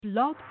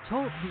Blog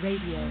Talk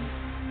Radio.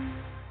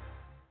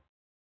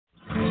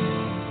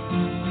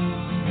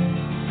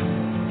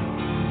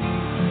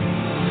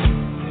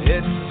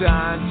 It's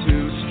time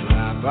to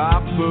strap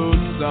our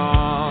boots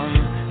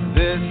on.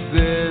 This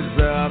is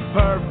a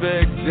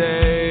perfect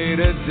day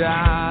to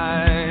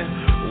die.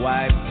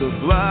 Wipe the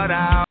blood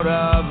out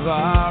of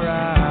our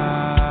eyes.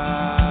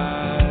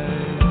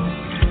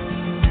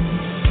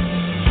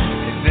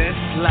 In this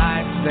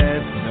life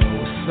there's no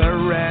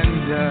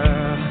surrender,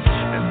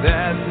 and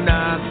there's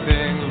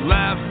nothing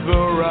left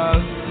for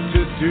us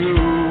to do.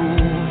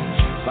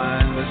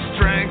 Find the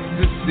strength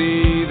to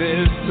see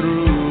this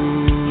through.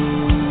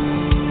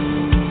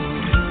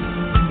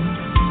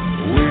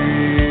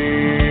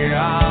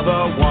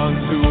 The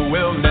ones who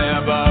will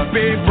never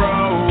be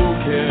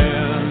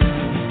broken.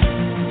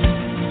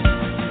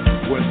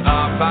 With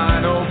our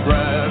final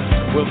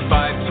breath, we'll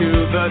fight to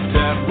the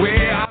death.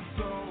 We are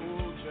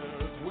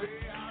soldiers.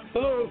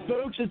 Hello,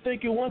 folks, and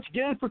thank you once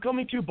again for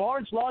coming to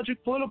Bard's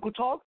Logic Political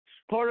Talk,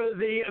 part of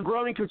the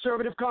growing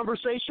conservative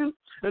conversation,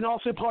 and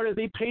also part of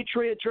the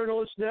Patriot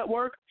Journalist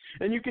Network.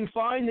 And you can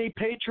find the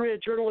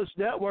Patriot Journalist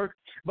Network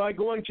by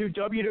going to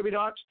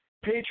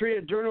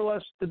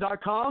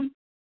www.patriotjournalist.com.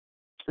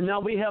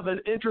 Now, we have an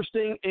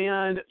interesting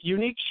and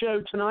unique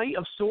show tonight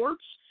of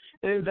sorts,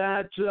 in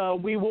that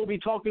we will be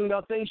talking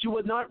about things you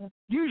would not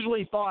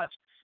usually thought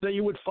that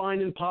you would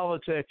find in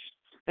politics,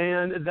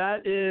 and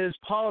that is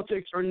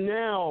politics are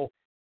now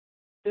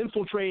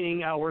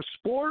infiltrating our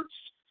sports,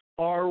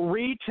 our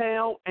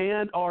retail,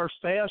 and our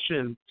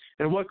fashion,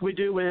 and what can we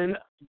do in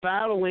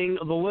battling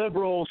the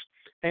liberals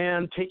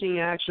and taking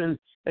action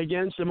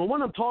against them. And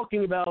what I'm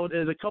talking about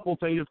is a couple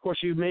things, of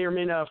course, you may or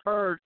may not have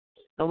heard,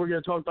 and we're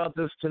going to talk about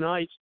this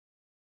tonight,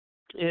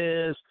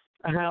 is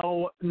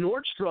how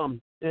Nordstrom,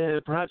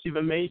 and perhaps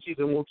even Macy's,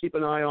 and we'll keep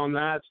an eye on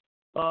that,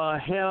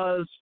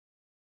 has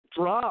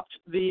dropped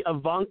the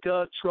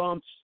Ivanka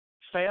Trump's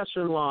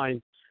fashion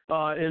line,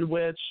 in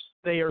which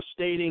they are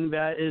stating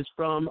that is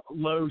from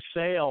low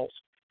sales.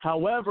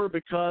 However,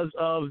 because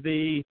of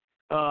the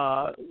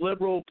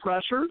liberal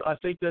pressure, I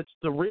think that's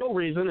the real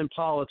reason in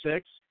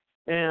politics,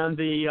 and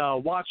the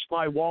Watch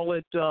My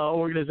Wallet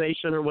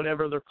organization, or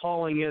whatever they're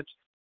calling it,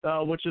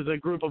 which is a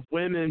group of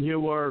women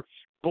who are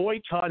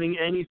boycotting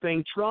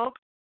anything Trump,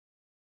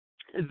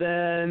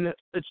 then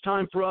it's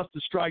time for us to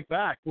strike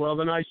back. Well,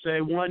 then I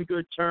say one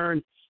good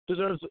turn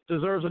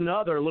deserves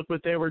another. Look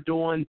what they were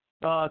doing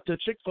to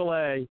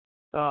Chick-fil-A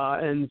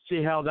and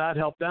see how that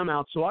helped them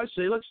out. So I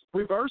say let's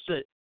reverse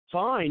it.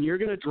 Fine, you're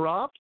going to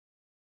drop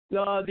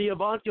the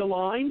Ivanka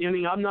line. I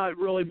mean, I'm not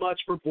really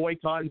much for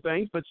boycotting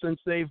things, but since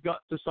they've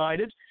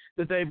decided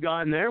that they've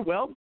gotten there,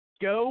 well,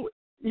 go,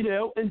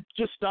 and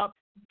just stop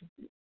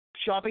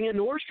shopping at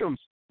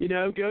Nordstrom's.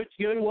 Go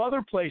to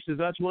other places.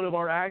 That's one of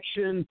our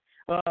action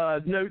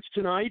notes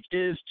tonight,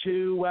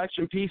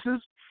 action pieces,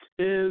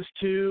 is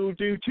to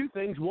do two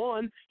things.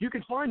 One, you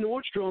can find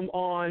Nordstrom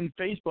on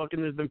Facebook,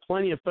 and there's been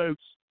plenty of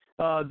folks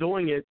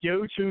doing it.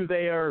 Go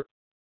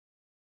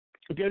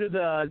to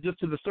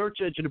the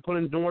search engine and put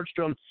in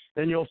Nordstrom,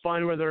 and you'll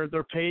find where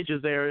their page is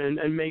there,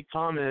 and make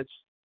comments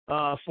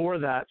for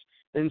that.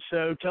 And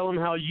so tell them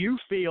how you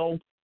feel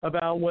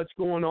about what's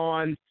going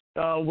on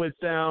with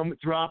them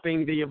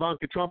dropping the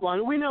Ivanka Trump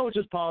line. We know it's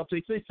just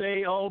politics. They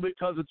say,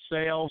 because it's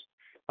sales,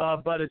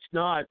 but it's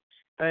not.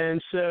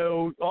 And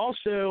so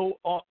also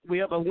we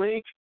have a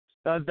link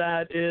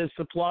that is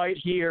supplied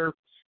here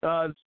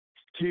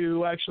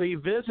to actually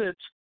visit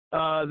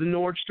the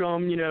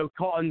Nordstrom,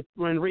 call and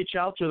reach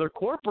out to their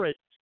corporate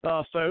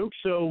folks.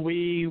 So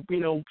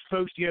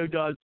folks go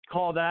to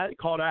call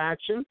to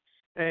action.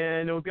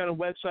 And we've got a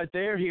website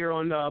there here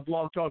on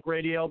Blog Talk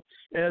Radio,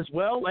 as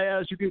well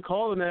as you can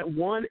call them at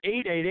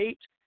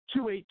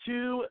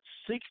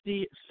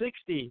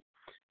 1-888-282-6060.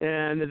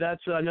 And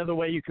that's another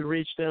way you can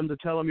reach them to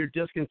tell them you're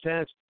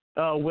discontent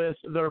with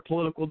their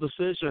political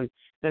decision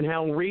and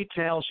how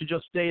retail should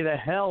just stay the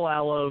hell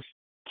out of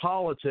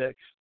politics.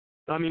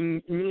 I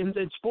mean,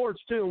 in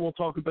sports, too, and we'll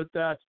talk about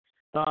that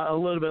a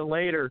little bit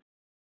later.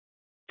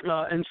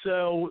 And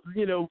so,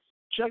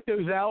 check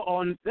those out.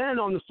 Then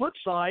on the flip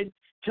side,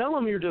 tell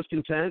them you're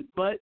discontent,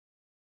 but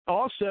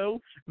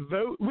also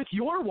vote with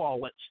your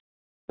wallet.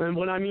 And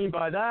what I mean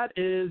by that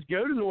is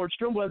go to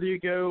Nordstrom,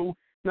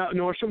 not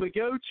Nordstrom, but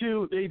go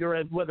to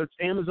either whether it's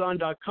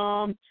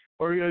Amazon.com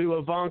or go to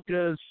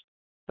Ivanka's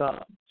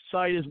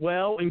site as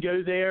well, and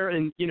go there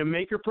and,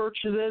 make your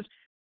purchases.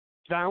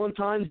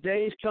 Valentine's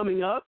Day is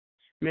coming up.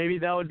 Maybe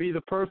that would be the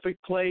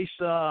perfect place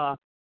to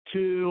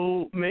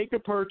make a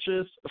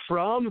purchase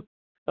from,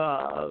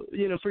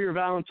 for your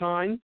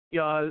Valentine,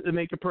 to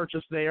make a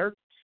purchase there.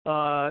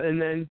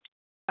 And then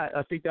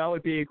I think that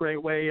would be a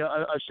great way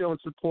of showing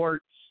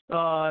support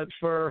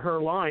for her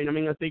line. I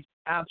mean, I think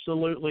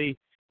absolutely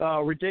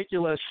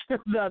ridiculous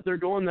that they're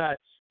doing that,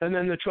 and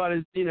then to try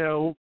to,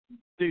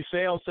 do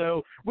sales.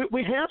 So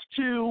we have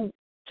to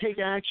take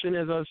action,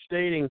 as I was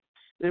stating,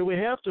 and we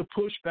have to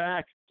push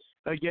back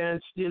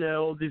against,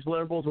 these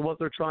liberals and what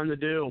they're trying to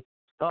do.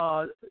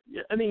 I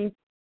mean,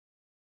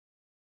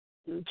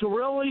 to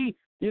really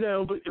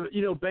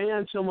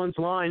ban someone's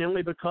line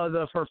only because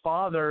of her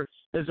father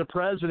is the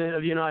president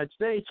of the United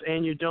States,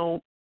 and you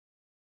don't,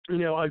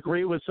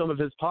 agree with some of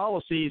his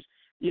policies,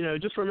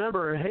 just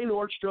remember, hey,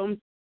 Nordstrom,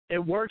 it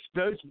works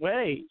both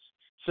ways.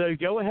 So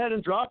go ahead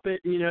and drop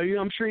it.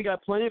 I'm sure you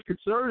got plenty of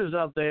conservatives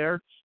out there,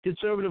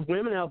 conservative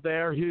women out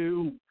there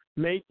who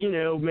make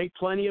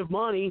plenty of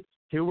money,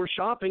 who were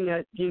shopping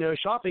there.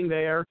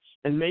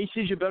 And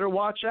Macy's, you better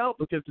watch out,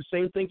 because the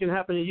same thing can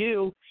happen to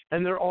you.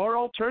 And there are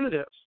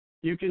alternatives.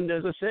 You can,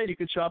 as I said, you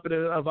could shop at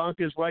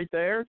Ivanka's right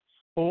there,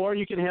 or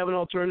you can have an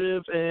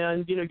alternative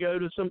and, go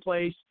to some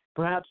place,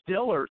 perhaps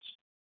Dillard's.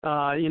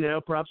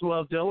 Perhaps we'll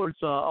have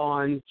Dillard's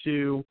on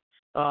to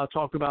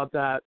talk about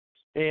that.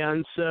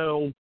 And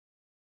so,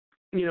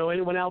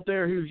 anyone out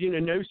there who's,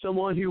 knows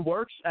someone who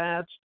works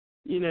at,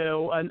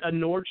 a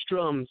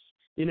Nordstrom's,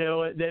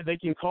 they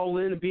can call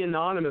in and be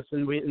anonymous,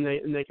 and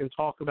they can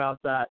talk about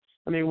that.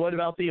 I mean, what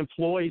about the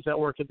employees that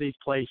work at these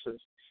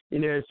places?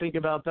 Think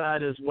about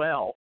that as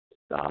well.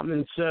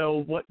 And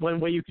so one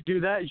way you could do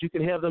that is you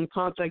can have them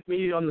contact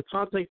me on the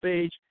contact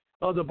page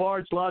of the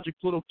Bard's Logic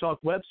Political Talk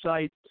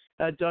website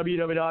at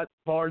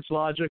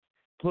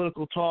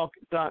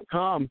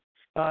www.bardslogicpoliticaltalk.com.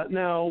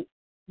 Now,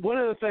 one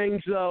of the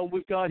things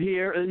we've got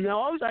here, and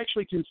now I was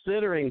actually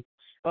considering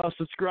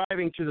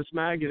subscribing to this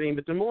magazine,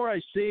 but the more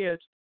I see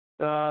it,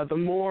 the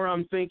more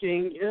I'm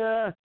thinking,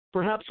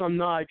 perhaps I'm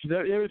not,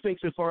 because everything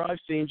so far I've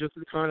seen just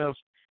kind of,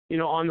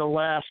 on the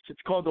left.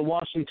 It's called the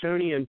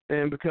Washingtonian,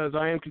 and because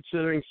I am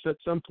considering at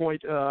some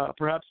point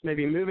perhaps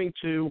maybe moving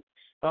to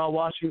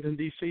Washington,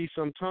 D.C.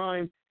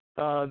 sometime,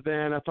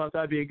 then I thought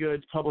that'd be a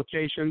good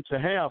publication to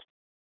have.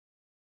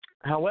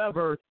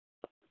 However,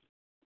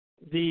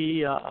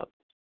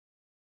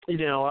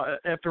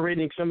 after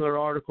reading some of their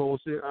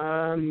articles,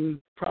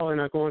 I'm probably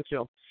not going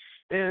to.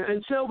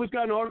 And so we've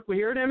got an article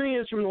here, and everything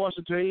is from the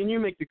Washingtonian. You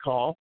make the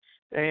call.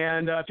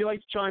 And if you'd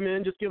like to chime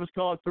in, just give us a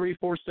call at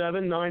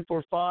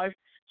 347-945-7428.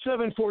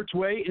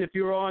 And if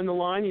you're on the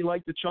line, you'd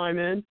like to chime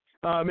in,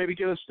 maybe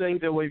give us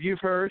things that you've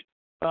heard,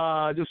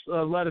 just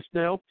let us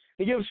know.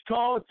 And give us a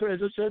call at,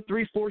 as I said,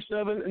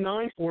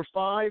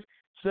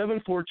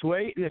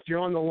 347-945-7428. And if you're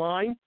on the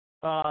line,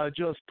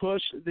 just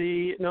push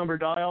the number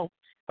dial,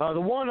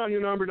 the one on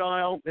your number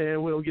dial,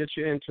 and we'll get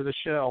you into the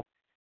show.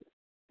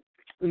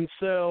 And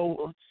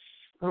so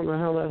I don't know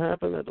how that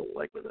happened. I don't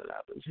like when that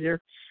happens here.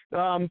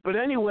 But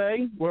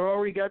anyway, we've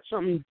already got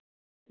something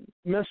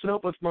messing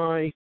up with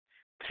my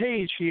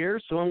page here,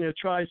 so I'm going to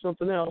try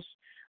something else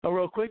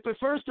real quick. But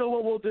first,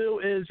 what we'll do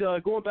is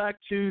going back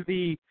to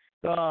the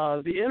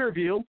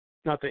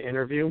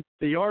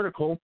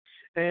article.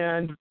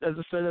 And as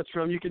I said, that's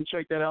you can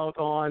check that out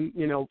on,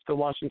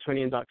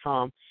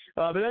 thewashingtonian.com.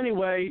 But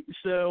anyway,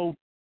 so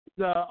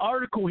the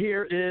article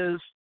here is,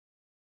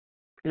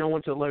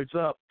 once it loads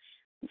up,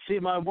 see,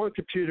 my one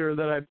computer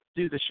that I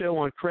do the show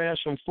on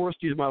crashed. I'm forced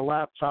to use my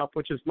laptop,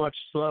 which is much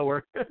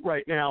slower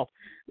right now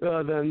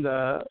than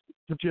the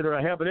computer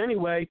I have. But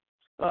anyway,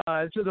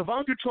 so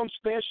Ivanka Trump's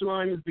fashion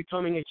line is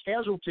becoming a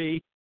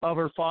casualty of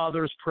her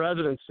father's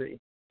presidency.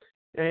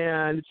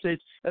 And it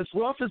states, as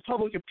rough as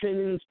public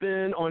opinion has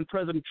been on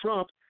President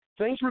Trump,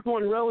 things were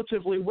going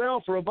relatively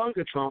well for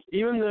Ivanka Trump,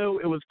 even though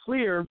it was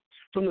clear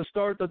from the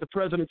start that the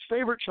president's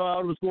favorite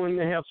child was going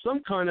to have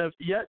some kind of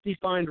yet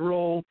defined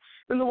role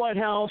in the White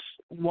House,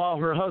 while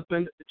her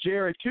husband,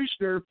 Jared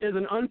Kushner, is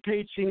an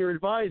unpaid senior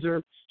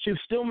advisor. She was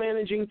still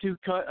managing to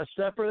cut a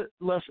separate,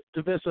 less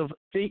divisive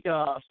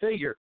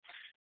figure.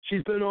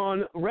 She's been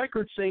on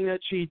record saying that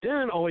she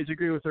didn't always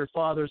agree with her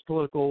father's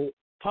political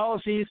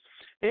policies,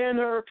 and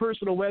her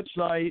personal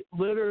website,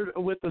 littered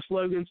with the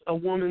slogans "A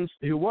Woman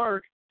Who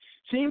Works,"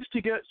 seems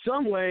to get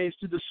some ways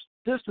to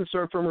distance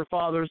her from her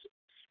father's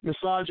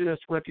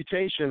misogynist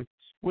reputation,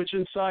 which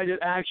incited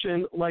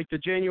action like the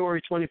January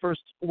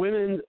 21st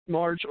Women's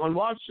March on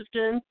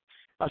Washington.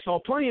 I saw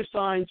plenty of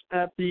signs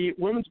at the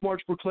Women's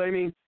March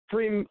proclaiming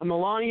 "Free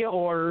Melania"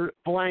 or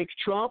 "Blank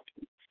Trump,"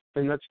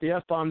 and that's the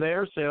F-bomb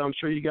there, so I'm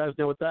sure you guys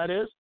know what that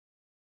is.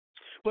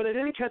 But I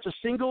didn't catch a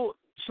single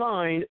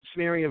sign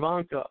smearing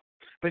Ivanka.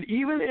 But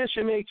even as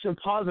she makes some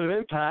positive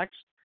impacts,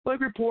 like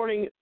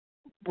reportedly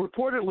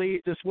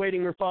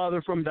dissuading her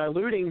father from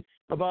diluting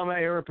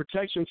Obama-era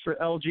protections for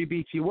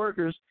LGBT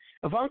workers,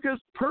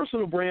 Ivanka's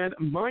personal brand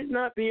might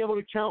not be able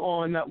to count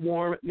on that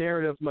warm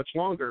narrative much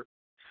longer.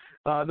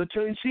 The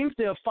tone seems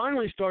to have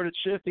finally started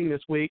shifting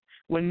this week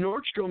when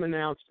Nordstrom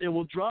announced it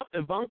will drop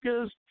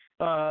Ivanka's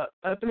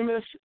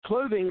eponymous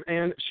clothing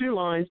and shoe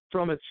lines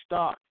from its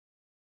stock.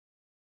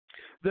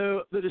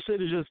 Though the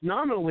decision is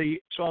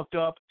nominally chalked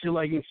up to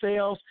lagging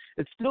sales,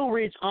 it still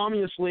reads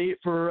ominously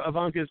for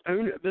Ivanka's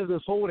own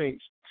business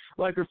holdings.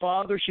 Like her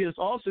father, she has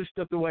also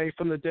stepped away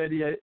from the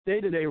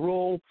day-to-day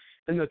role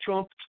in the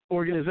Trump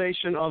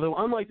organization, although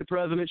unlike the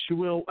president, she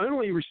will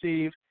only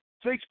receive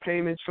fixed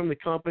payments from the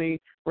company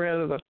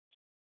rather than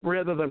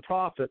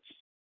profits.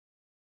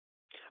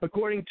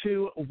 According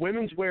to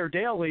Women's Wear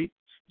Daily,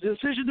 the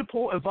decision to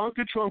pull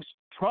Ivanka Trump's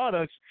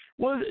products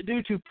was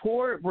due to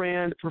poor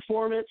brand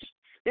performance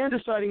and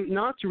deciding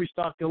not to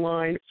restock the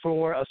line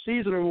for a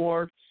season or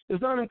more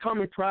is not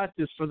uncommon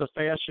practice for the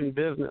fashion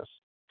business.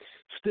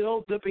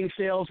 Still, dipping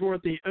sales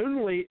weren't the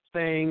only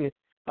thing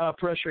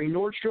pressuring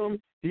Nordstrom.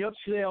 The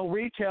upscale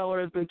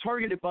retailer has been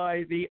targeted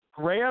by the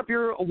Grab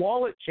Your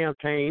Wallet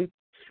campaign,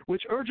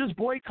 which urges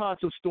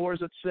boycotts of stores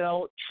that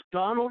sell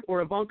Donald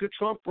or Ivanka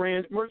Trump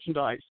brand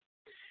merchandise.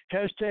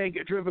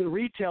 Hashtag-driven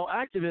retail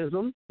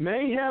activism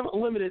may have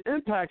limited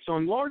impacts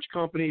on large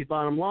companies'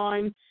 bottom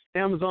line.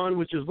 Amazon,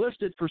 which is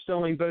listed for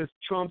selling both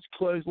Trump's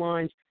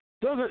clotheslines,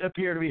 doesn't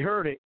appear to be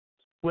hurting,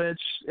 which,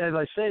 as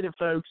I say to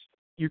folks,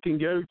 you can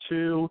go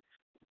to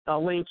a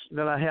link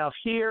that I have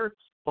here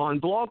on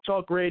Blog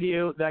Talk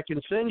Radio that can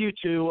send you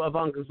to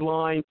Ivanka's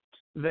line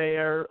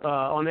there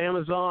on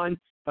Amazon.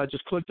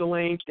 Just click the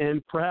link,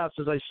 and perhaps,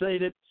 as I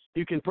stated,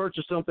 you can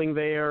purchase something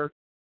there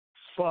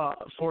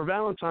for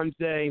Valentine's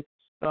Day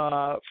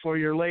for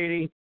your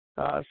lady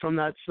from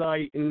that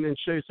site and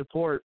show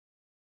support.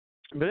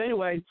 But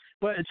anyway,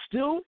 it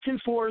still can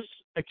force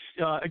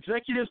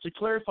executives to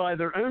clarify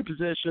their own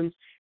positions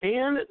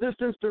and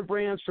distance their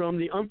brands from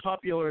the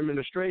unpopular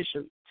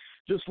administration.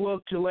 Just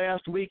look to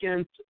last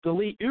weekend's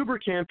Delete Uber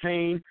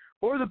campaign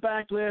or the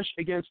backlash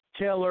against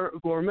Taylor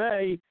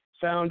Gourmet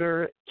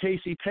founder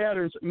Casey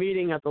Patterns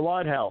meeting at the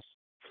White House.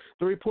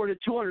 The reported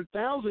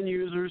 200,000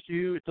 users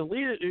who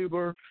deleted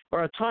Uber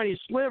are a tiny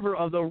sliver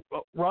of the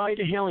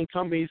ride-hailing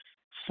company's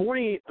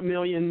 40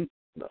 million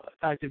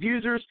active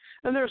users,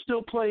 and there are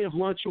still plenty of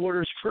lunch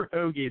orders for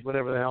hoagies,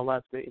 whatever the hell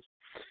that means.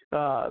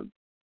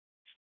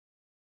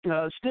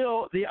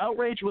 Still, the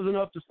outrage was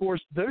enough to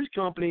force those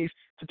companies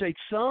to take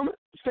some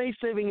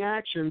face-saving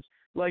actions,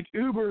 like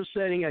Uber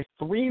setting a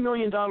 $3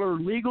 million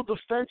legal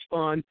defense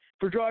fund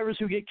for drivers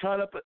who get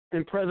caught up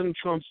in President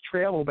Trump's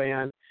travel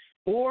ban,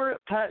 or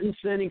patent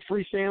sending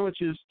free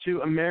sandwiches to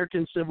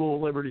American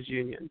Civil Liberties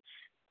Union.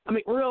 I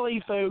mean,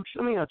 really, folks,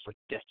 that's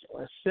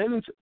ridiculous.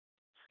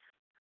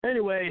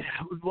 Anyway,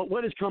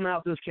 what has come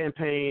out this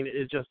campaign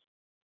is just,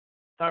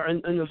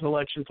 in this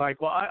election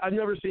cycle, I've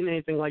never seen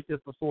anything like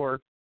this before,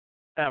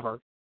 ever.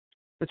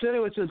 But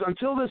anyway, it says,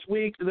 until this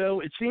week,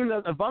 though, it seemed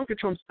that Ivanka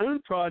Trump's own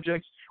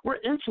projects were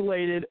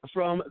insulated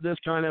from this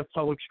kind of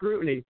public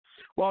scrutiny.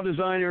 While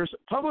designers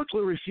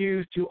publicly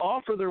refused to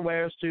offer their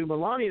wares to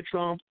Melania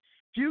Trump,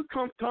 few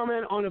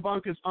comment on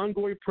Ivanka's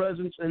ongoing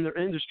presence in their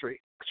industry.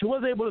 She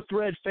was able to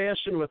thread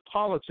fashion with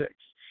politics.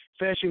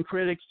 Fashion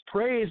critics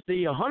praised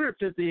the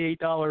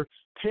 $158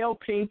 pale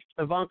pink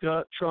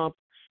Ivanka Trump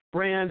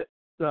brand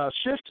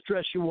shift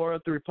dress she wore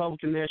at the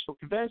Republican National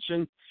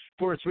Convention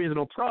for its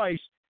reasonable price.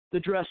 The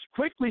dress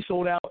quickly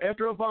sold out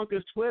after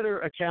Ivanka's Twitter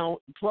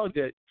account plugged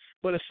it,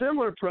 but a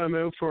similar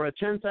promo for a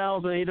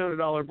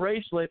 $10,800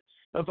 bracelet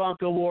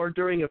Ivanka wore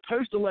during a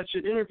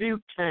post-election interview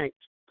tanked.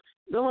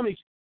 Now let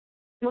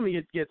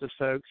me get this,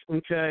 folks,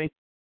 okay?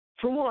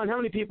 For one, how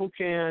many people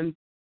can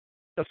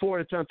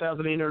afford a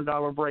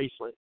 $10,800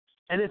 bracelet?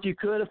 And if you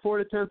could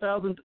afford a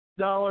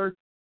 $10,000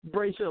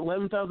 bracelet,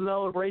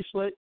 $11,000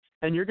 bracelet,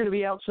 and you're going to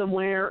be out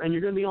somewhere and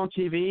you're going to be on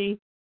TV,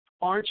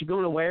 aren't you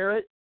going to wear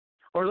it?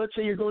 Or let's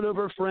say you're going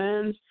over a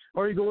friend's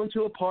or you're going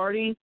to a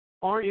party,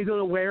 aren't you going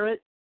to wear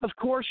it? Of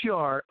course you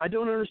are. I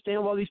don't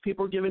understand why these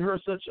people are giving her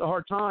such a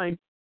hard time,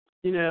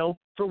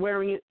 for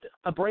wearing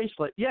a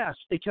bracelet. Yes,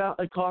 it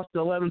cost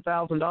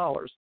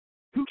 $11,000.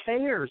 Who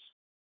cares?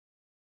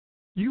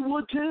 You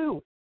would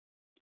too.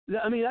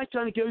 I mean, that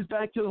kind of goes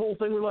back to the whole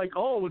thing. We're like,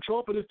 well,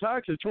 Trump and his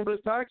taxes,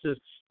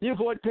 You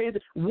avoid paying.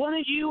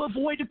 Wouldn't you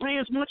avoid to pay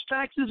as much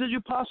taxes as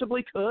you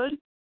possibly could?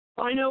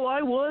 I know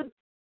I would.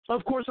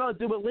 Of course, I'd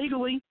do it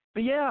legally.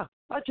 But yeah,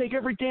 I'd take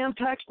every damn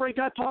tax break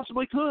I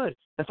possibly could.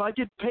 If I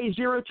could pay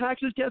zero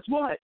taxes, guess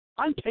what?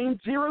 I'm paying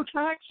zero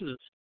taxes.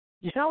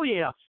 Hell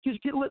yeah.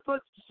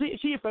 Let's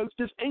see, folks,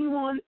 does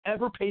anyone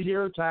ever pay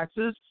zero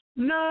taxes?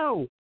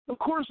 No. Of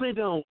course they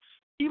don't.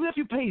 Even if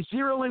you pay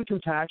zero income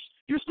tax,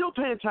 you're still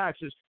paying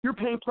taxes. You're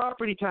paying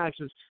property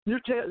taxes. You're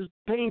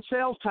paying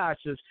sales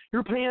taxes.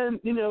 You're paying,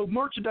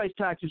 merchandise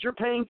taxes. You're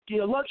paying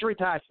luxury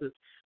taxes.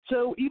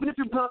 So even if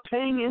you're not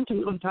paying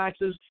income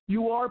taxes,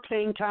 you are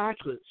paying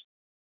taxes.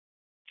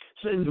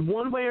 So in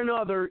one way or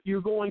another, you're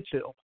going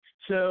to.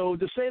 So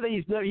to say that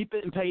he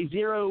didn't pay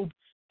zero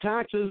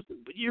taxes,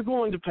 you're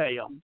going to pay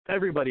them.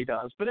 Everybody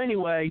does. But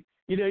anyway,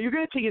 you're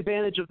going to take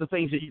advantage of the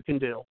things that you can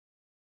do.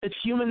 It's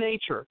human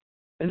nature,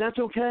 and that's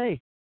okay.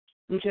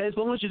 Okay, as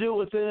long as you do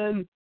it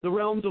within the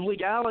realms of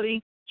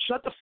legality,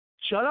 shut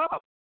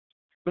up.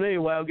 But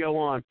anyway, I'll go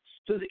on.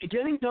 So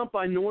getting dumped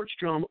by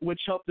Nordstrom,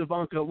 which helped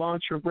Ivanka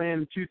launch her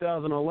brand in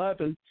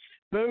 2011,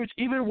 bodes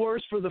even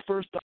worse for the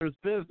first daughter's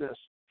business.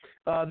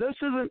 This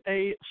isn't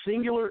a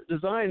singular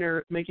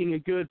designer making a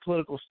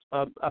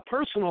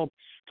personal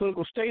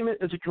political statement.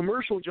 It's a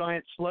commercial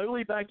giant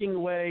slowly backing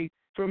away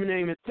from a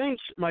name it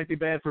thinks might be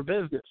bad for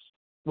business.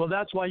 Well,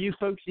 that's why you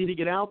folks need to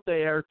get out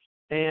there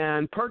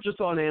and purchase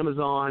on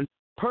Amazon,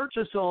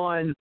 purchase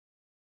on,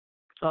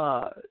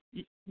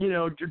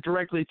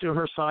 directly to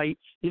her site.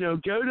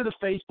 Go to the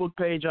Facebook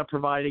page I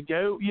provided.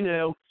 Go,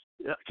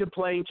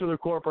 complain to their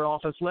corporate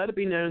office. Let it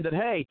be known that,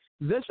 hey,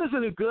 this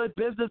isn't a good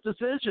business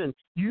decision.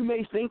 You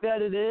may think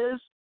that it is,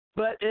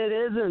 but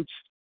it isn't.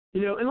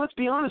 And let's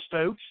be honest,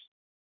 folks.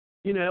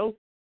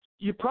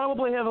 You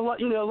probably have a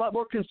lot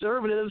more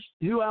conservatives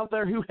out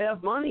there who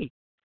have money,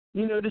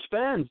 to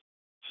spend.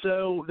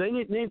 So they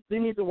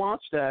need to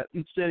watch that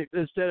instead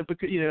of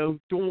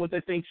doing what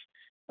they think's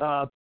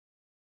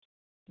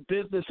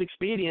business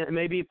expedient and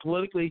maybe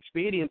politically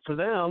expedient for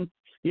them,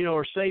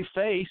 or save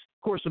face.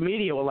 Of course, the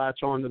media will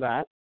latch on to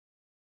that.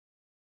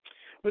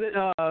 But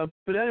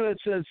anyway,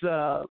 it says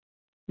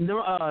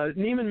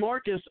Neiman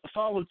Marcus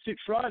followed suit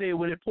Friday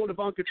when it pulled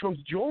Ivanka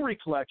Trump's jewelry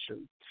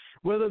collection.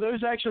 Whether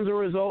those actions are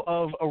a result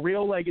of a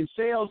real leg in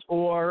sales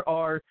or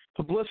are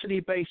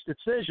publicity-based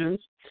decisions,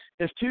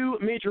 if two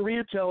major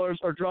retailers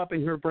are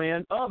dropping her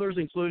brand, others,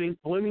 including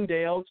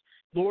Bloomingdale's,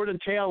 Lord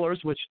 &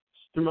 Taylor's, which,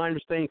 through my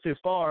understanding so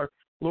far,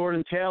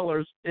 Lord &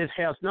 Taylor's, it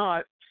has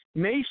not,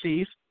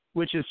 Macy's,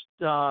 which is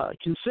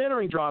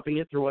considering dropping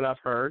it through what I've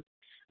heard,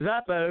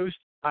 Zappos,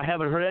 I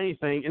haven't heard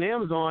anything, and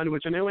Amazon,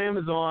 which I know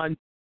Amazon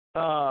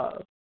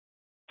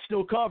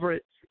still cover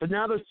it, but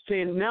now they're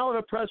saying now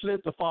the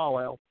precedent to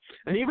follow.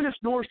 And even if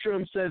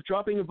Nordstrom says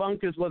dropping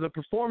Ivanka's was a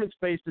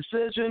performance-based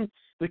decision,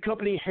 the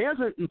company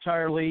hasn't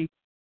entirely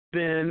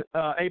been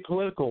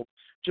apolitical.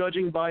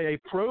 Judging by a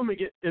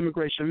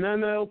pro-immigration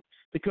memo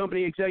the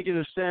company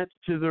executive sent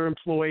to their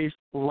employees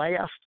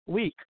last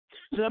week.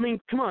 So,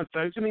 come on,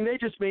 folks. They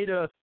just made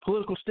a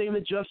political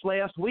statement just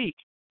last week.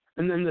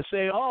 And then they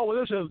say, oh, well,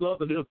 this has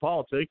nothing to do with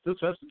politics. This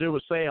has to do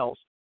with sales.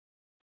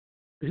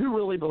 Who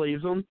really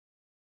believes them?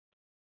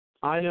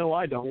 I know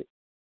I don't.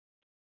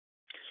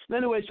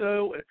 Anyway,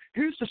 so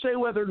who's to say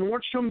whether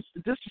Nordstrom's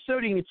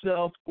disassociating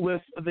itself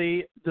with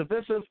the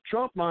divisive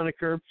Trump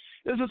moniker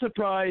is a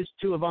surprise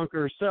to Ivanka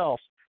herself?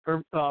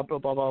 Her blah, blah,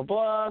 blah,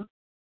 blah.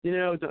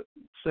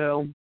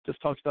 So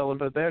just talks about a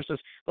little bit there. It says,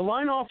 the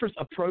line offers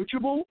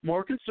approachable,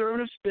 more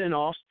conservative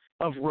spin-offs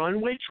of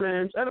runway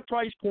trends at a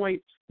price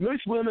point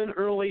most women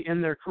early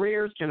in their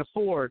careers can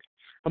afford.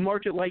 A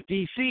market like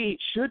D.C.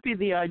 should be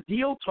the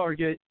ideal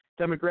target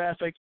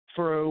demographic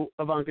for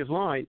Ivanka's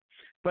line.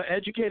 But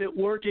educated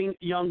working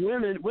young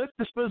women with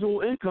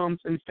disposable incomes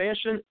in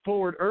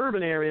fashion-forward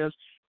urban areas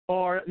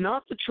are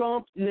not the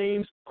Trump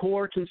name's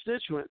core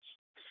constituents.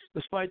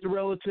 Despite the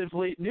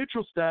relatively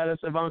neutral status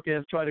Ivanka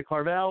has tried to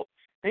carve out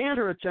and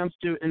her attempts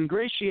to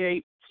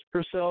ingratiate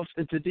herself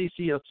into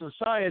D.C.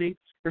 society,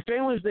 her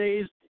family's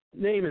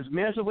name is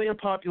massively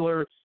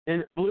unpopular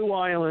in Blue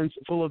Islands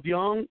full of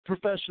young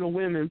professional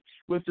women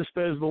with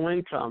disposable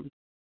income.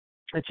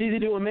 It's easy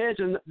to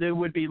imagine they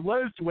would be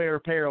loath to wear a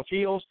pair of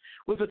heels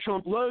with a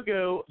Trump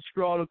logo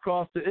scrawled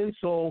across the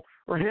insole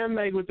or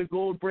handmade with a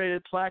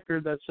gold-braided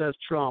placard that says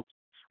Trump.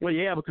 Well,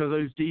 yeah, because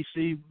those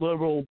D.C.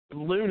 liberal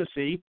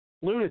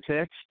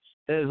lunatics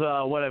is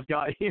what I've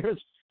got here is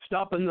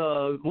stopping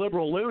the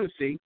liberal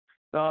lunacy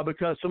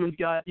because someone's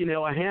got,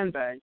 a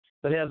handbag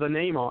that has a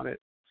name on it.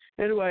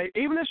 Anyway,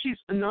 even if she's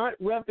not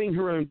repping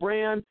her own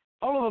brand,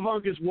 all of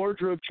Ivanka's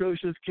wardrobe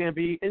choices can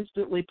be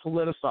instantly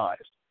politicized.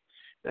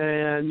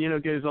 And,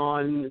 goes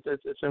on,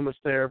 it's almost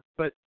there.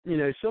 But,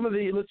 some of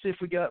the, let's see if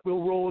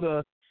we'll roll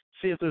to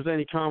see if there's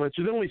any comments.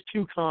 There's only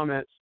 2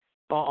 comments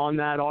on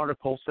that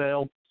article.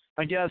 So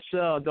I guess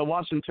the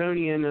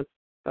Washingtonian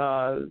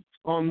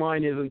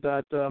online isn't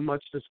that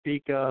much to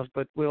speak of,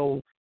 but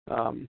we'll,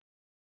 I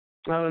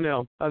don't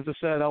know. As I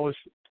said, I was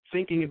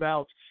thinking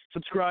about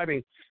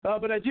subscribing.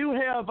 But I do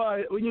have,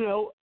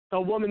 a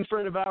woman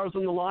friend of ours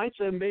on the line,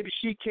 so maybe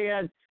she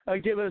can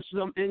give us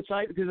some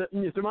insight because,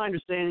 through my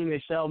understanding,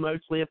 they sell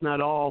mostly, if not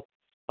all,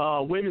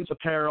 women's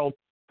apparel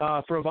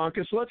for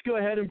Ivanka. So let's go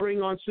ahead and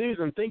bring on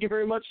Susan. Thank you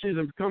very much,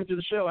 Susan, for coming to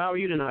the show. How are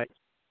you tonight?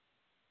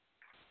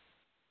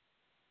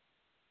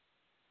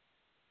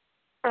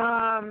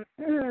 I'm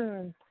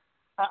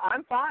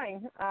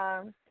fine.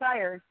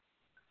 Tired,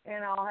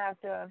 and I'll have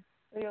to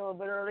leave a little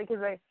bit early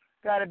because I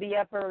got to be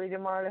up early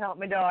tomorrow to help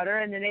my daughter,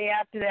 and the day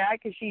after that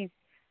because she's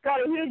got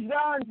a huge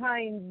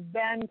Valentine's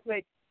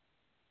banquet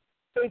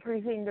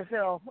bakery thing to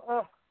fill.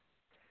 Oh.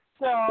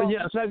 So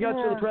yes, I've got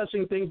some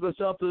pressing things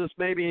myself. So this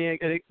may be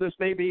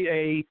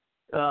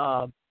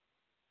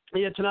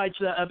tonight's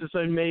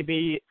episode may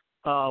be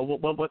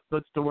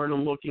what's the word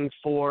I'm looking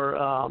for?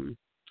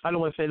 I don't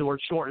want to say the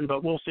word shortened,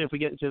 but we'll see if we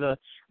get into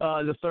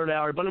the third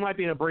hour. But it might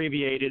be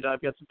abbreviated.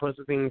 I've got some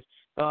pressing things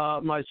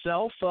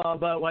myself,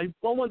 but I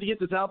wanted to get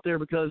this out there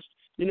because,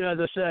 as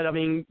I said,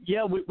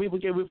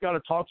 we've got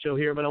a talk show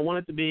here, but I want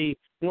it to be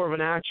more of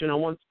an action. I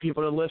want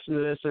people to listen to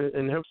this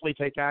and hopefully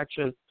take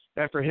action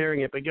after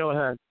hearing it. But go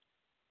ahead.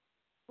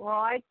 Well,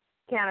 I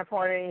can't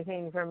afford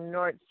anything from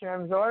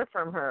Nordstrom's or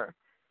from her,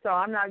 so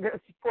I'm not going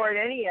to support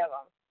any of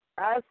them.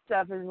 That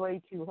stuff is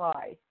way too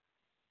high.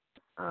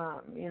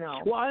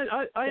 Well,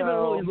 I haven't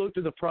really looked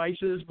at the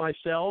prices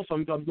myself.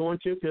 I'm going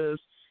to because,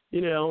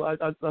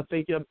 I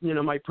think,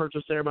 might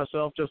purchase there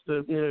myself just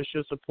to,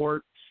 show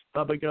support.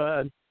 But go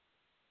ahead.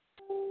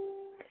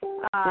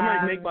 I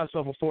might make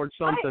myself afford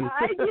something.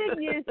 I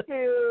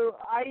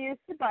used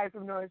to buy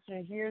from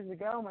Nordstrom's years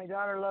ago. My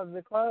daughter loved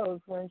the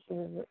clothes when she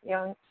was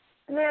young.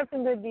 And they had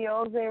some good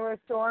deals. They were a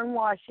store in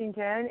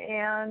Washington,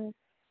 and,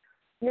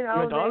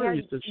 my daughter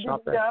used to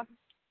shop there.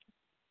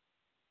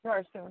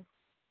 Nordstrom.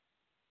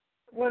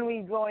 when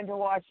we go into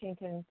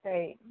Washington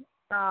State.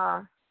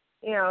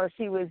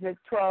 She was at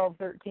 12,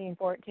 13,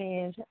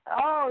 14.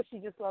 She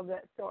just loved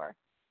that store.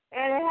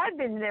 And it had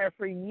been there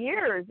for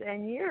years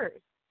and years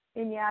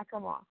in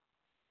Yakima.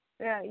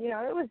 Yeah,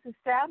 it was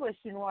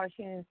established in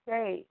Washington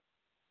State.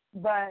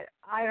 But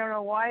I don't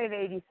know why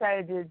they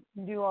decided to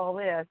do all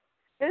this.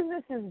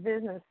 Business is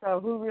business, so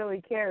who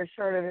really cares,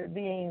 short of it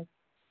being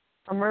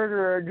a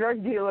murderer or a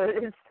drug dealer?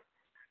 It's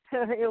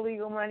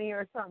illegal money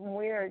or something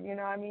weird,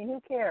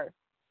 who cares?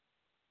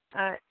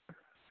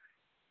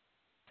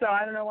 So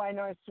I don't know why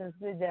Nordstrom's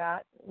did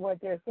that, what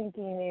they're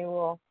thinking they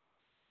will.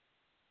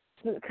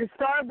 Because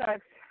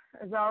Starbucks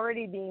is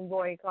already being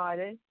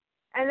boycotted.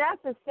 And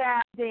that's a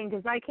sad thing,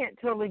 because I can't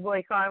totally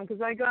boycott them,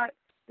 because I got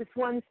this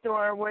one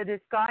store where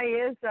this guy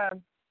is,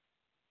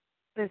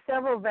 there's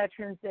several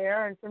veterans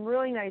there and some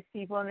really nice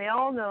people, and they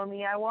all know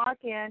me. I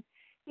walk in.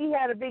 He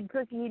had a big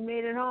cookie he'd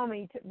made at home.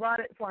 He brought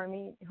it for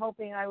me,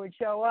 hoping I would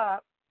show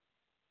up.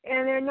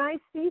 And they're nice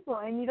people,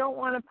 and you don't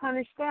want to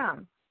punish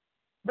them.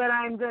 But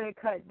I'm going to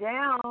cut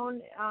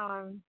down,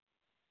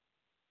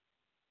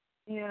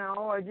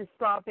 or just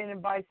stop in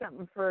and buy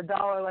something for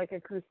 $1, like a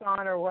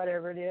croissant or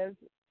whatever it is.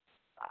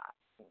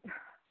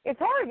 It's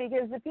hard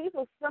because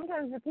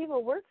sometimes the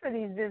people work for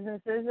these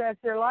businesses. That's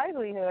their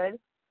livelihood.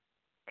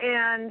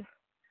 And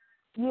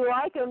you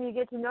like them, you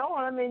get to know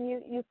them, and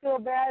you feel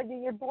bad that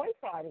you're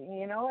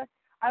boycotting,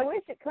 I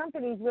wish that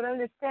companies would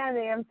understand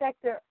they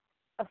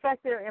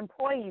affect their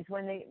employees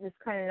when this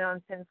kind of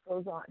nonsense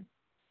goes on.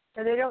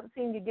 And they don't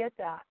seem to get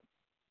that.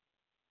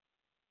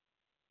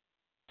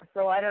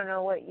 So I don't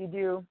know what you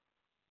do,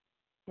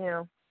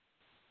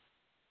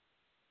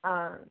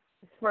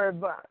 for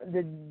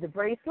the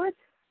bracelet.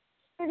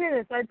 My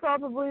goodness, I'd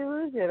probably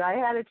lose it. I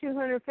had a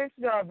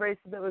 $250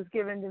 bracelet that was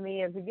given to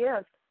me as a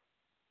gift.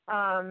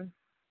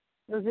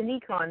 There's an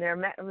Econ there,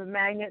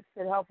 magnets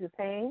that help your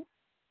pain.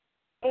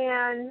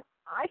 And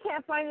I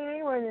can't find it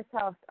anywhere in this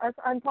house.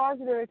 I'm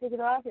positive I took it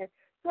off here.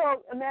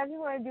 So imagine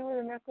what I'd do with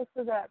a necklace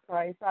for that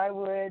price. I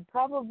would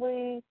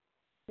probably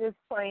just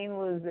plain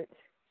lose it,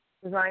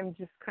 because I'm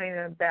just kind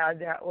of bad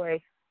that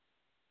way.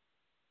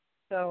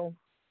 So,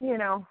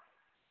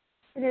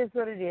 it is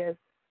what it is.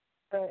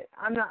 But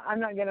I'm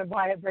not going to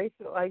buy a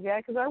bracelet like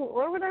that, because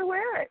where would I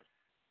wear it?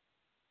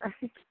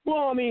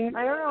 Well, I mean,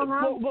 I don't know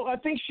how. Well, I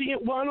think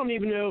I don't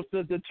even know if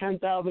the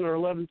 $10,000 or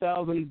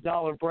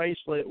 $11,000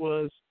 bracelet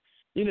was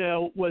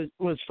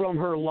from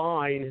her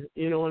line.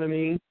 You know what I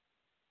mean?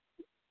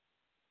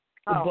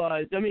 Oh. But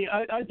I mean,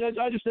 I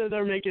just know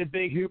they're making a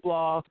big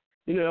hoopla,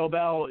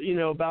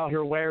 about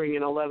her wearing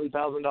an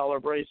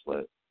 $11,000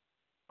 bracelet.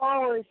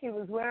 Oh, she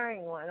was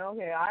wearing one.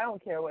 Okay, I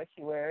don't care what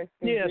she wears.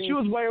 Yeah, she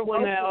was wearing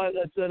one now at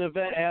an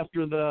event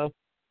after the.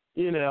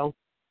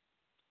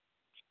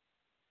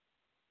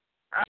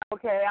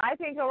 Okay, I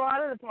think a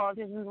lot of the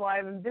politicians,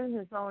 and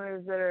business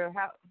owners that are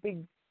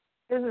big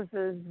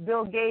businesses,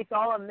 Bill Gates,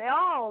 all of them,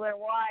 all their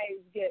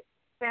wives get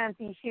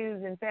fancy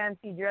shoes and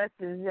fancy dresses,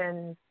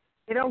 and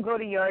they don't go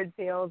to yard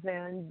sales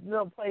and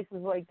little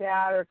places like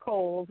that or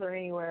Kohl's or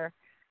anywhere.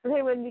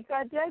 They wouldn't be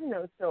caught dead in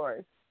those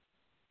stores.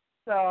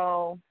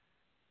 So,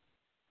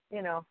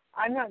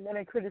 I'm not going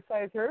to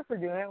criticize her for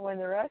doing it when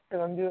the rest of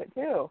them do it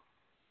too.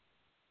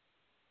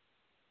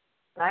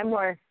 I'm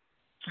more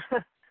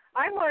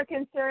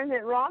concerned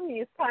that Romney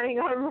is planning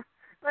on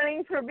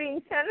running for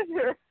being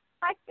senator.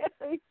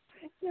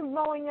 You're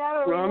mowing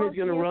out over. Romney's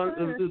going to run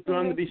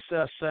to be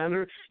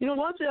senator.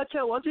 Once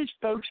these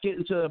folks get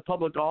into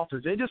public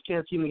office, they just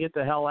can't seem to get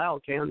the hell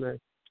out, can they?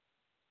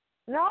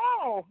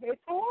 No,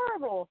 it's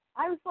horrible.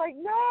 I was like,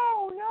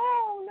 no.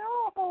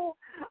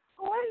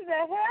 What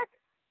the heck?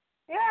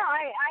 Yeah,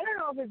 I don't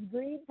know if it's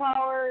greed,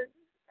 power.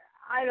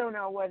 I don't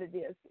know what it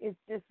is. It's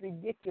just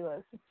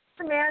ridiculous.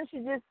 The man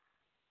should just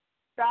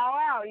bow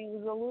out. He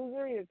was a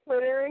loser. He's a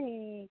quitter.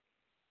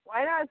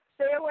 Why not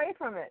stay away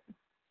from it?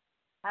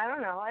 I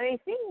don't know. And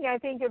I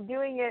think of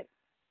doing it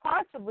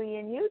possibly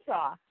in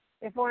Utah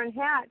if Orrin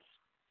Hatch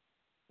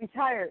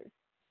retires.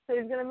 So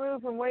he's going to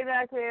move from way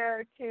back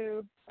there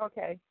to,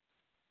 okay.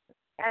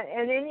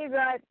 And then you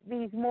got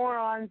these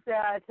morons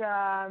that,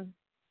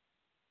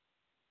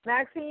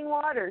 Maxine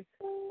Waters.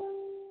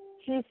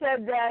 She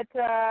said that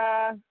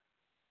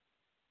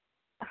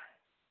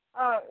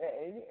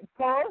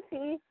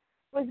Pelosi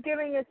was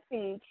giving a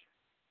speech.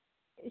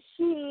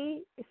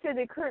 She said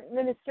the current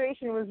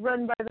administration was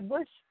run by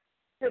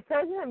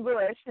President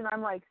Bush, and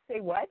I'm like, say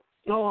what?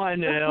 Oh, I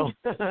know.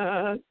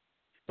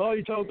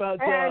 You talk about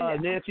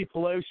Nancy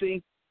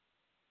Pelosi?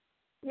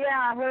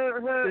 Yeah,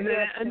 her.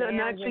 And then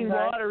Maxine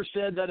Waters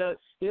said that.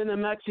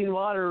 Maxine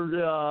Waters,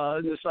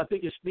 I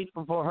think a speech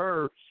before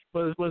her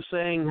was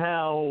saying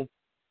how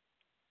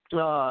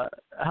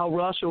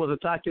Russia was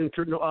attacking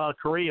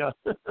Korea.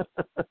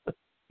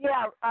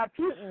 Yeah,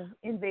 Putin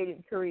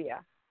invaded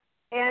Korea,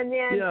 and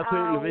then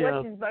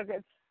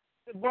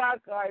the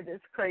black guy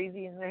that's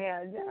crazy in the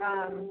head.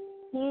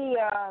 He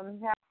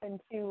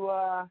happened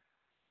to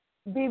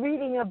be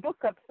reading a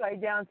book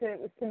upside down, so it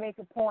was to make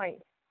a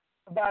point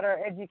about our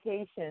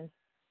education.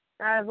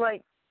 And I was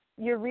like,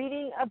 you're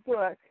reading a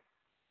book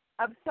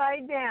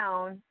upside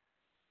down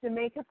to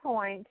make a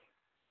point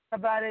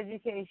about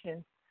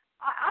education.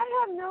 I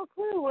have no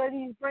clue where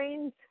these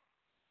brains.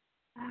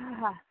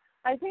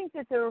 I think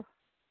that the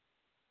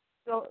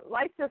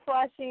lights are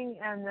flashing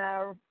and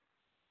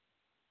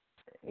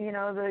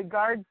the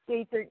guard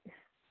gates are,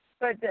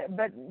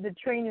 but the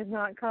train is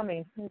not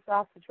coming. It's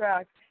off the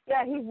track.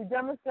 Yeah, he's the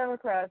dumbest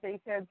Democrat they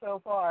said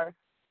so far.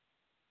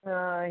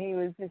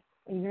 He's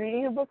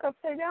reading a book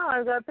upside down.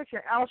 I've got a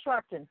picture. Al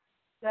Sharpton.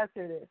 That's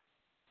who it is.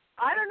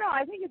 I don't know.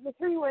 I think it's a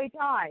three-way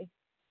tie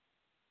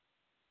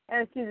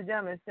as to the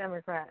dumbest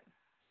Democrat.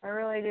 I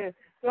really do.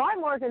 So I'm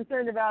more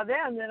concerned about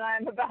them than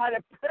I'm about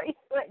a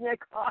bracelet and the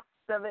cost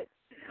of it.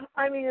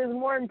 I mean, there's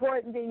more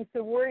important things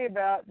to worry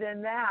about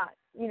than that.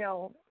 You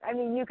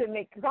can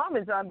make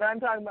comments on, but I'm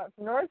talking about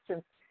for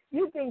Nordstrom.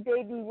 You'd think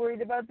they'd be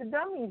worried about the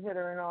dummies that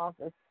are in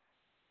office.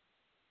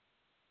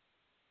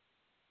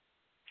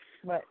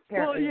 But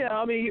apparently they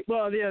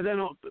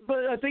don't.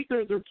 But I think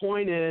their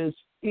point is,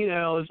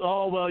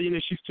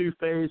 she's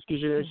two-faced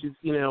because she's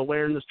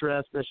wearing this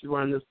dress and she's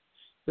wearing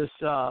this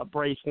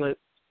bracelet.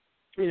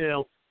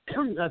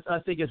 I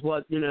think is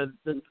what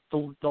the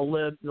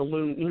lib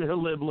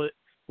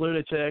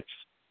lunatics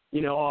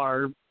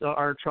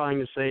are trying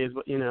to say is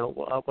what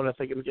I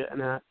think I'm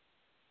getting at.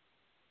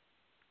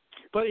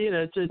 But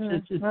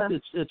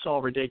it's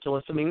all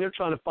ridiculous. I mean, they're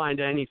trying to find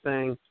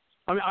anything.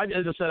 I mean,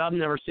 as I said, I've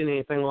never seen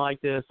anything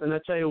like this. And I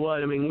tell you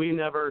what, I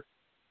mean,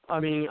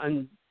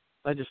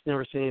 I just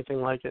never seen anything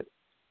like it.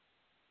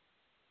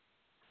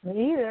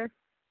 Me either.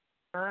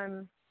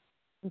 I'm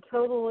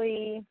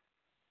totally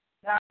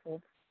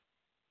baffled.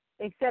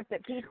 Except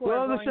that people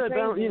are going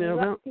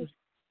crazy.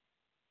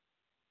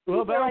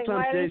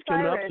 Valentine's Day's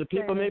coming up, so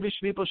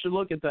people should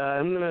look at that.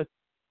 I'm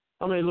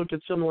gonna look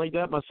at something like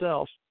that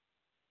myself.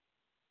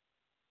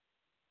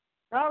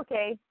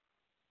 Okay.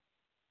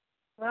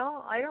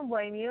 Well, I don't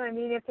blame you. I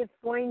mean, if it's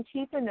going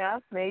cheap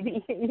enough,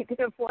 maybe you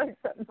can afford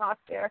something off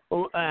there.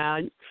 Well,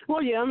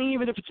 yeah. I mean,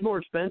 even if it's more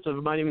expensive,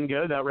 it might even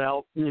go that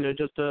route.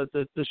 Just to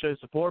show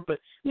support. But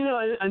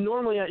I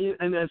normally,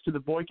 and as to the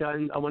boycott,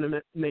 and I want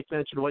to make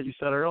mention of what you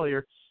said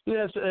earlier.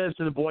 As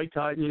to the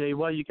boycott,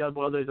 you got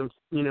those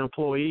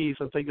employees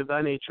and things of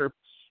that nature,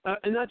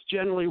 and that's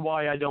generally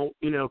why I don't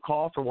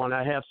call for one.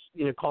 I have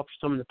called for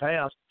some in the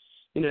past,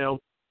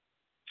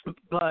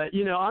 But,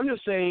 I'm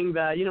just saying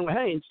that,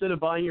 hey, instead of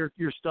buying your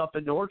stuff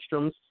at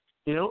Nordstrom's,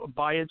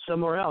 buy it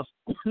somewhere else.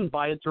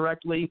 Buy it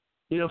directly,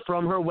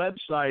 from her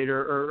website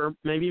or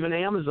maybe even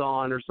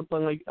Amazon or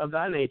something like of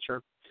that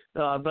nature.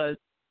 But,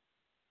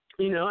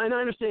 and I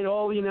understand,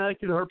 that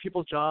could hurt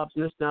people's jobs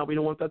and this and that. We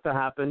don't want that to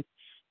happen,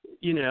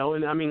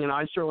 and I mean, and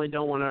I certainly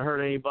don't want to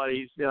hurt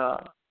anybody's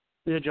job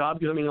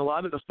because, I mean, a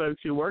lot of the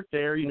folks who work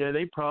there,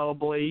 they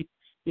probably,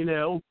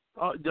 don't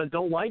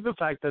like the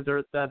fact that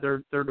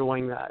they're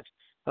doing that.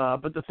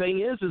 But the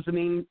thing is I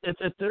mean,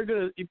 if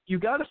they're you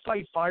got to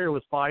fight fire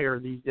with fire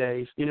these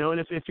days, and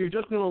if you're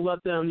just going to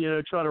let them,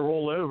 try to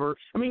roll over,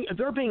 I mean, if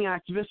they're being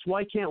activists,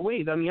 why can't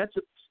we? I mean,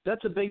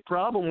 that's a big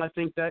problem. I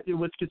think that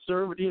with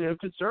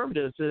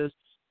conservatives is,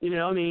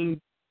 I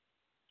mean,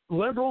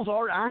 liberals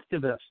are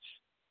activists,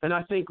 and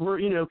I think we're,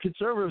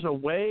 conservatives are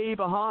way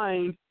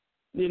behind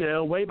in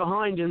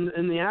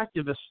the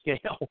activist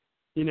scale.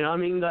 I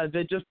mean,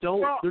 they just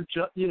don't. Well, they're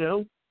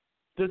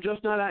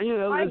just not,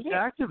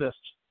 activists.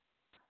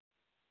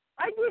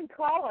 I did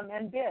call him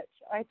and bitch.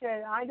 I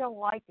said, I don't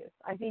like this.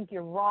 I think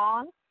you're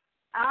wrong.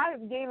 I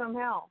gave him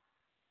hell.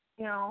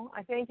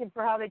 I thanked him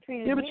for how they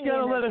treated me. Yeah, but you got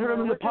to let it hurt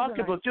him in the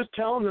pocketbook. Just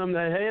telling them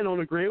that, hey, I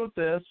don't agree with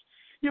this.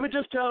 Yeah, but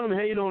just telling them,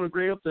 hey, you don't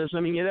agree with this. I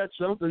mean, that's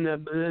something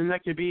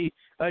that could be,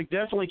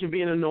 definitely can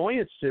be an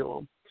annoyance to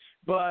them.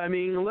 But, I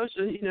mean, unless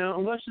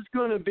it's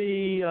going to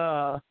be,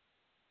 unless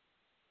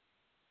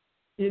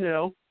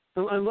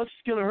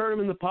it's going to hurt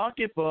them in the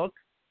pocketbook,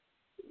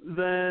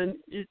 then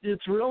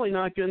it's really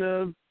not going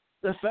to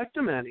affect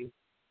them any.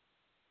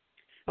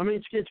 I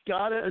mean, it's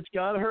got to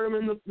hurt them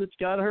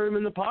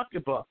in the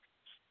pocketbook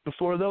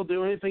before they'll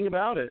do anything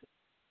about it.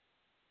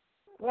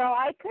 Well,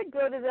 I could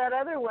go to that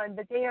other one,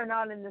 but they are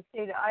not in the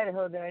state of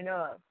Idaho that I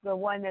know of. The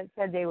one that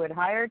said they would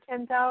hire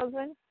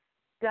 10,000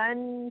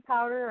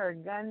 gunpowder or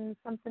gun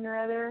something or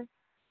other.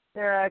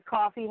 They're a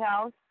coffee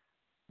house,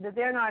 but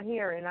they're not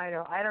here in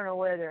Idaho. I don't know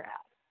where they're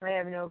at. I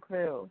have no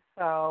clue.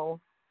 So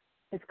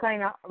it's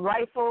kind of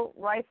rifle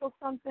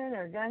something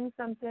or gun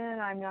something.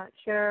 I'm not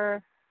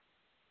sure,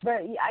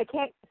 but I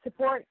can't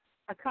support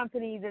a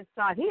company that's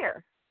not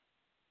here.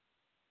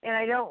 And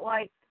I don't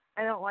like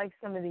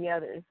some of the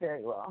others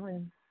very well.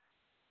 And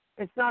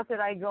it's not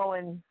that I go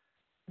and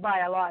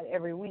buy a lot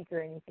every week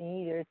or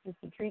anything either. It's just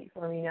a treat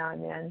for me now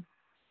and then.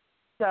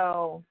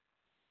 So,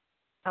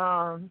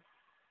 I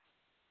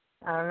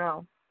don't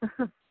know.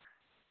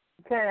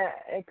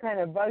 It kind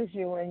of bugs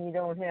you when you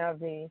don't have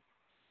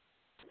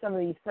some of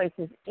these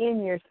places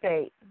in your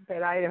state.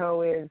 But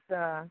Idaho is,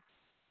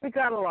 we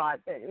got a lot,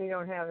 but we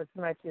don't have as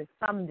much as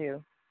some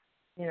do,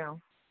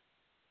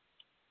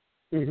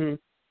 Mhm.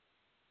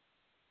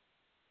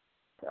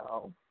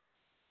 So,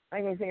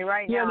 Like I say,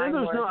 right Yeah, now I'm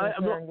there's more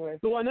concerned with.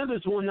 Well, I know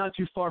there's one not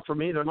too far from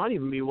me. There might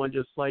even be one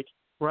just like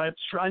right.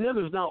 I know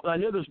there's not. I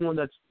know there's one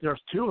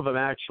there's two of them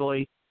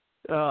actually.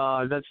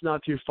 That's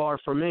not too far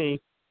from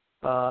me.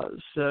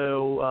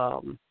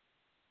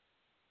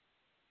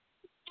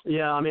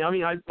 Yeah, I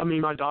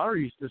mean, my daughter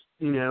used to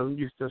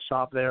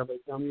shop there, but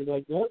I mean,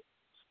 like, nope,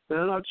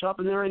 they're not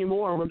shopping there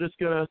anymore. We're just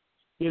gonna,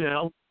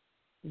 go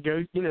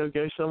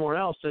somewhere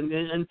else.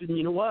 And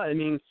you know what? I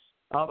mean,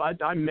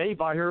 I may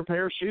buy her a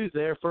pair of shoes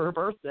there for her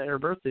birthday. Her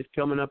birthday's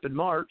coming up in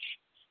March.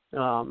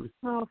 Oh,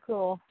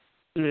 cool.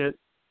 Yeah,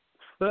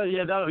 but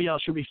yeah,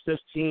 she'll be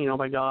 15. Oh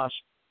my gosh.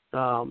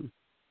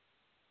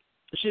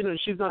 She's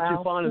not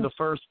too fond of the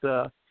first.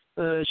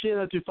 She's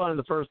not too fond of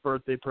the first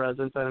birthday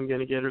present that I'm going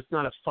to get her. It's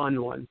not a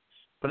fun one,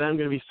 but I'm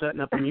going to be setting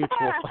up a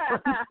mutual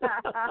fund.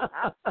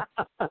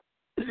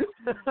 She's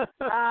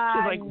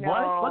like,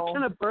 what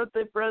kind of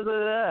birthday present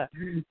is that?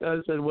 I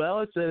said,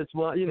 well, it's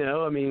one,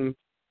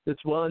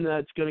 it's one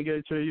that's going to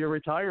go to your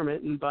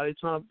retirement, and by the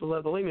time,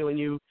 believe me, when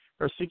you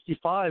are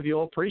 65,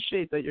 you'll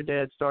appreciate that your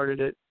dad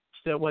started it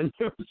when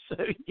you were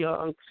so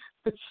young.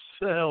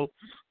 So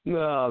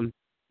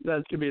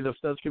that's gonna be the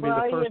first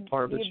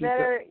part.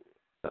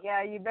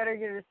 You better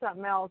get her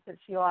something else that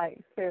she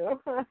likes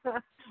too.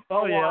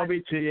 Oh yeah, I'll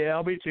be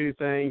two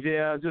things.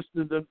 Yeah, just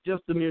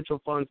the mutual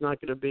fund's not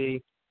going to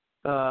be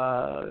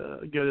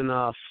good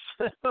enough.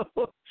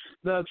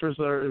 That's for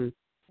certain.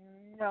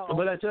 No.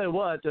 But I tell you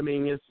what, I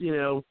mean, it's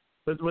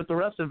with the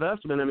rest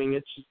investment, I mean,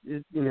 it's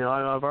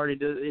I've already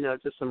did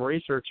just some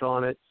research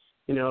on it.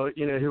 Who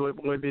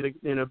would be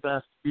the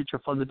best future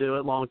fund to do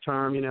it long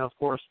term. Of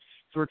course,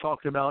 so we're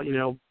talking about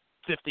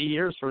 50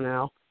 years from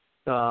now,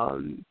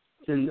 and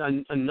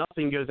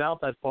nothing goes out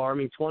that far. I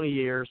mean, 20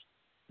 years,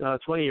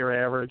 20-year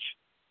average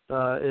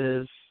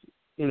is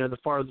the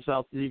farthest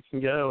out that you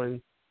can go,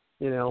 and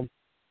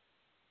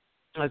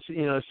I've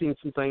seen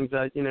some things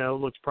that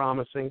looks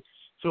promising.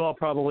 So I'll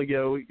probably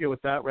go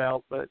with that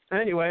route. But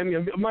anyway, I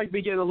mean, I might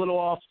be getting a little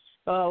off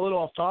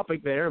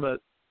topic there, but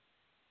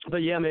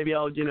yeah, maybe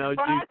I'll do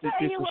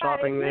some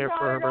shopping there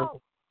for her.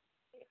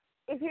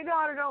 If your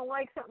daughter don't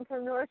like something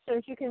from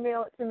Nordstrom's, you can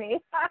mail it to me.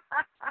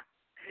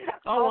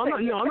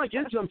 I'm not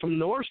getting something from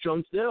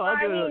Nordstrom's. No, I'll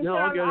go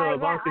to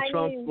Ivanka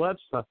Trump's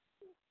website.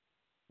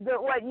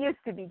 What used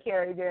to be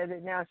carried there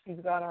that now she's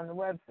got on the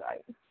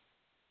website.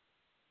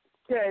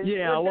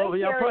 Yeah, well,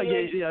 I'll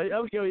probably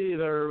I'll go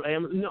either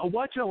Amazon. No,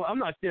 I'm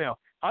not.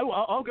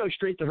 I'll go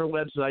straight to her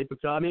website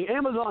because I mean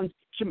Amazon.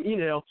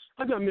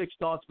 I've got mixed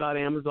thoughts about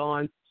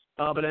Amazon,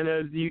 but I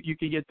know you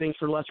can get things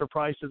for lesser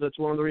prices. That's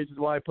one of the reasons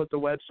why I put the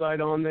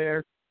website on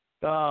there,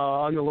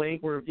 on the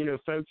link where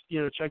folks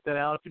check that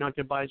out. If you're not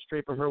going to buy it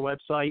straight from her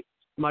website, it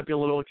might be a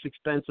little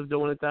expensive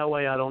doing it that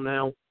way. I don't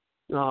know.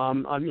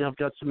 I've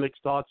got some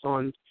mixed thoughts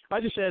on.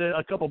 I just had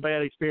a couple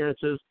bad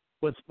experiences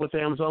with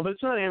Amazon, but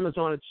it's not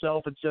Amazon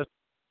itself. It's just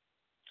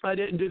I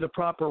didn't do the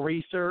proper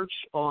research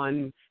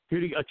on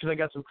because I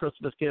got some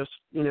Christmas gifts,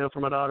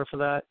 for my daughter for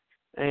that,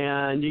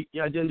 and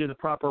I didn't do the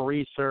proper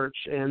research.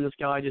 And this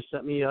guy just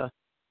sent me you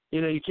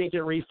can't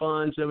get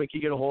refunds, nobody can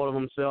get a hold of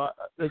them. So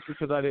that's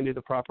because I didn't do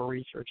the proper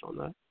research on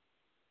that.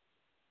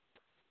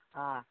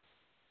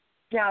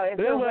 Now, I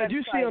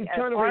do see I'm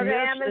kind of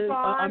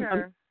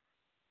Amazon.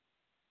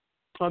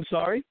 I'm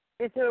sorry.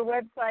 Is her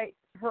website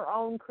her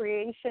own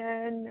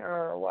creation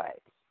or what?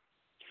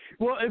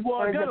 Well, I've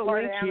got a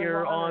link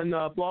here on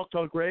Blog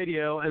Talk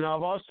Radio, and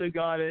I've also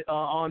got it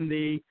on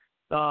the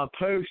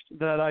post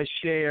that I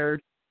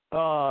shared.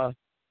 In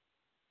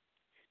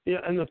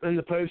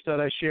the post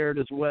that I shared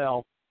as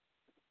well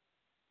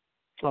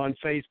on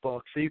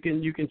Facebook, so you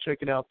can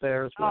check it out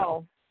there as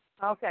well.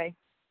 Oh, okay,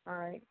 all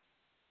right.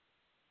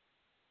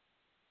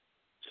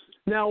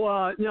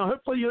 Now,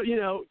 hopefully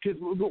because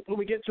when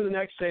we get to the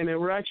next segment,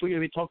 we're actually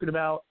going to be talking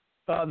about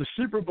the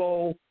Super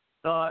Bowl.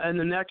 And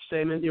the next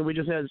segment, we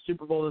just had the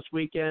Super Bowl this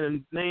weekend,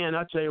 and man,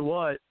 I tell you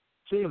what,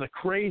 some of the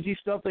crazy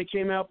stuff that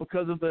came out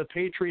because of the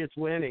Patriots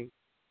winning.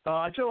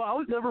 I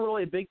was never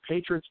really a big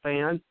Patriots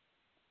fan,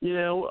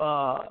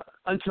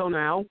 until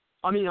now.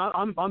 I mean,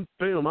 I'm a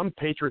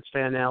Patriots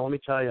fan now. Let me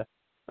tell you.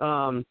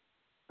 I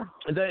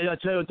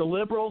tell you, the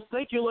liberals,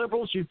 thank you,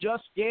 liberals, you've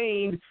just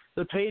gained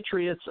the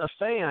Patriots a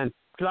fan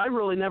because I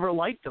really never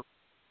liked them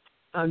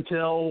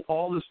until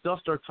all this stuff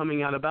started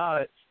coming out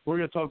about it. We're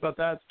going to talk about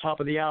that at the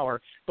top of the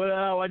hour. But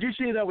I do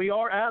see that we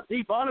are at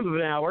the bottom of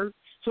an hour,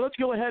 so let's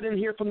go ahead and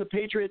hear from the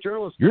Patriot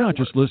Journalist. You're not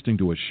just listening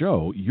to a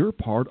show, you're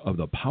part of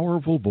the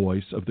powerful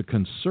voice of the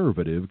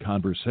conservative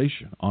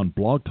conversation on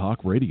Blog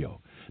Talk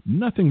Radio.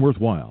 Nothing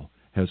worthwhile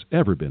has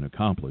ever been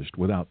accomplished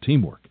without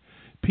teamwork.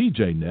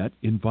 PJNet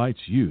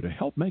invites you to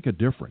help make a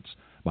difference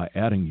by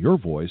adding your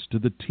voice to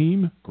the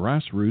team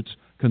grassroots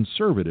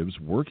conservatives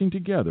working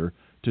together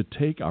to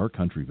take our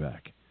country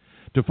back.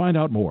 To find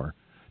out more,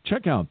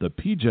 check out the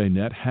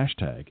PJNet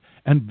hashtag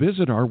and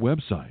visit our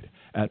website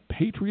at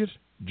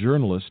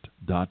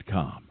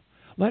patriotjournalist.com.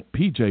 Let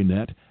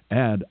PJNet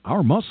add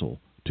our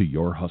muscle to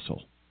your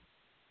hustle.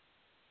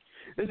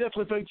 And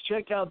definitely, folks,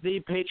 check out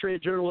the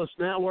Patriot Journalist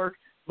Network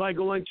by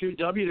going to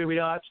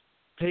www.patriotjournalist.com.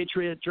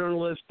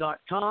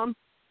 patriotjournalist.com.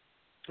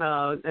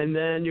 And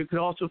then you can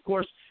also, of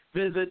course,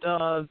 visit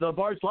the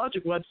Bard's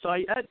Logic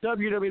website at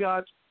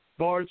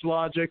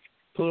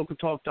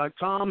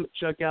www.bardslogicpoliticaltalk.com.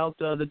 Check out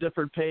the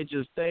different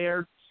pages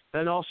there.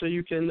 And also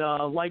you can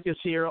like us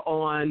here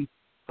on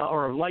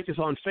or like us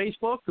on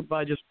Facebook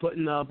by just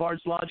putting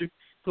Bard's Logic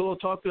Political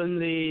Talk in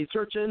the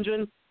search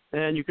engine,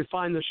 and you can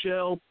find the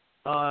show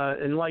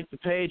and like the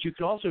page. You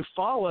can also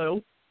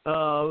follow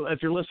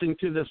if you're listening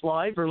to this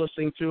live or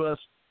listening to us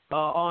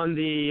on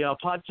the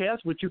podcast,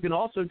 which you can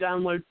also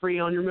download free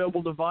on your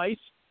mobile device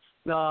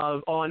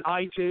on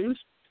iTunes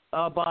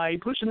by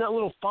pushing that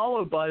little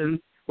follow button,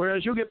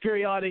 whereas you'll get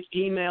periodic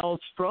emails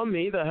from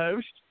me, the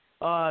host,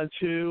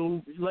 to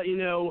let you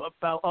know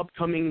about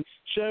upcoming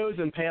shows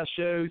and past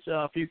shows.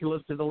 If you can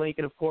listen to the link,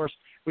 and of course,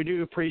 we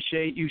do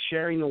appreciate you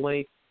sharing the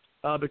link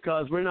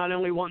because we're not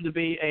only wanting to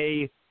be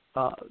a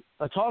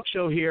talk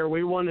show here,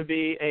 we want to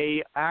be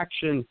a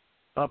action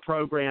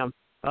program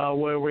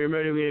where we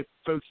motivate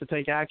folks to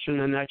take action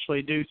and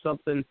actually do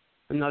something,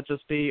 and not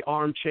just be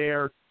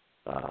armchair,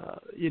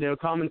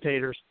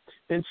 commentators.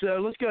 And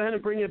so let's go ahead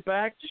and bring it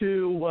back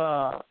to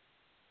our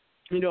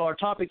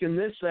topic in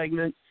this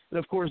segment. And,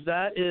 of course,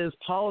 that is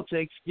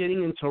politics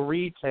getting into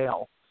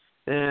retail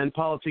and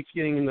politics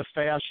getting into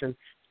fashion.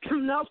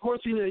 Now, of course,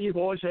 you've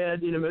always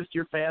had, most of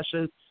your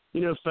fashion,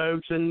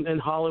 folks and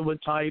Hollywood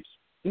types,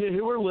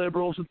 who are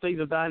liberals and things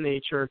of that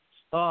nature.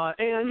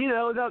 And,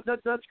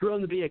 that's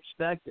grown to be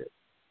expected.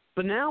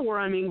 But now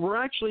we're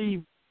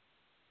actually,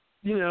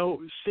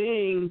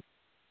 seeing,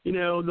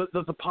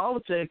 the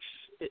politics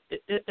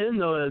in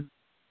the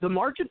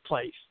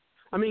marketplace.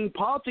 I mean,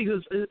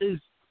 politics is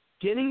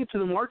getting into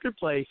the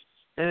marketplace.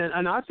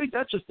 And I think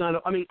that's just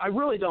not. I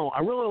really don't.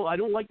 I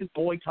don't like this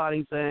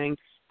boycotting thing.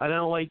 I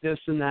don't like this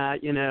and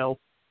that.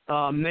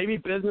 Maybe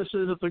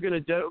businesses, if they're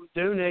going to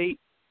donate,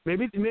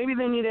 maybe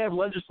they need to have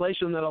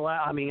legislation that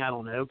allow. I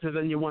don't know, because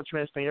then you want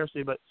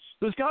transparency. But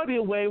there's got to be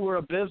a way where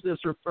a business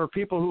or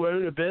people who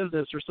own a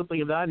business or something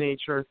of that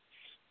nature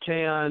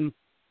can,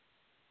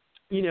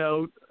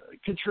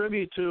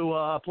 contribute to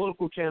a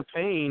political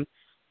campaign,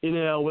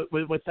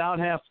 without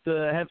have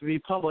to be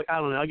public. I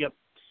don't know. I get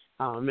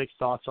mixed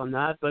thoughts on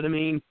that, but I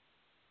mean,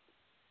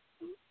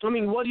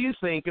 what do you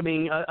think?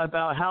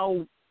 About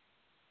how,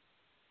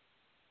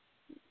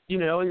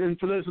 and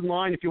for those in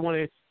line, if you want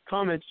to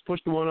comment, just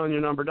push the one on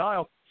your number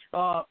dial.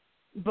 But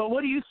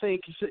what do you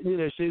think,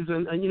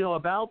 Susan?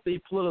 About the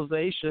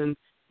politicization,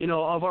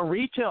 of our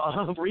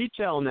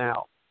retail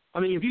now.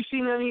 Have you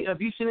seen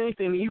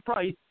anything? You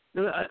probably.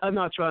 I'm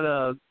not trying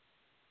to.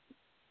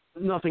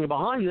 Nothing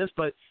behind this,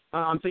 but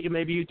I'm thinking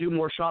maybe you do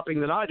more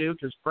shopping than I do,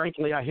 because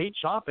frankly I hate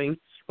shopping.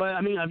 But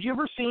have you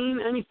ever seen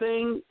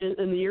anything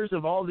in the years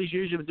of all these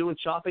years you've been doing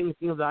shopping and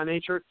things of that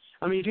nature?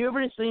 Have you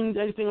ever seen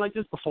anything like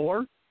this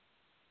before?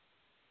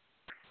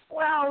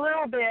 Well, a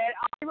little bit.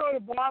 I wrote a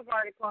blog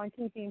article on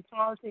keeping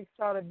politics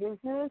out of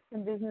business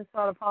and business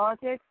out of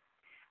politics,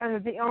 and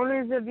that the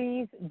owners of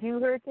these do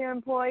hurt their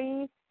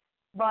employees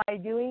by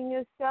doing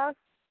this stuff.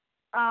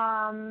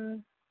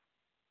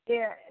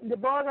 Yeah, the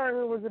blog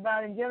article was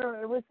about, in general,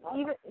 it was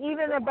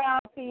even about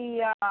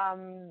the,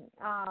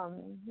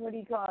 what do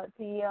you call it,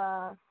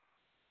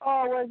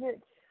 was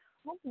it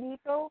Home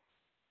Depot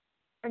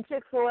and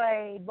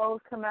Chick-fil-A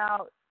both come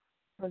out,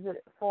 was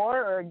it for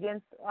or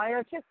against? I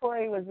know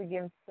Chick-fil-A was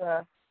against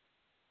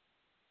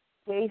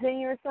gay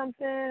thing or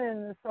something,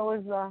 and so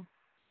was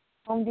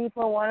Home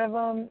Depot, one of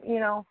them,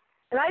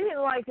 And I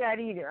didn't like that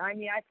either. I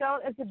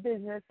felt as a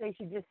business they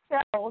should just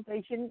sell.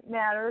 They shouldn't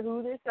matter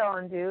who they're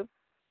selling to.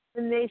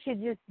 And they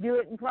should just do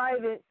it in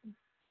private.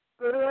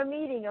 Go to a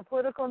meeting, a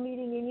political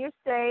meeting in your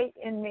state,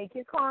 and make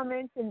your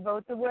comments and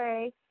vote the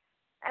way.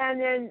 And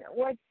then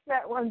what's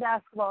that one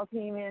basketball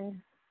team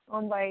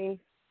owned by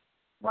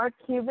Mark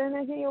Cuban,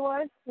 I think it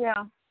was?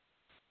 Yeah.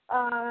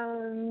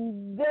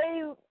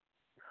 They,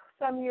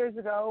 some years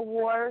ago,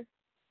 wore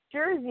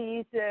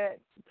jerseys that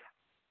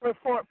were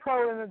for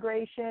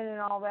pro-immigration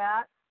and all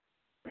that.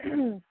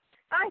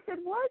 I said,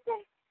 what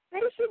the?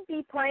 They should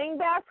be playing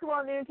basketball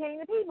and entertaining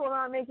the people,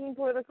 not making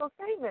political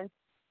statements.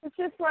 It's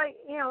just like,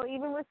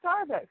 even with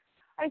Starbucks.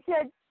 I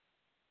said,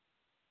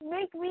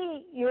 make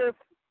me your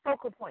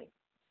focal point.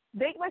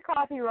 Make my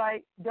coffee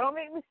right. Don't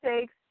make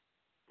mistakes.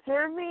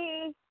 Serve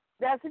me.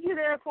 That's what you're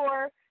there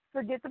for.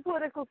 Forget the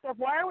political stuff.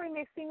 Why are we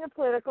mixing the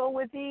political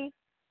with the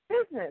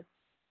business?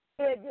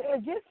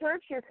 It just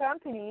hurts your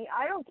company.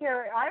 I don't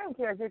care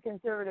if you're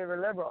conservative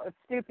or liberal. It's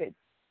stupid.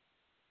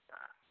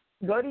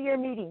 Go to your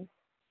meetings.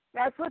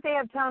 That's what they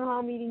have town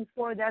hall meetings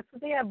for. That's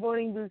what they have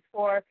voting booths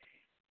for.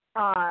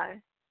 Why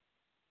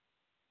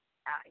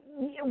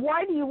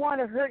do you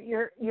want to hurt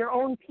your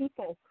own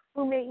people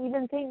who may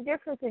even think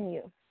different than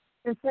you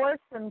and force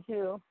them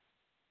to?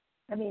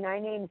 I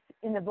named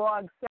in the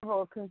blog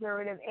several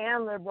conservative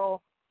and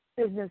liberal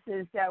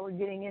businesses that were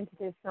getting into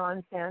this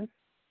nonsense,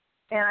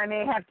 and I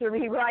may have to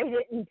rewrite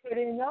it and put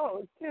in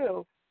those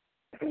too,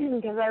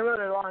 because I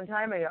wrote it a long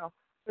time ago.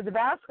 But the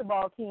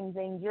basketball team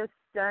thing just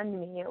stunned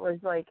me. It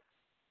was like,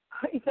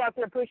 I thought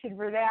they're pushing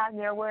for that, and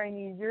they're wearing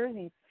these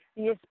jerseys.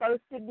 You're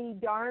supposed to be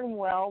darn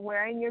well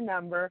wearing your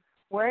number,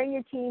 wearing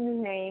your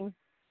team's name,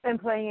 and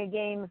playing a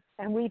game,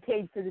 and we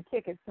paid for the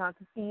tickets, not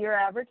to see your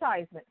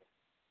advertisement.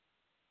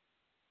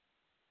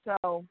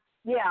 So,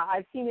 yeah,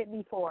 I've seen it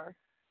before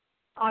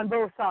on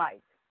both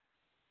sides.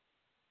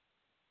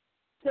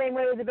 Same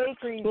way with the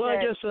bakery. Well,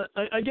 I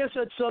guess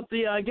that's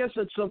something. I guess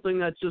that's something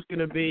that's just going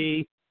to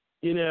be,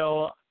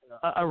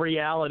 a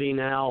reality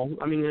now.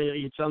 I mean,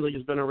 it sounds like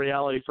it's been a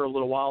reality for a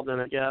little while. Then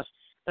I guess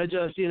I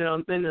just,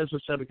 and as I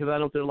said, because I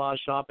don't do a lot of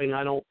shopping,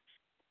 I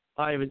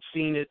haven't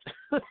seen it.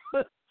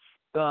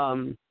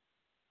 I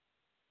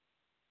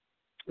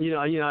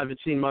haven't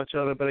seen much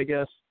of it, but I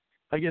guess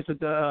it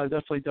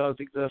definitely does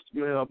exist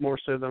more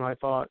so than I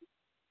thought.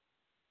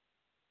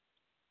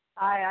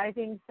 I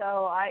think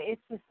so.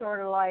 It's just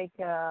sort of like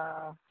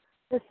the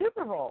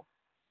Super Bowl.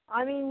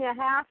 I mean, the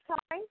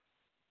halftime.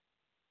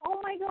 Oh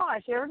my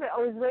gosh! Everybody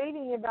was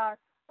raving about.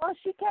 Well,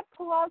 she kept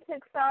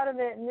politics out of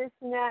it, and this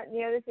and that and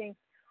the other thing.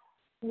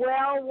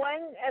 Well,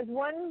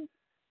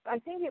 I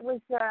think it was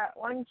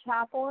one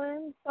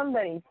chaplain.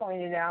 Somebody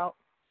pointed out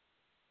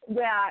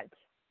that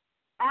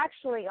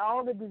actually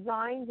all the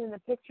designs and the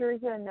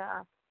pictures and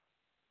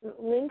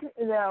what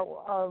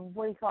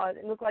do you call it?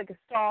 It looked like a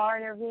star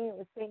and everything. It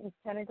was Satan's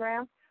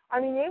pentagram. I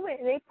mean,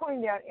 they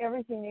pointed out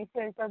everything they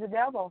said for the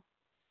devil.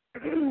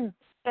 And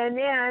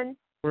then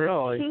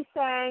really, she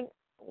sang,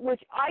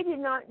 which I did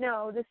not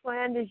know, "This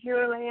land is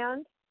your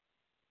land,"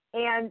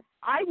 and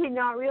I did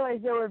not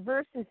realize there were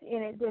verses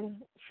in it that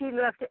she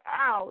left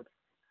out.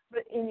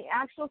 But in the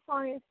actual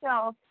song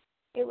itself,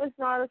 it was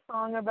not a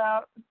song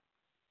about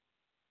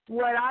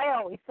what I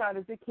always thought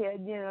as a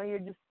kid. You're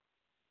just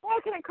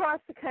walking across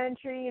the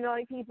country,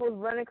 like people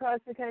run across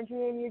the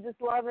country and you're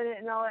just loving it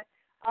and all that.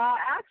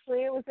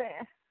 Actually, it was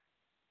a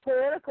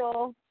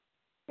political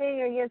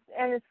thing against,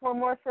 and it's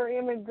more for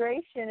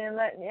immigration and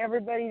letting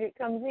everybody that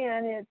comes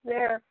in,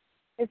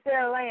 it's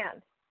their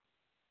land.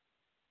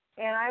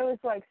 And I was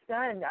like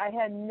stunned. I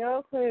had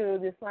no clue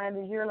 "This Land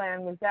Is Your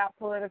Land" was that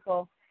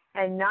political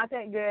and not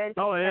that good.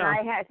 Oh yeah.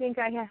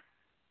 And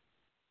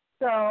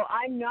so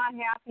I'm not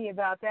happy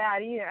about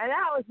that either. And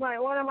that was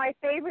one of my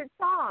favorite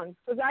songs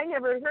because I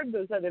never heard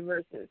those other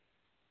verses.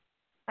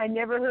 I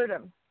never heard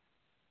them.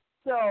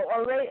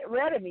 Or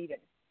read them even.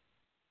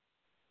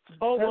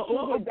 Oh,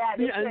 well,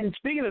 and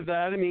speaking of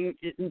that, I mean,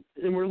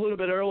 and we're a little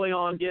bit early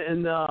on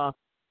getting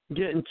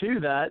to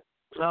that,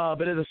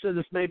 but as I said,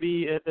 this may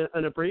be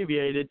an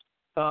abbreviated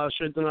show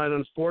tonight,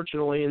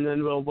 unfortunately, and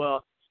then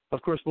we'll,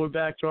 of course, we'll be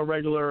back to our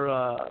regular,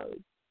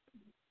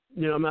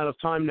 amount of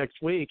time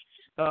next week.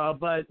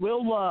 But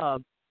we'll,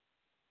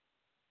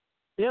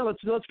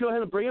 let's go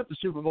ahead and bring up the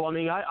Super Bowl. I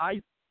mean,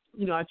 I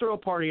throw a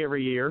party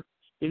every year.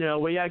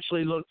 We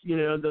actually look,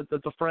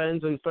 the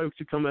friends and folks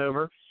who come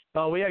over.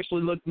 We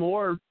actually look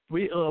more.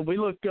 We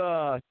look,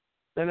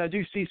 and I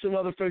do see some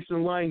other folks in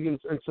the line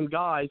and some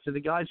guys. So the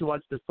guys who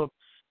watch this book,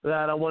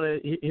 that I want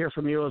to hear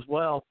from you as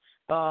well.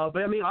 But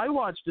I mean, I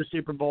watched the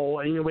Super Bowl,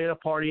 and we had a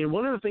party, and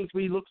one of the things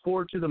we look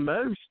forward to the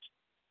most,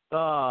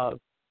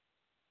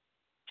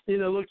 is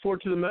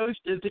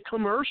the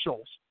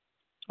commercials.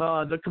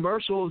 The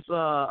commercials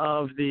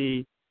of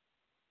the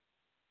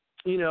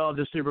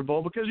Super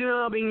Bowl, because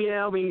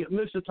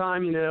most of the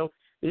time,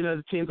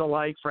 the teams I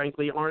like,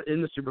 frankly, aren't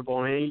in the Super Bowl.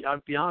 I mean,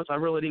 I'll be honest, I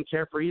really didn't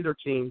care for either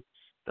team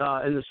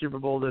in the Super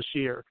Bowl this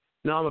year.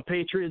 Now I'm a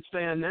Patriots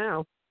fan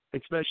now,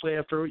 especially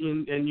after,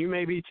 and you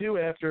may be too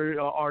after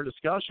our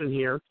discussion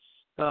here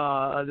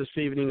this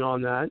evening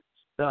on that.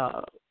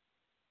 But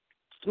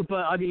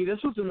I mean,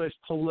 this was the most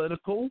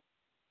political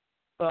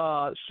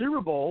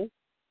Super Bowl,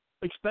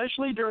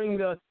 especially during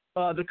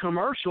the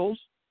commercials,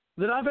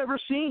 that I've ever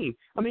seen.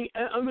 I mean,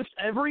 almost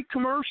every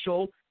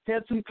commercial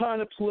had some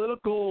kind of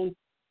political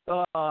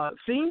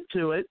theme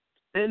to it,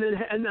 and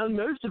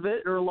most of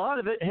it, or a lot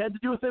of it, had to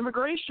do with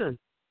immigration.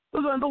 It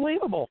was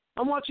unbelievable.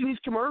 I'm watching these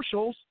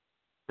commercials,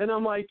 and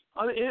I'm like,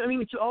 I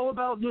mean, it's all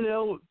about,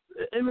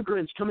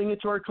 immigrants coming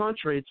into our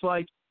country. It's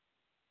like,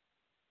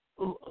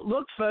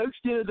 look, folks,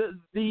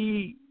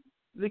 the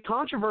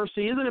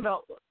controversy isn't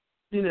about,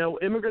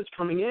 immigrants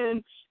coming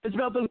in. It's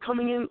about them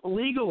coming in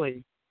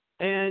legally.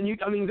 And,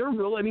 they're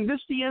really, this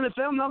is the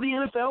NFL. Now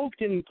the NFL is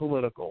getting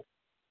political.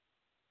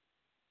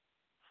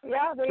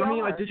 Yeah, they are.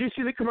 Like, did you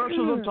see the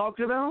commercials I'm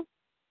talking about?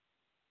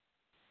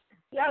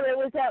 Yeah, there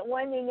was that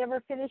one, they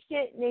never finished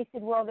it, and they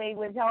said, well, they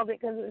withheld it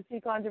because it was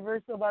too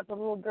controversial about the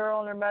little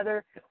girl and her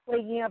mother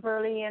waking up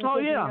early and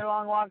taking their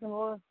long walk.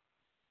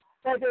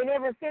 But they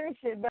never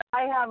finished it. But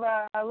I have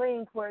a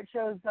link where it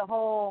shows the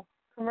whole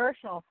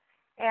commercial.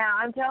 And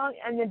I'm telling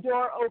you, and the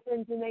door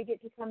opens and they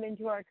get to come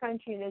into our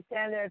country, and they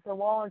stand there at the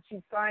wall and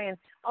she's crying.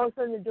 All of a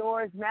sudden the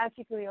door is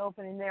magically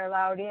open and they're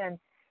allowed in.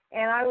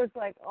 And I was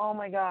like, oh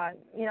my God,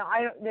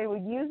 they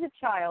would use a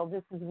child.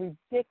 This is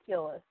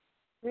ridiculous.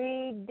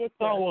 Ridiculous.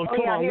 Oh, well,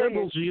 come on,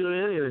 liberals,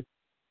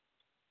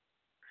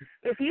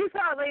 If you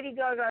thought Lady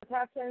Gaga's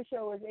halftime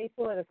show was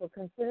apolitical,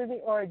 consider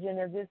the origin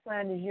of This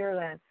Land Is Your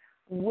Land.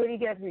 Woody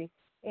Guthrie.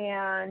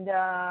 And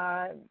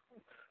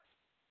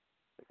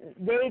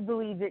they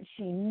believe that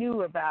she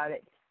knew about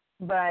it.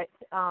 But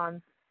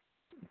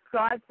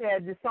Scott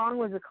said the song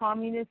was a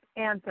communist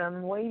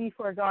anthem way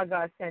before God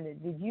got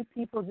ascended. Did you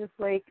people just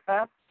wake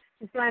up?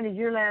 This land is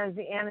your land is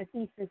the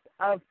antithesis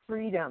of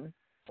freedom.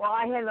 Well,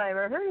 I hadn't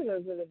ever heard of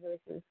those other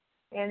verses.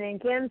 And then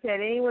Ken said,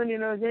 anyone who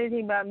knows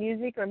anything about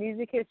music or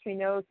music history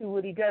knows who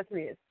Woody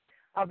Guthrie is.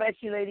 I'll bet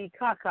you Lady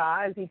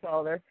Kaka, as he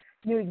called her,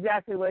 knew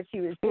exactly what she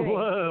was doing.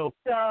 Whoa.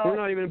 So, we're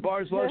not even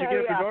Bars Logic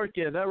After Dark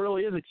yet. That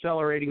really is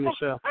accelerating the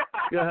show.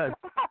 Go ahead.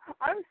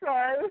 I'm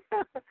sorry.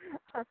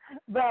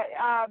 But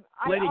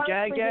Lady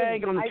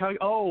Gag on the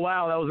oh,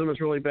 wow, that was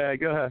almost really bad.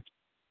 Go ahead.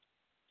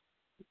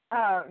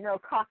 No,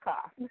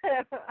 Kaka.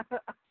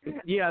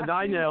 Yeah,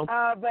 I know.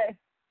 But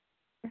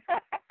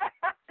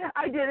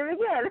I did it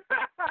again.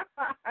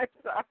 I'm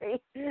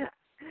sorry.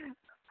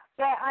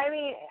 But I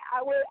mean,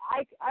 I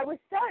was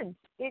stunned.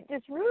 It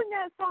just ruined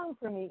that song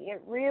for me. It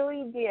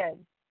really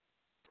did.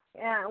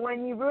 And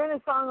when you ruin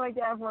a song like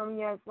that for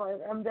me, it's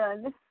like I'm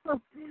done.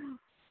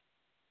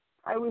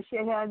 I wish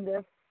I had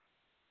this.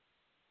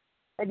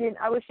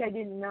 I wish I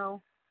didn't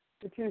know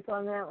the truth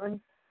on that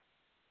one.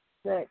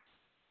 But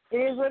it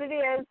is what it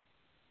is.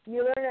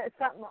 You learn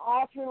something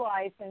all through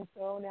life, and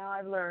so now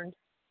I've learned.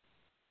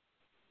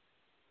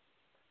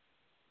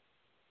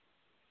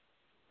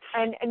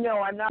 And no,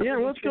 I'm not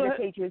rooting for the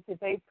Patriots if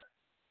they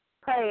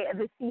play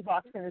the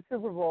Seahawks in the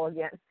Super Bowl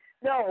again.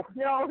 No.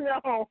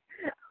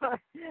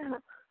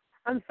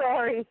 I'm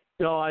sorry.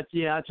 No, I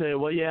tell you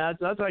what,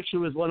 that actually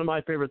was one of my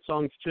favorite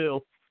songs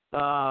too.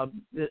 And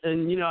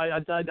you know,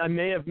 I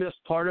may have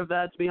missed part of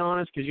that, to be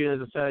honest, because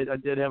as I said, I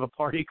did have a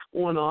party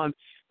going on,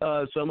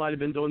 so I might have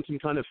been doing some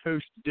kind of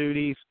host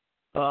duties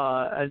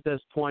at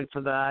this point for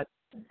that,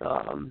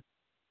 and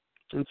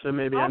so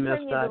maybe I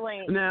missed that.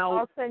 Now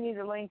I'll send you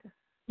the link.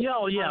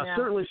 Yeah,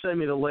 certainly send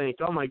me the link.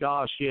 Oh my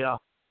gosh, yeah.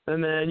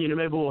 And then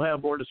maybe we'll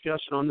have more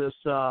discussion on this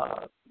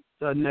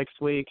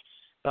next week.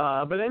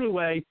 But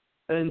anyway,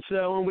 and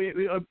so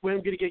we're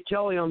going to get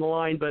Kelly on the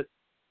line. But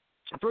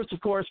first,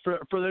 of course, for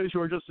those who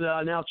are just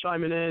now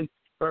chiming in,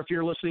 or if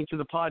you're listening to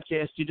the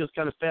podcast, you just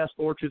kind of fast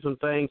forward through some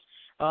things,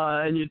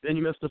 and you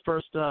missed the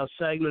first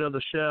segment of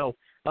the show.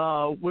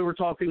 We were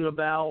talking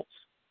about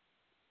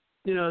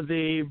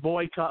the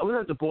boycott. Well,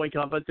 not the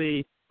boycott, but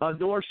the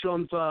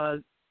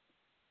Nordstrom's.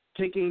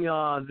 Taking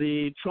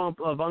the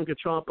Ivanka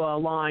Trump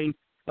line,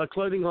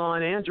 clothing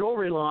line and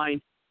jewelry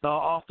line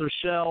off their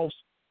shelves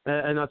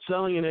and not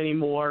selling it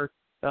anymore.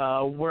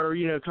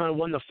 We're kind of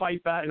wanting to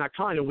fight back, and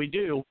we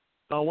do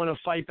want to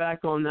fight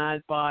back on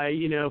that by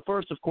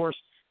first, of course,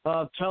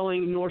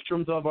 telling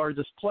Nordstrom's of our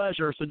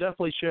displeasure. So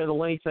definitely share the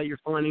links that you're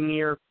finding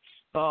here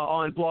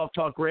on Blog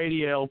Talk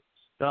Radio.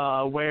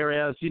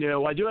 Whereas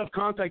I do have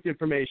contact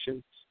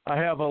information. I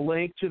have a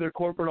link to their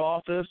corporate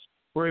office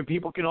where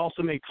people can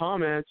also make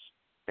comments.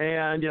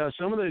 And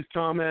some of those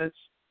comments,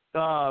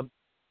 I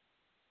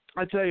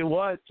tell you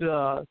what,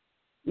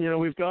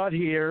 we've got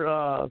here.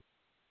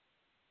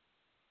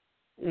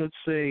 Let's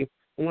see.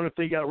 I wonder if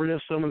they got rid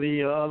of some of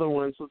the other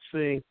ones. Let's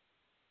see.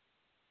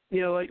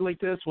 Like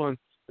this one,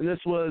 and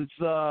this was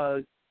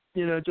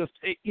just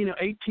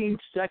 18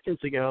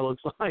 seconds ago. It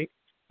looks like.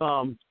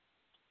 So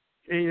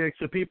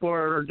people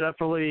are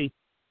definitely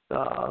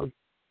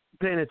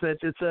paying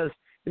attention. It says,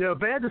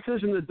 bad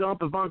decision to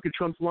dump Ivanka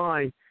Trump's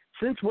line.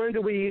 Since when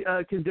do we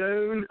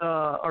condone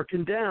or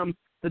condemn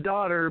the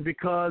daughter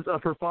because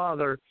of her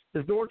father?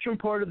 Is Nordstrom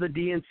part of the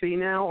DNC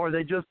now, or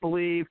they just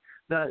believe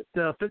that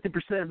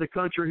 50% of the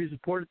country who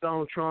supported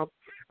Donald Trump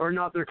are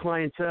not their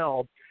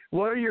clientele?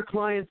 What are your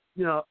clients?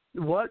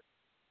 What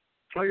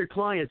are your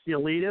clients? The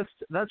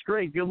elitists? That's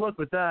great. Good luck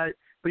with that.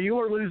 But you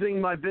are losing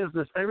my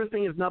business.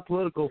 Everything is not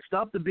political.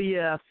 Stop the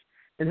BS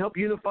and help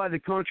unify the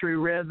country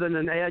rather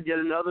than add yet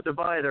another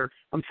divider.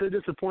 I'm so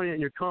disappointed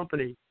in your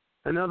company.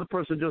 Another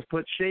person just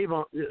put shame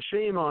on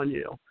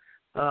you.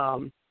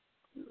 And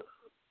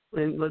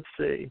let's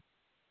see.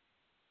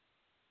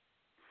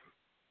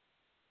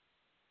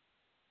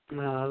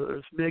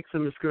 There's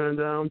Nixon is going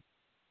down.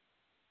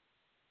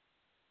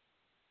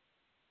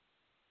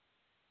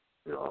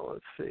 Oh,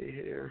 let's see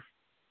here.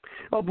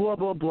 Oh, blah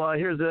blah blah.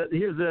 Here's this,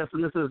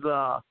 and this is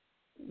a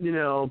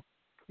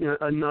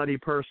nutty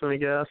person, I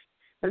guess.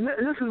 And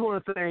this is one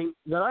of the things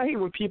that I hate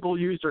when people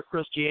use their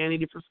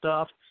Christianity for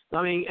stuff.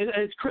 I mean,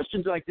 it's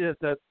Christians like this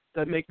that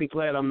make me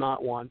glad I'm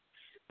not one.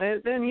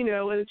 And then,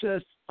 it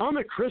says, I'm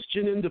a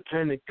Christian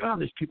independent. God,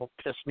 these people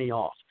piss me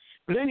off.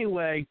 But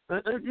anyway,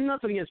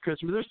 nothing against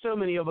Christians, but there's so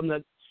many of them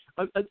that,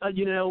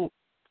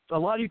 a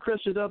lot of you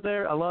Christians out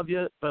there, I love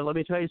you, but let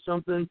me tell you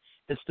something.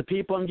 It's the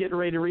people I'm getting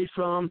ready to read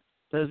from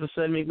that, as I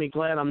said, make me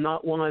glad I'm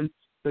not one,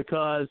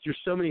 because there's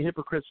so many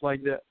hypocrites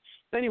like that.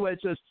 Anyway,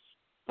 it says,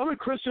 I'm a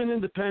Christian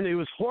independent who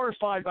is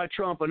horrified by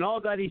Trump and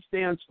all that he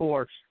stands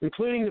for,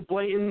 including the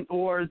blatant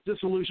or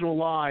disillusional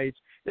lies.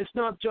 It's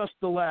not just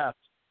the left.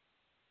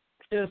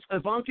 If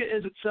Ivanka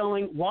isn't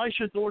selling, why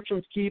should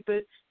Nordstrom's keep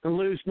it and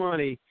lose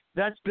money?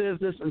 That's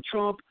business, and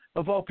Trump,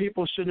 of all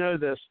people, should know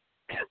this.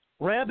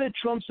 Rabid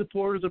Trump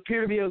supporters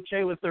appear to be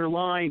okay with their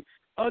line,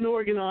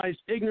 unorganized,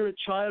 ignorant,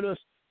 childish,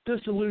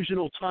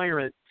 disillusional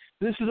tyrant.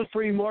 This is a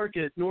free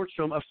market,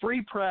 Nordstrom, a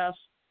free press,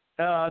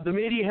 The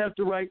media has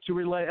the right to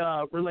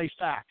relay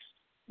facts.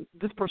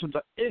 This person's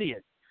an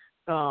idiot.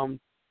 A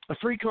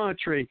free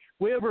country.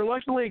 We have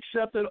reluctantly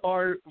accepted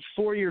our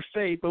 4-year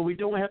fate, but we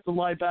don't have to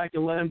lie back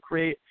and let them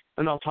create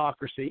an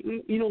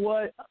autocracy. You know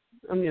what?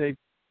 I'm going to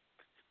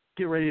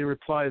get ready to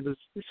reply to this.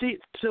 See,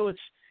 so it's,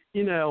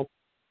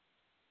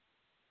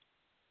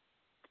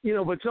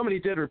 but somebody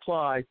did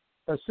reply.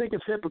 Think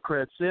of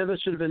hypocrites. Yeah, that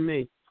should have been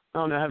me. I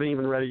don't know. I haven't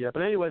even read it yet.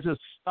 But anyway, it says,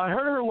 I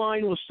heard her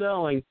line was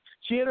selling.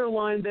 She had her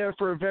line there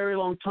for a very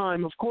long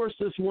time. Of course,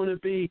 this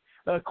wouldn't be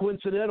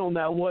coincidental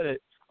now, would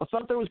it? I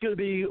thought there was going to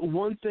be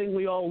one thing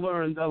we all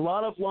learned, a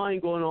lot of lying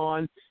going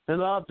on, and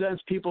a lot of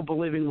dense people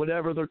believing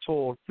whatever they're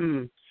told.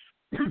 So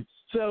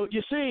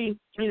you see,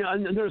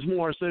 and there's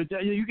more. So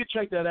you can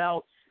check that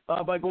out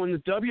by going to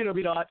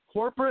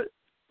www.corporate,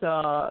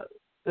 and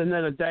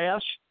then a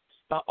dash,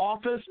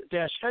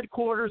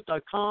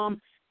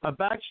 office-headquarters.com,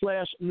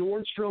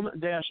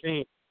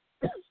 /Nordstrom-Inc.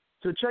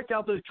 So check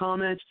out those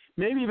comments.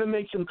 Maybe even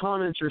make some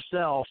comments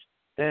yourself.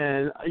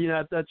 And,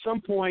 at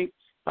some point,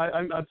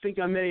 I think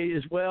I may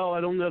as well.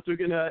 I don't know if they're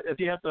if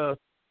you have to,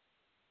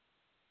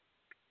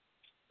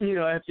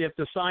 if you have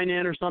to sign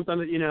in or something,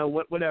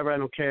 whatever, I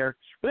don't care.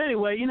 But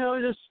anyway,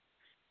 it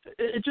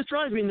just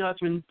drives me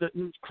nuts when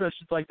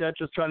Christians like that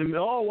just try to,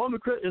 I'm a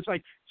Christian. It's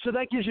like, so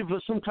that gives you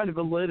some kind of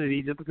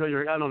validity just because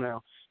I don't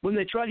know. When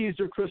they try to use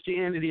their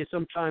Christianity as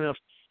some kind of,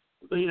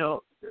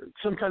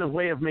 some kind of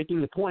way of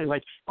making the point,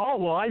 like,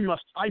 I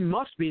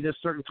must be this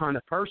certain kind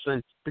of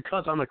person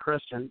because I'm a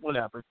Christian,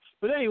 whatever.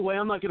 But anyway,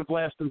 I'm not going to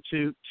blast them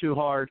too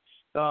hard,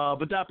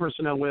 but that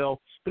person I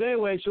will. But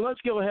anyway, so let's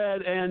go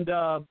ahead and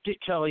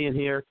get Kelly in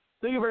here.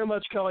 Thank you very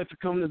much, Kelly, for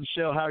coming to the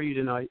show. How are you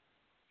tonight?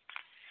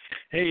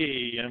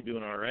 Hey, I'm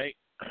doing all right.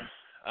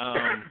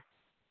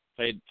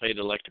 Played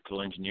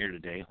electrical engineer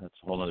today. That's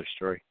a whole other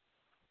story.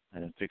 I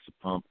didn't fix a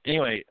pump.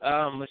 Anyway,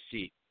 let's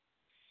see.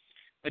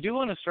 I do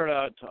want to start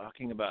out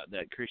talking about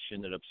that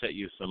Christian that upset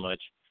you so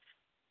much.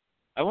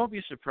 I won't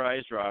be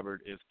surprised,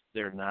 Robert, if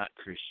they're not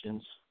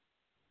Christians.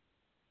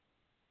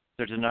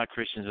 They're not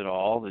Christians at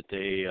all, that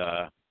they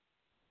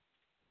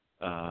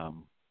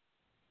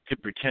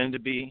could pretend to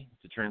be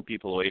to turn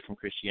people away from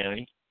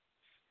Christianity.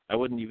 I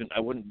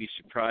wouldn't be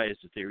surprised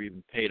if they were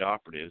even paid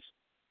operatives.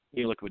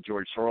 You look at what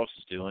George Soros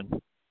is doing,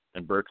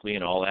 and Berkeley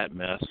and all that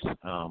mess,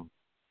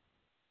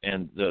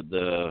 and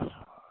the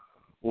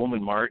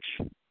Woman March.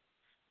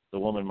 The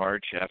Woman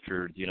March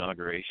after the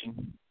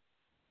inauguration,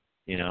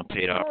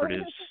 paid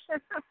operatives.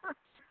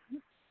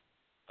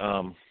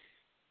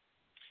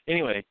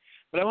 Anyway,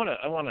 but I want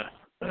to.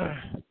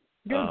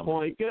 Good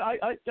point.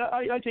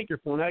 I take your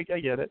point. I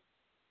get it.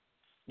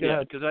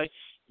 Yeah, because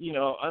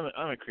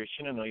I'm a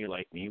Christian. I know you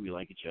like me. We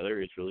like each other.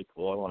 It's really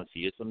cool. I want to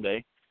see you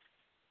someday.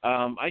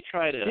 I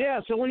try to.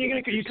 Yeah. So when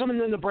you coming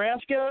to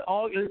Nebraska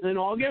in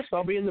August?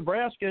 I'll be in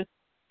Nebraska.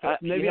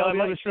 Maybe I'll be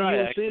able to see you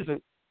this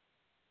season.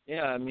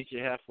 Yeah, I'll meet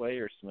you halfway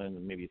or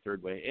something, maybe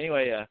third way.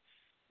 Anyway,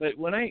 but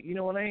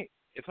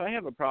if I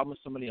have a problem with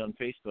somebody on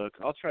Facebook,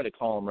 I'll try to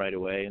call them right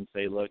away and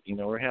say, look,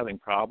 we're having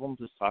problems.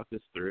 Let's talk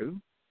this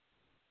through.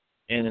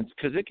 And it's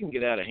because it can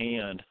get out of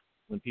hand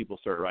when people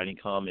start writing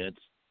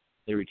comments.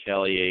 They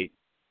retaliate.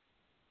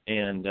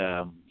 And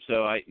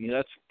so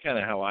that's kind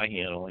of how I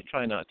handle. I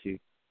try not to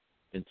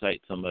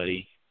incite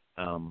somebody.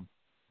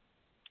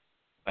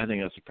 I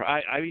think that's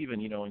I even,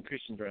 when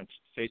Christians are on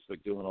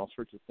Facebook doing all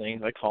sorts of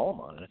things, I call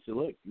them on it. I say,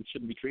 look, you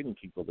shouldn't be treating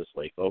people this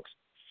way, folks.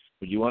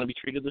 Would you want to be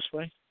treated this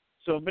way?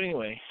 So, but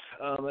anyway,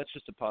 that's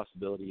just a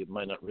possibility. It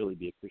might not really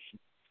be a Christian.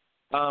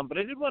 But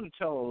I did want to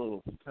tell a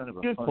little kind of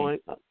a good funny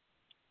point.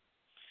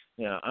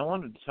 Yeah, I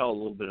wanted to tell a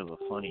little bit of a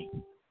funny,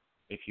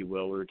 if you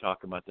will. We were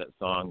talking about that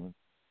song,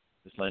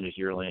 This Land Is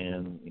Your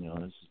Land,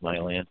 This Is My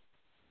Land.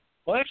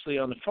 Well, actually,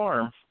 on the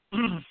farm,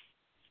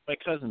 my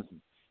cousins,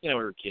 we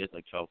were kids,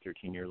 like 12,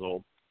 13 years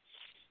old,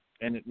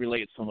 and it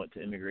relates somewhat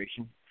to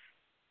immigration.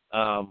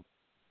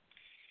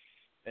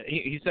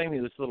 He sang me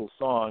this little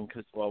song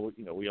because,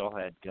 we all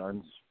had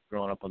guns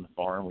growing up on the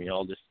farm. We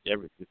all we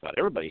thought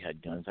everybody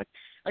had guns.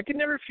 I could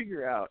never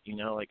figure out,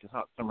 like a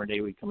hot summer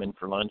day, we'd come in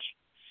for lunch,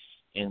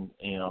 and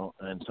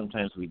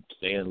sometimes we'd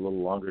stay in a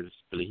little longer just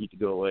for the heat to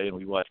go away, and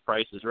we'd watch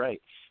Price is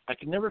Right. I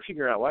could never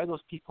figure out why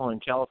those people in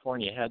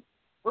California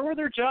where were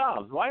their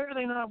jobs? Why are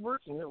they not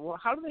working? Well,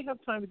 how do they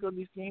have time to go to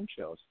these game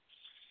shows?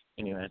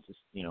 Anyway, it's just,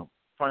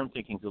 farm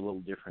thinking's a little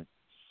different.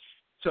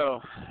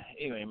 So,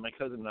 anyway, my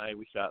cousin and I,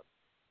 we shot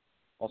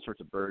all sorts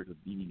of birds with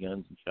BB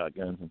guns and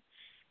shotguns. And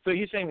so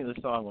he sang me the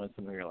song once,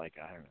 and we were like,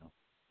 I don't know,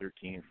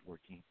 13 or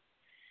 14.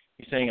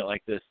 He sang it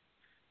like this.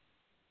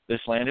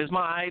 This land is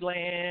my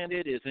land,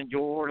 it isn't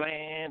your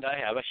land. I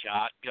have a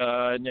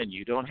shotgun, and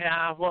you don't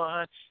have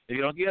one. If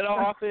you don't get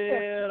off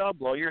it, I'll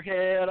blow your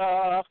head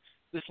off.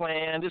 This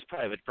land is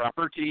private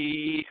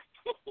property.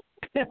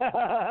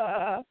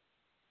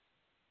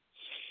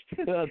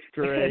 That's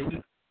great.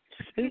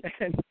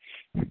 And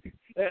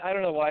I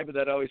don't know why, but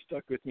that always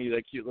stuck with me,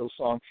 that cute little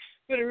song.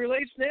 But it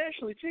relates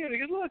nationally, too,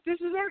 because, look,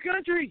 this is our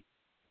country.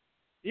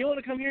 You want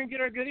to come here and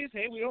get our goodies?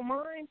 Hey, we don't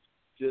mind.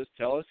 Just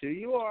tell us who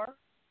you are.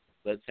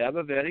 Let's have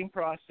a vetting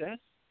process.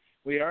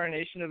 We are a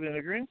nation of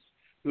immigrants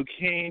who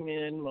came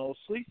in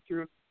mostly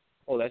through,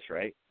 that's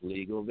right,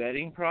 legal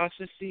vetting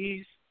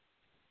processes.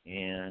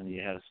 And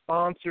you had a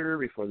sponsor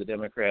before the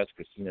Democrats.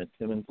 Christina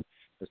Timmons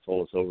has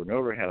told us over and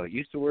over how it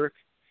used to work.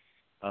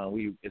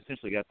 We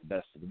essentially got the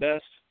best of the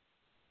best.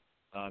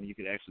 You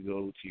could actually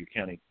go to your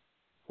county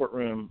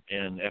courtroom,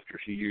 and after a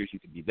few years, you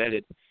could be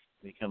vetted,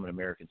 become an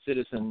American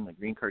citizen, a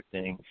green card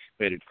thing.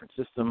 We had a different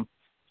system.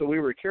 So we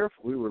were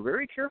careful. We were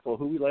very careful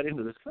who we let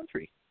into this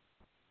country.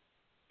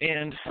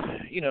 And,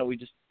 we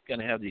just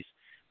kind of have these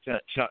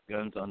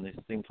shotguns on this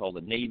thing called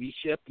a Navy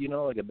ship,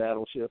 like a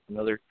battleship,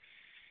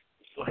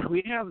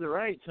 we have the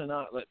right to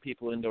not let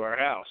people into our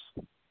house.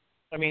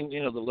 I mean,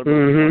 the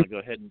liberals want to go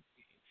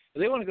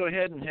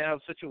ahead and have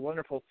such a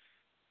wonderful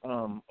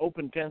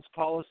open fence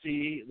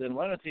policy. Then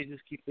why don't they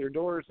just keep their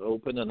doors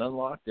open and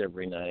unlocked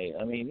every night?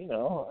 I mean,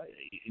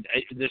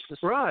 there's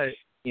just right.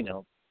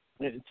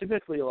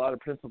 Typically a lot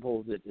of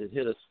principles that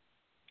hit us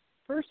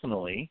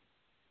personally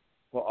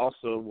will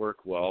also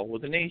work well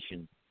with the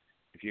nation.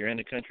 If you're in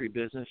a country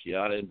business, you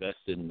ought to invest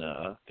in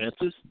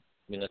fences.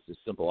 I mean, that's a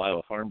simple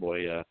Iowa farm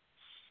boy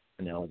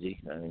analogy.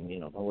 I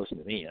mean, don't listen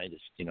to me.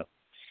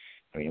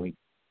 We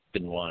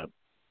didn't want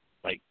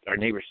our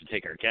neighbors to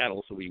take our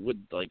cattle, so we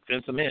would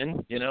fence them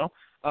in,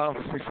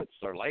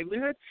 it's our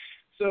livelihood.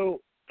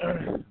 So,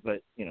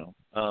 but yeah,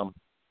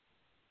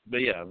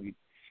 we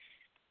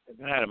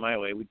had it my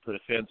way. We'd put a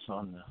fence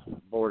on the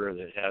border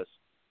that has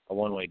a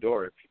one-way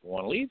door. If people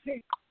want to leave,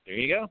 hey, there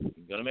you go. You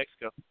can go to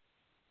Mexico,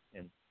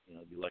 and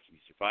be lucky if you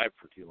survive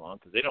for too long,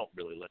 because they don't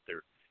really let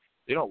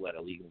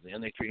illegals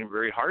in. They treat them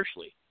very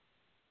harshly.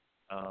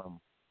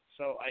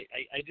 So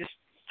I just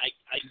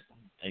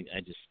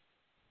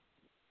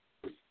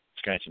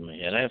scratching my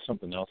head. I have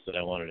something else that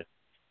I wanted to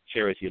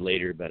share with you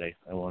later, but I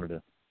wanted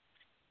to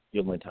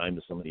give my time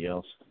to somebody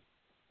else.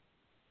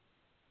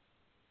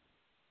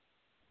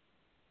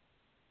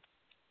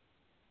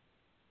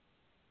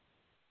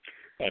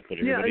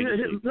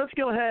 Let's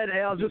go ahead,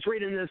 Al. Just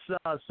reading this.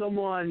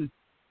 Someone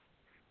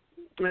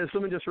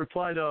just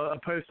replied to a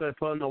post I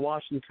put on the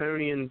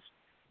Washingtonians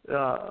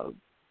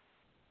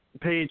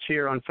page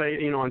here on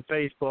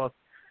Facebook,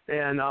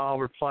 and I'll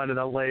reply to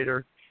that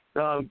later.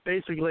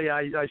 Basically,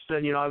 I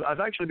said, I've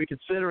actually been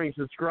considering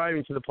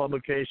subscribing to the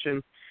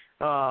publication,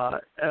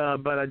 but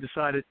I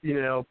decided,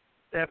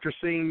 after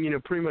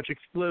seeing, pretty much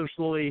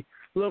exclusively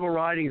liberal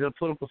writings in the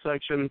political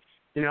section,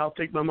 I'll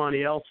take my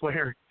money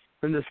elsewhere.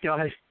 And this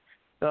guy,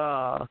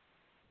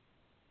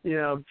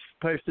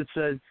 posted,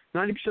 said,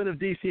 90% of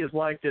D.C. is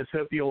like this.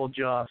 Hope you'll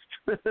adjust.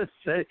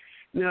 Say,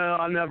 no,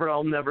 I'll never,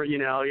 I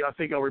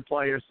think I'll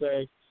reply here and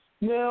say,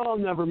 no, I'll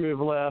never move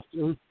left.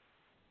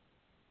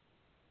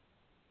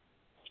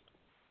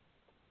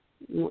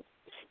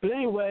 But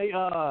anyway,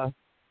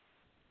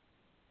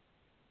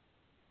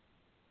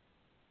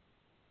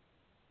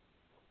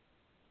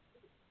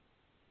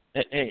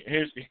 hey,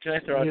 can I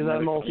throw out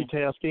another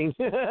multitasking?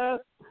 Can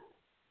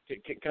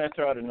I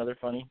throw out another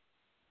funny?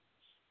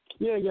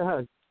 Yeah, go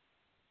ahead.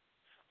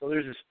 So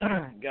there's this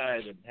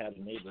guy that had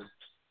a neighbor,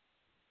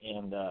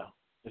 and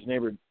his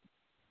neighbor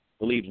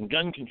believed in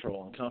gun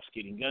control and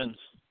confiscating guns.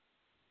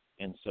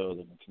 And so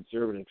the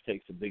conservative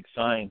makes a big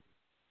sign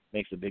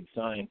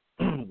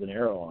with an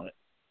arrow on it,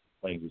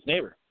 pointing to his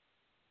neighbor.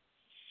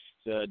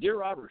 So, dear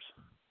robbers,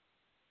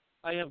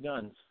 I have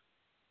guns.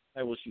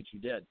 I will shoot you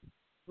dead.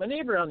 My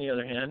neighbor, on the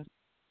other hand,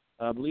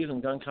 believes in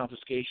gun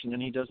confiscation,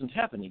 and he doesn't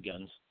have any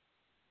guns.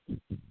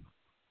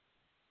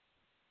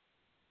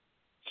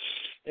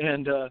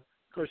 And, of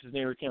course, his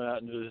neighbor came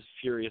out and was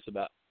furious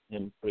about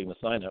him putting the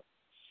sign up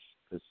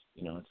because,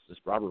 it's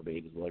just robber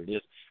bait is what it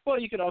is. Well,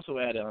 you could also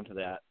add on to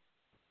that.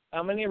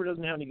 My neighbor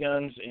doesn't have any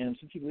guns, and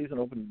since he believes in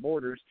open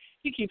borders,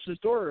 he keeps his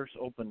doors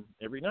open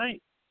every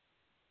night.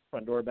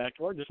 Front door, back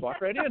door, just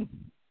walk right in.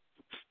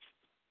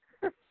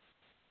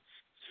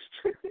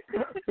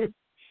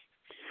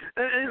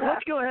 And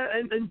let's go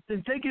ahead and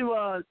thank you,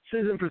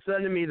 Susan, for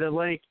sending me the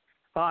link.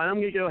 And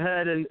I'm going to go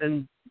ahead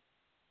and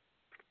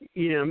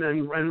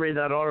read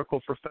that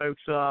article for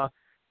folks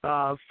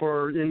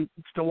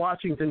it's the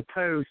Washington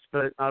Post,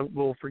 but I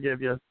will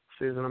forgive you,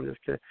 Susan. I'm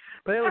just kidding.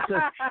 But anyway,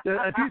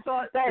 if you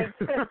thought,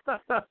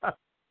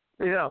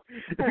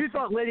 if you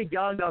thought Lady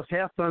Gaga's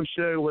halftime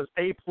show was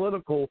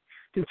apolitical,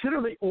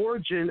 consider the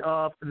origin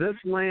of "This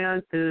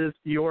Land Is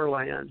Your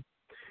Land."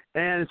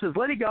 And it says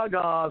Lady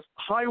Gaga's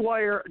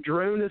high-wire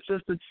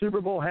drone-assisted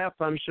Super Bowl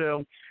halftime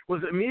show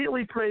was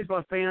immediately praised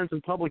by fans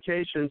and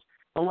publications,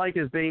 unlike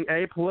as being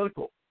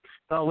apolitical.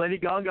 Lady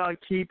Gaga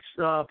keeps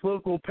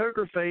political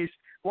poker face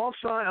while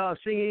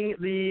singing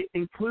the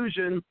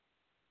inclusion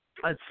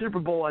at Super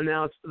Bowl,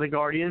 announced The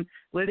Guardian.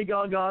 Lady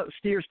Gaga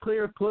steers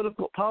clear of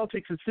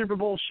politics at Super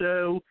Bowl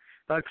show,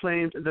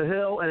 claimed The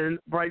Hill and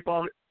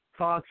Breitbart,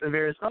 Fox, and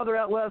various other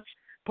outlets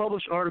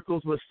published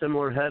articles with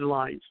similar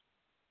headlines.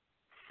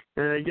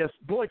 And I guess,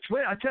 boy,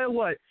 I tell you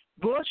what,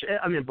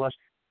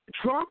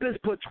 Trump has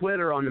put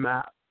Twitter on the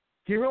map.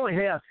 He really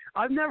has.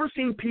 I've never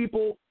seen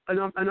people,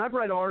 and I've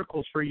read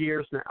articles for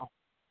years now,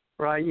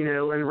 right,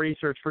 and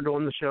research for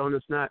doing the show and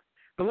this and that.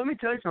 But let me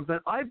tell you something.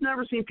 I've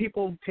never seen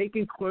people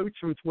taking quotes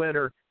from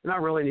Twitter, and I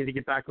really need to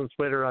get back on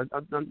Twitter. I'm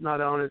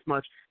not on it as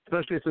much,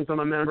 especially since I'm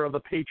a member of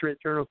the Patriot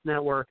Journalist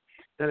Network,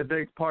 and a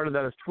big part of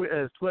that is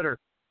Twitter.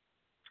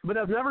 But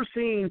I've never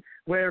seen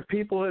where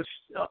people have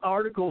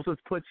articles have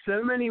put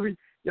so many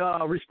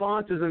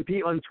responses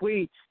and on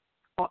tweets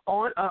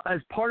on as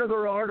part of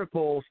their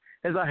articles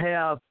as I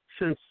have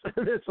since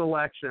this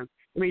election.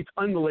 I mean, it's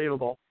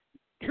unbelievable.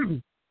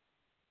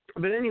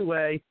 But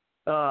anyway,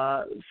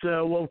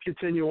 so we'll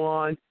continue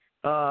on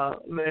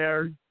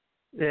there,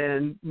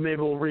 and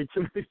maybe we'll read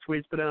some of these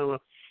tweets, but I don't know.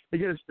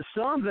 Because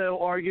some, though,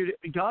 argued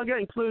Gaga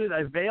included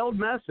a veiled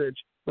message,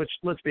 which,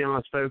 let's be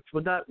honest, folks,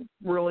 would that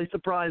really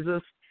surprise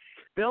us?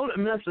 Veiled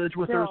message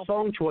with her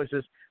song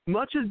choices.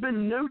 Much has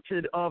been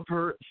noted of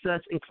her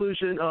set's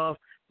inclusion of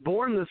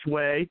Born This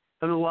Way,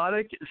 a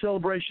melodic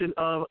celebration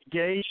of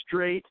gay,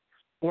 straight,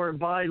 or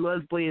bi,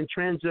 lesbian,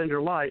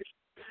 transgender life.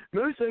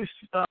 Most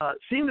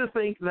seem to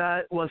think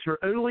that was her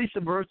only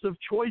subversive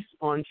choice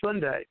on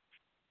Sunday.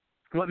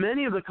 What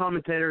many of the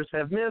commentators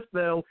have missed,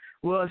 though,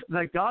 was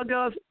that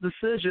Gaga's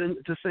decision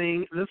to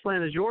sing This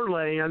Land Is Your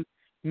Land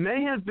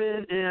may have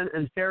been an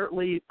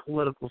inherently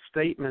political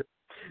statement.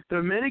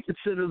 Though many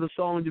consider the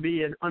song to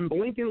be an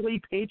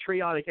unblinkingly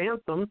patriotic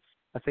anthem,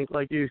 I think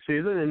like you,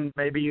 Susan, and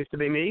maybe used to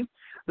be me,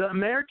 the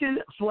American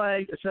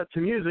flag set to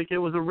music, it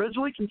was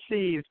originally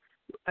conceived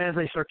as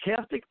a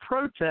sarcastic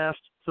protest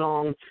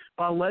song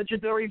by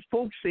legendary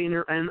folk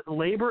singer and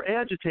labor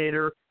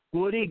agitator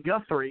Woody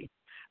Guthrie.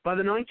 By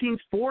the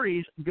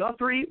 1940s,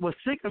 Guthrie was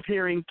sick of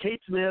hearing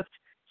Kate Smith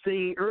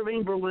singing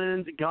Irving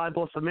Berlin's God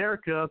Bless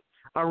America.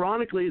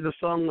 Ironically, the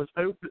song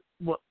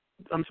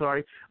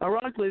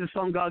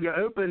Gaga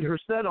opened her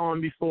set on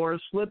before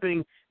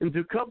slipping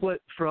into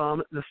couplet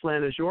from This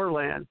Land Is Your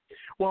Land.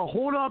 While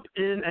holed up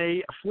in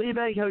a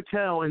Fleabag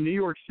hotel in New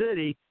York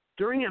City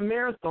during a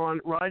marathon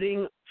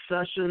writing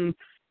session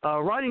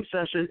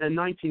in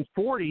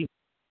 1940,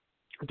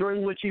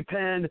 during which he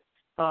penned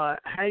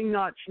Hang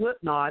Not Slip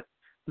Not,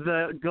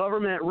 The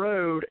Government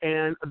Road,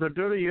 and The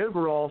Dirty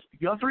Overalls,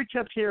 Guthrie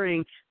kept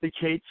hearing the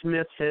Kate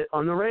Smith hit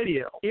on the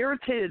radio.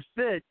 Irritated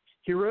fit,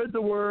 he wrote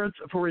the words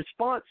for a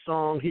response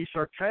song he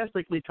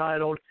sarcastically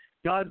titled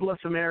God Bless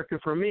America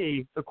for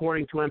Me,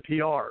 according to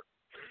NPR.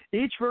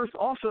 Each verse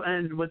also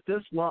ended with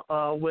this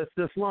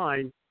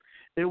line.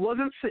 It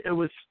wasn't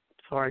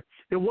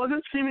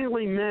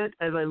seemingly meant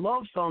as a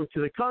love song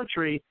to the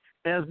country,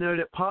 as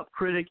noted pop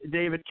critic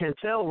David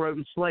Cantel wrote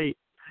in Slate.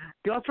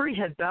 Guthrie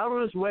had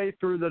battled his way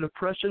through the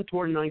Depression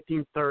toward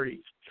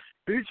 1930s.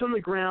 Boots on the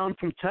ground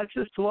from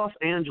Texas to Los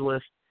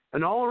Angeles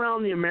and all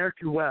around the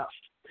American West.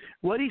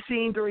 What he'd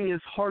seen during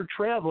his hard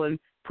traveling,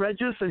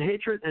 prejudice and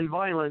hatred and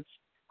violence,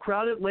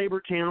 crowded labor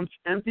camps,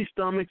 empty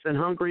stomachs, and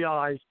hungry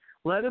eyes,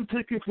 led him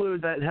to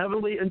conclude that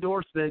heavenly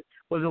endorsement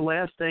was the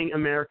last thing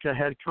America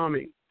had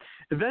coming.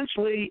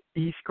 Eventually,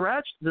 he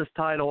scratched this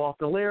title off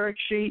the lyric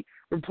sheet,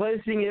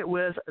 replacing it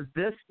with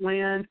This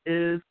Land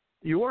Is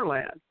Your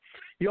Land.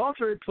 He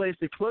also replaced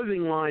the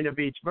closing line of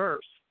each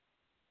verse.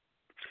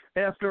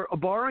 After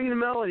borrowing the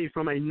melody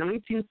from a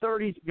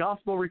 1930s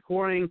gospel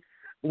recording,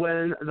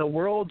 When the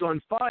World's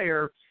on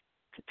Fire,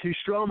 to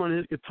strum on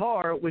his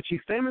guitar, which he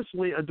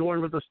famously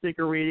adorned with a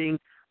sticker reading,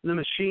 The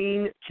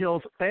Machine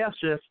Kills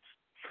Fascists,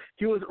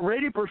 he was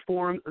ready to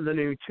perform the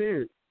new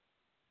tune.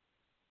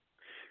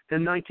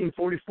 In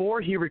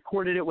 1944, he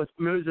recorded it with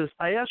Moses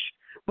Ash,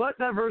 but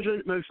that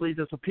version mostly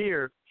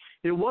disappeared.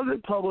 It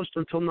wasn't published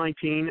until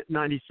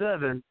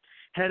 1997.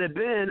 Had it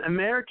been,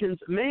 Americans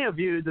may have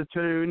viewed the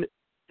tune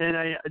in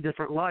a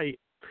different light.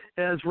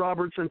 As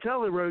Robert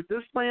Santelli wrote,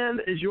 This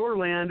Land Is Your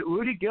Land,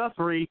 Woody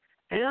Guthrie,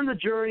 and the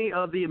Journey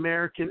of the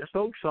American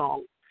Folk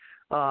Song.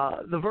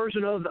 The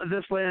version of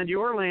This Land,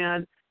 Your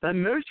Land that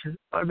most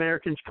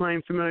Americans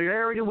claim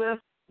familiarity with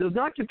does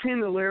not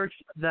contain the lyrics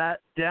that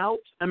doubt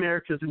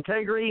America's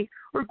integrity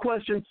or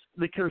questions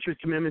the country's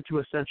commitment to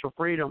essential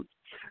freedoms.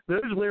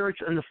 Those lyrics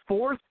in the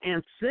 4th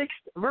and 6th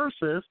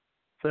verses,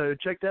 so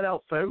check that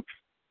out, folks,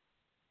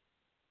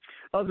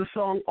 of the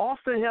song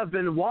often have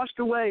been washed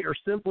away or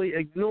simply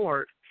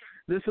ignored.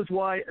 This is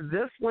why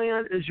This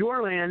Land Is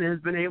Your Land has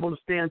been able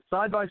to stand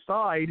side by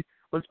side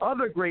with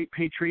other great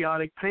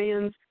patriotic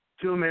paeans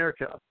to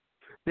America.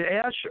 The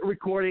Ash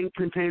recording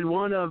contained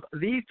one of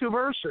these two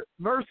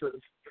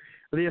verses.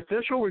 The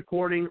official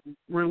recording,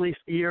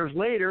 released years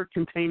later,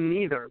 contained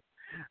neither.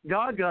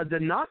 Gaga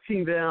did not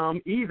sing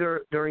them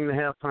either during the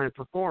halftime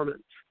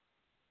performance.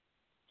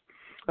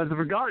 As the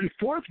forgotten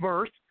 4th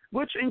verse,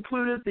 which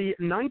included the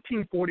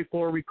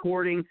 1944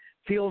 recording,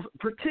 feels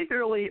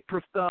particularly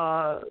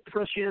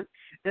prescient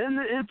in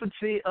the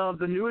infancy of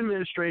the new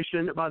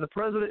administration by the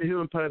president who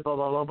imposed blah,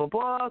 blah, blah, blah,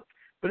 blah.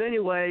 But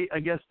anyway, I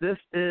guess this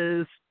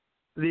is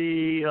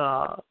the,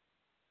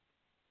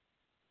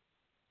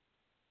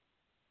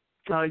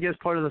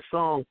 part of the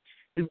song.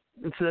 It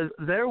says,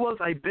 there was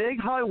a big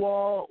high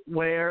wall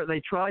where they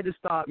tried to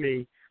stop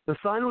me. The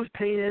sign was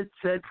painted,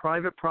 said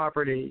private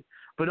property.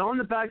 But on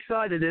the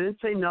backside, it didn't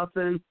say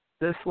nothing.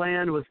 This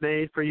land was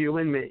made for you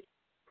and me.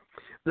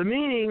 The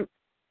meaning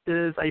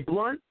is a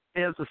blunt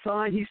as a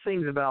sign he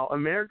sings about.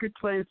 America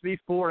claims to be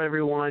for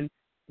everyone,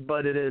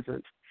 but it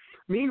isn't.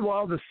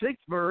 Meanwhile, the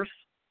sixth verse,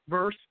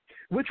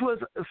 which was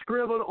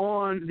scribbled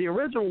on the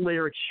original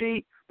lyric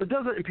sheet but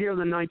doesn't appear in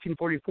the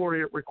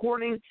 1944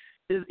 recording,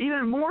 is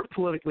even more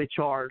politically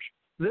charged.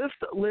 This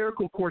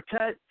lyrical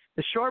quartet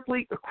is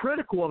sharply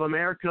critical of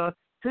America,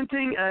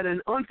 hinting at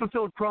an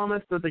unfulfilled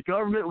promise that the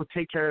government would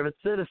take care of its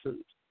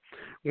citizens.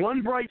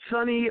 One bright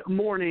sunny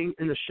morning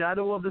in the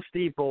shadow of the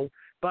steeple,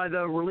 by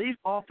the relief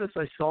office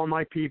I saw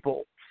my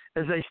people.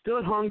 As they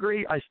stood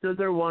hungry, I stood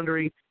there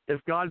wondering if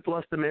God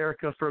blessed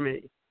America for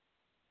me.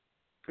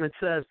 It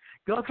says,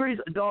 Guthrie's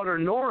daughter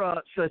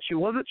Nora said she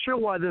wasn't sure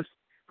why this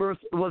verse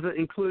wasn't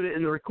included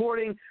in the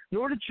recording,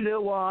 nor did she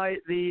know why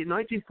the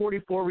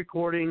 1944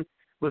 recording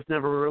was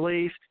never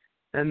released.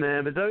 And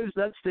then, but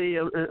that's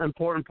the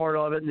important part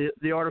of it.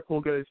 The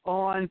article goes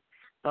on,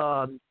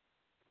 but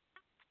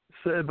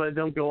it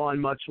don't go on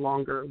much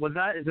longer. Well,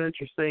 that is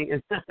interesting,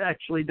 and that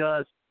actually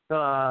does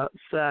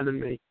sadden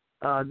me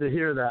to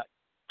hear that.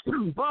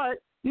 But,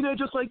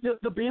 just like the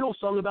Beatles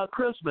song about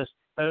Christmas,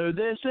 oh,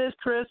 this is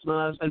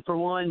Christmas. And for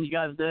one, you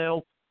guys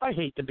know, I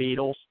hate the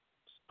Beatles.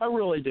 I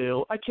really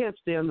do. I can't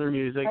stand their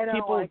music.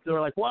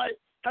 They're like, what?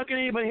 How can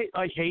anybody hate?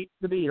 I hate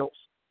the Beatles.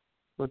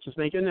 Let's just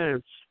make it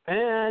known.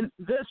 And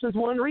this is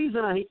one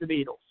reason I hate the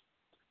Beatles.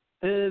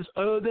 Is,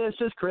 oh, this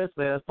is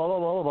Christmas, blah, blah,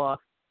 blah, blah, blah.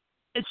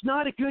 It's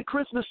not a good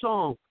Christmas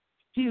song.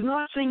 He's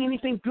not saying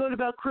anything good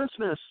about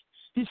Christmas.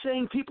 He's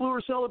saying people who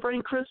are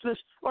celebrating Christmas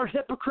are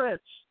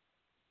hypocrites.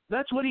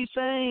 That's what he's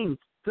saying.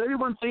 So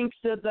everyone thinks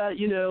that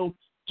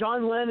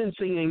John Lennon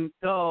singing,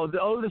 oh,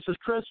 this is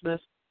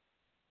Christmas.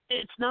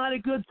 It's not a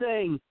good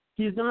thing.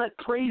 He's not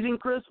praising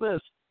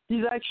Christmas.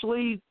 He's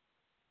actually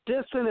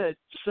dissing it.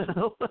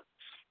 So,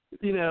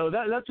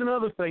 that's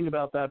another thing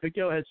about that. But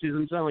go ahead,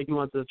 Susan. Sound like you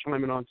want to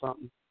chime in on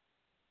something.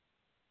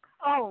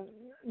 Oh,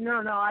 no,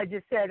 I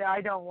just said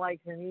I don't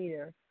like them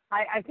either.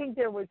 I think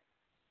there was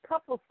a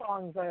couple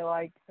songs I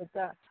liked,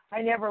 but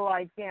I never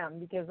liked them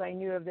because I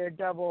knew of their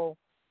double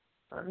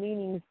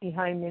meanings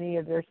behind many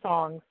of their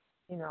songs,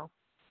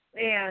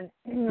 And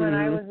when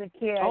I was a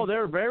kid... Oh,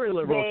 they're very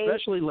liberal,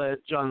 especially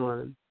John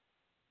Lennon.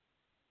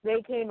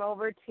 They came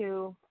over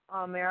to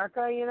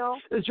America,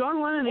 Is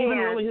John Lennon even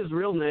really his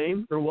real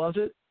name, or was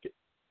it?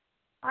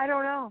 I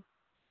don't know.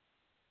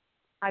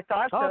 I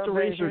thought so. I'll have to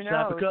research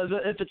that, knows? because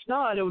if it's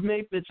not,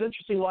 it's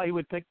interesting why he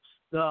would pick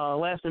the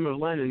last name of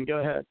Lennon. Go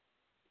ahead.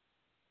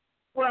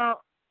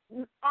 Well,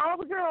 all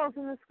the girls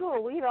in the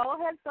school, we'd all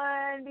had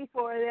fun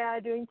before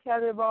that, doing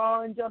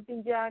tetherball and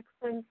jumping jacks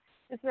and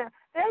this and that.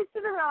 They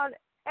stood around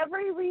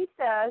every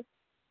recess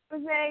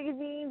with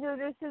magazines or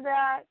this or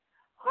that.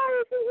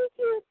 Oh, this is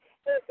cute.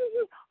 This is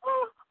cute.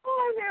 Oh,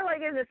 and they're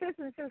like in the 5th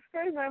and 6th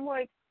grade, and I'm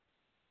like,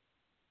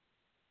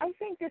 I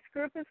think this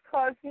group has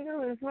caused me to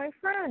lose my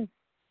friends.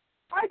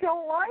 I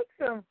don't like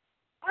them.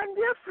 I'm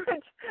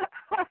different.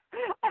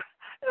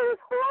 It was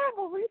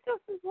horrible.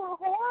 Recesses were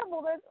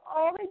horrible. That's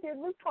all they did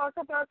was talk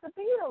about the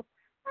Beatles.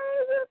 I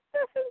was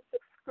 5th and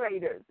 6th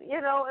graders.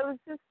 It was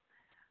just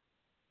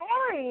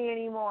boring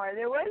anymore.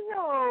 There was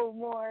no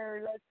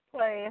more let's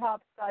play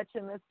hopscotch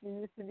and let's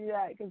do this and do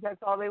that because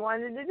that's all they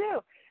wanted to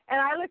do.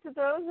 And I looked at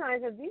those and I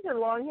said, these are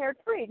long-haired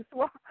freaks.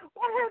 Why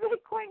are they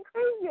going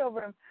crazy over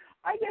them?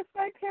 I guess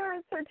my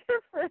parents are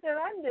different and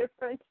I'm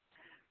different.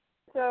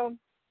 So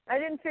I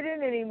didn't fit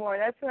in anymore.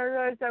 That's when I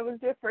realized I was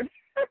different.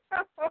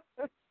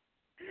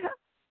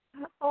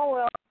 Oh,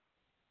 well.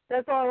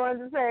 That's all I wanted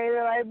to say,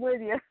 that I'm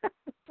with you.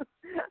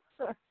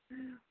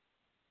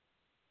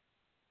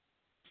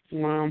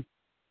 Wow.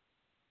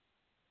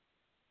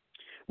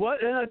 What?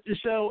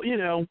 So,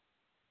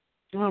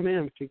 oh,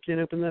 man, I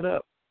can't open that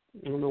up.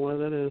 I don't know why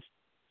that is.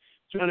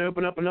 Trying to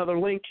open up another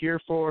link here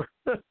for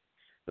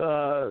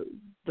that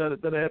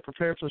I had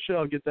prepared for the show.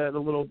 I'll get that in a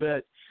little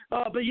bit.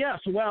 But yes,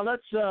 wow,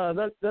 that's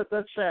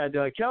sad.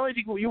 Kelly,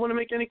 do you want to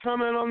make any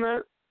comment on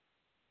that?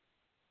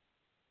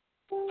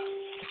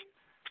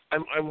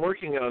 I'm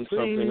working on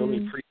something. Let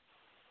me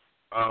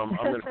I'm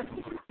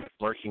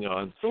working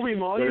on. So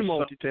you're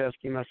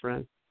multitasking, my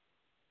friend.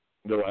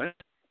 The what?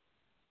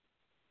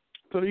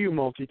 So are you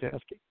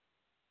multitasking?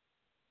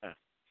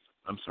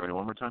 I'm sorry,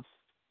 one more time?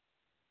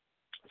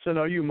 So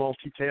are you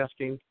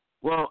multitasking?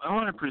 Well, I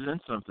want to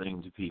present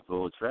something to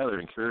people. It's rather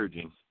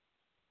encouraging,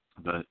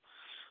 but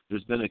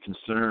there's been a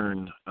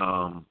concern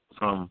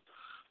from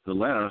the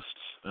left,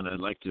 and I'd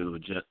like to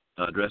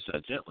address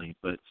that gently,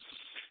 but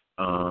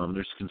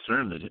there's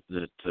concern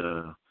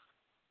that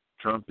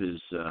Trump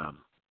is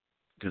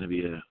going to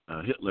be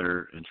a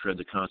Hitler and shred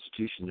the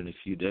Constitution in a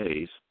few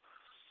days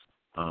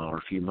or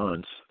a few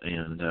months,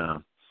 and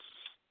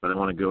but I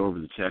want to go over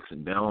the checks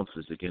and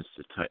balances against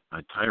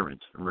a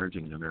tyrant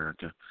emerging in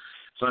America.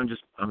 So I'm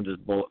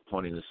just bullet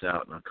pointing this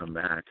out, and I'll come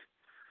back.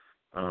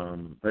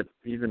 But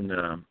even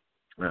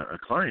a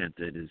client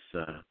that is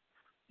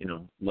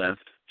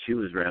left, she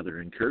was rather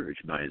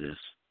encouraged by this.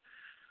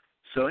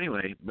 So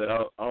anyway, but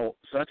so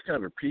that's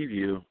kind of a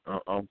preview.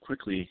 I'll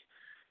quickly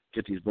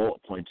get these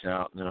bullet points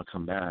out, and then I'll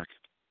come back.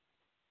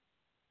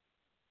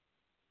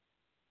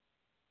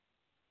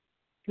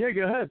 Yeah,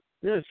 go ahead.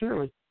 Yeah,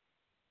 certainly.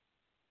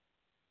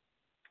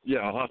 Yeah,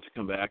 I'll have to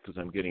come back because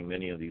I'm getting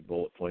many of these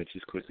bullet points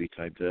just quickly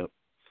typed up.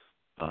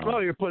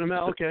 You're putting them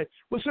out. Okay.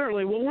 Well,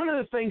 certainly. Well, one of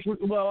the things.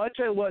 Well, I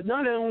tell you what.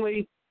 Not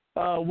only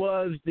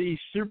was the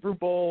Super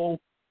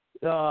Bowl,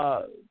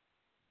 politicized,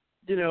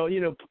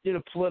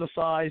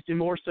 and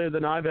more so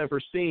than I've ever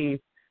seen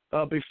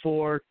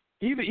before.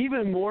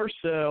 Even more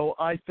so,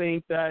 I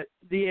think that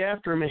the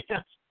aftermath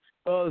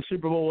of the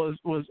Super Bowl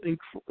was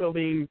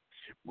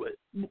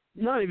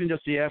not even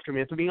just the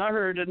aftermath. I mean, I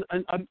heard, and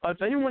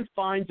if anyone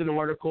finds an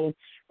article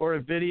or a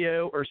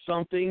video or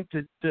something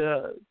to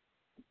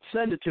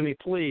send it to me,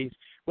 please.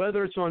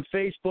 Whether it's on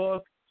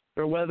Facebook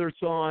or whether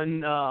it's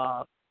on,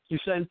 you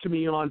send it to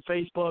me on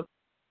Facebook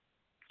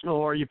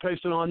or you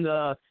post it on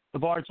the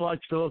Bard's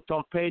Logic Pillow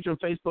Talk page on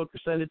Facebook or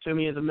send it to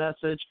me as a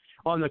message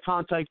on the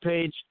contact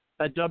page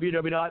at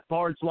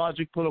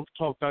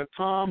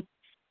www.bardslogicpillowtalk.com,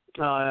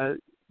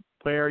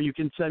 where you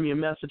can send me a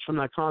message from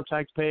that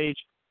contact page.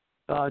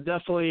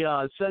 Definitely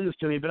send this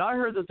to me. But I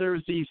heard that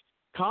there's these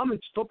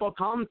football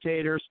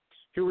commentators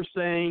who were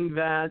saying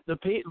that the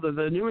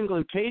New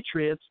England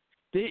Patriots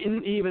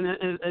didn't even,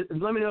 and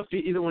let me know if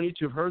either one of you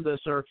two have heard this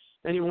or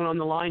anyone on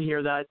the line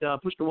here that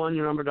push the 1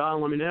 your number dial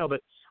and let me know.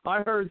 But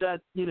I heard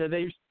that,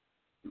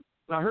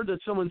 I heard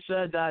that someone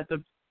said that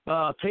the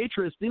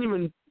Patriots didn't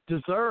even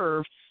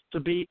deserve to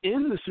be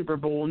in the Super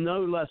Bowl,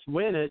 no less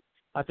win it.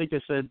 I think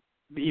they said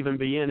even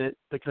be in it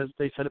because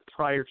they said it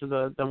prior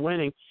to them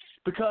winning,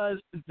 because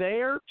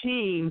their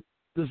team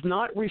does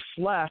not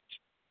reflect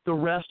the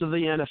rest of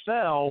the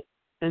NFL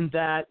in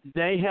that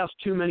they have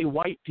too many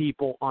white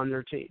people on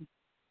their team.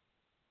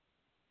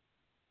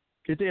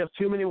 They have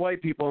too many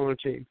white people on their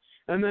team.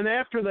 And then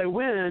after they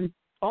win,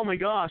 oh my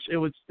gosh, it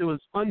was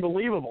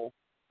unbelievable.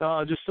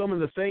 Just some of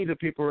the things that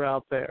people are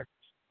out there.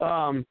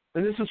 And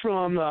this is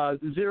from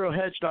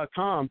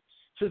ZeroHedge.com. It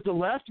says the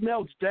left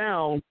melts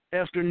down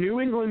after New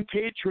England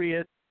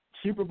Patriot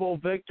Super Bowl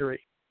victory.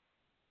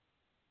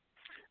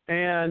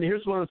 And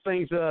here's one of the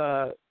things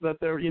that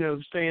they're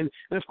saying.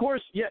 And of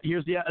course,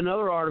 here's yet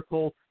another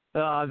article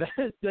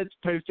that's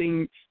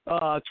posting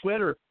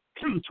Twitter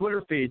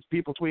feeds,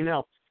 people tweeting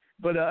out.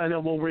 But I know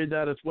we'll read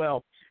that as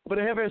well. But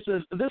I have here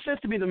says this has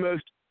to be the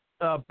most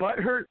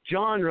butthurt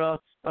genre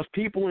of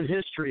people in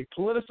history,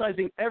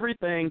 politicizing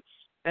everything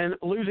and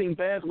losing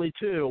badly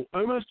too,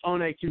 almost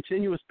on a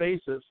continuous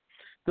basis.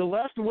 The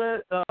left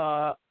went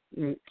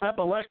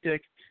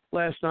apoplectic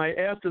last night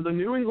after the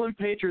New England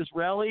Patriots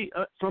rallied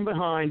from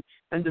behind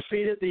and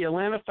defeated the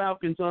Atlanta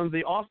Falcons under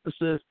the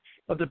auspices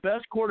of the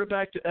best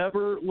quarterback to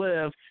ever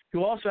live,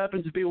 who also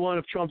happens to be one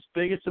of Trump's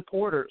biggest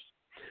supporters.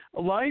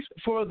 Life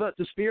for the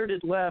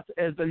dispirited left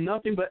has been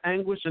nothing but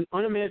anguish and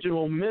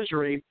unimaginable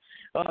misery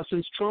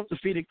since Trump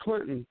defeated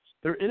Clinton.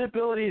 Their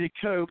inability to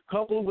cope,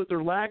 coupled with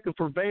their lack of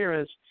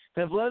forbearance,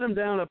 have led them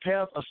down a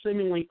path of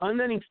seemingly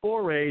unending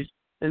forays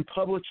and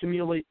public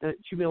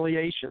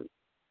humiliation.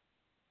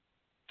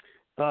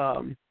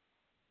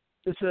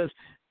 It says,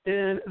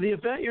 in the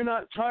event you're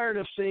not tired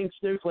of seeing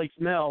snowflakes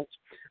melt,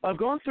 I've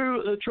gone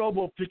through the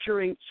trouble of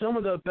picturing some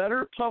of the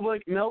better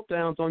public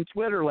meltdowns on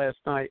Twitter last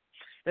night,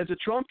 as the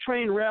Trump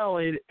train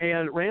rallied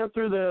and ran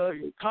through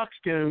the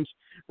coxcombs,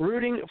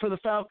 rooting for the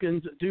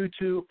Falcons due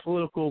to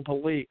political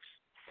beliefs.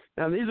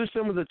 Now, these are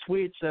some of the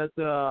tweets that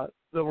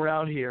were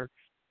out here,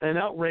 and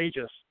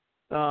outrageous.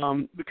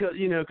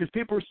 Because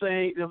people are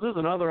saying, there's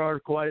another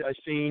article I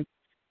seen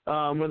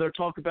where they're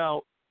talking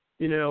about,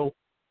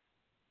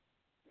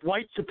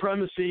 white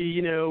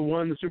supremacy,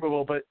 won the Super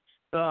Bowl. But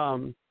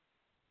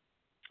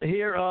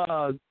here,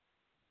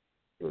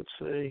 let's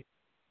see.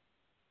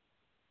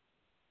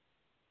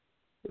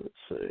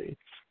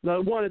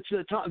 The one, it's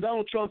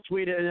Donald Trump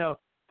tweeted,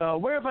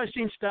 where have I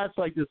seen stats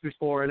like this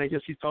before? And I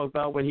guess he's talking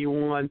about when he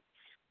won.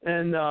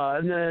 And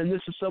then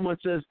this is someone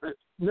says,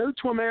 no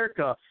to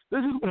America. This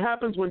is what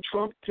happens when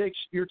Trump picks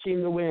your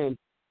team to win.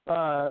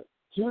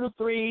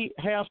 2-3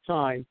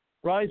 halftime.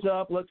 Rise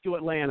up. Let's go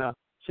Atlanta.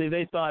 See,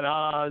 they thought,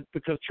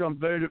 because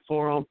Trump voted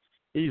for him,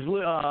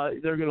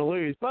 they're going to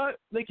lose. But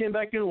they came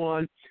back and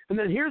won. And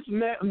then here's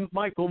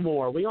Michael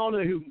Moore. We all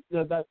know who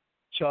that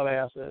chub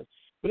ass is.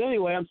 But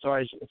anyway, I'm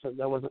sorry.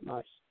 That wasn't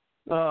nice.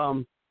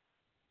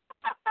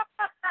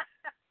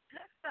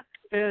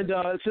 And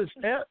it says,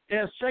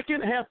 as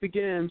second half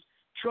begins,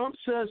 Trump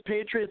says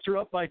Patriots are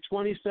up by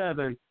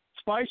 27.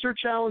 Spicer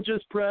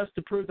challenges press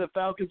to prove that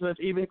Falcons have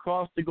even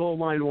crossed the goal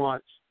line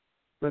once.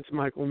 That's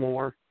Michael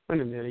Moore.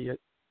 I'm an idiot.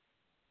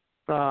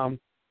 And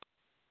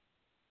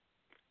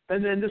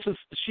then this is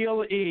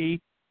Sheila E.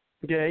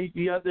 Okay,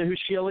 you got who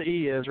Sheila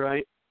E. is,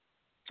 right?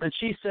 And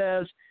she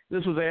says,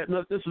 this was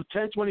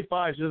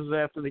 10:25. So this is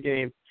after the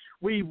game.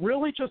 We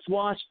really just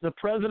watched the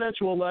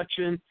presidential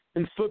election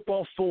in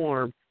football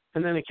form.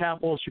 And then in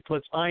capital she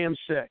puts, I am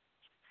sick.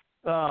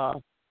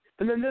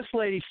 And then this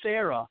lady,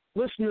 Sarah,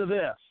 listen to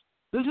this.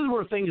 This is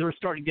where things are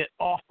starting to get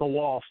off the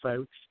wall,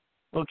 folks.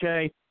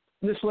 Okay?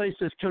 And this lady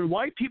says, can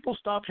white people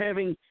stop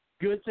having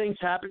good things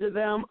happen to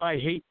them? I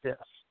hate this.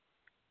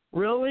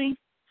 Really?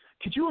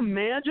 Could you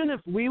imagine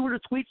if we were to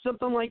tweet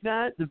something like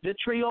that, the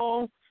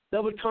vitriol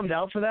that would come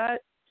down for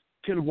that?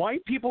 Can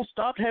white people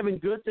stop having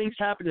good things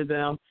happen to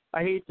them?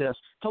 I hate this.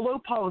 Hello,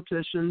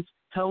 politicians.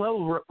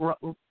 Hello,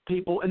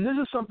 people. And this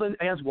is something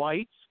as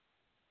whites,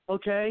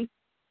 okay?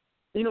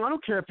 I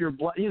don't care if you're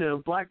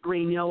black,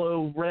 green,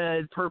 yellow,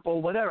 red,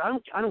 purple, whatever. I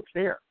don't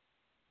care.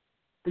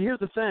 But here's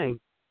the thing.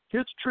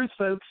 Here's the truth,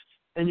 folks,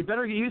 and you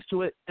better get used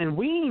to it. And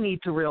we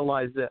need to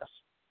realize this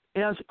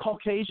as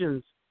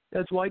Caucasians,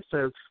 as white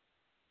folks,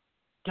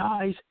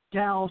 guys,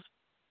 gals.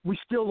 We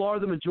still are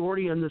the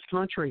majority in this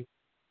country.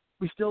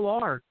 We still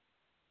are.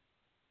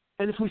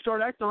 And if we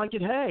start acting like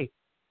it, hey,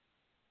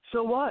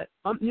 so what?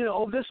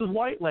 This is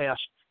white lash.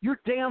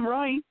 You're damn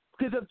right.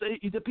 Because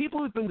the people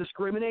who've been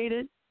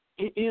discriminated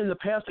in the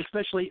past,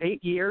 especially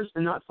 8 years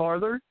and not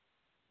farther,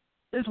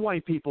 is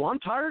white people. I'm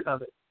tired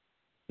of it.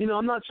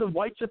 I'm not some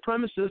white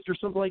supremacist or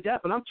something like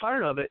that, but I'm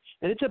tired of it.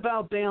 And it's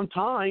about damn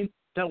time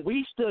that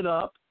we stood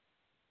up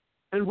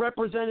and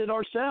represented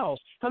ourselves.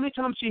 How many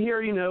times do you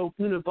hear,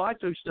 black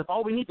folks stuff,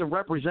 oh, we need to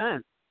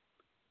represent.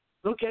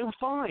 Okay, well,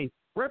 fine.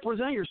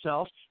 Represent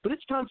yourself. But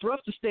it's time for us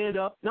to stand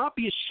up, not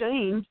be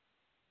ashamed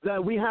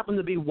that we happen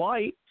to be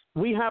white,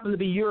 we happen to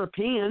be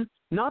European,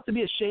 not to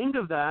be ashamed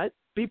of that.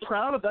 Be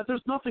proud of that.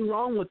 There's nothing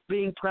wrong with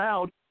being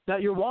proud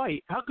that you're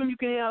white. How come you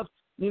can have,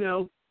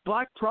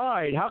 black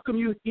pride? How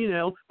come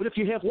but if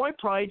you have white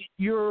pride,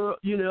 you're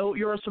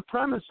a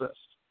supremacist.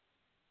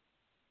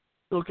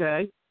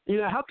 Okay?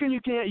 How come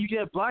you can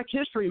have Black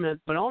History Month,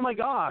 but oh my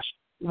gosh,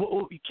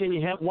 can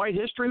you have White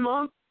History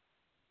Month?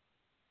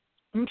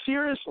 I mean,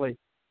 seriously.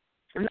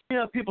 And then you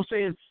have people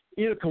saying,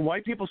 can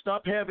white people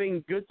stop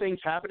having good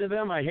things happen to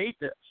them? I hate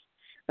this.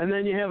 And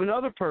then you have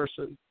another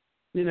person,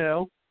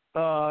 who,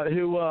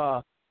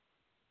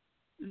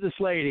 this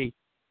lady,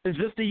 is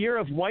this the year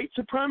of white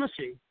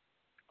supremacy?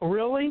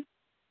 Really?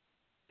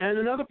 And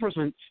another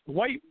person,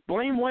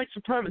 blame white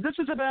supremacy. This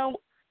is about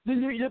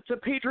the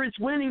Patriots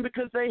winning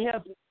because they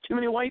have too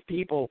many white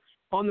people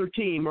on their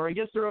team or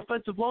against their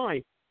offensive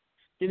line,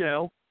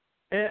 and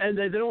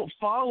they don't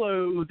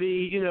follow with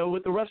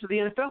the rest of the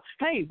NFL.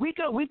 Hey, we've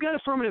got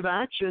affirmative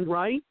action,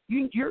 right?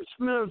 You're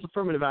familiar with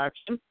affirmative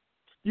action.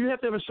 You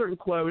have to have a certain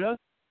quota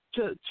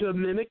to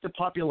mimic the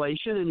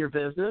population in your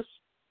business.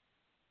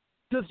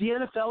 Does the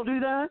NFL do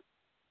that?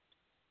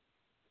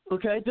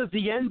 Okay. Does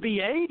the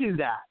NBA do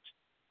that?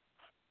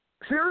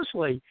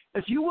 Seriously,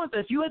 if you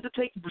had to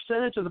take the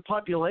percentage of the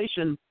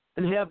population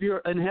and have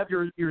your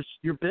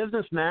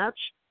business match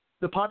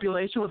the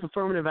population with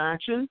affirmative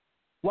action,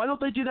 why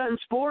don't they do that in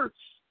sports?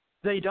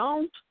 They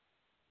don't.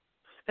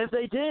 If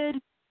they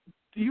did,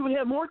 you would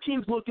have more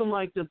teams looking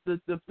like the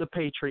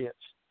Patriots.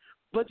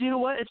 But you know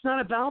what? It's not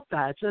about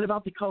that. It's not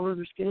about the color of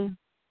their skin.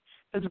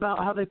 It's about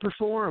how they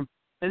perform.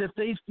 And if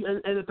the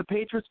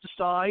Patriots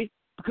decide,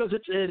 because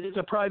it's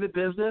a private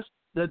business,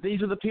 that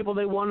these are the people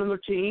they want on their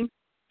team,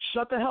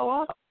 shut the hell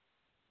up.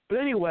 But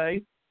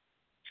anyway,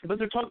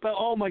 they're talking about,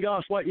 oh my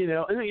gosh, what,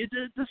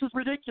 this is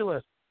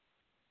ridiculous.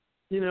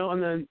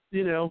 And then,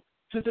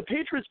 since the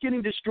Patriots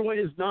getting destroyed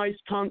is nice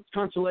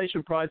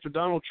consolation prize for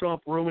Donald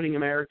Trump ruining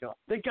America.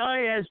 The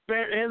guy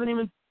hasn't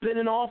even been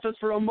in office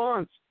for a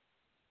month.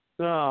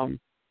 And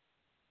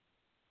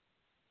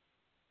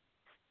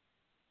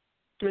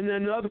then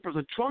another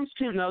person, Trump's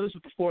team. Now this is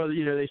before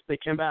they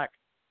came back.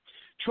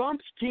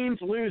 Trump's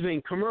team's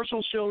losing.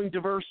 Commercials showing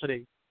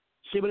diversity.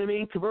 See what I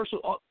mean?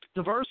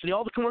 Diversity.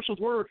 All the commercials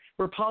were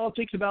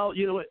politics about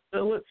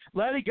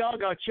Lady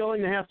Gaga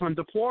killing the halftime.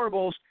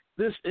 Deplorables.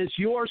 This is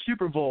your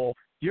Super Bowl.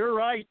 You're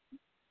right,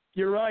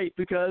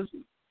 because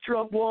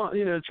Trump won.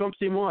 Trump's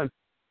team won.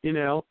 And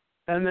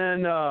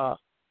then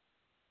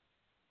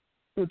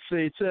let's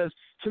see. It says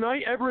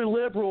tonight every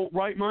liberal,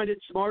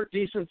 right-minded, smart,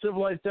 decent,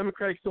 civilized,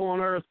 democratic soul on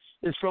earth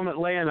is from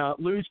Atlanta.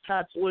 Lose,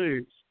 Pats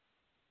lose.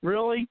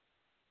 Really?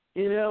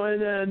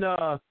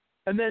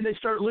 And then they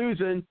start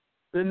losing,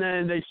 and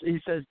then he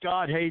says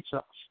God hates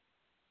us.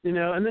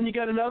 And then you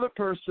got another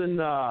person.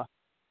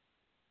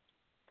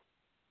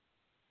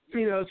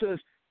 Says,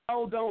 I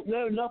don't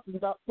know nothing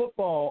about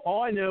football.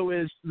 All I know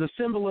is the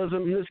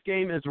symbolism in this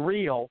game is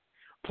real.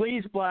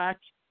 Please, Black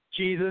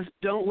Jesus,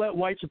 don't let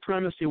white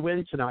supremacy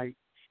win tonight.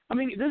 I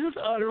mean, this is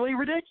utterly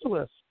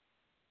ridiculous.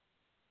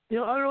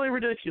 Utterly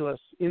ridiculous.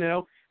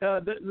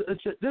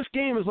 This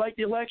game is like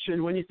the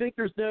election. When you think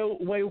there's no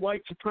way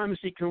white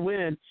supremacy can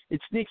win,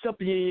 it sneaks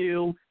up on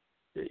you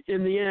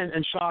in the end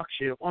and shocks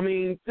you. I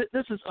mean,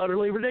 this is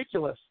utterly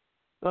ridiculous.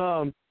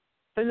 And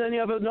then you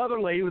have another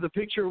lady with a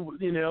picture,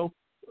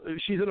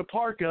 she's in a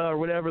parka or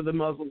whatever the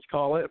Muslims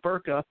call it,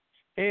 burqa,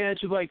 and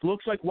she's like,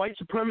 looks like white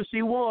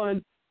supremacy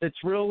won. It's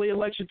really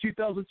election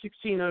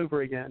 2016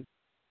 over again.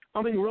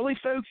 I mean, really,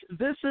 folks,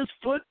 this is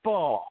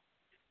football.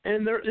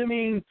 And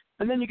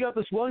and then you got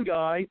this one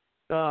guy,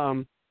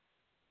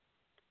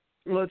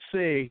 let's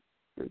see,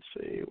 this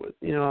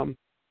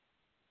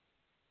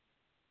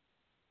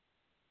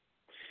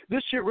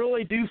shit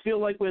really do feel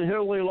like when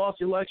Hillary lost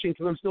the election,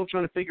 because I'm still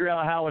trying to figure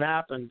out how it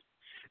happened.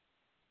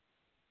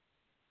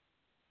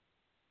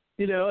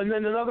 And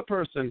then another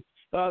person,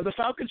 the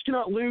Falcons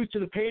cannot lose to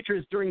the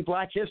Patriots during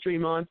Black History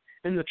Month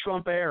in the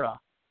Trump era.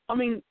 I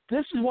mean,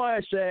 this is why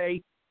I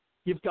say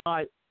You've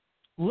got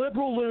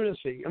liberal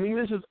lunacy. I mean,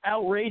 this is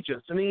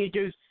outrageous. I mean, it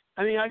goes.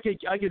 I mean, I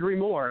could read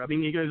more. I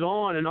mean, it goes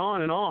on and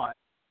on and on.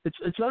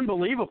 It's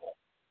unbelievable.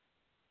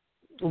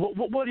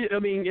 What do you, I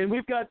mean, and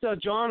we've got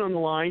John on the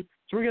line,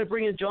 so we're going to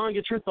bring in John,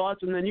 get your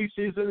thoughts, and then you,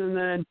 Susan, and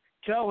then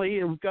Kelly,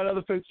 and we've got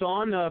other folks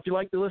on. If you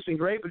like to listen,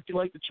 great, but if you'd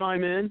like to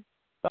chime in,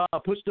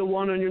 push the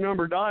 1 on your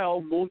number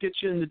dial. We'll get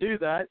you in to do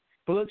that.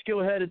 But let's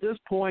go ahead at this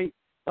point,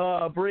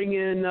 bring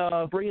in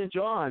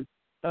John.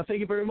 Thank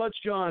you very much,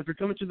 John, for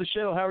coming to the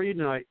show. How are you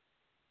tonight?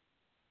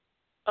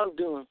 I'm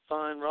doing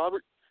fine,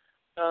 Robert.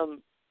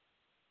 I'm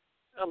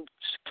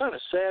kind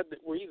of sad that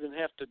we even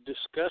have to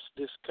discuss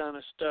this kind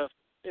of stuff.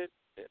 It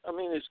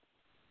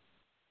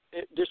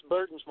just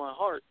burdens my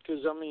heart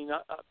because, I mean,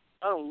 I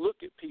don't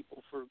look at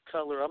people for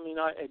color. I mean,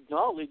 I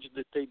acknowledge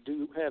that they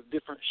do have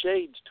different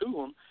shades to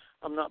them.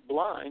 I'm not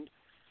blind,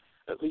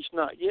 at least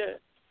not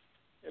yet.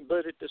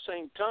 But at the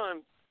same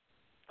time,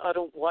 I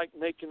don't like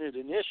making it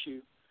an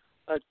issue.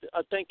 I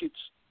think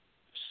it's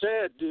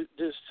sad.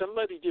 Does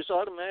somebody just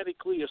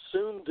automatically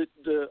assume that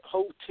the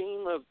whole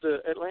team of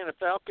the Atlanta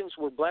Falcons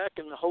were black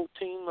and the whole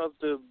team of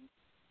the,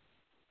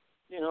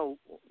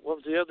 what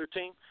was the other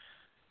team?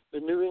 The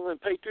New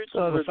England Patriots?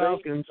 The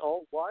Falcons.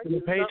 All white?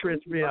 The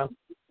Patriots, yeah.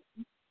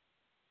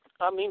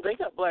 I mean, they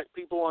got black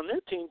people on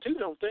their team too,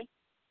 don't they?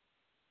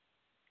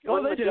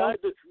 Oh, they do.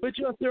 But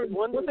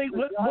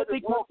what they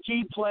call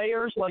key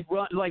players,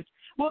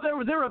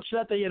 they're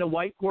upset they had a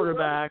white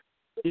quarterback.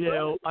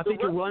 I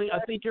think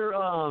your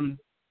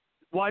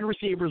wide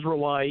receivers were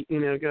white.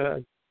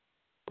 The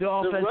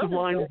offensive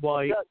line was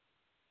white.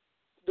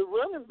 The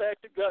running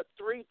back that got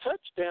 3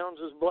 touchdowns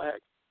is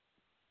black.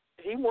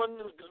 He won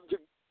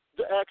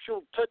the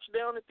actual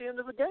touchdown at the end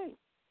of the game.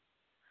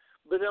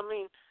 But I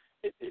mean,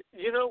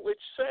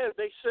 it's sad.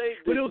 They say,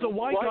 but it was a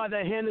white guy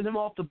that handed him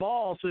off the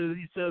ball, so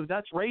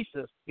that's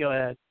racist. Go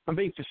ahead. I'm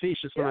being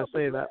facetious when I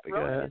say that. But go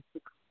ahead.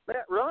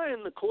 Matt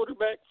Ryan, the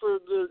quarterback for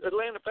the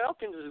Atlanta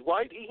Falcons, is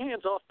white. He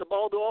hands off the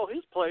ball to all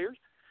his players.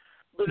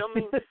 But I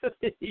mean,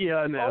 yeah,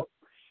 I know.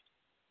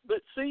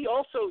 But see,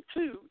 also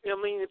too, I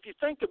mean, if you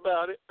think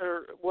about it,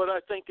 or what I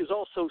think is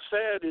also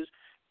sad is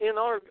in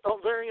our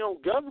very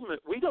own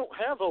government, we don't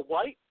have a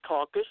white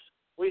caucus.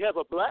 We have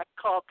a black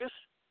caucus.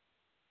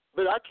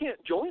 But I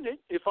can't join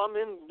it. If I'm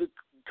in the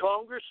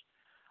Congress,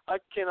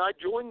 can I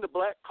join the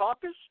Black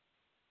Caucus,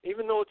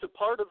 even though it's a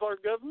part of our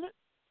government?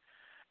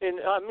 And,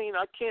 I mean,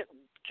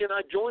 can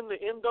I join the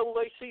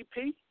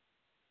NAACP?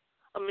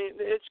 I mean,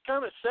 it's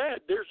kind of sad.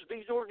 There's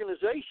these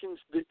organizations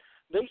that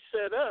they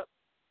set up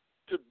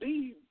to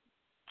be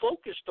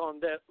focused on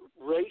that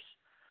race,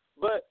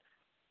 but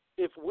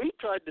if we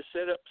tried to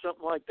set up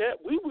something like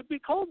that, we would be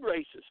called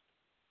racist.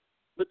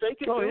 But they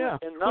can do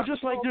it and not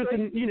just like there's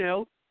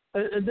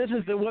and this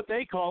is what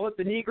they call it,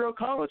 the Negro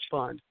College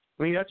Fund.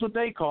 I mean, that's what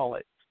they call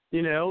it.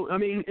 I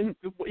mean,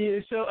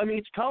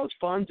 it's college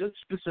fund just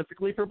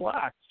specifically for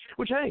blacks,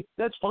 which, hey,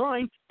 that's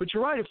fine. But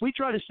you're right. If we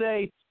try to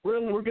say we're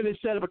going to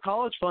set up a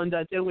college fund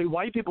that only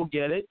white people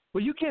get it,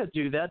 well, you can't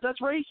do that. That's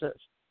racist.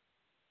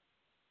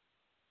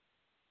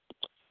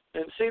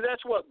 And see,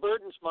 that's what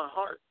burdens my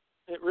heart.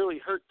 It really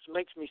hurts,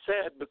 makes me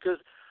sad because,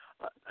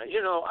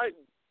 I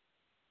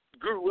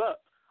grew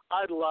up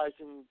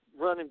idolizing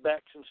running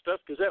backs and stuff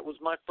because that was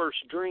my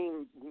first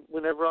dream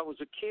whenever I was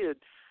a kid,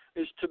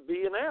 is to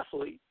be an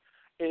athlete.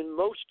 And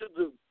most of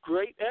the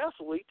great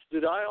athletes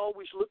that I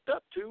always looked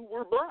up to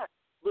were black.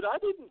 But I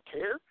didn't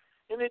care,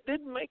 and it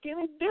didn't make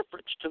any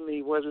difference to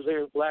me whether they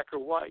were black or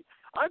white.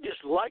 I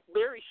just liked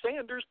Barry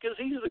Sanders because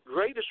he's the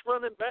greatest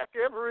running back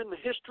ever in the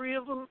history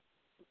of the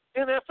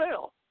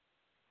NFL.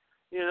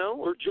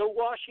 Or Joe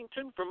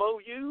Washington from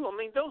OU. I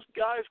mean, those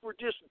guys were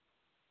just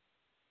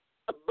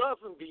above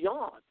and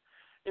beyond.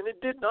 And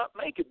it did not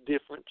make a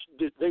difference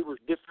that they were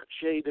a different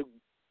shade of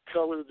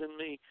color than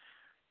me.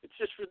 It's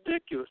just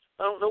ridiculous.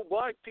 I don't know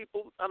why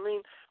people. I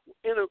mean,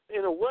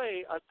 in a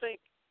way, I think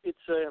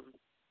it's a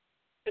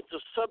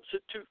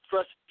substitute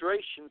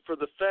frustration for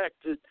the fact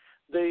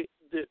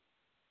that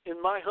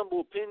in my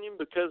humble opinion,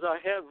 because I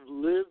have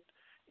lived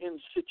in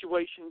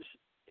situations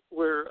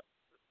where,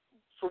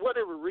 for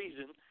whatever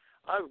reason,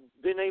 I've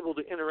been able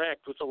to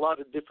interact with a lot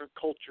of different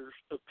cultures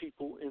of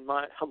people. In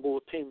my humble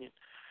opinion,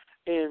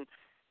 and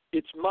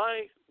it's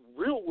my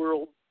real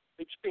world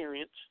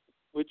experience,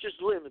 which is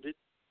limited.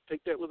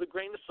 Take that with a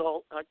grain of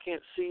salt. I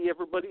can't see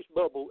everybody's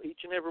bubble. Each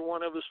and every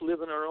one of us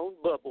live in our own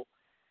bubble.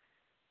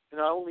 And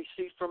I only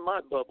see from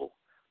my bubble.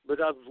 But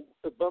I've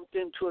bumped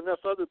into enough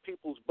other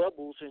people's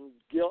bubbles and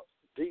got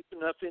deep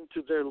enough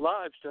into their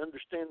lives to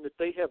understand that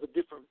they have a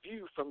different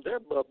view from their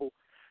bubble.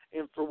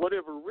 And for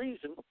whatever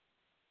reason,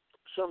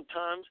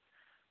 sometimes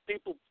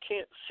people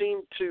can't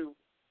seem to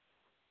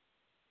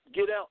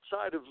get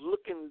outside of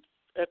looking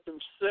at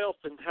themselves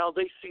and how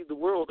they see the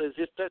world as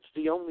if that's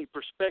the only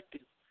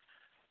perspective.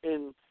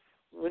 And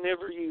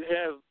whenever you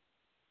have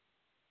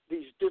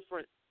these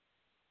different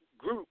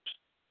groups,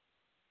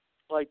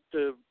 like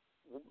the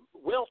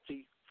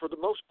wealthy, for the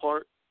most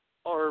part,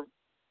 are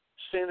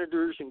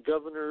senators and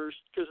governors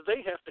because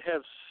they have to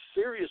have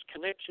serious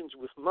connections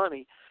with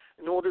money.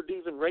 in order to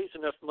even raise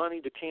enough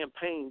money to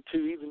campaign to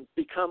even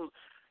become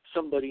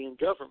somebody in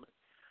government.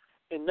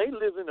 And they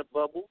live in a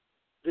bubble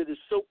that is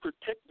so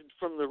protected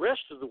from the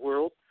rest of the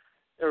world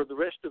or the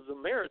rest of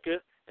America,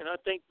 and I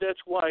think that's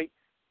why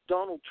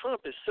Donald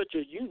Trump is such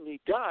a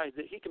unique guy,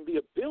 that he can be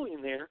a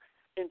billionaire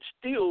and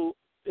still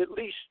at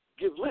least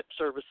give lip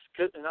service.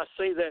 And I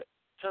say that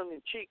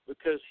tongue-in-cheek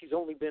because he's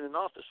only been in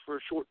office for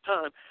a short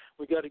time.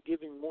 We got to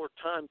give him more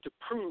time to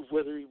prove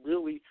whether he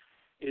really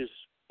is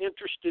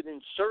interested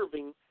in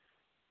serving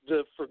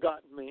the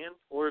forgotten man,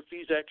 or if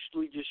he's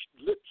actually just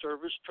lip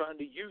service trying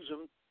to use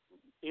him,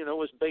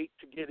 as bait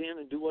to get in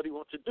and do what he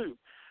wants to do.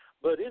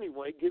 But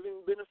anyway, give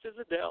him the benefit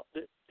of the doubt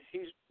that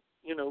he's,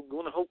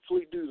 going to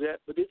hopefully do that.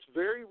 But it's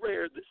very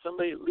rare that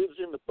somebody that lives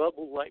in the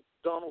bubble like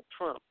Donald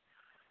Trump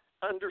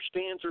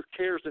understands or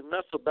cares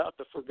enough about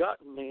the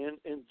forgotten man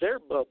and their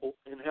bubble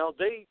and how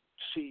they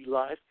see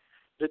life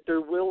that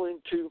they're willing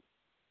to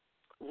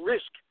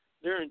risk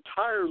their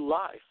entire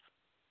life,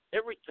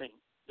 everything,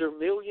 their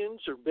millions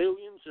or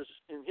billions, as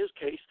in his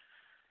case,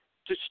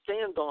 to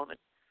stand on it,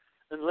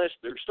 unless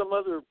there's some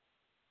other,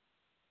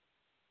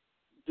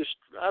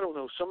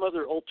 some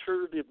other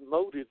alternative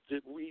motive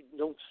that we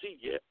don't see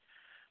yet.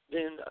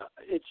 Then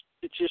it's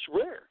just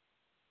rare.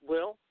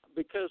 Well,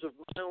 because of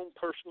my own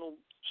personal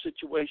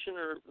situation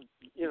or,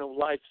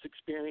 life's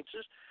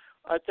experiences,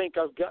 I think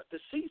I've got to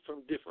see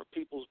from different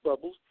people's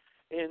bubbles.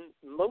 And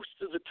most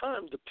of the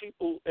time, the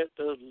people at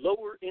the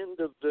lower end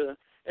of the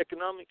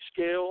economic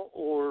scale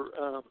or,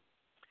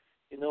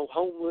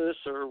 homeless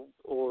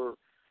or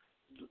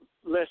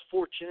less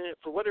fortunate,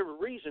 for whatever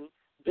reason,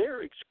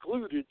 they're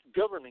excluded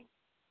governing.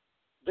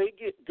 They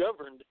get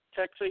governed,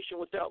 taxation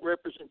without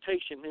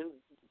representation, and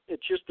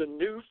it's just a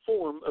new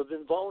form of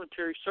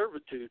involuntary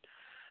servitude.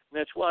 And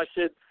that's why I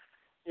said,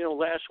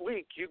 last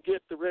week, you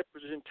get the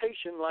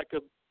representation like a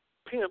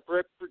pimp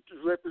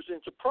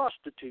represents a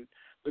prostitute,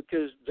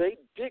 because they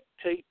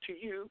dictate to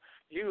you,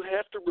 you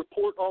have to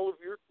report all of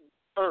your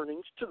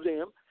earnings to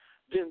them.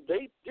 Then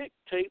they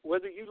dictate,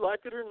 whether you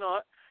like it or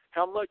not,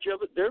 how much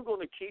of it they're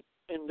going to keep,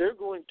 and they're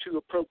going to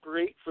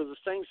appropriate for the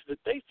things that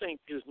they think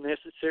is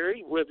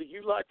necessary, whether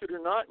you like it or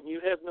not, and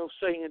you have no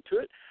say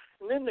into it.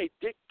 And then they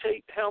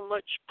dictate how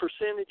much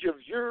percentage of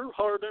your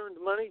hard-earned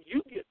money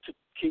you get to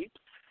keep.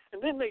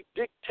 And then they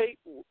dictate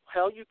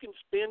how you can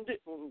spend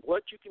it and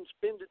what you can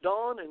spend it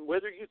on and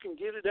whether you can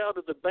get it out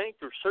of the bank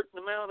or a certain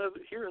amount of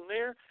it here and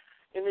there.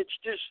 And it's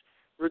just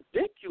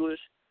ridiculous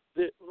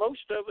that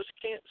most of us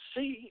can't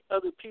see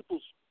other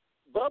people's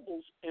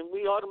bubbles, and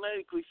we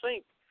automatically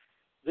think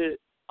that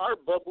our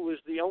bubble is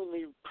the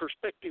only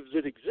perspective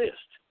that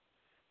exists.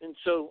 And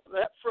so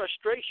that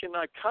frustration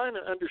I kind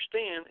of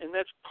understand, and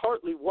that's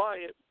partly why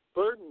it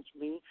burdens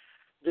me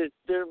that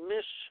they're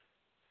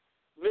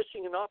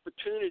missing an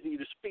opportunity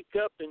to speak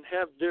up and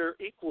have their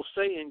equal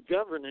say in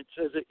governance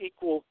as an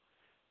equal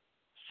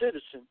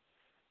citizen.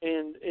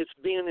 And it's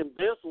being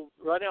embezzled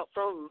right out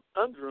from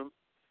under them.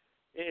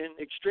 And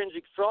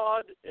extrinsic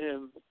fraud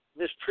and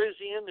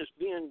misprision is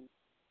being,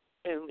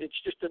 and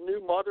it's just a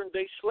new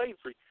modern-day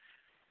slavery.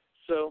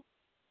 So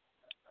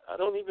I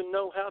don't even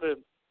know how to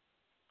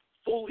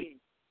fully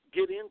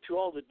get into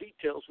all the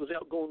details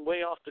without going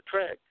way off the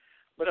track.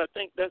 But I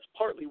think that's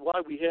partly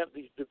why we have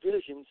these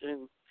divisions,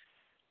 and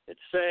it's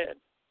sad.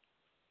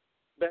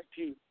 Back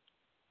to you.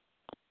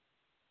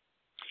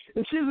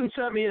 And Susan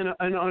sent me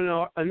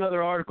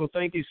another article.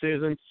 Thank you,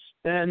 Susan.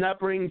 And that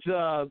brings,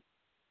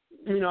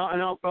 and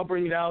I'll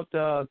bring it out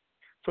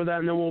for that,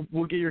 and then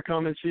we'll get your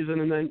comments,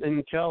 Susan,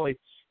 and Kelly.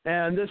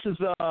 And this is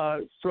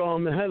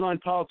from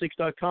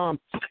headlinepolitics.com.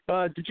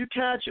 Did you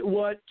catch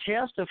what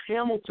cast of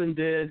Hamilton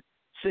did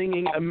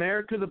singing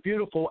America the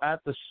Beautiful at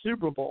the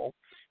Super Bowl?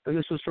 And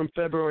this is from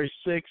February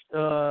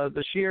 6th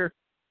this year.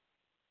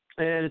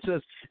 And it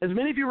says, as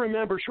many of you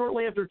remember,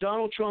 shortly after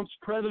Donald Trump's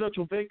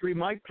presidential victory,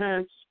 Mike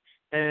Pence,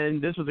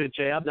 and this was a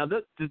jab. Now,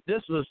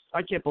 this was,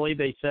 I can't believe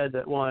they said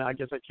that. Well, I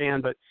guess I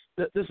can, but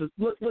this is,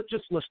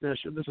 just listen to this.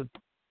 This is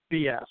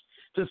BS.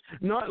 Just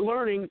not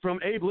learning from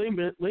Abe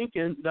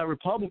Lincoln that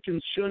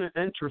Republicans shouldn't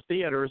enter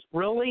theaters.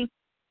 Really?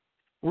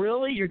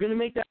 Really? You're going to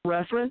make that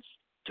reference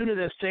to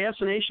the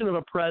assassination of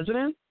a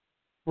president?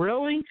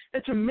 Really?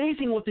 It's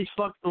amazing what these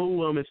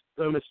almost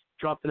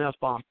dropped an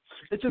F-bomb.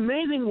 It's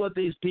amazing what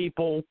these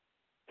people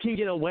can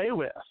get away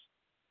with.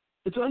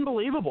 It's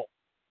unbelievable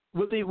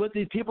what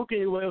these people can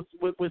get away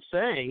with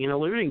saying and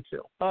alluding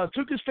to.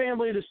 Took his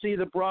family to see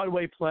the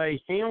Broadway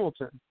play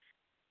Hamilton.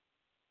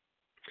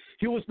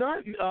 He was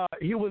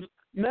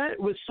met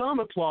with some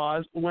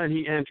applause when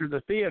he entered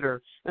the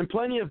theater, and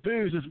plenty of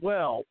boos as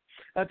well.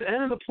 At the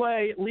end of the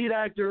play, lead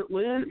actor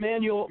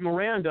Lin-Manuel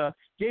Miranda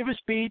gave a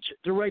speech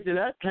directed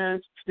at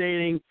Pence,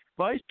 stating,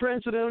 Vice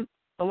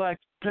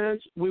President-elect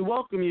Pence, we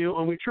welcome you,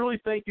 and we truly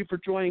thank you for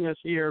joining us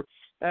here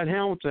at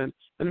Hamilton.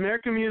 An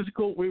American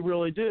musical, we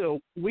really do.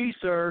 We,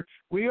 sir,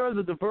 we are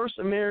the diverse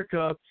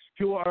America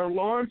who are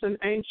alarmed and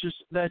anxious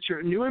that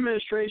your new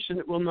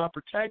administration will not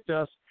protect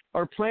us,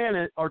 our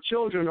planet, our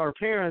children, our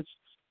parents,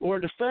 or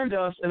defend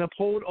us and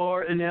uphold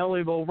our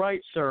inalienable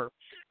rights, sir.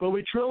 but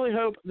we truly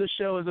hope this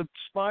show has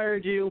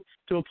inspired you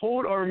to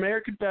uphold our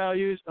American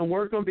values and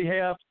work on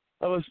behalf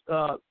of us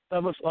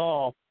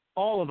all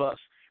of us.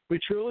 We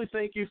truly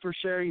thank you for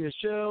sharing the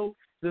show,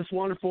 this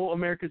wonderful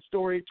American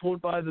story told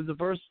by the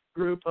diverse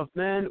group of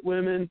men,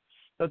 women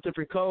of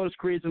different colors,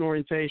 creeds, and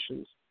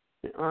orientations.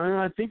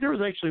 I think there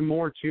was actually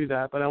more to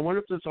that, but I wonder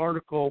if this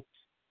article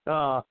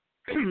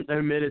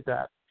admitted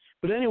that.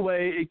 But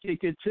anyway, it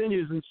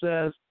continues and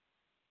says,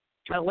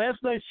 at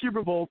last night's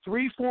Super Bowl,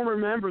 3 former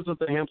members of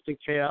the Hampton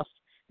cast,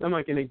 I'm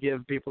not going to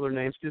give people their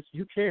names because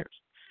who cares,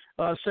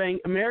 saying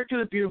America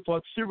the Beautiful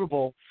at Super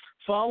Bowl,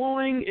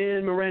 following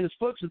in Miranda's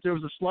footsteps, there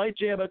was a slight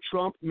jab at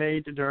Trump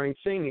made during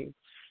singing.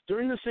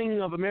 During the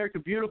singing of America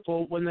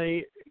Beautiful, when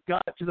they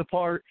got to the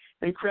part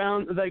and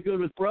crowned that good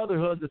with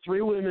brotherhood, the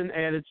 3 women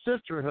added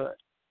sisterhood.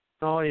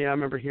 Oh, yeah, I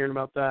remember hearing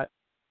about that.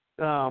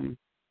 Well,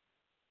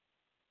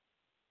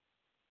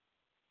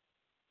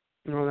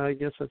 I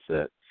guess that's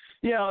it.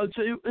 Yeah,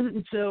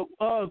 so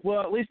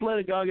well, at least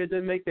Lady Gaga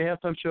didn't make the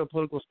halftime show a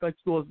political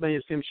spectacle as many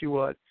assumed she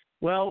would.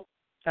 Well,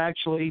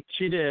 actually,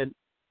 she did.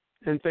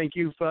 And thank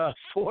you for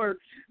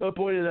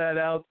pointing that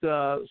out,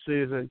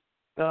 Susan.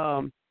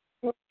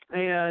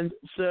 And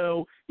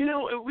so,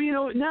 now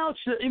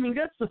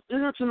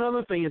that's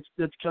another thing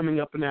that's coming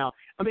up now.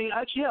 I mean,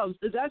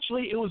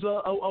 actually, it was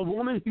a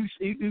woman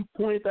who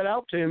pointed that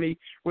out to me,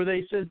 where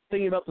they said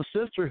thinking about the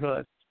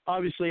sisterhood.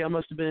 Obviously, I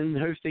must have been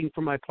hosting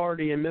for my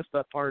party and missed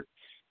that part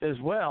as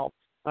well.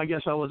 I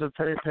guess I wasn't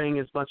paying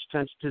as much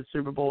attention to the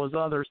Super Bowl as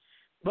others.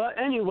 But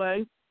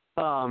anyway,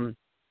 so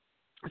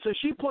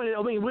she pointed,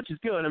 which is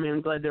good. I mean,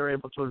 I'm glad they were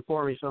able to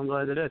inform me, so I'm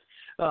glad it is.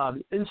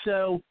 And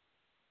so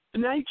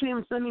now you can't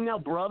even send me now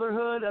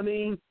brotherhood. I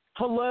mean,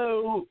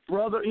 hello,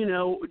 brother,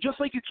 just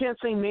like you can't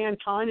say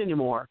mankind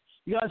anymore.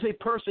 You got to say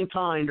person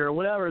kind or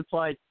whatever. It's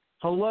like,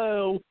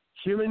 hello,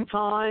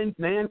 humankind,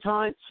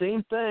 mankind,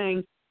 same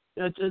thing.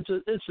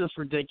 It's just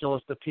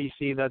ridiculous, the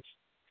PC that's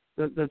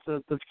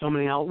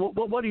coming out.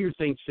 What do you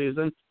think,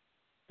 Susan,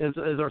 as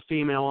our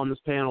female on this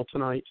panel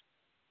tonight?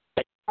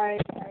 I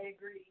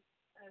agree.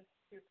 That's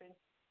stupid.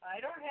 I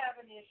don't have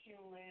an issue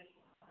with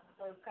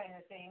those kind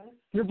of things.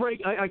 You're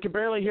I can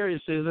barely hear you,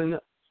 Susan.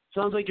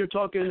 Sounds like you're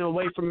talking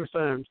away from your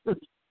phone.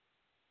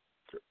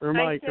 Or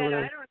mic or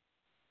whatever.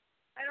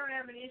 I don't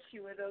have an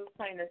issue with those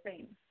kind of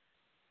things.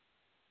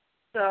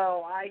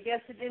 So I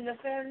guess it didn't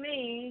offend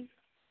me,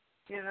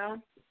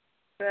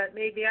 But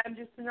maybe I'm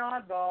just an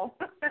oddball.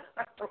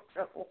 I don't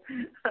know.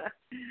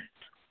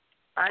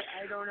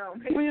 I don't know.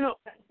 Well,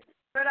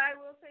 But I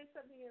will say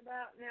something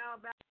back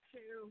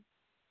to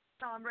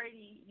Tom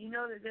Brady. You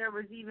know that there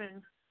was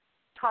even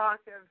talk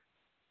of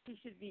he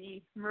should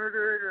be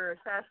murdered or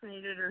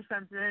assassinated or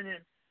something, and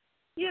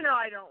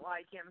I don't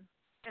like him,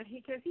 and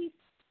because he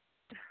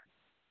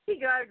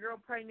got a girl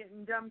pregnant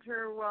and dumped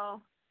her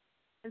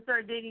and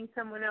started dating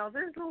someone else.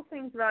 There's little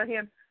things about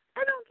him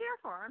I don't care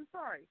for. I'm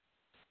sorry,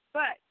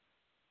 but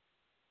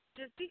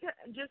just because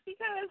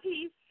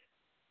he's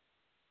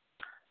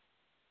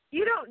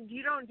you don't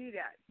do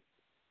that.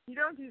 You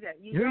don't do that.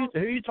 Who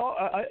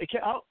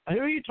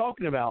are you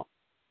talking about?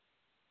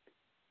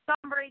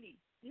 Tom Brady.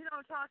 You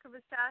don't talk of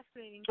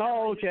assassinating.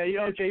 Oh, okay.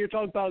 You're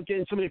talking about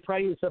getting somebody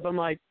pregnant and stuff. I'm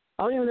like,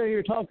 I don't even know who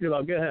you're talking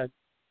about. Go ahead.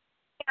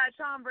 Yeah,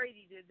 Tom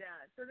Brady did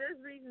that. So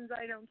there's reasons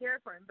I don't care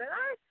for him. But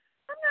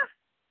I'm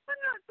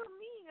not so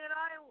mean that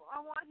I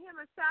want him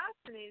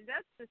assassinated.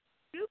 That's just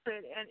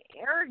stupid and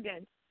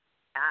arrogant.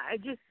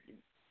 Just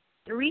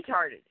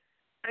retarded.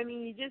 I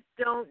mean, you just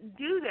don't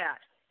do that.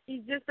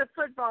 He's just a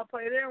football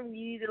player, and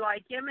you either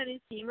like him and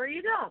his team or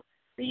you don't.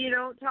 But you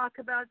don't talk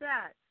about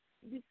that.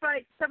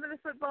 Despite some of the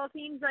football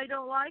teams I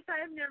don't like, I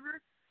have never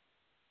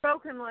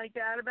spoken like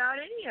that about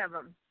any of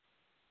them.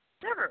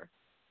 Never.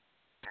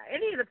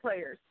 Any of the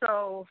players.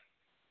 So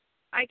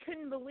I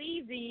couldn't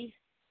believe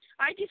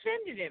I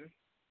defended him.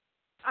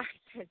 I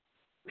said,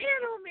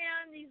 man, oh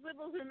man, these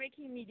liberals are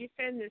making me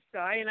defend this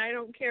guy, and I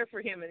don't care for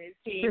him and his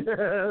team. but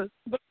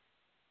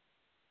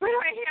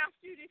I have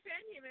to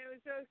defend him. There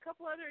was a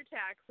couple other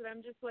attacks that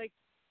I'm just like,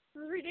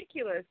 this is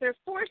ridiculous. They're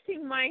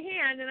forcing my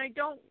hand, and I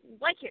don't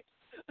like it.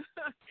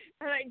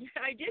 And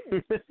I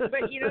didn't. But,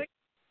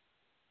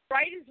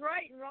 right is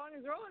right and wrong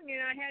is wrong,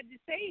 and I had to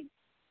say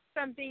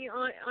something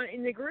on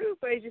in the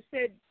group. I just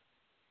said,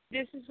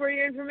 this is for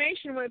your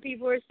information, what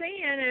people are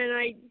saying, and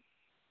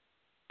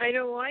I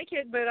don't like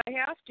it, but I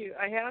have to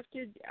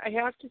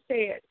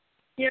say it.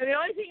 The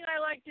only thing I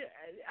liked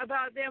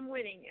about them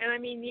winning, and I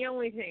mean the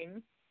only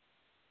thing,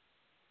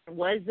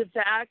 was the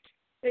fact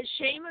that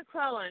Shane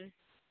McClellan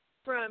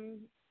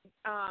from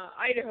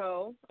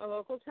Idaho, a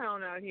local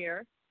town out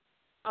here,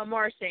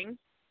 Marsing,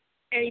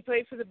 and he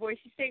played for the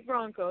Boise State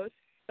Broncos,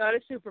 got a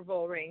Super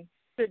Bowl ring.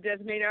 So it does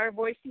make our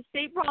Boise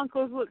State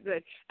Broncos look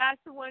good. That's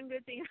the one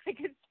good thing I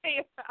could say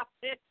about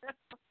it.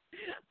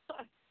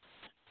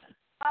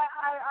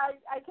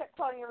 I kept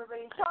telling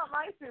everybody, it's not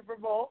my Super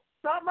Bowl.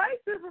 It's not my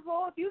Super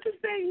Bowl. If you can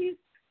say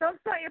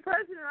Trump's not your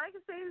president, I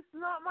can say this is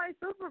not my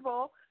Super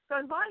Bowl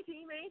because my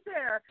team ain't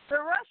there.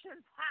 The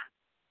Russians hacked.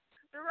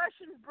 The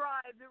Russians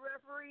bribed the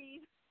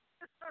referees.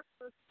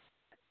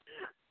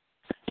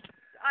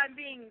 I'm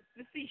being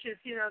facetious,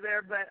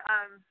 there, but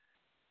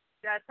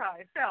that's how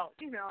I felt,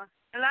 And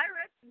I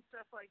read some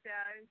stuff like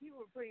that, and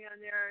people were putting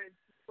on there, it's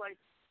just like,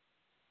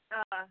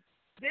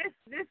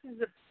 this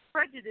is a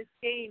prejudice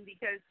game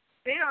because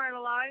they aren't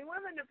allowing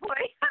women to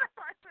play.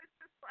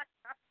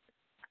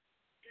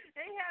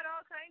 They had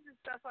all kinds of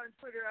stuff on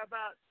Twitter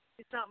about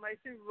it's not my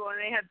Super Bowl,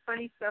 and they had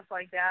funny stuff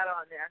like that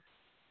on there.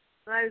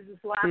 And I was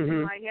just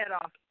laughing my head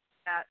off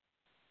at that.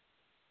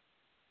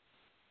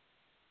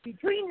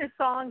 Between the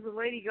songs with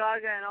Lady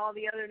Gaga and all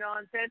the other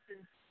nonsense, and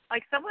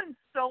like someone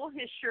stole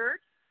his shirt.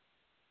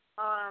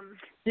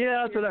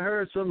 Yeah, that's what I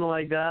heard, something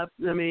like that.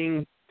 I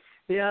mean,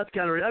 yeah, it's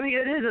kind of. I mean,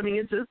 it is. I mean,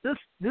 it's just,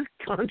 this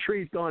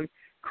country's gone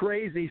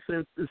crazy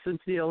since not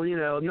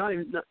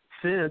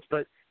since,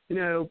 but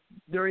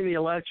during the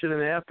election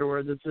and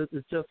afterwards,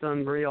 it's just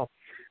unreal.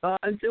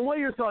 And what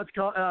are your thoughts,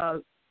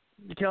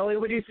 Kelly?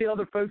 What do you see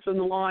other folks on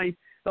the line?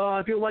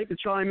 If you'd like to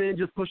chime in,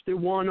 just push the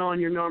 1 on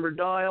your number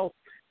dial,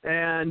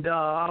 and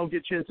I'll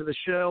get you into the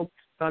show.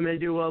 I may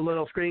do a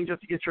little screening just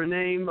to get your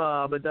name,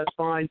 but that's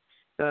fine.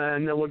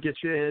 And then we'll get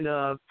you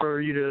in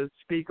for you to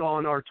speak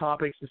on our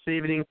topics this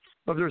evening.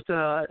 If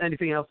there's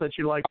anything else that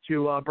you'd like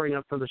to bring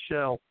up for the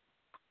show.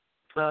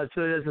 So as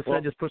I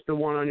said, just push the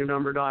 1 on your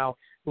number dial.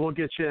 We'll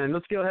get you in.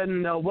 Let's go ahead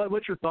and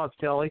what's your thoughts,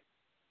 Kelly?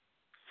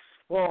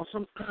 Well,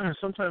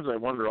 sometimes I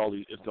wonder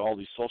if all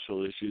these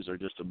social issues are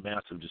just a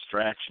massive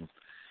distraction.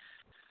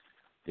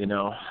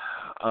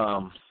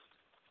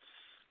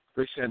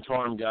 Rick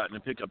Santorum got in a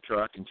pickup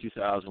truck in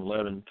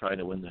 2011 trying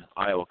to win the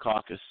Iowa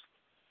caucus.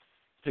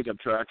 Pickup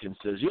truck and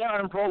says, "Yeah,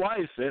 I'm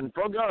pro-life and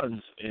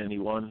pro-guns," and he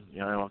won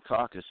the Iowa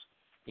caucus.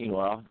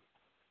 Meanwhile,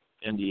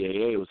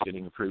 NDAA was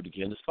getting approved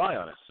again to spy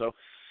on us. So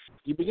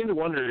you begin to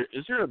wonder,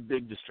 is there a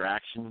big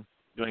distraction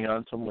going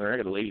on somewhere? I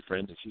got a lady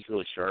friend, and she's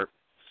really sharp.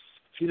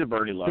 She's a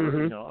Bernie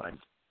lover.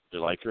 I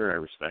like her. I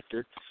respect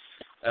her.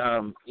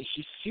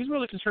 She's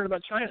really concerned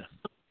about China.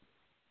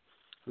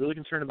 Really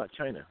concerned about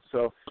China.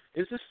 So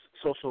is this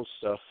social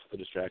stuff a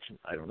distraction?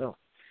 I don't know.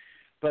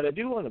 But I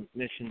do want to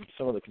mention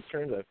some of the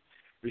concerns I've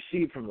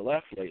received from the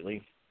left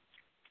lately.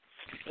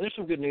 And there's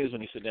some good news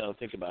when you sit down and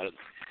think about it.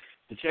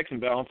 The checks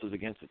and balances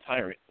against the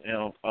tyrant.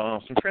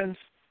 Some friends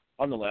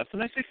on the left,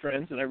 and I say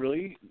friends, and I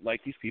really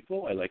like these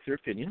people. I like their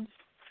opinions.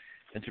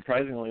 And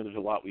surprisingly, there's a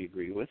lot we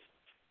agree with.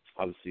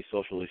 Obviously,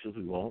 social issues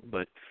we won't,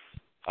 but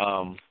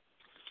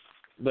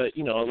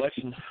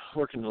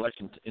working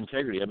election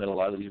integrity, I met a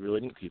lot of these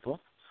really neat people.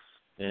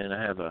 And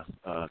I have a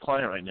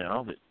client right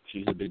now that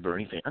she's a big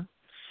Bernie fan,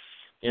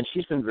 and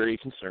she's been very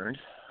concerned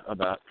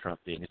about Trump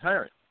being a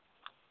tyrant.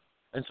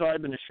 And so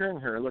I've been assuring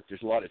her, look,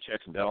 there's a lot of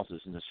checks and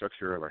balances in the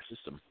structure of our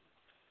system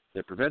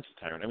that prevents a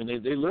tyrant. I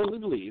mean, they literally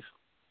believe,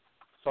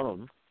 some of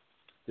them,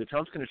 that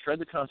Trump's going to shred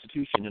the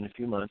Constitution in a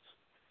few months,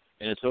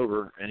 and it's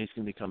over, and he's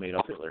going to become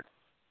Adolf Hitler.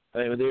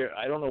 I mean,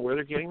 I don't know where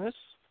they're getting this,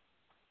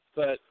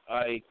 but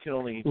I can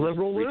only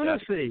liberal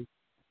lunacy.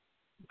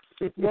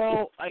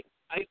 Well,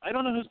 I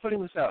don't know who's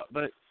putting this out,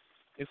 but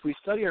if we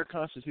study our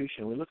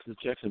Constitution, we look at the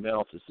checks and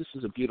balances, this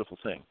is a beautiful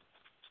thing,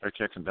 our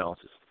checks and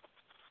balances.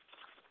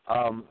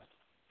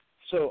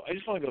 So I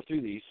just want to go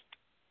through these.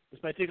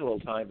 This might take a little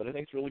time, but I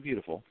think it's really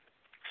beautiful.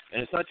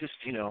 And it's not just,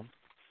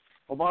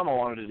 Obama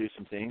wanted to do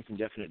some things,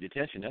 indefinite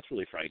detention. That's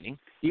really frightening.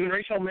 Even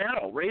Rachel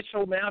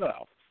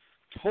Maddow,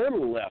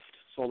 total left,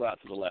 sold out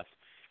to the left.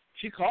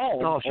 She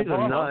called Oh, she's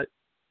Obama. a nut.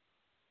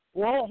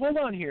 Well, hold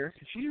on here.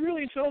 She's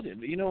really insulted.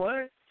 But you know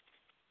what?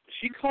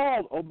 She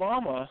called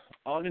Obama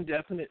on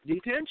indefinite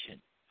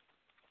detention.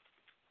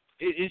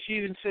 And she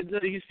even said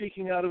that he's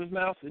speaking out of his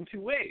mouth in two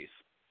ways.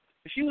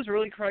 She was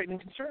really frightened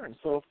and concerned.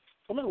 So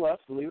some of the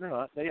left, believe it or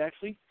not, they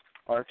actually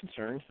are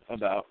concerned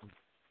about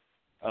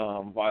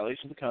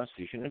violations of the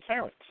Constitution and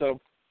tyrant. So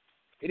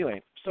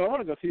anyway, I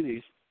want to go through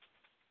these.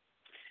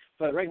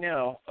 But right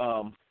now,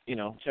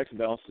 checks and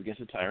balances against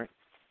the tyrant.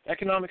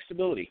 Economic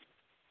stability.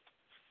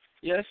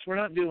 Yes, we're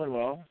not doing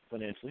well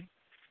financially.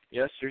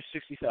 Yes, there's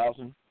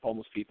 60,000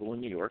 homeless people in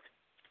New York.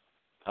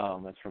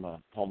 That's from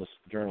a homeless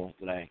journal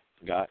that I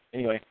got.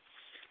 Anyway,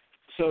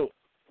 so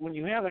when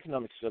you have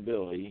economic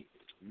stability,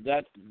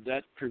 that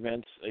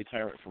prevents a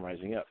tyrant from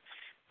rising up.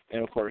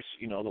 And, of course,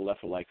 the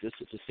left will like this.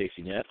 It's a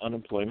safety net.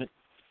 Unemployment,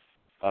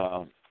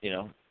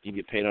 you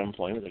get paid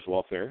unemployment. There's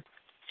welfare.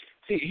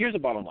 See, here's the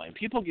bottom line.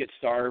 People get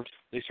starved.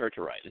 They start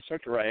to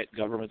riot.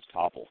 Governments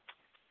topple.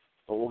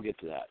 But we'll get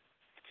to that.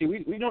 See,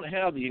 we don't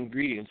have the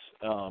ingredients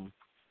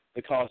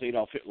that caused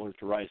Adolf Hitler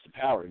to rise to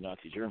power in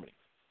Nazi Germany.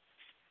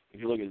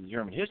 If you look at the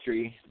German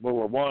history,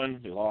 World War I,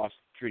 they lost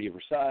Treaty of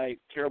Versailles,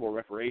 terrible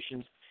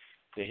reparations.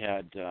 They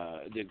had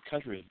the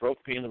country was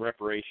broke paying the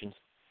reparations.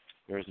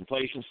 There was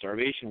inflation,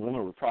 starvation.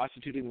 Women were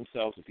prostituting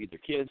themselves to feed their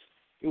kids.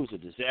 It was a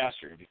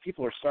disaster. If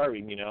people are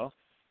starving,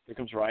 there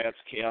comes riots,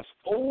 chaos,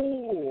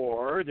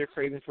 or they're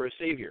craving for a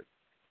savior.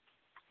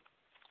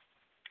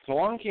 So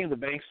along came the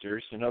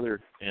banksters and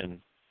other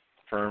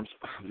firms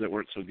that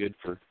weren't so good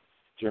for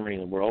Germany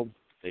and the world.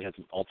 They had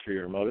some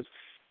ulterior motives.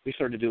 We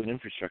started doing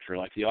infrastructure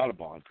like the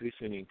Autobahn. Pretty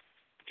soon the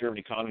German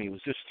economy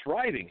was just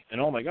thriving.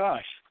 And oh my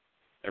gosh,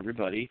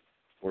 everybody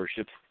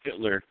worshipped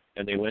Hitler,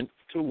 and they went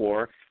to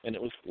war, and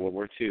it was World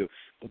War II.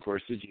 Of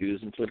course, the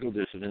Jews and political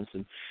dissidents,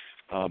 and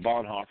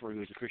Bonhoeffer, who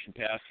was a Christian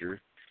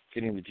pastor,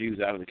 getting the Jews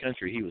out of the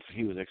country.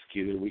 He was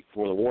executed a week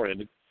before the war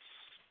ended.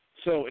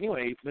 So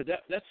anyway, but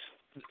that's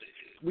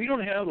we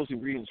don't have those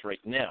ingredients right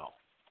now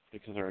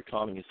because our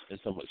economy is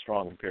somewhat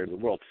strong compared to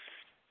the world.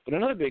 But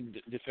another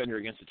big defender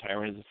against the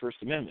tyrant is the First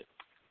Amendment.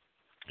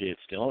 It's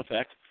still in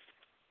effect.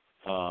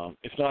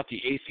 If not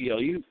the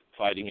ACLU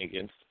fighting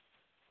against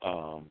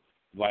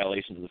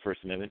violations of the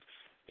First Amendment,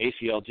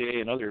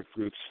 ACLJ and other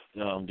groups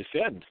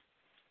defend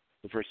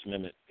the First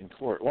Amendment in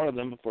court. One of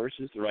them, of course,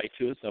 is the right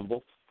to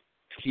assemble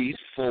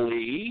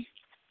peacefully,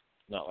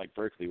 not like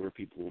Berkeley where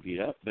people will beat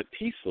up, but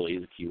peacefully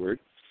is the key word.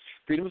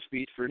 Freedom of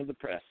speech, freedom of the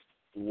press.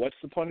 What's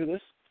the point of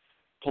this?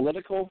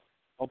 Political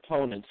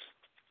opponents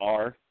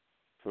are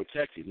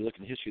protected. You look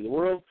in the history of the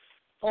world,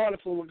 a lot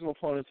of political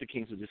opponents, the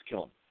kings would just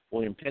kill them.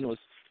 William Penn was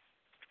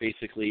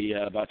basically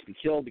about to be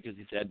killed because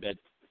he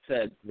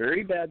said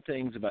very bad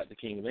things about the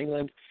King of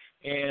England,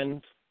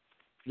 and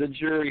the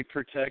jury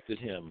protected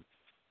him.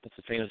 That's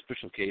the famous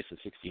Bushell case of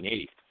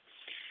 1680.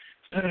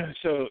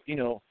 So,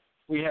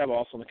 we have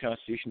also in the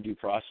Constitution due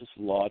process,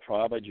 law,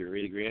 trial by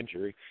jury, the grand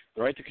jury,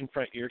 the right to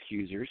confront your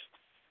accusers,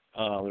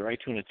 the right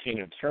to obtain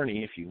an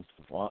attorney if you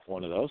want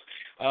one of those.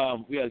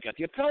 We have got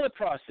the appellate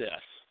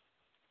process.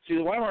 See,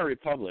 the Weimar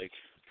Republic,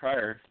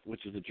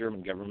 which is the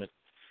German government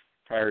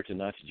prior to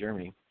Nazi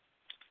Germany,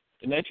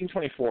 in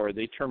 1924,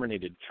 they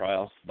terminated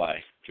trial by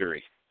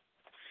jury.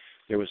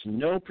 There was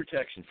no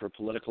protection for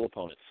political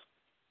opponents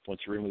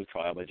once you remove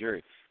trial by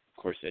jury.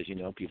 Of course, as you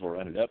know, people were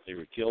rounded up, they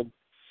were killed,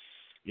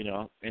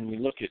 and we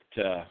look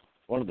at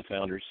one of the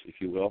founders, if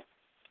you will,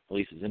 at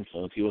least his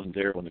influence. He wasn't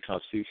there when the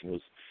Constitution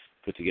was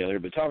put together,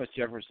 but Thomas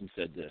Jefferson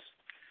said this: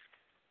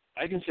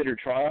 I consider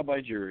trial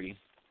by jury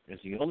as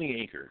the only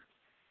anchor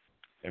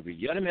ever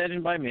yet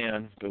imagined by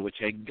man by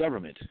which a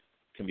government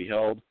can be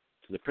held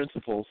to the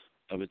principles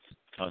of its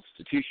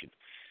Constitution.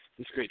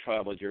 This great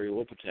trial by jury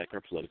will protect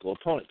our political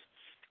opponents.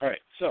 All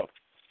right, so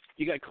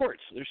you got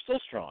courts. They're still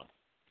strong.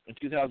 In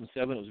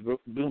 2007, it was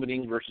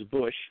Boumediene versus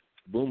Bush,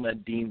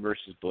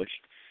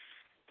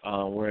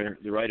 where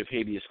the right of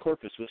habeas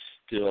corpus was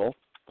still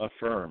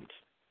affirmed.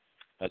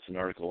 That's an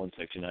article in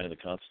Section 9 of the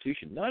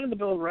Constitution, not in the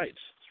Bill of Rights,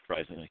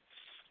 surprisingly.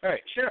 All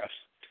right, sheriffs.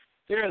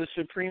 They are the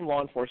supreme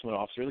law enforcement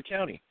officer of the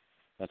county.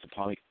 That's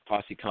a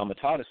Posse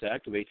Comitatus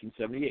Act of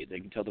 1878. They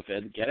can tell the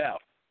Fed to get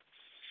out.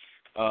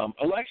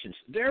 Elections.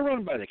 They're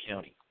run by the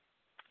county,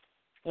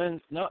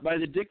 and not by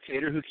the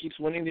dictator who keeps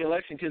winning the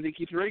election because he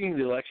keeps rigging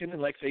the election in,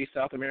 like, say,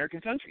 South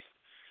American countries.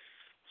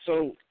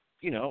 So,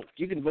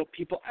 you can vote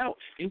people out.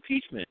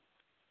 Impeachment.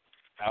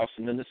 House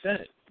and then the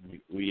Senate.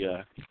 We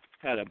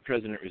had a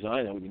president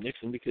resign, that would be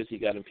Nixon, because he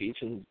got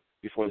impeached, and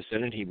before the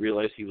Senate he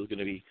realized he was going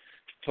to be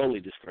totally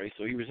disgraced,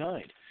 so he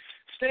resigned.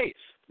 States.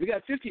 We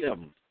got 50 of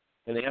them,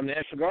 and they have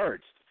National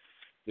Guards.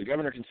 The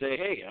governor can say,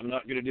 hey, I'm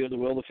not going to do the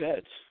will of the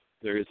feds.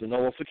 There is a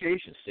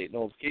nullification, state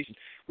nullification.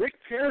 Rick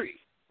Perry,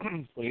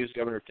 when he was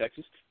governor of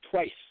Texas,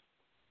 twice,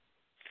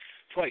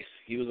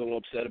 he was a little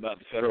upset about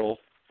the federal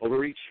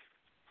overreach.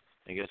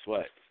 And guess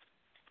what?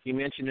 He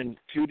mentioned in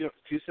two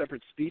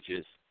separate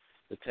speeches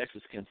that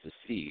Texas can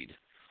secede.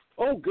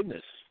 Oh,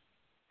 goodness.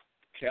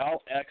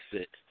 Cal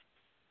Exit.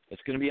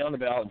 It's going to be on the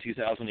ballot in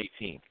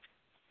 2018.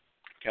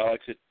 Cal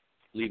Exit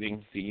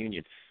leaving the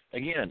Union.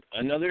 Again,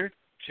 another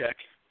check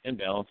and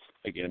balance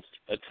against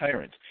a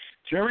tyrant.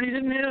 Germany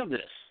didn't have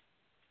this.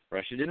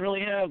 Russia didn't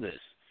really have this.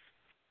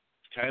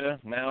 China,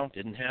 Mao,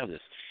 didn't have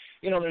this.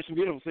 There's some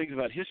beautiful things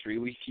about history.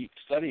 We keep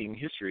studying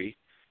history,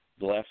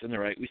 the left and the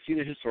right. We see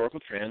the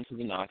historical trends of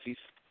the Nazis,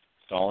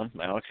 Stalin,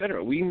 Mao,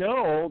 etc. We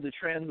know the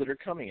trends that are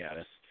coming at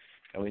us,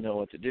 and we know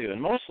what to do.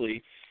 And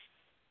mostly,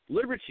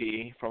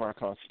 liberty from our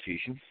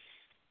Constitution,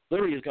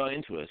 liberty has gone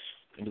into us,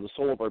 into the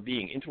soul of our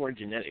being, into our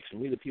genetics, and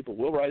we the people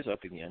will rise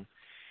up again,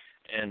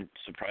 and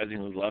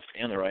surprisingly the left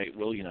and the right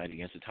will unite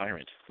against a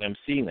tyrant. And I'm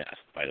seeing that,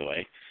 by the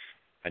way.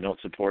 I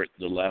don't support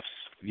the left's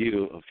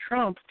view of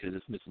Trump because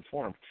it's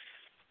misinformed.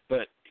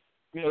 But,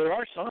 there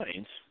are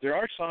signs. There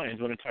are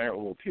signs when a tyrant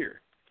will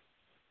appear.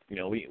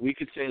 We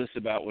could say this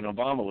about when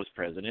Obama was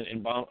president,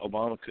 and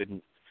Obama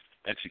couldn't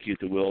execute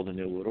the will of the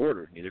New World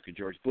Order. Neither could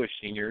George Bush,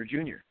 Sr. or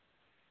Jr.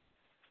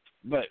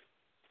 But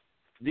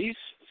these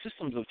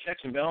systems of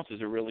checks and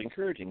balances are really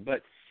encouraging.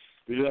 But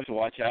we do have to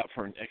watch out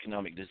for an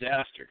economic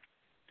disaster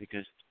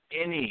because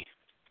any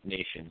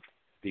nation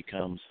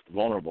becomes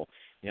vulnerable.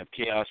 You have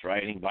chaos,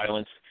 rioting,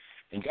 violence,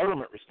 and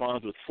government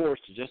responds with force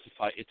to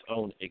justify its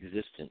own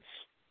existence.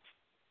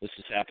 This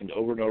has happened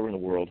over and over in the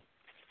world,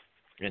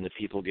 and the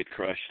people get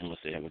crushed unless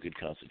they have a good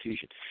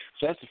constitution.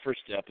 So that's the first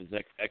step, is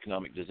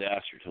economic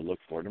disaster to look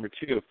for. Number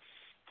two,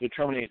 to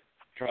terminate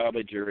trial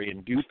by jury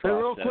and due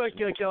process. Real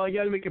quick, Kelly, I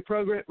got to make a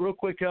program. Real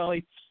quick,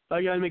 Kelly,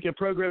 I got to make a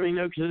programming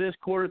note because it is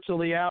quarter till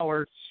the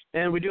hour,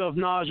 and we do have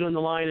Naj on the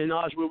line, and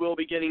Naj, we will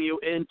be getting you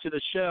into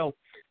the show.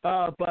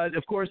 But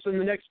of course, in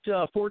the next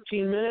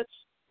 14 minutes,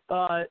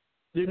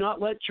 do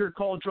not let your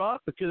call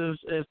drop, because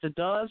if it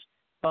does,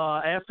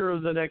 after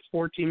the next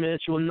 14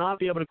 minutes, you will not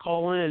be able to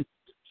call in.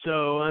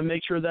 So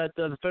make sure that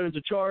the phone's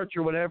a charge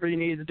or whatever you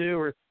need to do,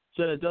 or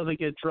so it doesn't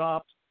get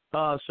dropped,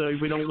 so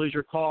we don't lose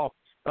your call.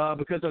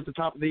 Because at the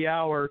top of the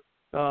hour,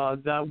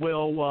 that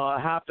will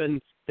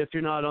happen. If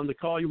you're not on the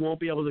call, you won't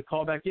be able to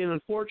call back in,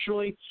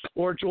 unfortunately,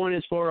 or join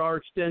us for our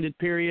extended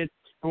period.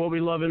 And we'll be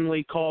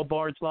lovingly called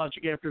Bard's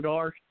Logic After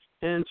Dark.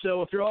 And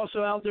so if you're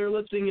also out there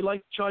listening, you'd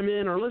like to chime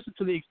in or listen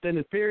to the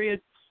extended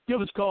period,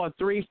 give us a call at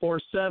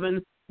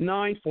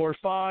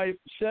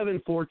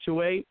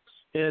 347-945-7428,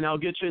 and I'll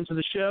get you into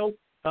the show.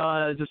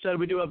 As I said,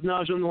 we do have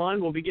Najee on the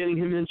line. We'll be getting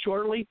him in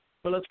shortly.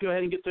 But let's go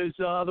ahead and get those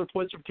other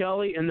points from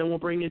Kelly, and then we'll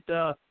bring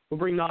Najee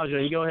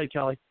in. Go ahead,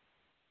 Kelly.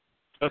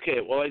 Okay,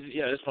 well, I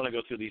just want to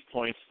go through these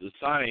points. The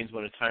signs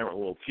when a tyrant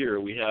will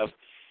appear. We have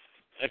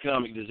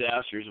economic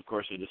disasters. Of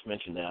course, I just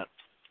mentioned that.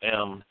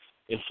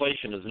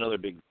 Inflation is another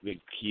big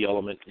key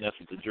element, and that's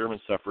what the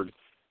Germans suffered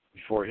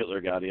before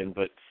Hitler got in.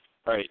 But,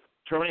 all right,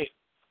 terminate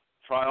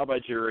trial by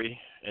jury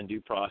and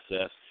due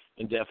process,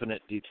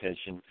 indefinite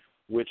detention,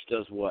 which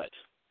does what?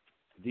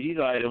 These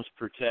items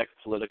protect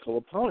political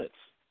opponents.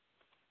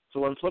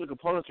 So when political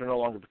opponents are no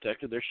longer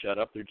protected, they're shut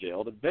up, they're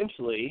jailed.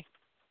 Eventually,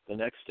 the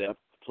next step,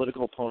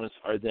 political opponents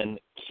are then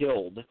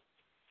killed.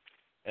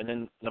 And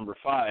then number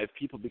 5,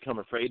 people become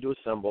afraid to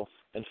assemble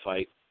and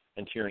fight,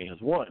 and tyranny has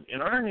won.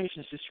 In our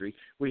nation's history,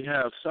 we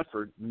have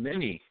suffered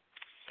many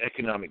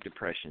economic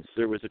depressions.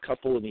 There was a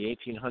couple in the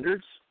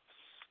 1800s.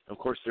 Of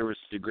course, there was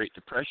the Great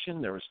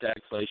Depression. There was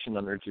stagflation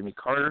under Jimmy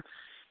Carter.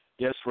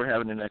 Yes, we're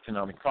having an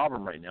economic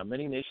problem right now.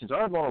 Many nations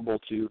are vulnerable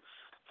to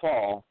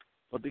fall,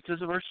 but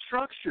because of our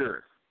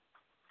structure.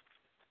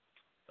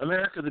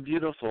 America the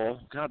Beautiful,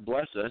 God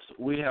bless us,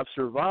 we have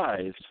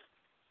survived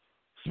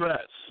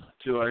threats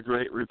to our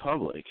great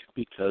republic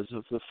because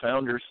of the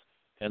founders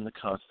and the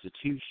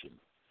Constitution.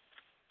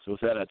 So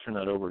with that, I turn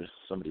that over to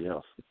somebody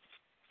else.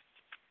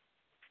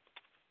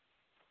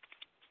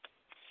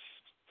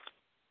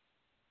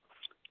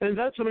 And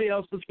that's somebody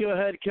else. Let's go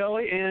ahead,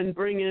 Kelly, and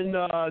bring in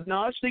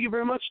Naj. Thank you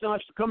very much,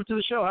 Naj, for coming to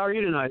the show. How are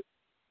you tonight?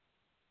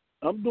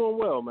 I'm doing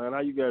well, man. How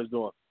you guys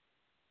doing?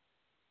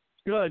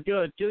 Good.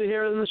 Good to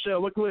hear it in the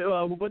show.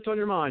 What's on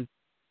your mind?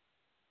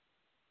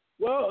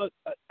 Well,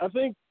 I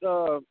think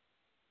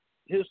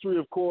history,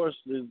 of course,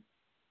 is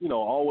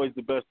always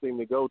the best thing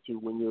to go to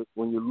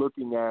when you're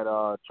looking at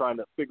trying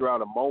to figure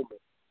out a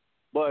moment.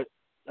 But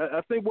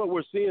I think what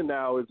we're seeing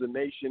now is a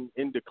nation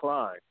in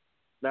decline.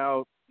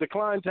 Now,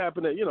 declines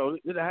happen.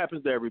 It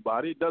happens to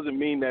everybody. It doesn't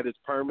mean that it's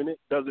permanent.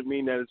 Doesn't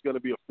mean that it's going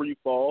to be a free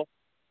fall.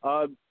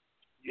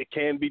 It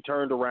can be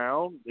turned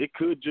around. It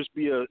could just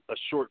be a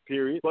short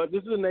period. But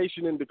this is a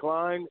nation in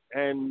decline,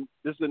 and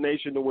this is a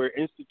nation where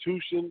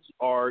institutions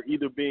are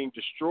either being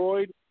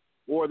destroyed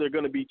or they're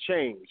going to be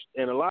changed.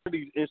 And a lot of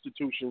these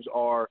institutions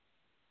are,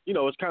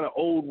 it's kind of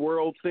old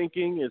world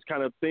thinking. It's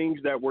kind of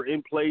things that were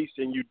in place,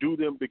 and you do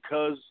them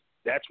because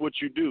that's what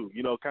you do,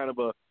 kind of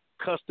a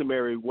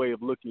customary way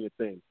of looking at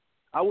things.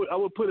 I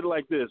would put it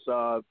like this.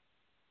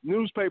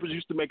 Newspapers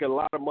used to make a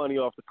lot of money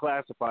off the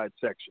classified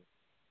section.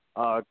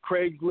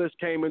 Craigslist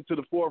came into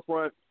the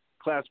forefront,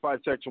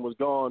 classified section was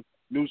gone,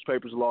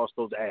 newspapers lost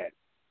those ads.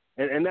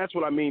 And that's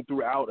what I mean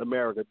throughout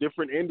America.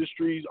 Different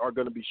industries are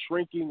going to be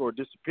shrinking or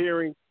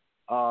disappearing.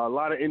 A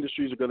lot of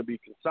industries are going to be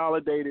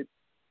consolidated.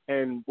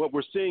 And what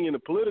we're seeing in the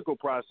political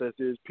process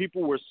is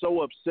people were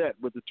so upset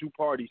with the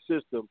two-party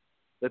system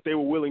that they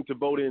were willing to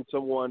vote in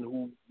someone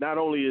who not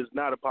only is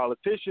not a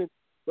politician,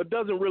 but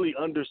doesn't really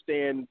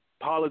understand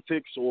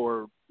politics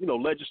or,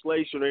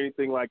 legislation or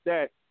anything like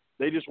that.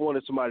 They just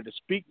wanted somebody to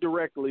speak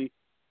directly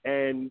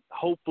and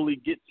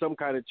hopefully get some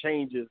kind of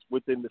changes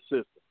within the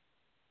system.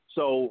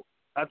 So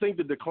I think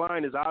the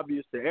decline is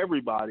obvious to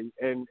everybody,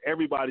 and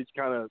everybody's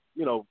kind of,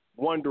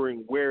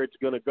 wondering where it's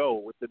going to go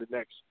within the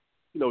next,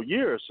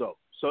 year or so.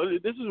 So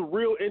this is a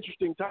real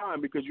interesting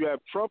time because you have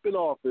Trump in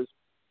office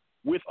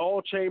with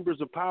all chambers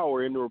of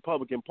power in the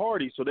Republican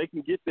Party, so they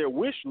can get their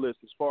wish list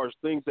as far as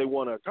things they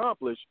want to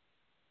accomplish.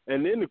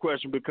 And then the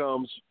question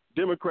becomes,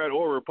 Democrat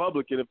or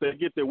Republican, if they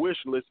get their wish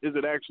list, is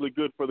it actually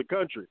good for the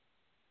country?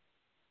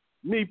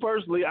 Me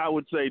personally, I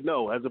would say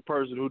no, as a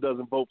person who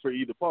doesn't vote for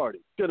either party.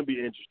 It's going to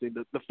be interesting.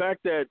 The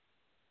fact that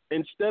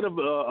instead of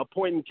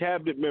appointing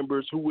cabinet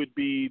members who would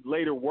be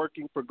later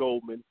working for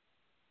Goldman,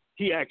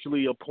 he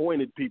actually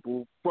appointed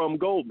people from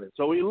Goldman.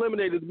 So he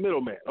eliminated the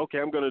middleman. Okay,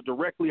 I'm going to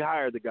directly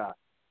hire the guy.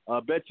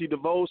 Betsy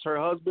DeVos, her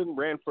husband,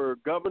 ran for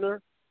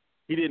governor.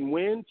 He didn't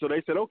win, so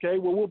they said, okay,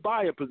 well, we'll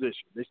buy a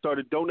position. They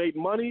started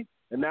donating money,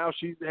 and now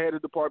she's the head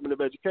of the Department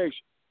of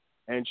Education.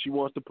 And she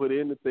wants to put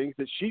in the things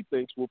that she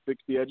thinks will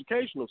fix the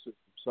educational system.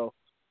 So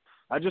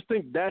I just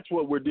think that's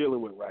what we're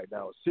dealing with right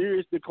now, a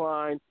serious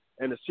decline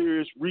and a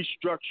serious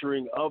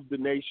restructuring of the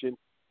nation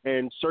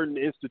and certain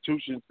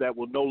institutions that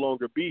will no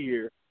longer be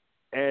here.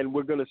 And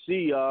we're going to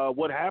see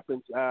what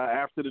happens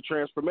after the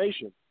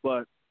transformation.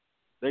 But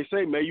they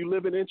say, may you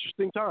live in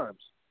interesting times.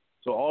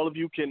 So all of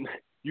you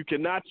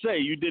cannot say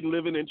you didn't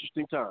live in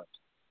interesting times.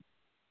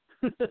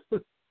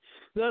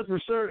 That's for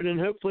certain, and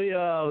hopefully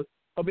I'll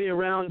be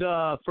around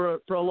for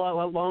a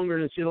lot longer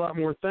and see a lot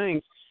more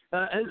things.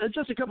 And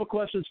just a couple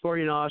questions for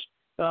you, Nosh.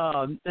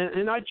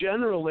 And I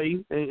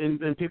generally,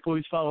 and people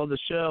who follow the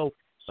show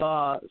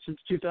since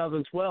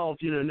 2012,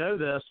 know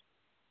this,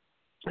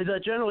 is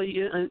that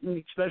generally,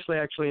 especially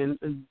actually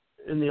in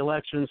the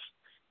elections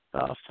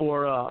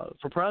for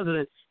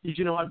president, is,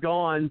 I've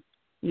gone,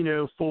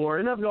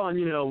 and I've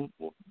gone,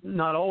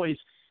 not always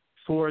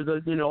for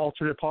the,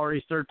 alternate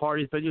parties, third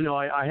parties, but,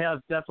 I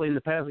have definitely in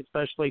the past,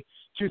 especially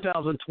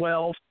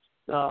 2012,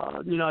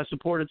 I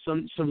supported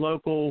some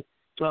local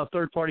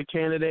third-party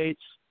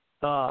candidates,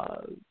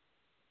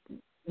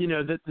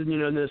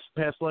 in this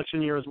past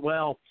election year as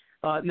well.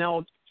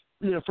 Now,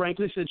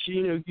 frankly, since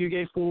you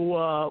gave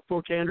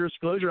full candor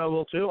disclosure, I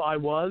will too. I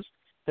was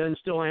and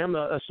still am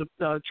a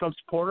Trump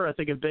supporter. I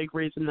think a big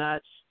reason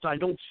that I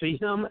don't see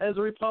him as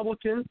a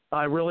Republican.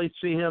 I really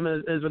see him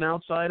as an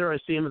outsider. I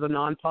see him as a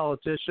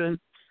non-politician.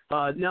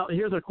 Now,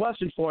 here's a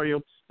question for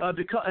you.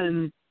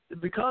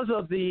 Because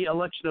of the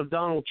election of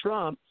Donald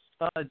Trump,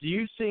 do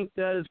you think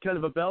that is kind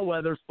of a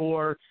bellwether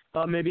for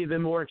maybe the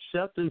more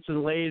acceptance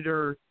in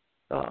later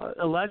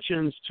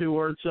elections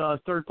towards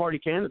third-party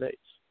candidates?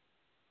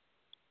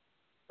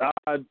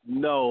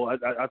 No.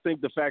 I think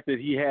the fact that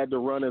he had to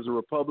run as a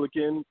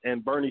Republican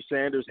and Bernie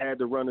Sanders had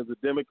to run as a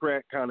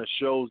Democrat kind of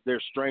shows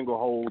their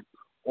stranglehold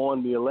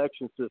on the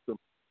election system.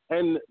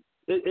 And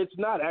it's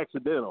not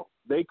accidental.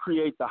 They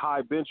create the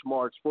high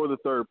benchmarks for the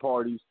third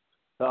parties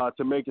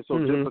to make it so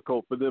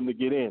difficult for them to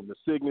get in. The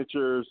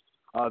signatures,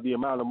 the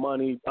amount of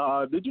money.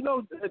 Did you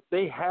know that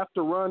they have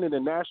to run in a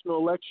national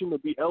election to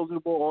be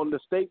eligible on the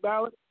state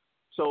ballot?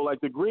 So, like,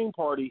 the Green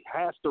Party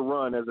has to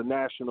run as a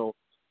national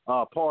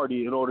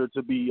party in order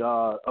to be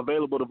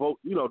available to vote,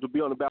 to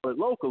be on the ballot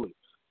locally.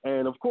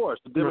 And, of course,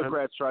 the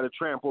Democrats try to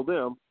trample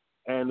them,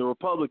 and the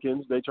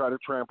Republicans, they try to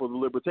trample the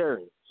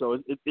Libertarians. So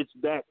it's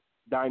that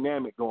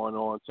dynamic going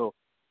on. So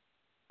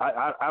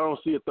I don't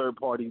see a third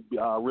party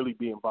really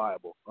being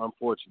viable,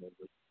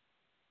 unfortunately.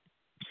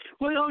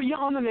 Well, yeah,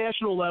 on the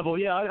national level,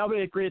 yeah, I would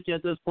agree with you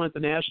at this point.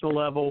 At the national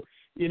level,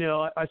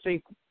 I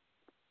think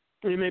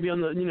maybe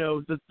on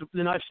the,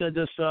 and I've said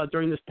this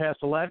during this past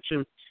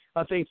election,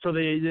 I think for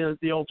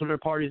the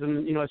alternate parties,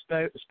 and I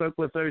spoke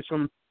with those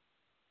from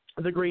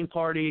the Green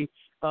Party,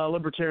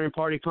 Libertarian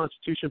Party,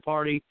 Constitution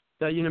Party,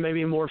 that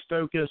maybe more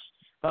focus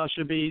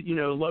should be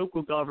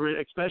local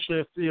government, especially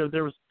if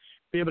there was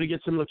be able to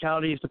get some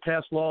localities to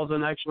pass laws,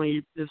 and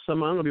actually is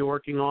something I'm going to be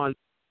working on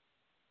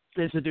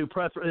is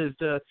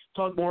to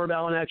talk more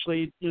about and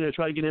actually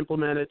try to get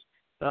implemented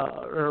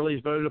or at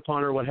least voted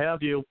upon or what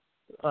have you.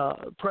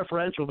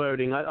 Preferential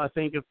voting. I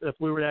think if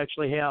we were to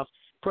actually have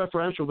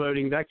preferential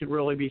voting, that could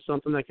really be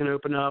something that can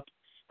open up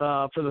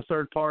for the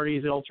third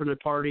parties, the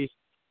alternate parties,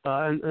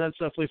 and that's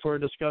definitely for a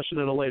discussion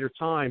at a later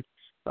time.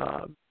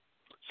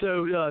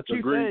 So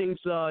two things,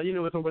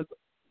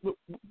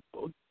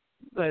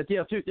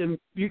 and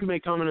you can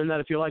make comment on that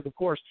if you like, of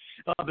course.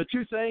 But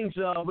two things,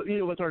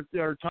 with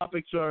our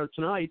topics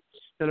tonight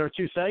and our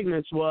two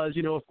segments was,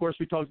 of course,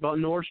 we talked about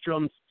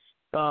Nordstrom's,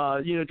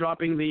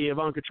 dropping the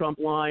Ivanka Trump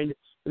line,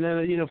 and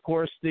then, of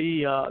course,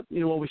 the,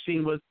 what we've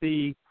seen with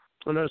the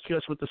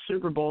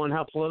Super Bowl and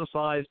how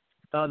politicized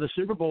the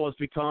Super Bowl is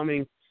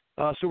becoming.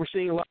 So we're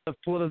seeing a lot of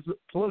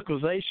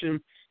politicalization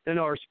in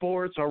our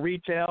sports, our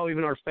retail,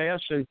 even our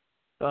fashion.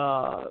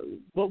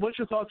 What's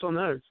your thoughts on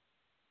those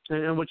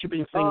and what you've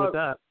been seeing with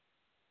that?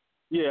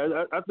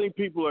 Yeah, I think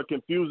people are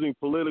confusing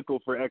political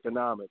for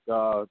economic.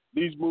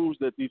 These moves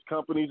that these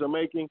companies are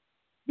making,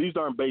 these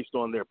aren't based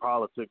on their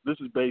politics. This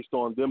is based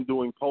on them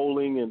doing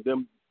polling and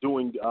them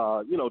doing,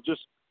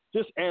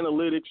 just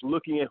analytics,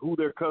 looking at who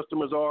their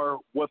customers are,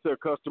 what their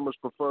customers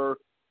prefer,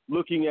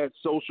 looking at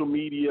social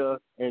media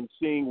and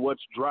seeing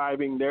what's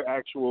driving their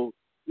actual,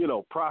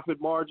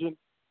 profit margin,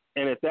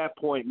 and at that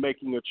point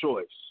making a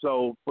choice.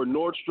 So for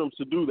Nordstrom's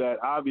to do that,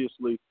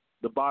 obviously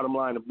the bottom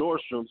line of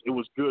Nordstrom's, it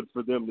was good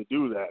for them to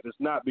do that. It's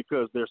not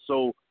because they're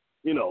so,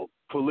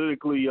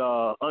 politically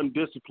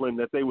undisciplined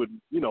that they would,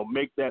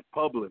 make that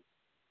public.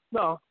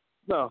 No,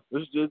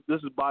 this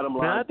is bottom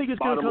line. I think it's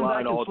going to come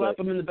back and slap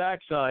them in the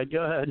backside.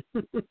 Go ahead.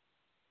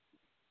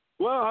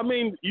 Well, I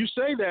mean, you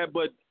say that,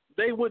 but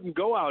they wouldn't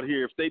go out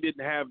here if they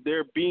didn't have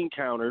their bean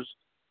counters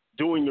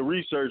doing the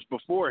research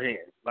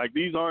beforehand. Like,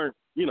 these aren't,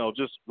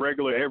 just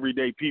regular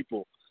everyday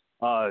people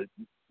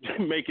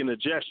making a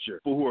gesture,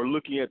 people who are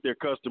looking at their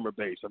customer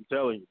base. I'm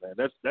telling you,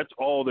 man, that's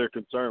all they're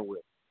concerned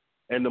with.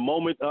 And the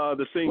moment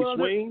the thing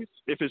swings,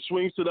 if it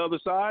swings to the other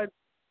side,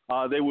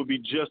 they would be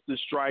just as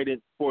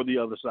strident for the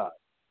other side.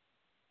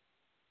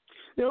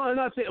 And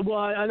I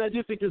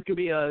do think there's going to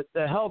be a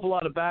hell of a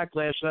lot of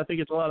backlash, and I think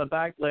it's a lot of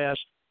backlash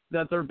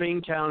that their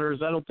bean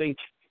counters, I don't think,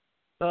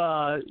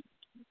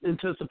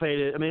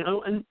 anticipated. I mean,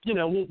 and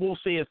we'll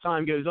see as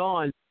time goes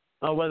on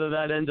whether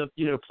that ends up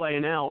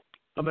playing out.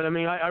 But I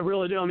mean, I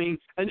really do. I mean,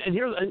 and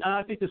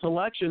I think this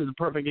election is a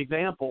perfect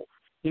example.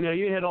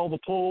 You had all the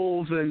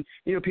polls and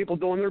people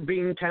doing their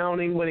bean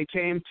counting when it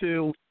came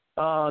to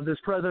this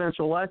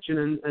presidential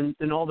election,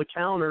 and all the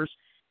counters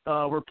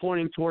were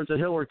pointing towards a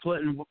Hillary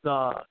Clinton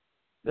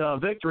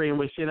victory, and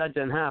we see that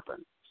didn't happen.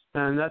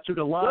 And that took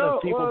a lot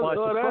of people by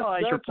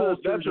surprise.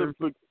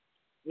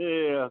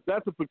 Yeah,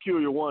 that's a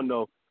peculiar one,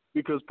 though,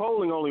 because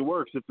polling only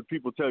works if the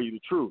people tell you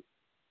the truth.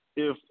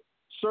 If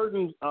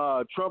certain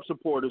Trump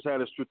supporters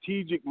had a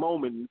strategic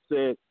moment and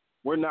said,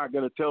 we're not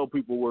going to tell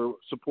people we're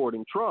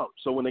supporting Trump.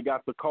 So when they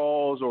got the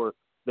calls or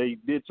they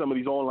did some of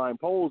these online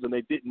polls and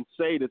they didn't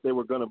say that they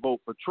were going to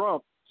vote for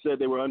Trump, said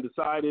they were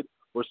undecided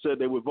or said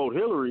they would vote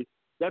Hillary,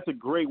 that's a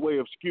great way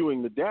of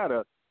skewing the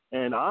data.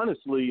 And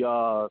honestly,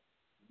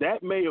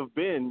 that may have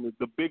been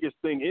the biggest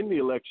thing in the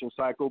election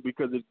cycle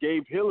because it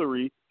gave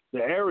Hillary the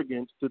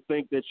arrogance to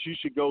think that she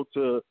should go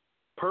to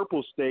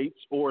purple states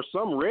or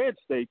some red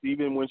states,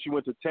 even when she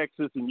went to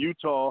Texas and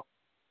Utah,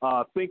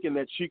 thinking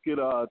that she could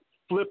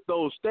flip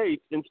those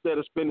states instead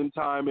of spending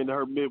time in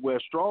her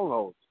Midwest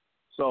strongholds.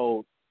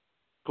 So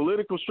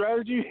political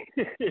strategy,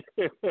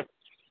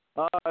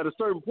 at a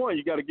certain point,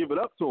 you got to give it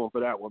up to them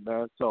for that one,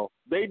 man. So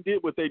they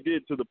did what they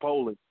did to the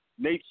polling.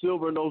 Nate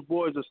Silver and those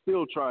boys are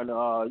still trying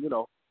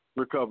to,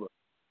 recover.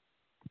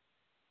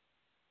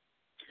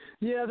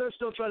 Yeah, they're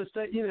still trying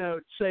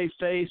to save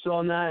face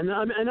on that, and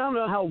I don't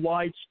know how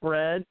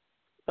widespread,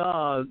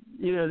 that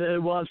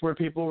it was where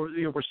people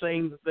were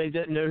saying that they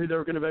didn't know who they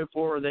were going to vote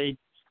for, or they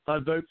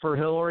vote for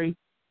Hillary.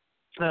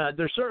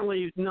 There's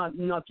certainly not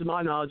to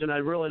my knowledge, and I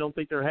really don't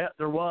think there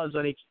was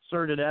any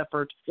concerted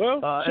effort.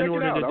 Well, check in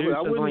order it out. to do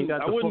I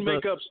wouldn't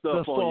make up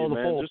stuff on you,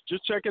 man.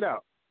 Just check it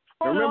out.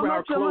 Remember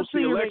how close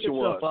the election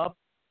was.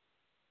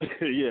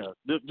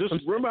 Yeah, just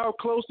remember how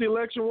close the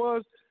election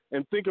was.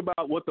 And think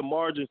about what the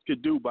margins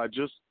could do by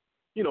just,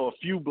 a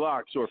few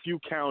blocks or a few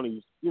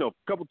counties, a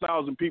couple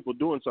thousand people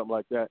doing something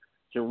like that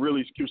can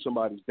really skew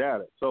somebody's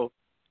data. So,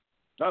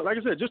 like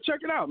I said, just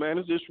check it out, man.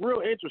 It's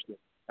real interesting.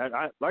 And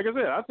like I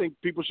said, I think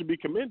people should be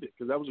commended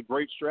because that was a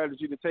great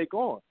strategy to take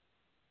on.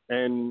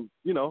 And,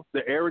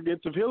 the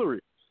arrogance of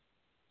Hillary.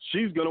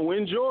 She's going to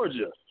win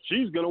Georgia.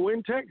 She's going to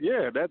win Texas.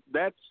 Yeah,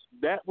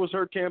 that was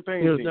her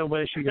campaign. There's no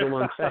way she could have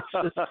won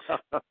Texas.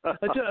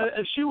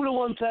 If she would have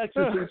won Texas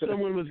and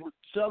someone was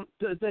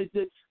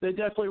they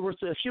definitely were.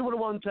 If she would have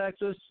won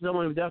Texas,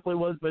 someone who definitely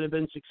would have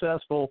been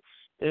successful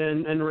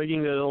in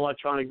rigging the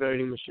electronic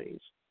voting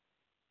machines.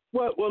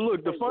 Well,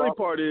 look, the funny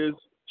part is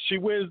she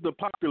wins the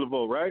popular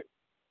vote, right?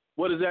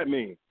 What does that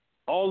mean?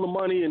 All the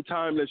money and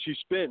time that she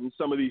spent in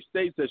some of these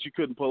states that she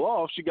couldn't pull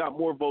off, she got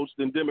more votes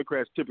than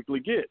Democrats typically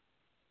get.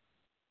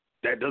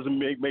 That doesn't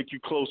make you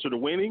closer to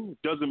winning,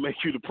 doesn't make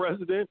you the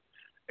president,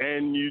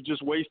 and you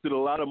just wasted a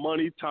lot of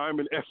money, time,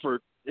 and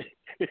effort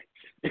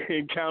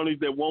in counties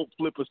that won't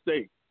flip a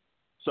state.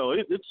 So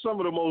it's some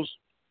of the most,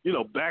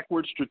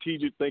 backward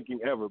strategic thinking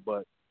ever.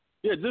 But,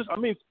 yeah,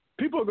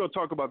 people are going to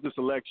talk about this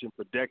election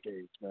for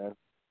decades, man.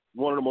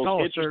 One of the most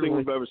interesting certainly.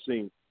 we've ever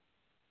seen.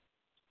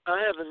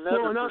 I have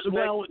another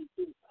perspective.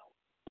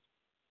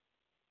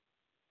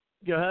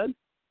 Go ahead.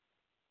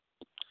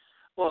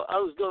 Well, I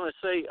was going to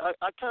say,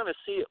 I kind of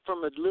see it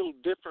from a little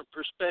different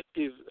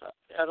perspective.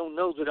 I don't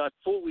know that I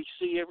fully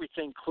see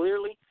everything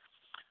clearly,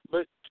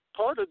 but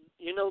part of,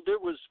 there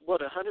was,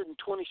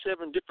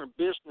 127 different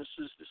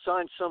businesses that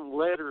signed some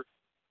letter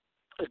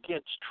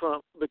against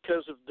Trump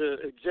because of the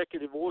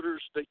executive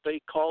orders that they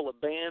call a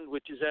ban,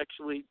 which is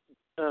actually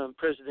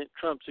President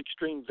Trump's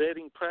extreme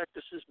vetting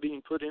practices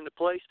being put into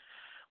place.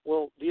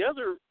 Well, the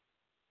other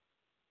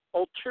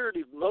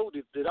alternative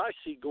motive that I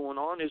see going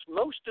on is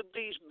most of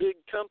these big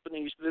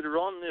companies that are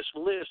on this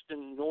list,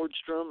 and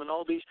Nordstrom and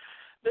all these,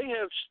 they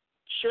have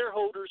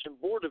shareholders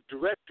and board of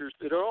directors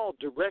that are all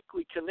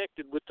directly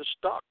connected with the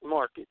stock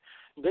market.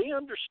 They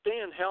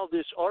understand how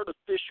this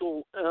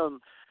artificial,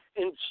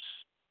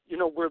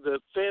 where the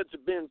feds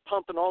have been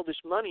pumping all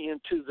this money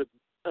into the,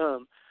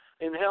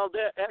 and how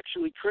that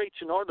actually creates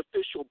an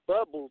artificial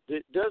bubble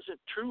that doesn't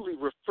truly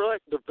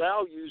reflect the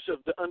values of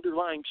the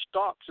underlying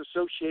stocks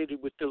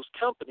associated with those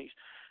companies.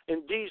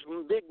 And these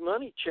big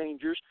money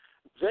changers,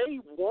 they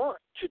want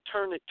to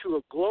turn it to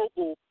a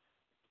global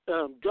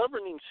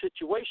governing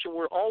situation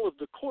where all of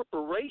the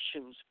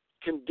corporations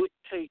can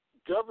dictate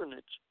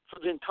governance for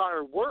the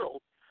entire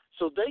world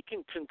so they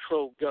can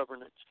control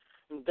governance.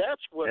 And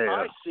that's what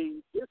I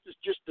see. This is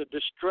just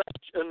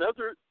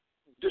another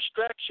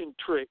distraction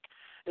trick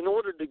in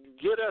order to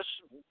get us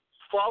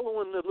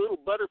following the little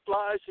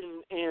butterflies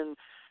and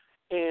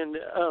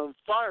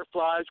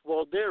fireflies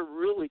while they're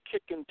really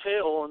kicking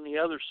tail on the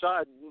other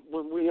side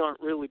when we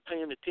aren't really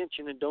paying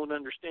attention and don't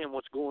understand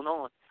what's going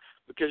on.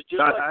 Because just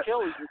like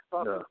Kelly was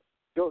talking,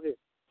 go ahead.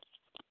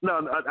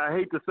 No, I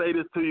hate to say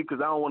this to you because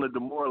I don't want to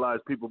demoralize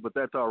people, but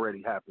that's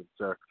already happened,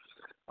 sir.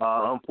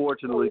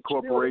 Unfortunately,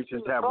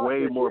 corporations have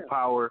way more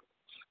power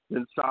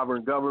than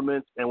sovereign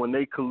governments, and when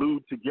they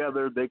collude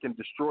together, they can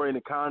destroy an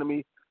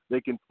economy. They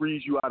can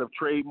freeze you out of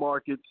trade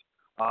markets.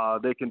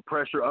 They can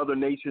pressure other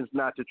nations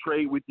not to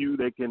trade with you.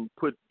 They can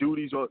put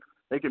duties on.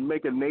 They can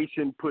make a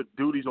nation put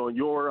duties on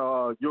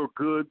your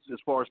goods as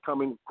far as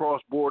coming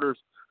across borders.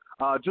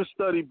 Just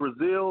study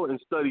Brazil and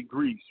study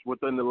Greece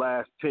within the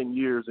last 10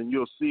 years, and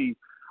you'll see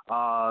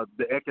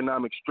the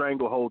economic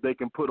stranglehold they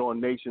can put on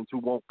nations who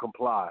won't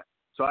comply.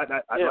 So I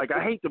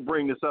hate to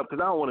bring this up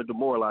because I don't want to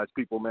demoralize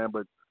people, man.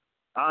 But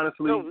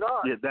honestly,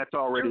 that's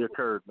already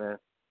occurred, man.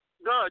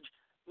 Dodge,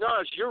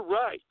 Naj, you're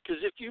right,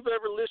 because if you've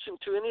ever listened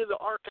to any of the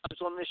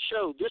archives on this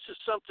show, this is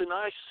something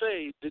I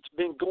say that's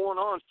been going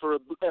on for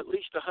at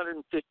least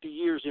 150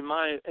 years in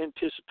my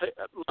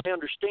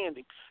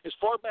understanding. As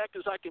far back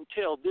as I can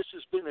tell, this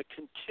has been a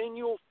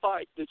continual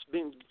fight that's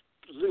been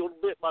little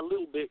bit by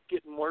little bit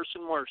getting worse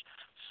and worse.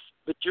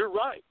 But you're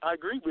right. I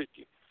agree with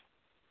you.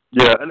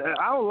 Yeah, and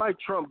I don't like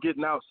Trump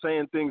getting out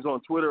saying things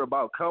on Twitter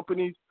about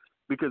companies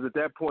because at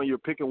that point you're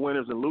picking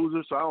winners and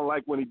losers, so I don't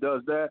like when he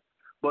does that.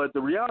 But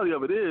the reality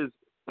of it is,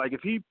 like,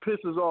 if he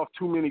pisses off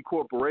too many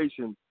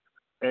corporations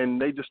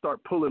and they just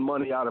start pulling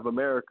money out of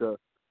America,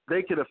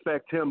 they could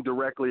affect him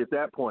directly at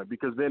that point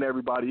because then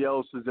everybody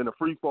else is in a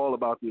free fall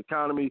about the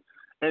economy.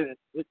 And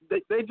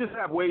they just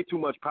have way too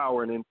much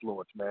power and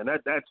influence, man.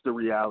 That's the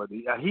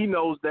reality. He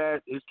knows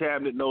that. His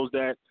cabinet knows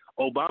that.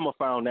 Obama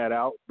found that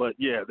out. But,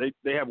 yeah,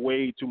 they have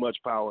way too much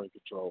power and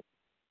control.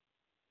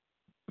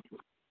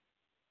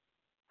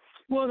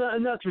 Well,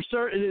 and that's for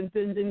certain.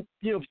 And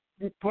you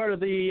know, part of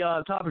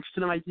the topics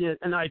tonight,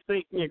 and I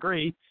think we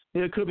agree,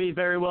 it could be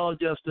very well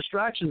just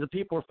distractions that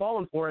people are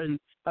falling for. And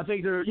I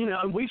think they're, you know,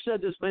 and we've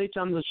said this many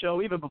times on the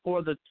show, even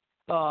before the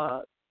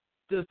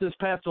this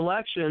past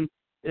election,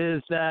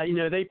 is that, you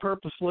know, they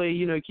purposely,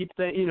 you know, keep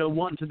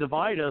wanting to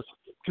divide us,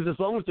 because as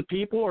long as the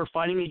people are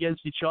fighting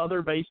against each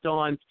other based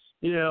on,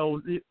 you know,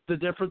 the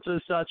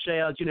differences such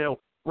as, you know,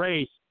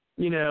 race,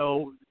 you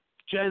know,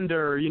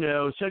 gender, you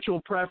know, sexual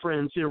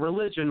preference, you know,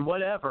 religion,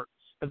 whatever.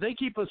 If they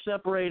keep us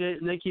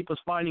separated and they keep us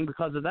fighting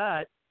because of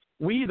that,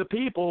 we, the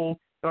people,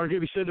 are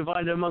going to be so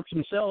divided amongst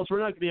themselves. We're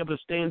not going to be able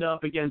to stand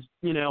up against,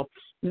 you know,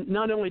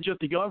 not only just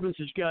the governments,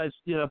 as you guys,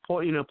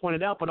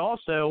 pointed out, but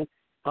also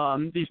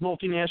these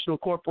multinational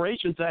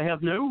corporations that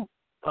have no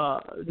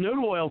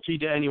loyalty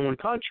to any one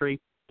country.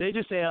 They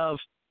just have,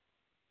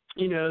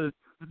 you know,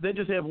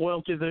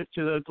 loyalty to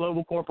the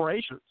global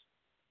corporations.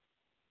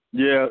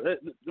 Yeah,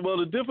 well,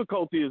 the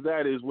difficulty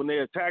is when they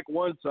attack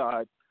one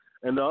side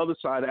and the other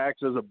side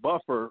acts as a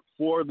buffer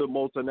for the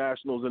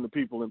multinationals and the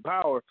people in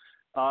power,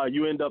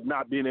 you end up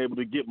not being able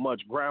to get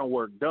much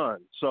groundwork done.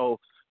 So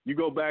you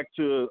go back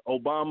to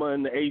Obama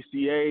and the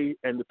ACA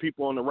and the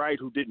people on the right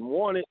who didn't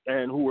want it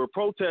and who were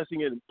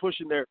protesting it and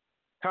pushing their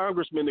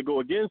congressmen to go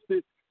against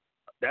it.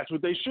 That's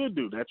what they should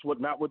do. That's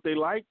not what they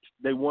liked.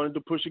 They wanted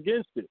to push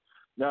against it.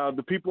 Now,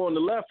 the people on the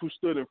left who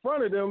stood in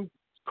front of them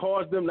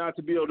caused them not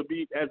to be able to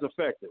be as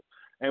effective.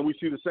 And we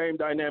see the same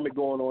dynamic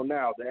going on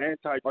now. The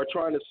anti are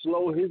trying to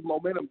slow his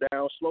momentum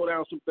down, slow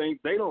down some things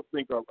they don't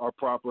think are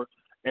proper,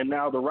 and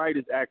now the right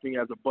is acting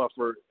as a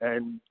buffer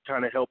and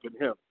kind of helping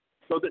him.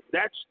 So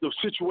that's the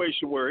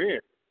situation we're in.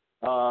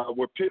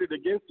 We're pitted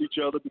against each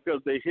other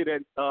because they hit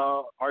at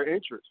our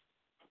interests.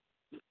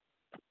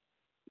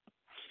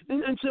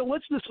 And so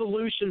what's the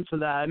solution for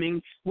that? I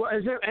mean,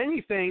 is there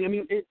anything? I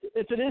mean, if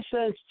it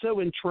is so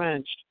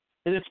entrenched,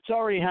 and if it's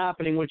already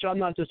happening, which I'm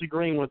not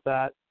disagreeing with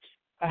that,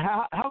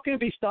 how can it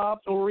be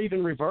stopped or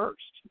even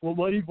reversed? Well,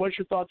 what's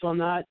your thoughts on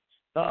that?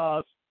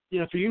 For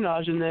you,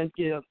 Naj, and then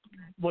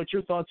what's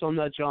your thoughts on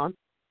that, John?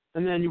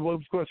 And then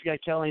of course we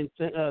got Kelly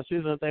and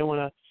Susan if they want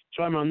to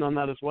chime in on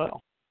that as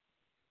well.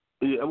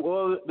 Yeah,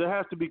 well, there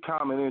has to be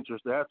common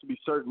interest. There has to be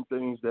certain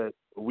things that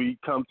we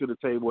come to the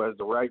table as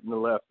the right and the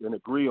left and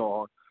agree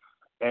on,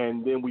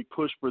 and then we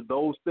push for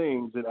those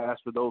things and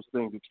ask for those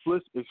things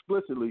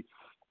explicitly.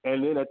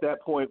 And then at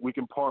that point, we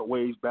can part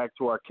ways back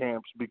to our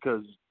camps,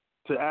 because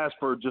to ask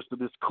for just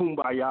this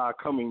kumbaya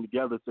coming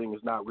together thing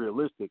is not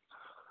realistic.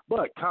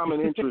 But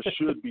common interest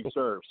should be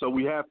served. So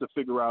we have to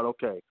figure out,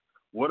 okay,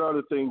 what are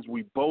the things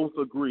we both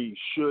agree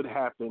should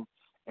happen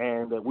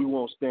and that we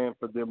won't stand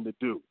for them to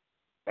do?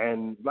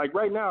 And like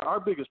right now, our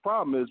biggest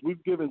problem is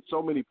we've given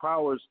so many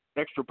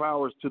extra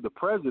powers to the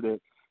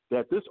president,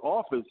 that this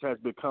office has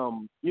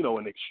become,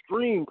 an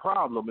extreme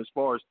problem as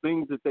far as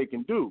things that they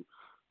can do.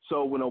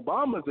 So when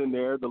Obama's in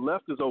there, the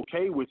left is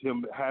okay with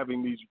him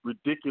having these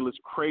ridiculous,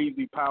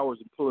 crazy powers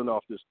and pulling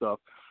off this stuff.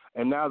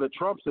 And now that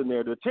Trump's in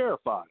there, they're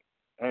terrified.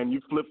 And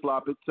you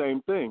flip-flop it,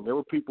 same thing. There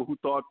were people who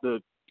thought the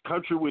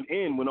country would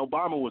end when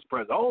Obama was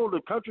president. Oh,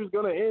 the country's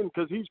going to end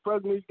because he's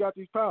president, he's got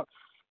these powers.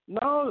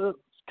 No, it's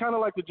kind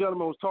of like the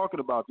gentleman was talking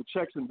about. The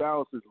checks and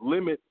balances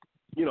limit,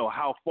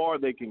 how far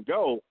they can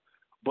go.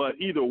 But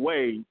either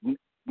way,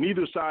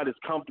 neither side is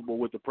comfortable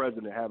with the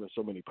president having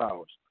so many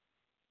powers.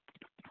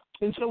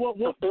 And so,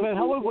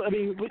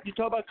 when you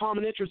talk about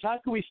common interest, how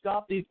can we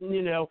stop these,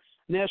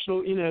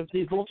 national,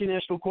 these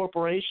multinational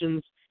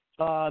corporations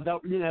that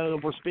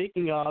we're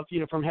speaking of,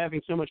 from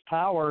having so much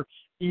power,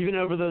 even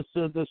over the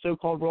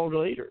so-called world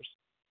leaders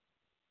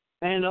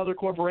and other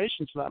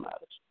corporations, for that matter?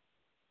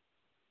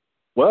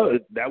 Well,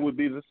 that would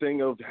be the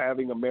thing of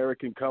having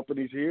American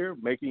companies here,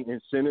 making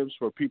incentives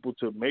for people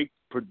to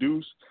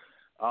produce,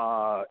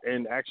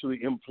 and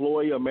actually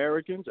employ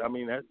Americans. I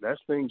mean,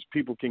 that's things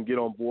people can get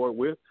on board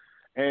with.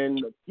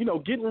 And,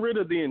 getting rid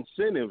of the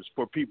incentives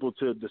for people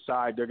to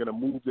decide they're going to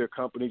move their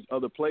companies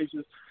other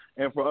places,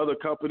 and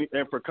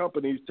for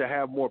companies to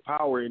have more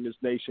power in this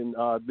nation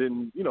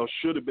than,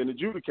 should have been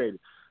adjudicated.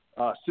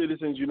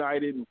 Citizens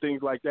United and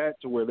things like that,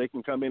 to where they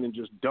can come in and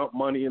just dump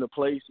money in a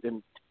place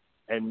and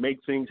and make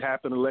things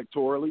happen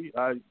electorally.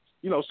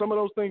 Some of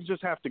those things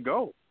just have to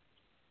go.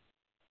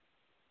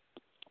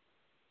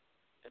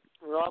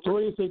 Robert, so what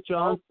do you think,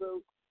 John?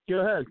 Also, go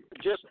ahead.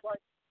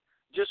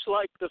 Just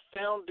like the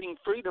founding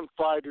freedom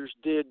fighters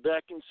did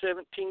back in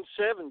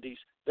 1770s,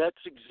 that's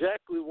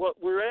exactly what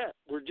we're at.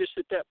 We're just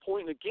at that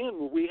point again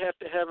where we have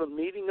to have a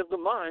meeting of the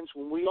minds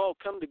when we all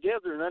come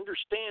together and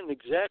understand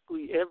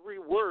exactly every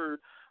word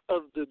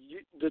of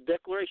the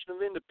Declaration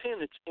of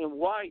Independence and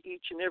why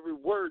each and every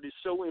word is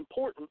so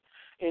important,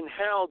 and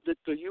how that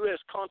the U.S.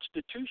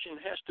 Constitution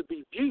has to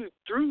be viewed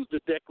through the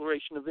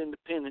Declaration of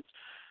Independence.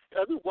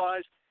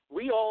 Otherwise,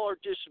 we all are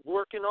just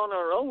working on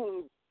our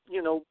own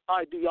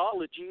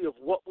ideology of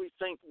what we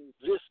think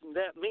this and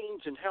that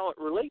means and how it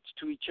relates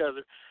to each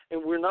other.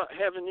 And we're not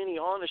having any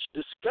honest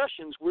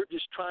discussions. We're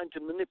just trying to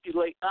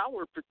manipulate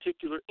our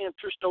particular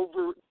interest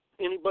over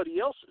anybody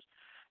else's.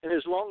 And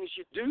as long as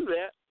you do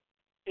that,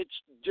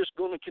 it's just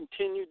going to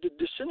continue to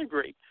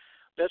disintegrate.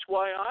 That's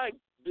why I've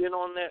been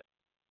on that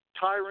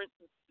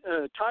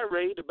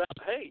tirade about,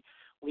 hey,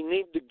 we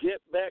need to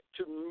get back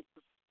to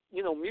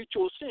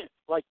mutual assent.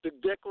 Like the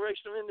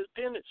Declaration of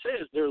Independence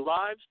says, their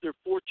lives, their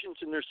fortunes,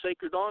 and their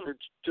sacred honor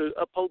to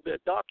uphold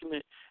that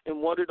document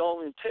and what it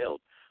all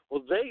entailed.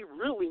 Well, they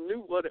really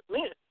knew what it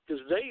meant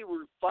because they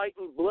were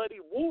fighting bloody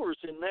wars,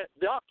 and that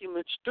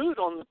document stood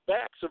on the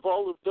backs of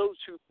all of those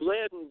who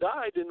bled and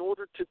died in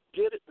order to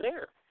get it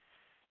there.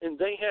 And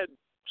they had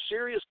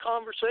serious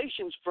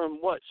conversations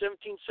from,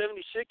 1776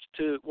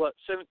 to,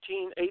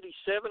 1787,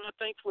 I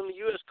think, when the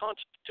U.S.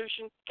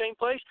 Constitution came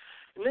place.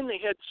 And then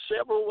they had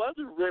several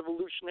other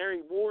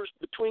revolutionary wars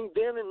between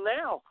then and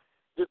now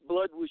that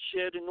blood was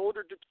shed in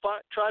order to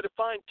try to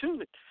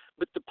fine-tune it.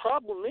 But the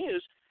problem is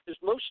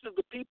most of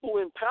the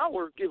people in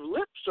power give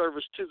lip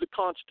service to the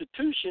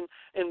Constitution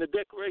and the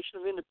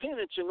Declaration of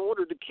Independence in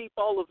order to keep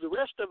all of the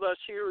rest of us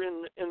here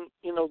in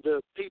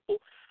the people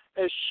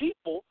as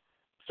sheeple,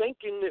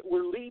 thinking that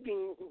we're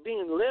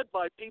being led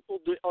by people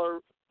that are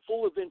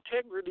full of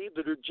integrity,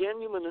 that are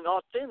genuine and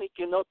authentic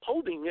and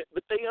upholding it,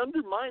 but they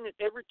undermine it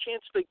every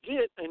chance they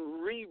get and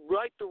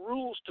rewrite the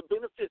rules to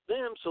benefit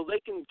them so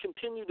they can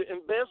continue to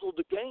embezzle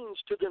the gains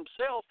to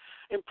themselves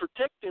and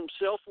protect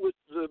themselves with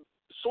the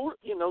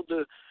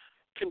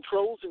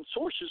controls and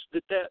sources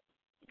that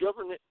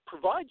government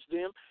provides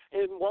them.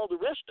 And while the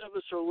rest of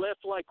us are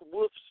left like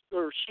wolves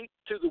or sheep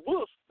to the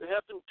wolf,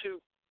 having to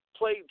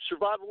play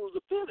survival of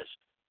the fittest.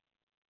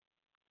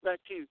 Back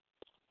to you.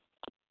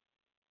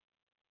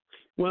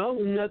 Well,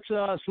 let's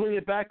swing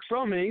it back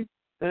from me,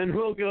 and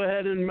we'll go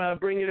ahead and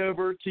bring it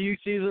over to you,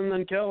 Susan,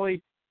 and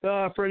Kelly,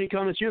 for any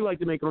comments you'd like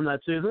to make on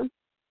that, Susan.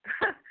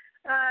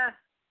 The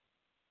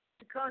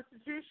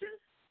Constitution?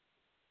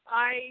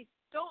 I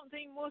don't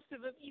think most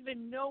of them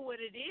even know what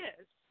it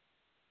is.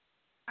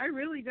 I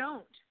really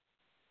don't.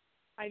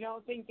 I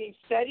don't think they've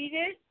studied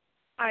it.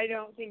 I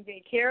don't think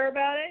they care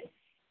about it.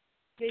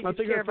 I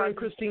think our friend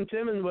Christine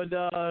Timmon would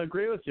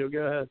agree with you. Go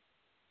ahead.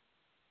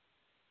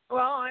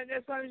 Well,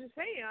 that's what I was just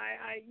saying.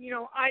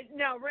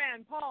 Now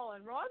Rand Paul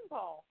and Ron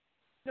Paul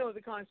know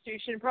the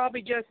Constitution,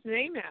 probably just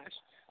name hash.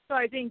 So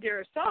I think there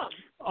are some.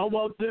 Oh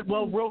well,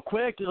 real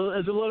quick,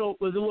 as a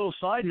little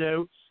side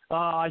note,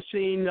 I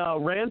seen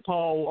Rand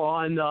Paul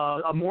on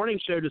a morning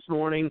show this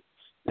morning,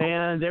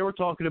 and they were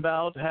talking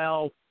about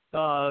how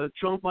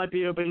Trump might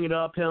be opening it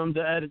up him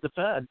to edit the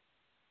Fed.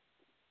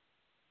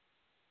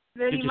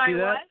 Then Did he you might see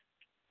that?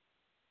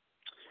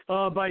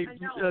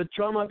 What?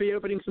 Trump might be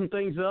opening some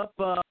things up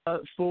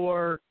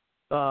for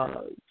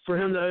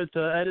him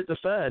to edit the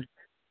Fed.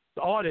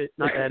 Audit,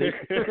 not edit.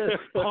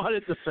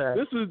 Audit the Fed.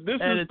 This is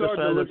starting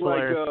to look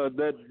like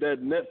that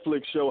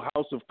Netflix show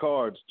House of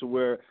Cards, to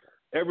where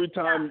every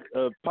time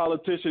a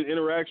politician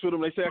interacts with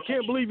them, they say, "I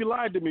can't believe you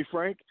lied to me,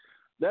 Frank."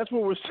 That's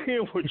what we're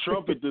seeing with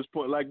Trump at this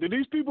point. Like, do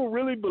these people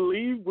really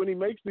believe when he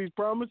makes these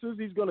promises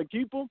he's going to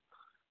keep them?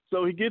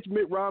 So he gets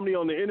Mitt Romney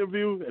on the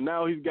interview, and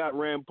now he's got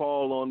Rand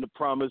Paul on the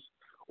promise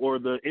or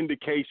the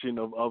indication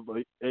of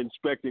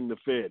inspecting the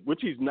Fed, which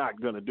he's not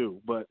going to do.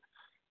 But,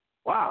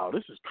 wow,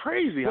 this is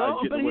crazy how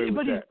he's getting away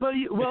with that.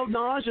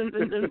 Naj,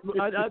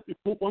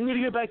 I'm going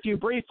to get back to you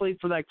briefly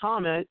for that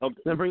comment,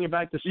 then bring it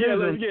back to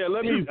Susan.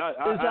 Let me.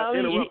 I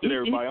interrupted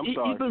everybody. I'm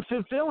sorry. He's been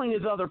fulfilling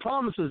his other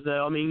promises,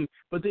 though. I mean,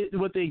 with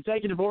the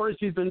executive orders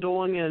he's been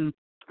doing and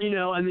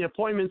the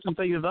appointments and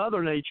things of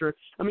other nature.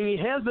 I mean,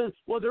 he hasn't.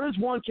 Well, there is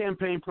one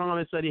campaign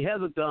promise that he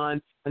hasn't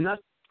done, and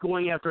that's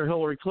going after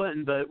Hillary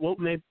Clinton. But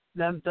maybe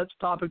that's a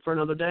topic for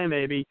another day,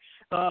 maybe.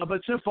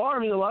 But so far, I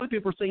mean, a lot of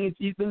people are saying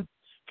he's been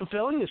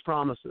fulfilling his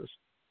promises.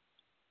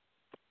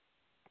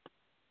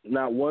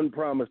 Not one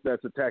promise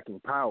that's attacking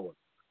power.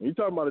 When you're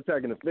talking about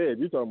attacking the Fed,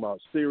 you're talking about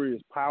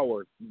serious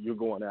power you're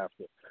going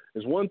after.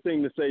 It's one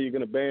thing to say you're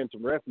going to ban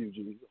some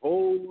refugees. A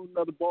whole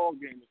other ball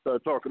game to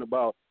start talking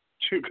about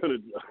you're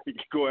going to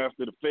go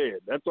after the Fed.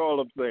 That's all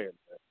I'm saying.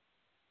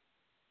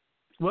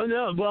 Well,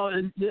 no. Well,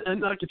 and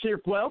I consider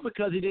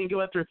because he didn't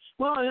go after.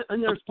 Well,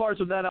 and there's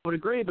parts of that I would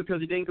agree because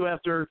he didn't go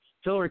after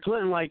Hillary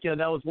Clinton like that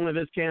was one of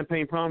his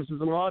campaign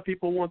promises, and a lot of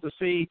people want to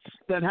see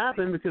that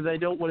happen because they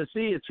don't want to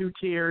see a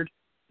two-tiered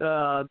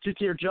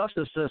two-tier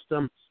justice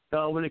system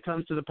when it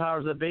comes to the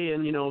powers that be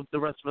and the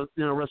rest of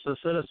rest of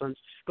the citizens.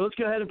 But let's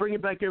go ahead and bring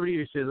it back over to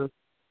you, Susan.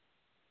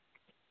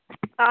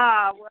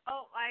 Well,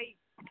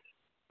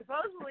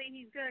 supposedly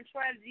he's going to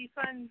try to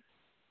defund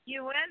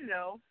UN,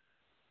 though.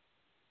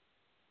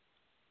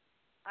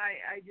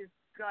 I just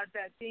got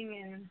that thing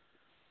in.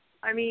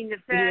 I mean, the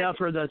Fed. Yeah, I've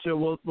heard that too.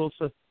 We'll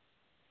see.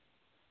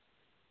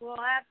 We'll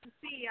have to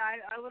see.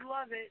 I would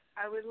love it.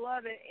 I would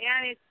love it.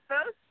 And it's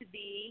supposed to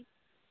be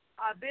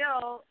a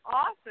bill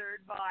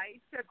authored by,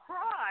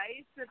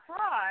 surprise,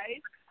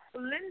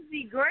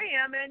 Lindsey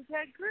Graham and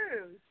Ted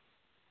Cruz.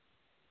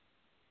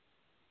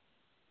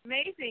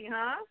 Amazing,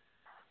 huh?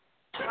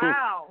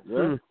 Wow.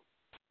 Yeah.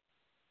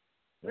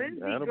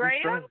 Lindsey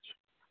Graham?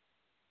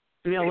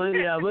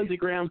 Lindsey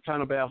Graham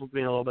kind of baffles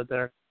me a little bit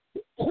there.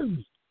 Well,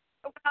 even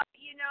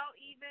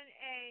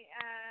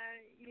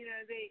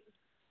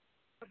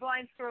a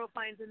blind squirrel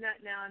finds a nut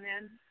now and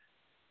then.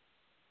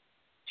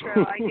 So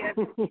I guess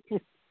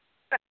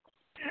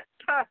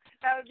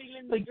that would be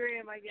Lindsey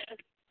Graham, I guess.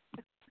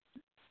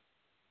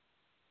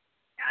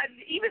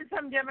 Even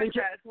some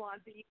Democrats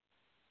want to be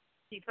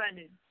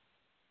defunded.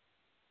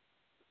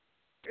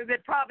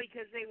 Probably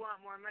because they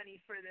want more money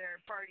for their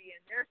party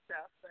and their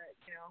stuff, but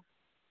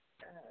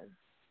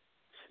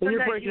and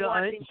you're breaking up.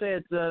 I didn't say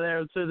it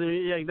there. So there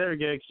you go.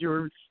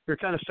 You're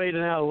kind of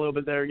fading out a little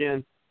bit there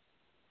again.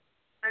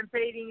 I'm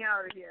fading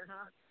out of here,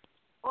 huh?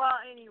 Well,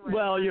 anyway.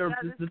 Well,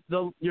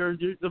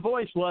 the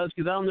voice was,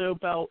 because I don't know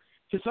about,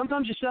 because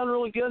sometimes you sound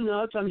really good and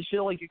other times you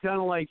feel like you're kind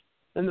of like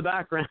in the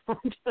background.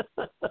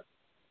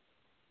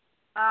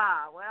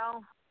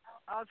 Well,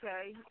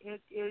 okay.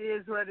 It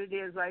is what it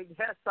is, I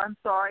guess. I'm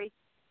sorry.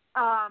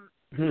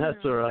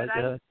 That's all right.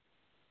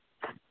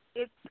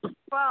 You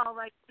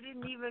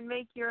didn't even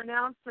make your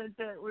announcement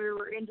that we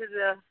were into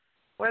the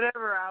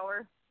whatever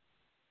hour.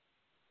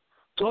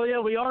 Oh, yeah,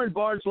 we are in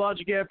Bard's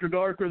Logic After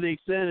Dark, or the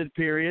extended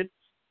period.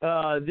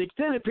 The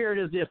extended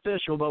period is the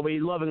official, but we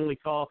lovingly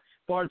call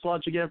Bard's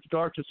Logic After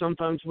Dark, so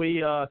sometimes we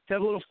have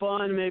a little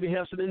fun, maybe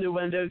have some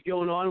innuendos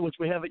going on, which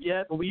we haven't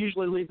yet, but we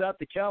usually leave that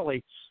to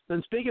Kelly.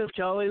 And speaking of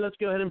Kelly, let's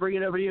go ahead and bring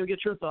it over to you and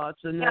get your thoughts,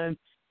 and then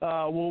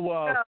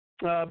we'll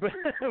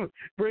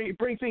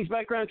bring things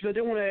back around, because I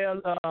do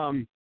want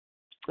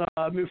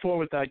to move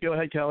forward with that. Go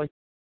ahead, Kelly.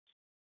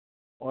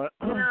 Well,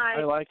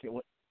 I like it.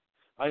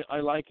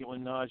 I like it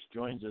when Naj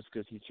joins us,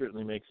 because he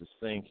certainly makes us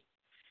think.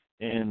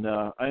 And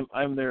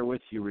I'm there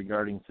with you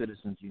regarding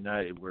Citizens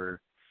United, where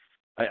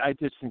I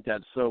just think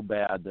that's so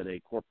bad that a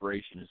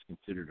corporation is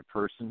considered a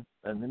person.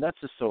 And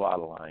that's just so out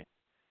of line,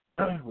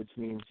 which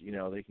means,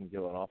 they can get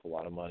an awful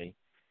lot of money.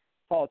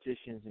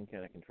 Politicians and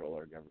kind of control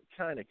our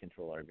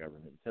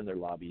government, send their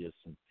lobbyists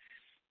and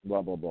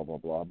blah, blah, blah, blah,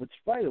 blah. But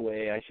by the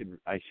way, I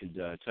should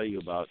tell you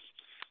about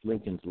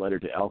Lincoln's letter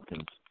to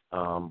Elkins.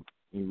 You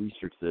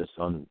research this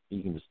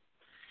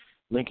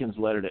Lincoln's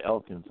letter to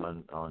Elkins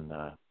on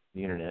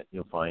the internet.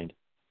 You'll find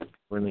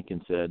where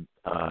Lincoln said,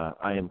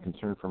 "I am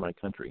concerned for my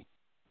country.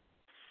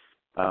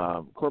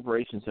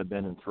 Corporations have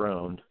been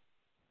enthroned,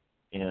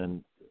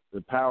 and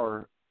the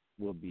power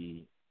will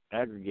be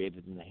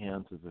aggregated in the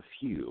hands of a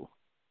few.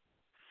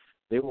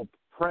 They will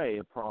prey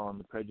upon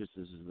the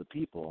prejudices of the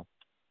people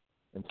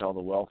until the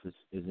wealth is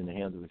in the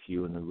hands of a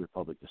few and the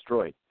republic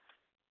destroyed."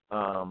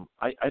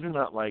 I do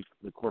not like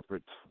the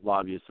corporate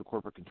lobbyists, the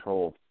corporate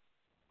control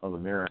of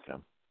America.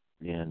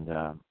 And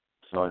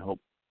so I hope,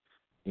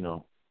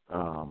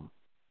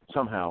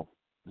 somehow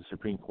the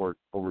Supreme Court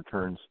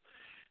overturns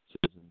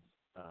Citizens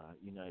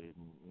United.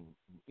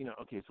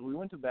 Okay, so we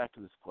went back to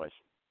this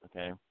question,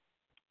 okay?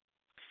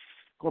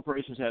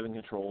 Corporations having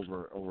control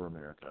over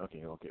America.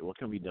 Okay, what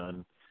can be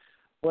done?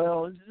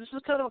 Well, this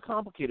is kind of a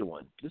complicated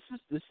one. This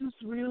is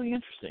really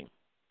interesting.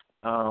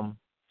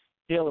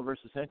 Taylor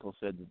versus Henkel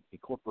said that a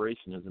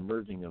corporation is a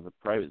merging of a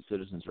private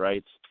citizen's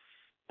rights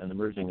and the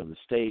merging of the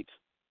state.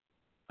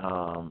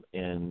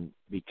 And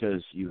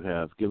because you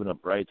have given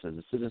up rights as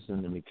a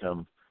citizen and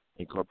become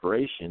a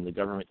corporation, the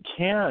government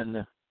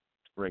can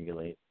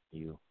regulate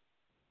you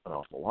an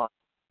awful lot.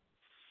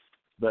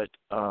 But,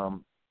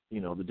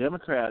 the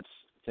Democrats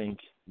think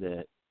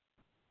that,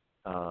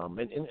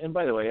 and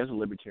by the way, as a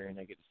libertarian,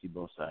 I get to see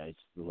both sides,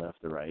 the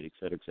left, the right, et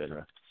cetera, et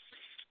cetera.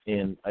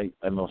 And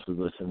I mostly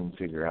listen and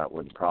figure out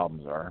where the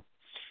problems are.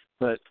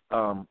 But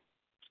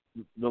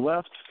the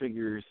left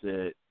figures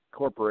that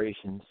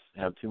corporations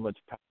have too much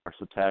power,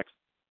 so tax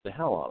the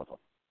hell out of them.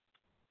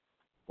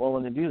 Well,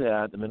 when they do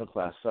that, the middle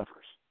class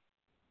suffers.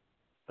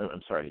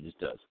 I'm sorry, it just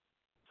does.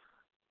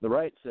 The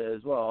right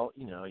says, well,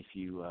 if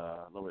you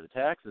lower the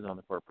taxes on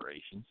the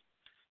corporations,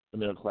 the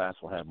middle class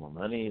will have more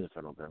money, the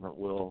federal government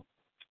will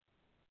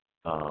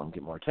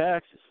get more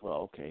taxes.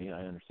 Well, okay,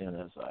 I understand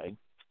that side.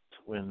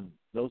 When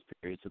those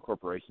periods, the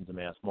corporations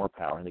amass more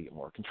power and they get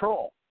more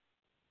control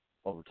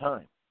over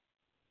time.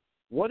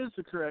 What is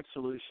the correct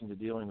solution to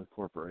dealing with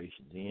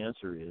corporations? The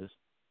answer is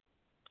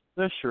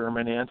the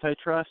Sherman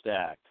Antitrust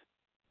Act.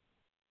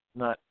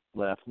 Not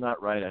left,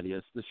 not right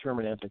ideas. The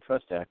Sherman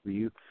Antitrust Act, where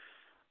you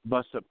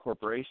bust up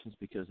corporations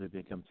because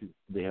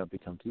they have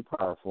become too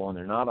powerful, and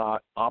they're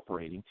not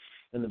operating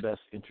in the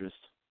best interest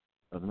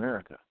of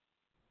America.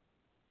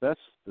 That's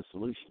the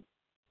solution.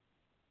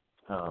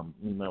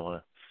 You might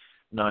want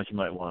to, Naj, you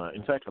might want to.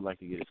 In fact, I'd like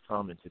to get his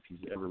comments if he's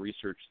ever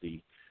researched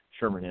the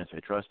Sherman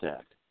Antitrust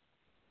Act.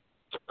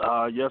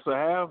 Yes, I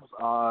have.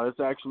 It's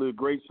actually a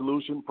great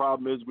solution.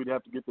 Problem is, we'd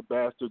have to get the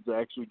bastards to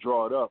actually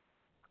draw it up.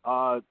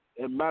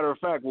 As a matter of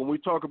fact, when we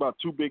talk about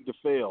too big to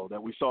fail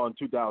that we saw in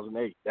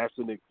 2008, that's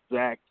an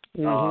exact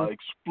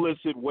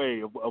explicit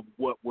way of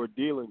what we're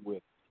dealing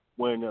with.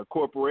 When a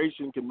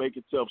corporation can make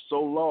itself so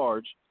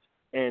large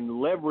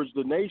and leverage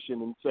the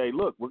nation and say,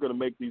 look, we're going to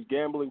make these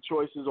gambling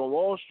choices on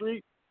Wall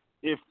Street.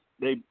 If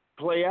they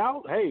play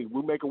out, hey,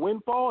 we make a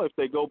windfall. If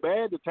they go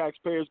bad, the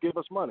taxpayers give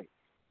us money.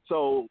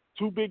 So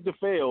too big to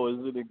fail is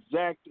an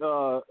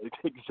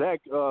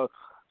exact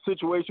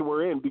situation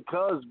we're in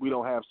because we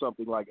don't have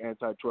something like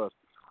antitrust.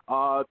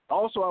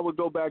 Also, I would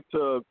go back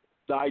to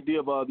the idea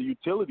of the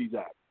Utilities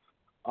Act.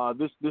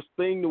 This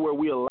thing to where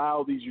we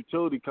allow these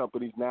utility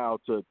companies now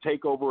to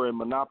take over and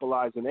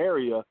monopolize an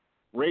area,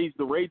 raise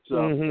the rates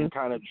up, and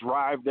kind of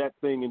drive that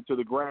thing into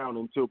the ground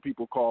until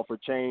people call for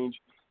change,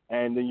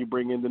 and then you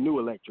bring in the new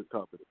electric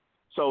company.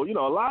 So, a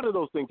lot of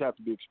those things have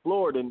to be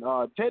explored. And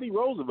Teddy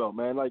Roosevelt,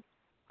 man, like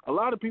a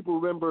lot of people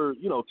remember,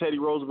 Teddy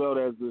Roosevelt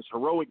as this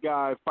heroic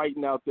guy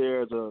fighting out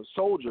there as a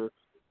soldier.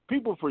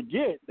 People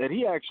forget that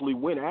he actually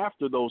went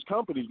after those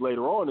companies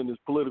later on in his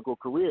political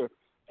career,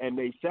 and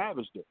they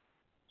savaged it.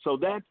 So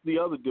that's the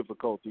other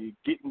difficulty,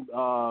 getting,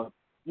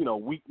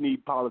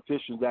 weak-kneed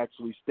politicians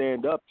actually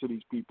stand up to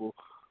these people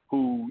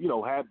who,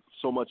 have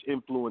so much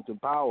influence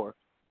and power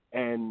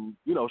and,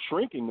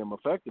 shrinking them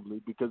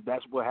effectively because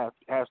that's what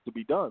has to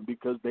be done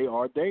because they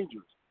are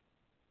dangerous.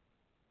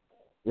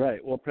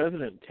 Right. Well,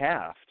 President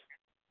Taft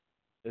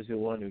is the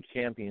one who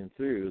championed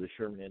through the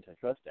Sherman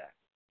Antitrust Act.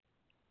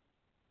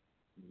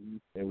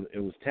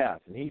 It was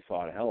Taft, and he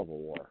fought a hell of a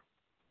war,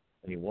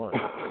 and he won.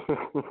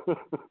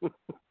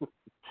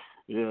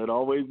 Yeah, it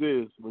always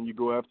is when you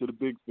go after the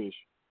big fish.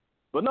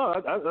 But no,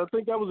 I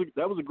think that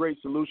was a great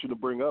solution to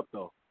bring up,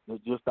 though.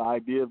 It's just the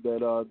idea of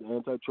that the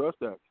Antitrust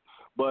Act.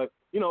 But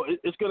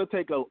it's going to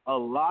take a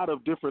lot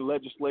of different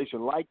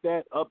legislation like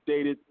that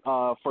updated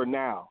for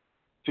now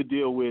to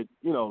deal with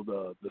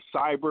the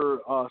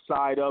cyber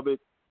side of it,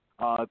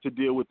 to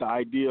deal with the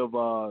idea of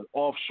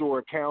offshore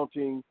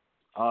accounting.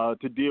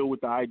 To deal with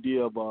the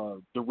idea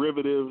of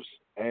derivatives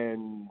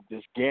and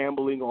this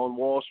gambling on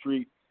Wall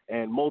Street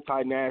and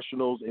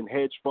multinationals and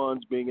hedge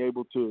funds being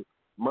able to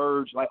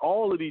merge, like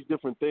all of these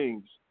different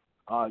things.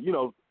 I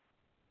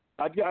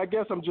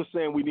guess I'm just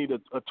saying we need a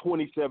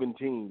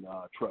 2017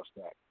 Trust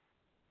Act.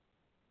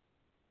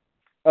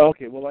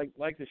 Okay, well,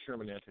 like the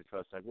Sherman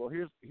Antitrust Act. Well,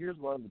 here's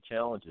one of the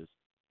challenges,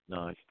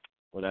 Naj,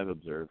 what I've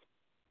observed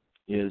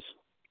is,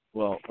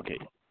 at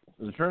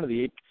the turn of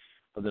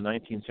the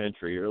 19th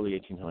century, early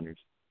 1800s,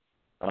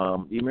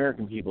 the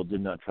American people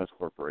did not trust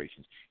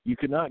corporations. You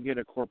could not get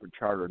a corporate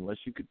charter unless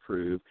you could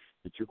prove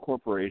that your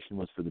corporation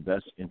was for the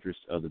best interest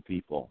of the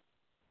people.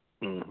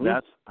 Mm-hmm.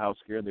 That's how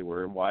scared they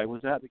were. And why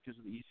was that? Because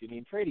of the East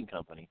Indian Trading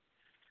Company,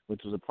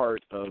 which was a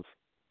part of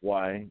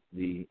why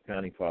the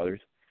Founding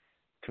Fathers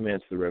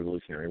commenced the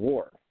Revolutionary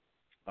War.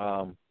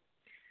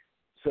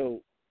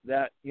 So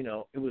that,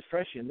 it was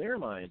fresh in their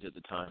minds at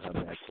the time how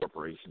bad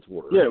corporations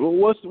were. Yeah, well,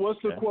 what's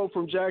the quote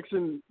from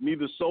Jackson?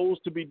 Neither souls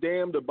to be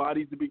damned or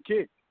bodies to be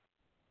kicked.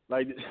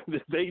 Like,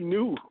 they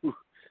knew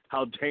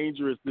how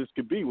dangerous this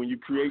could be when you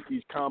create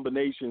these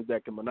combinations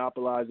that can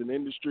monopolize an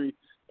industry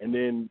and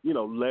then,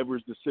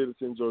 leverage the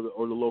citizens or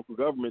the local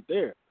government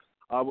there.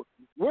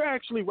 We're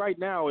actually right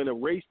now in a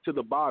race to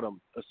the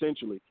bottom,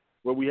 essentially,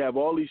 where we have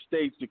all these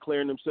states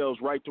declaring themselves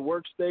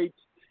right-to-work states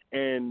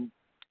and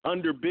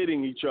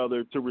underbidding each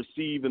other to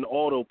receive an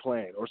auto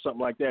plan or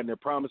something like that. And they're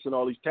promising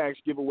all these tax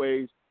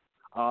giveaways.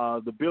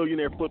 The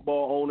billionaire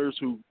football owners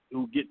who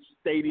get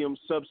stadiums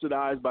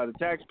subsidized by the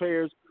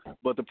taxpayers,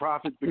 but the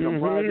profits become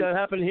private. That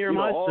happened here in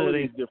my all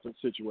city. Of these different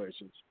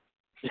situations.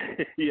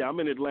 Yeah, I'm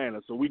in Atlanta,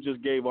 so we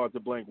just gave out the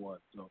blank one.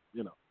 So,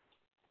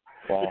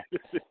 Wow.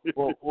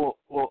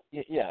 Well,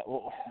 yeah.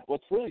 Well,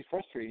 what's really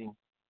frustrating,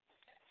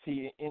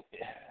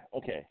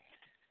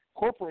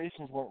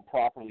 corporations weren't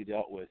properly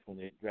dealt with when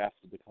they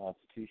drafted the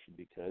Constitution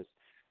because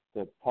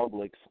the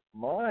public's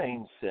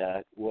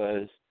mindset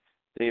was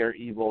they are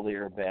evil, they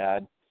are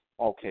bad.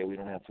 Okay, we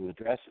don't have to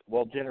address it.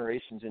 Well,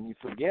 generations and you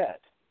forget.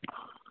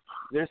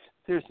 There's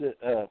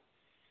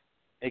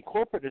a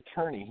corporate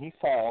attorney. He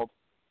filed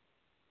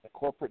a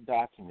corporate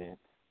document.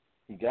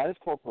 He got his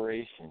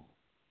corporation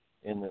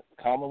in the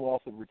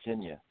Commonwealth of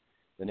Virginia.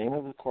 The name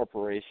of the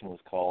corporation was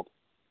called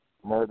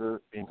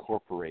Murder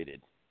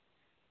Incorporated.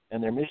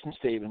 And their mission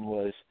statement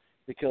was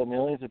to kill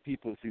millions of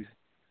people through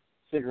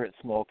cigarette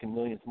smoke and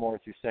millions more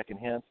through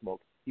secondhand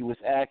smoke. He was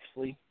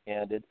actually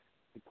handed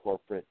the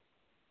corporate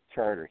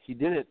charter. He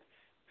did it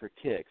for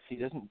kicks. He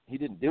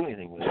didn't do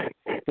anything with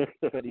it,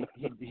 but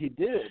he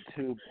did it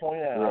to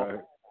point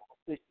out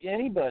that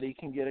anybody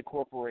can get a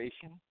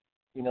corporation.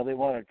 They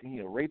want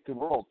to rape the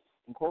world,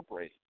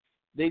 incorporate.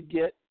 They'd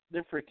get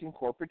their freaking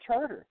corporate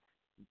charter.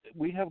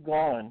 We have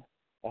gone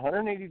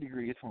 180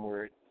 degrees from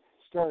where it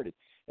started.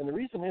 And the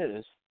reason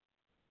is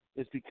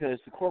because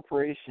the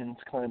corporations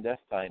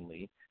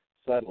clandestinely,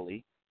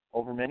 subtly,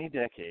 over many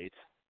decades,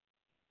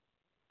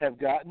 have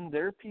gotten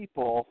their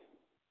people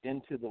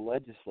into the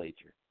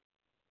legislature.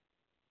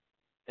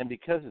 And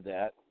because of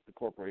that, the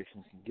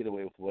corporations can get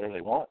away with whatever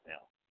they want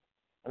now.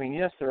 I mean,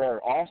 yes, there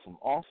are awesome,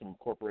 awesome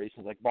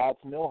corporations like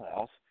Bob's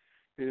Millhouse,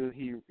 who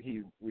he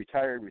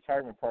retired,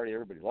 retirement party,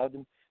 everybody loved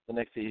him. The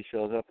next day he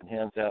shows up and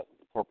hands out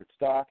the corporate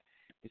stock.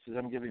 He says,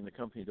 I'm giving the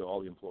company to all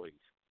the employees.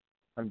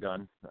 I'm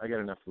done. I got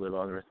enough to live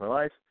on the rest of my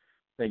life.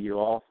 Thank you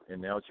all,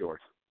 and now it's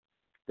yours.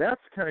 That's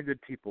the kind of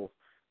good people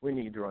we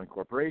need to run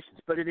corporations,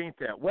 but it ain't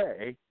that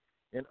way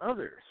in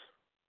others.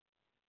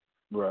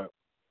 Right.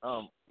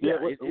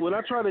 When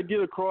I try to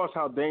get across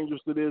how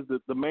dangerous it is,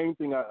 the main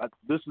thing,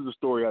 this is the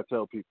story I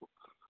tell people.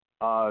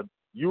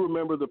 You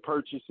remember the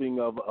purchasing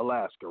of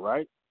Alaska,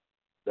 right?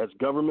 That's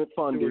government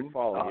funding.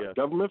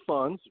 Government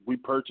funds. We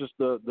purchased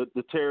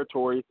the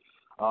territory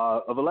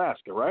of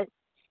Alaska, right?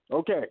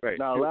 Okay. Right.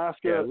 Now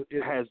Alaska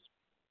has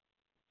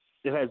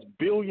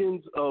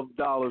billions of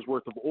dollars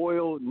worth of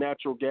oil,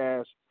 natural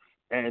gas,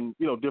 and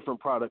different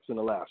products in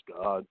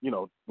Alaska.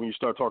 When you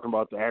start talking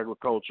about the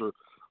agriculture,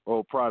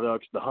 oil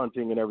products, the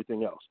hunting, and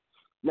everything else.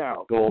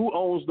 Now, who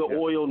owns the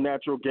oil,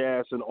 natural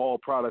gas, and all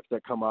products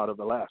that come out of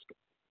Alaska?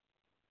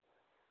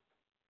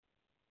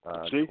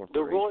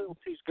 The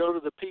royalties go to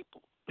the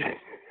people.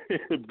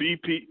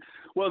 BP.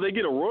 Well, they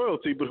get a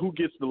royalty, but who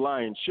gets the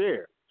lion's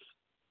share?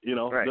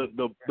 Right.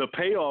 The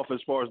payoff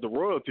as far as the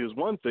royalty is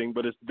one thing,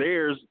 but it's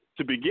theirs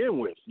to begin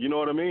with. You know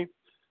what I mean?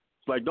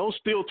 It's like, don't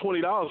steal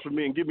 $20 from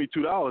me and give me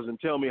 $2 and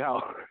tell me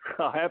how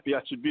happy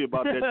I should be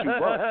about that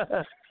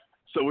 $2.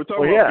 So we're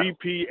talking about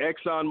BP,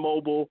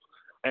 ExxonMobil,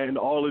 and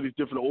all of these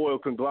different oil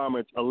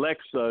conglomerates.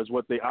 Alexa is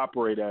what they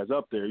operate as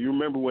up there. You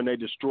remember when they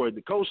destroyed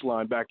the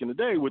coastline back in the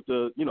day with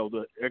the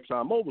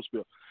ExxonMobil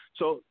spill.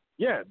 So,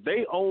 yeah,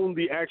 they own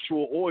the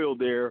actual oil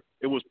there.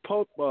 It was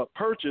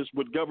purchased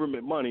with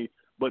government money,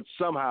 but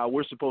somehow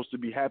we're supposed to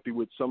be happy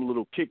with some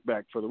little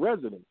kickback for the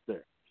residents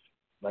there.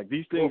 Like,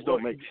 these things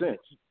don't make sense.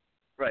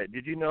 Right.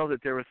 Did you know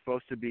that there was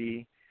supposed to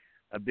be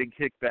a big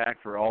kickback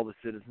for all the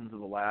citizens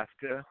of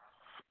Alaska?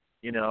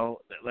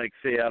 Like,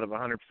 say out of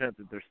 100%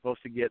 that they're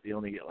supposed to get, they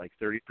only get like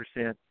 30%.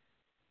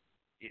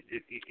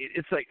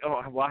 It's like,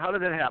 oh, well, how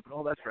did that happen?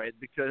 Oh, that's right,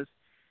 because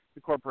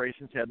the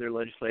corporations had their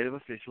legislative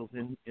officials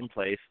in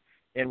place,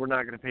 and we're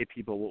not going to pay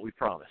people what we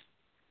promised.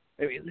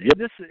 I mean,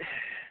 this is.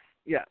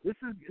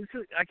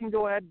 I can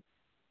go on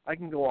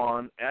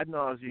ad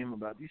nauseum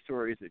about these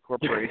stories that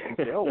corporations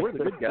say, oh, we're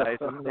the good guys,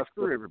 and then they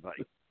screw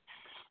everybody.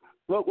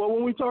 Well,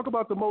 when we talk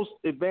about the most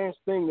advanced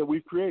thing that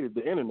we've created,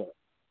 the internet.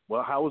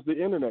 Well, how was the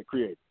internet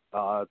created?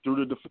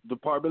 Through the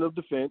Department of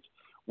Defense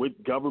with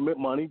government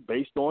money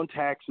based on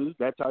taxes.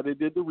 That's how they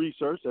did the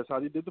research. That's how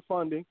they did the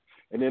funding.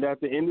 And then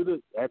at the end of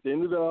the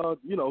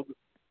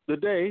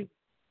day,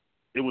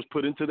 it was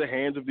put into the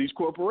hands of these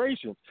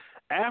corporations.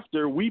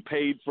 After we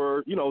paid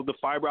for, the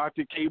fiber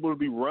optic cable to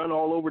be run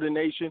all over the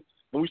nation,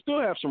 and we still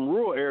have some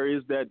rural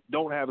areas that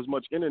don't have as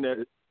much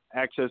internet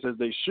access as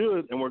they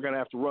should, and we're going to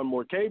have to run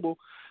more cable,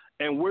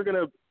 and we're going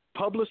to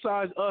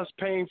publicize us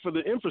paying for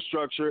the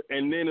infrastructure,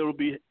 and then it'll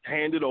be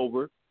handed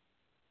over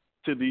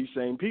to these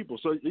same people.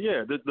 So,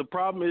 yeah, the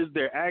problem is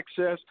their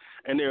access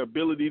and their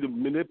ability to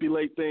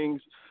manipulate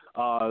things.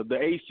 The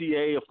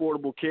ACA,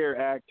 Affordable Care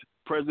Act,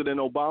 President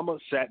Obama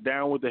sat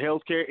down with the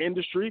healthcare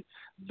industry.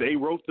 They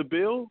wrote the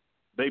bill.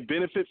 They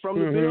benefit from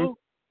the bill.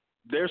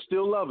 They're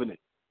still loving it.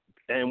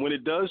 And when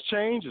it does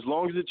change, as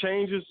long as it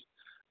changes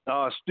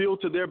still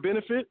to their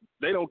benefit,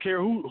 they don't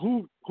care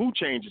who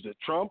changes it,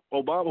 Trump,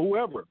 Obama,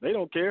 whoever. They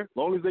don't care as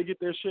long as they get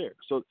their share.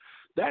 So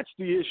that's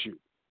the issue.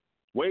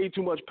 Way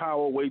too much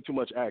power, way too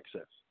much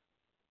access.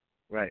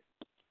 Right.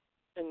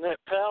 And that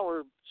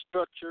power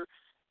structure,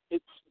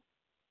 as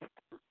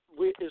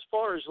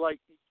far as like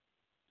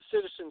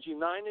Citizens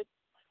United,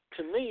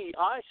 to me,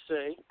 I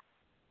say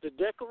the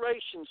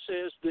Declaration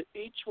says that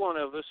each one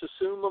of us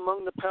assume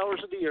among the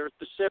powers of the earth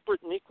the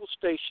separate and equal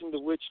station to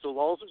which the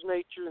laws of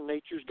nature and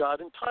nature's God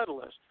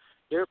entitle us.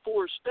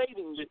 Therefore,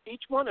 stating that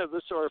each one of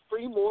us are a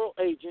free moral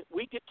agent,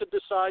 we get to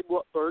decide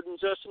what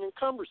burdens us and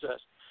encumbers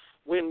us.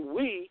 When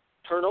we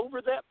turn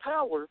over that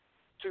power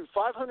to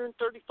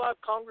 535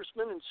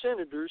 congressmen and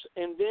senators,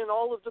 and then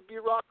all of the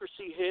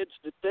bureaucracy heads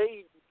that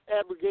they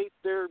abrogate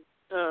their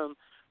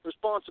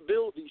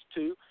responsibilities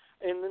to,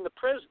 and then the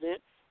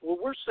president, well,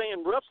 we're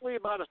saying roughly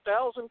about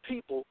 1,000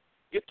 people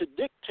get to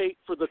dictate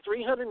for the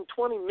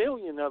 320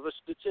 million of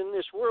us that's in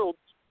this world,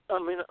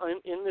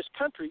 in this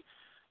country,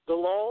 the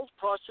laws,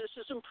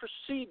 processes, and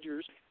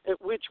procedures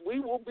at which we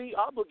will be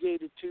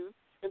obligated to.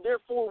 And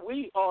therefore,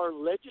 we are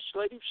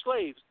legislative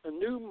slaves, a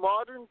new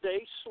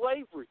modern-day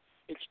slavery.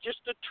 It's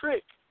just a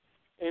trick.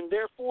 And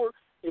therefore,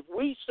 if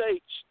we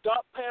say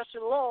stop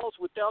passing laws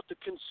without the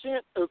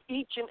consent of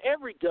each and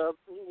every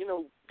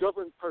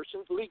governed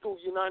person, legal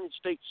United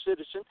States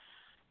citizen,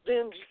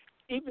 then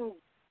even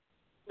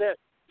that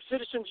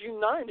Citizens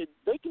United,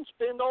 they can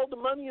spend all the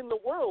money in the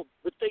world,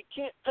 but they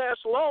can't pass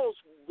laws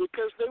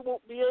because they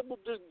won't be able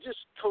to just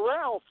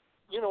corral,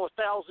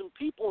 1,000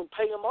 people and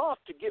pay them off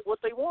to get what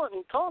they want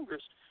in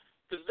Congress,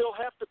 because they'll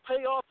have to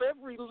pay off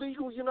every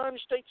legal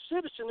United States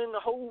citizen in the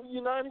whole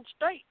United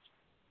States.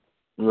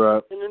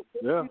 Right. And then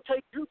you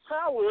take your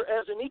power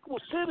as an equal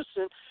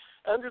citizen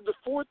under the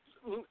fourth,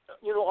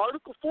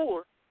 Article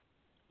 4.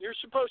 You're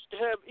supposed to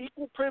have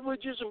equal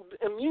privileges and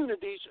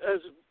immunities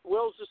as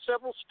well as the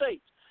several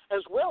states,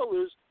 as well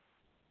as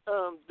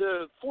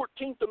the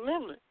 14th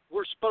Amendment.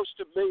 We're supposed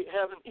to be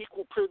having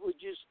equal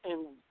privileges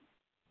and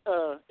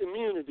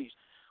immunities.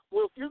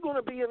 Well, if you're going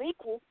to be an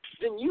equal,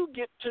 then you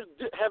get to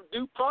have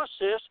due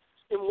process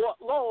in what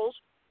laws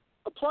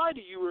apply to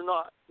you or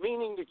not,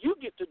 meaning that you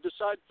get to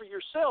decide for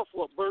yourself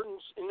what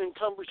burdens and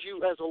encumbers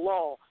you as a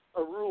law,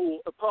 a rule,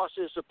 a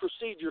process, a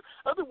procedure.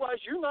 Otherwise,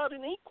 you're not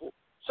an equal.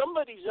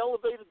 Somebody's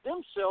elevated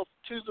themselves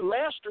to the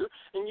master,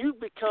 and you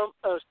become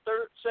a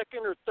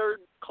second or third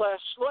class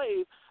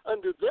slave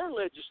under their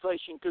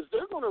legislation, because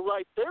they're going to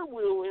write their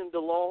will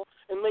into law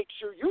and make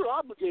sure you're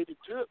obligated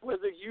to it,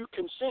 whether you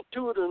consent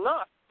to it or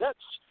not.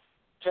 That's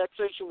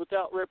taxation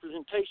without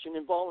representation,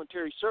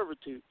 involuntary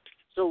servitude.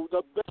 So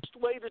the best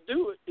way to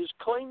do it is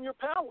claim your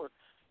power.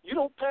 You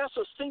don't pass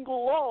a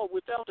single law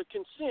without the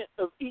consent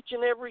of each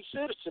and every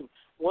citizen,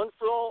 one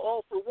for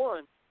all for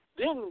one.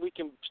 Then we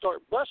can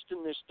start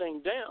busting this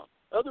thing down.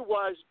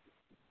 Otherwise,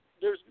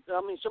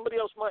 somebody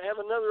else might have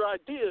another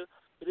idea,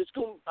 but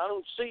I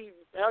don't see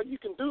how you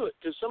can do it,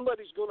 because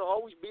somebody's going to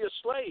always be a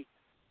slave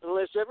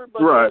unless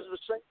everybody has the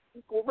same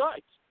equal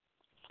rights.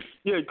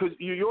 Yeah, because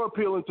you're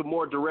appealing to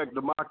more direct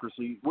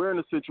democracy. We're in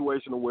a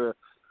situation where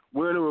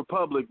we're in a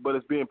republic, but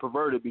it's being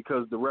perverted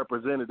because the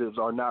representatives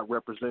are not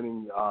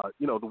representing,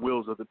 the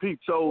wills of the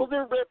people. So,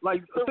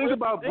 think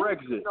about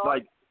Brexit.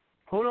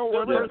 Hold on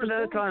one person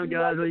at a time,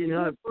 guys.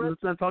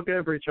 Let's not talk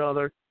over each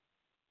other.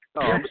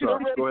 Oh, I'm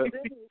sorry. Go ahead.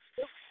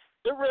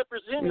 They're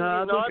representing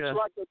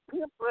like a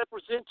pimp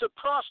represents a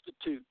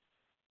prostitute.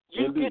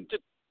 You get to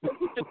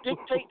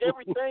dictate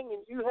everything,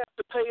 and you have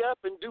to pay up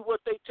and do what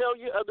they tell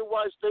you.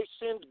 Otherwise, they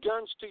send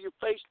guns to your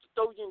face to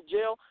throw you in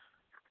jail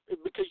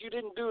because you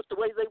didn't do it the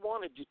way they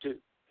wanted you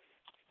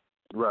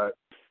to. Right.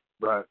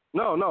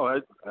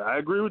 No, I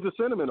agree with the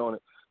sentiment on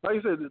it. Like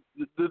I said,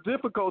 the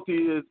difficulty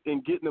is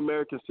in getting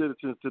American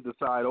citizens to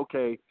decide,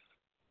 okay,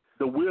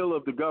 the will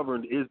of the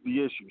governed is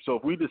the issue. So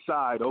if we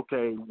decide,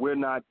 okay, we're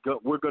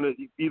going to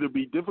either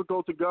be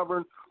difficult to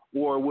govern,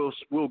 or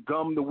we'll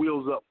gum the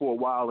wheels up for a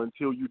while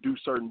until you do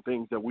certain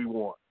things that we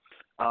want.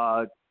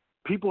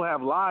 People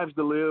have lives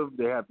to live.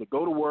 They have to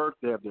go to work.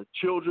 They have their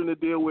children to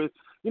deal with.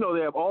 They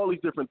have all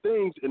these different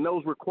things, and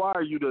those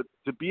require you to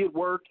be at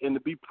work and to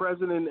be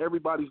present in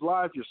everybody's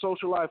life, your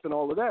social life, and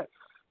all of that.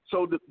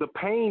 So the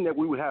pain that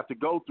we would have to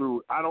go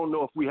through, I don't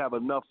know if we have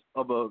enough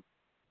of a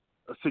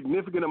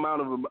significant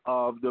amount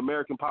of the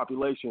American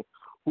population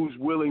who's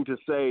willing to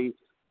say,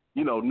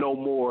 no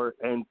more,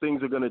 and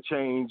things are going to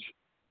change,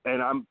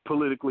 and I'm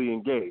politically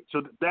engaged.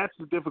 So that's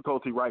the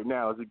difficulty right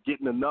now, is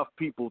getting enough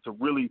people to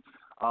really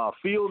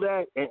feel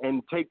that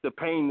and take the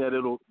pain that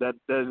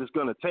it's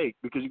going to take,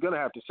 because you're going to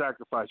have to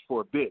sacrifice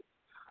for a bit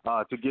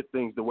to get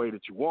things the way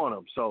that you want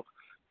them. So,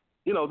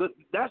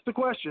 that's the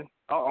question.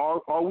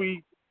 Are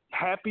we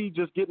happy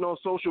just getting on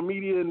social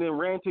media and then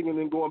ranting and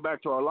then going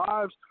back to our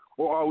lives?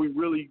 Or are we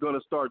really going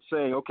to start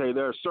saying, okay,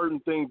 there are certain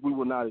things we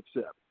will not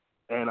accept,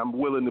 and I'm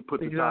willing to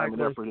put the time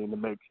and effort in to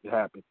make it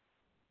happen?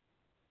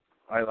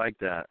 I like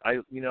that.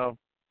 I'd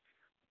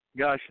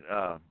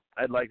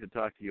like to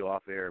talk to you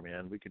off air,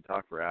 man. We could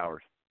talk for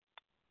hours.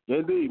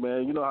 Indeed,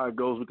 man. You know how it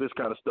goes with this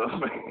kind of stuff,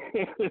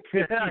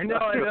 man. I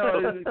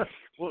know.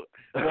 Well,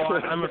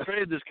 I'm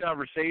afraid of this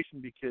conversation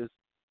because,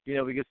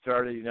 we get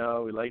started,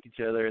 we like each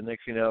other, and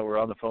next thing you know, we're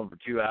on the phone for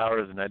 2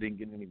 hours, and I didn't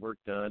get any work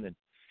done.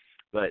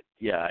 But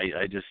yeah,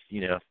 I just,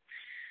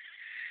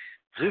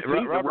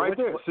 Robert,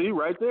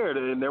 right there,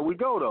 and there we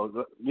go,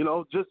 though.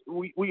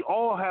 We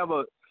all have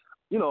a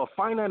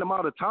finite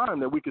amount of time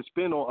that we can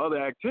spend on other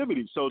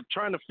activities. So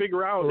trying to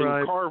figure out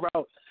and carve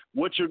out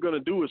what you're going to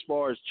do as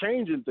far as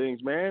changing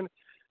things, man,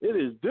 it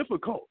is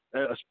difficult,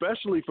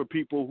 especially for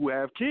people who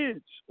have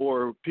kids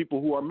or people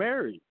who are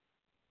married.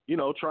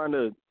 Trying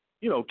to,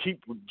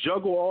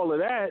 juggle all of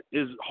that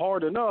is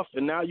hard enough.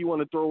 And now you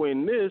want to throw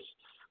in this,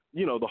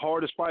 the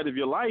hardest fight of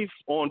your life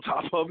on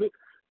top of it.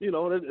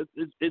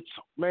 It's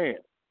man.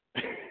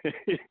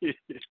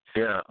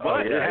 Yeah.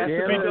 But it has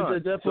to be done.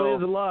 It definitely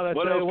is a lot.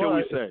 What else can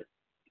we say?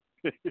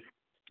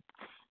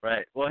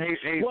 Right. Well,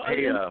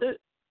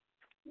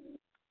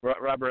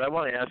 Robert, I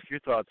want to ask your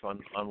thoughts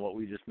on what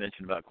we just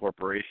mentioned about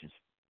corporations.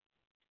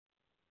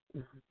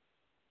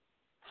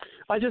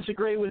 I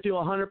disagree with you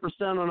 100%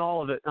 on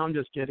all of it. I'm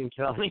just kidding,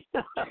 Kelly.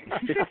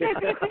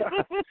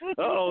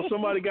 Uh-oh,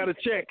 somebody got a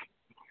check.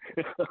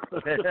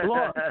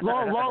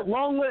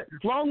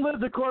 long live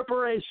the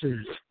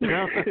corporations.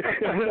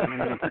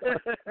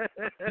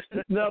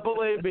 No,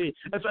 believe me.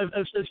 If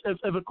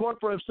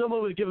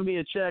someone was giving me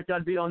a check,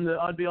 I'd be on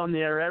the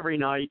air every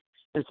night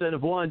instead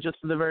of one, just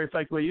for the very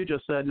fact what you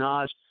just said,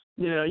 Naj.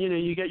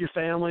 you got your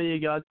family, you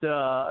got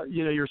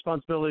your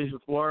responsibilities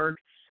with work.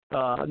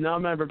 Now I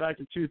remember back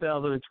in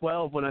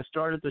 2012 when I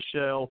started the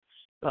show.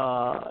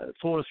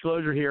 Full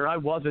disclosure here, I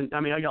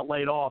got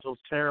laid off. It was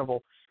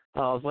terrible. I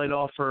was laid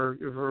off for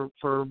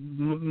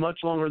much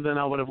longer than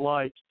I would have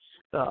liked.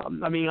 I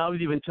was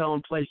even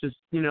telling places,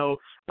 I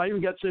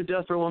even got so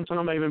desperate one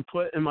time I even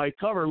put in my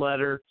cover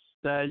letter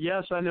that,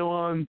 yes, I know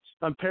I'm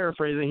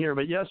paraphrasing here,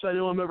 but yes, I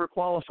know I'm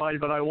overqualified,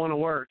 but I want to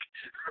work.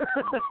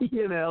 I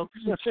even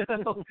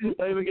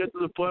get to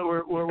the point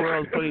where I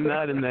was putting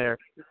that in there.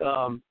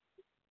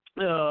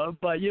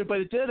 But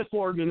it did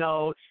afford me.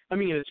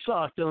 It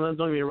sucked. Don't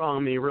get me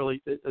wrong.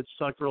 Really, it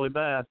sucked really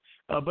bad.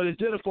 But it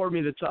did afford me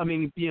of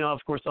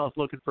course, I was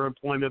looking for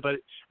employment. But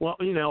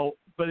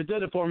it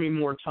did afford me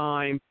more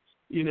time.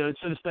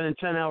 Instead of spending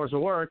 10 hours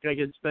of work, I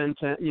could spend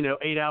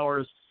 8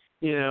 hours,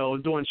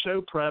 doing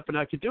show prep, and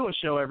I could do a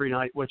show every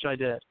night, which I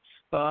did.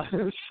 But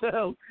we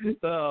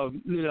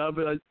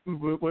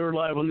were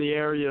live on the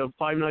air,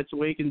 5 nights a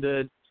week, and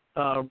did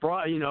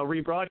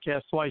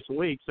rebroadcast twice a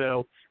week.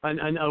 So I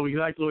know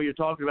exactly what you're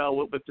talking about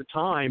with the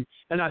time.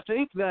 And I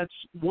think that's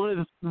one of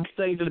the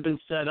things that have been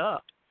set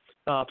up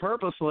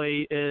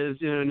purposely is,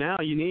 now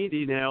you need,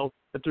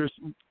 if there's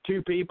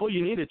 2 people,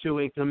 you need a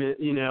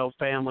 2-income,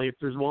 family. If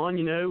there's one,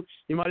 you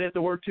might have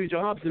to work 2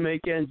 jobs to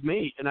make ends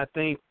meet. And I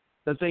think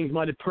that things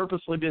might have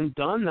purposely been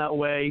done that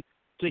way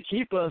to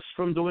keep us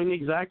from doing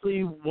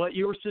exactly what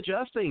you were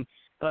suggesting,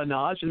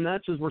 Naj, and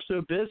that's as we're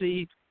so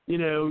busy,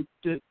 to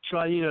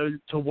try,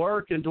 to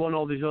work and doing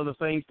all these other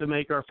things to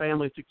make our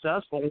family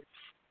successful,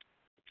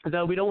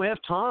 that we don't have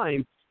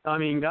time,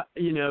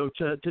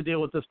 to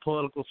deal with this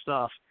political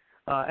stuff.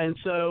 And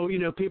so,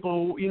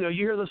 people, you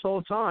hear this all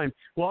the time.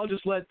 Well, I'll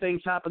just let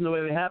things happen the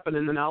way they happen,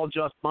 and then I'll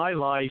adjust my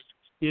life,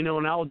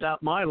 and I'll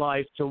adapt my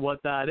life to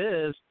what that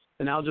is,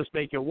 and I'll just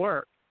make it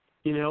work.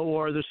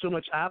 Or there's so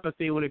much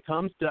apathy when it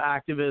comes to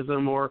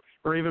activism or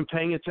even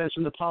paying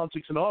attention to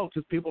politics at all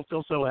because people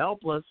feel so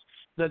helpless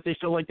that they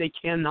feel like they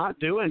cannot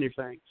do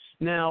anything.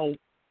 Now,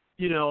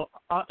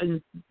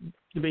 and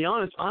to be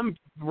honest, I'm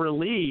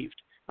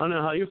relieved. I don't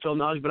know how you feel,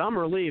 Naj, but I'm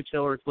relieved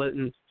Hillary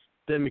Clinton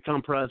didn't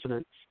become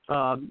president.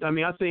 I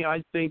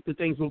think that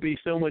things will be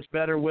so much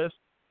better with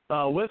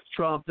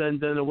Trump than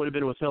it would have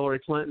been with Hillary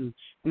Clinton.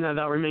 Now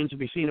that remains to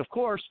be seen, of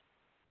course,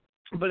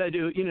 but I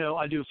do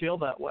feel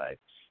that way.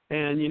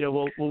 And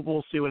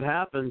we'll see what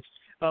happens.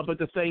 But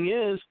the thing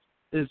is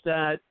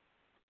that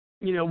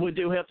we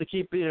do have to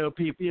keep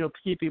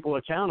keep people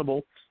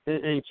accountable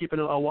and keeping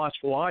a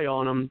watchful eye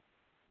on them.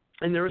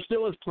 And there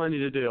still is plenty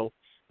to do.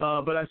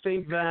 But I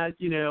think that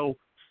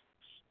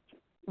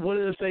one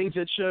of the things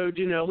that showed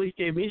at least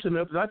gave me some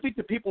hope is I think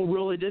the people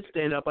really did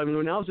stand up. When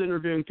I was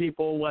interviewing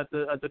people at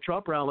the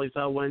Trump rallies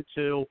I went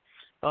to,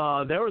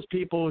 there was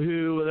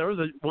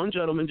one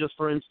gentleman, just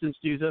for instance,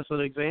 to use this as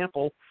an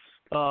example.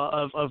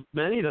 Of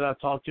many that I've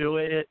talked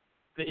to,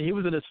 he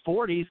was in his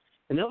 40s,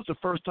 and that was the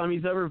first time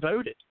he's ever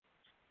voted.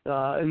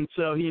 And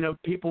so,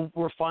 people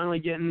were finally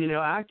getting,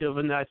 active,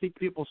 and I think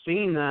people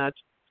seeing that,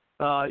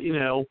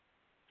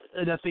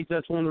 and I think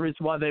that's one of the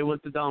reasons why they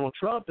went to Donald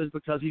Trump is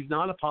because he's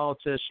not a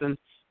politician,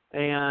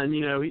 and,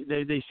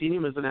 they see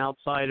him as an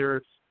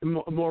outsider,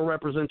 more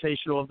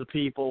representational of the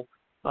people.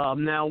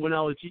 Now, when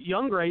I was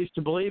younger, I used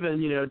to believe in,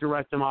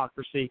 direct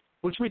democracy,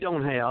 which we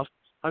don't have.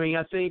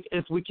 I think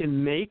if we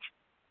can make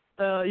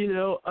a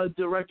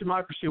direct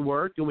democracy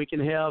work, and we can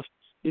have,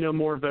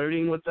 more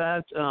voting with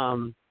that.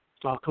 Come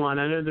on,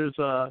 I know there's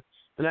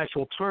an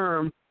actual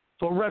term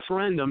for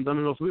referendums.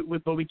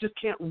 But we just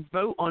can't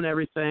vote on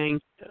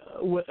everything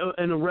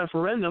in a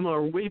referendum,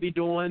 or we'd be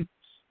doing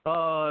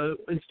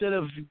instead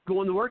of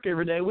going to work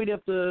every day,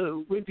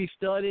 we'd be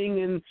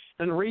studying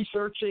and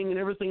researching and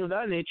everything of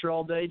that nature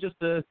all day just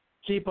to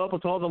keep up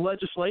with all the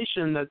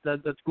legislation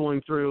that's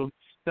going through.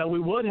 That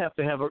we would have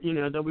to have,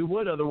 that we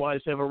would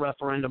otherwise have a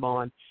referendum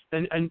on.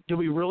 And do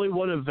we really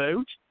want to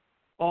vote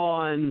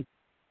on?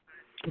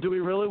 Do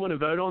we really want to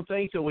vote on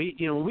things that we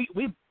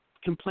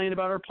complain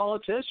about our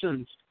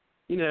politicians,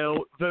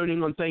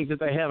 voting on things that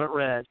they haven't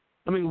read?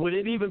 Would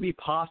it even be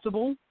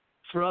possible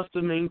for us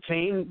to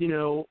maintain,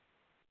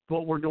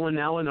 what we're doing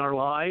now in our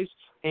lives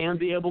and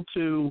be able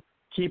to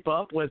keep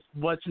up with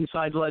what's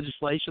inside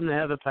legislation to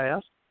have it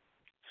passed?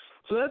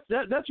 So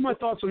that's my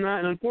thoughts on that.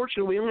 And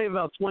unfortunately, we only have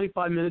about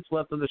 25 minutes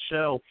left of the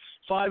show,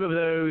 5 of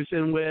those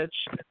in which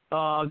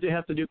they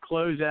have to do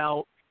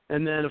closeout.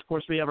 And then, of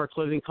course, we have our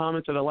closing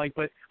comments that I like.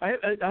 But I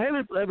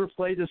haven't ever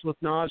played this with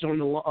Naj on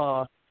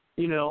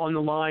the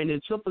line.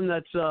 It's something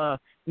that's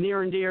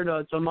near and dear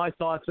to my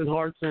thoughts and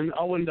hearts. And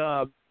I want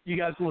you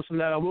guys to listen to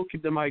that. I will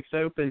keep the mics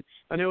open.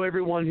 I know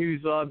everyone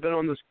who's been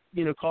on this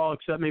call,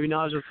 except maybe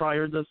Naj, has probably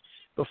heard this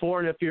before,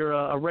 and if you're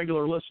a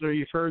regular listener,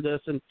 you've heard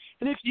this, and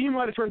if you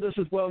might have heard this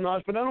as well,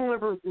 Naj, but I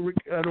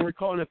don't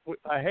recall, and if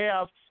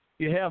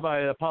you have, I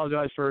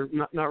apologize for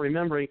not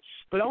remembering,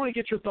 but I want to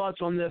get your thoughts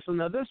on this. And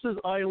now this is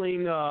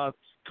Eileen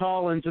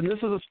Collins, and this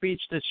is a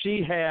speech that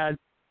she had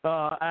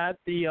at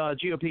the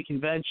GOP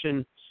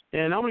convention,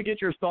 and I want to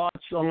get your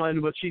thoughts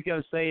on what she's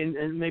going to say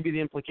and maybe the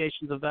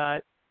implications of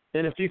that.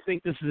 And if you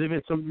think this is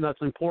even something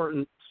that's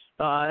important,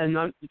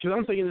 because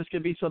I'm thinking this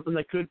could be something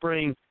that could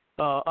bring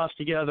us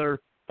together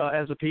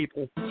as a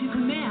people. To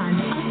command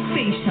a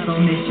space shuttle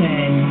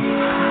mission.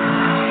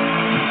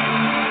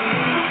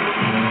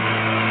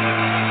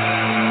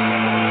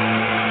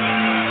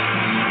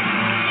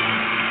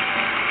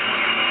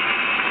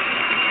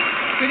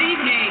 Good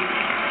evening.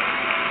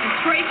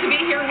 It's great to be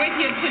here with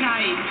you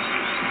tonight.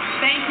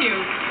 Thank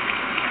you.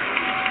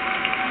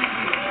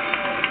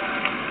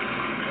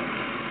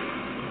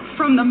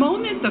 From the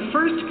moment the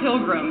first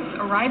pilgrims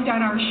arrived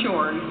on our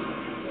shores,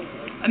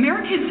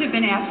 Americans have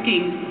been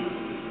asking,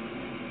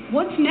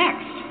 what's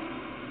next?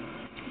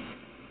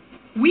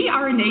 We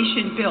are a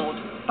nation built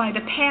by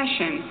the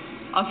passion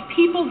of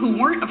people who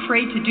weren't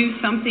afraid to do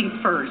something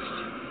first,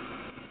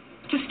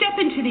 to step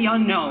into the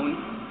unknown,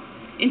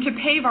 and to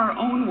pave our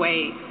own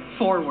way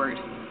forward.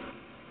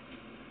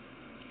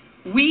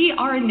 We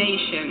are a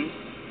nation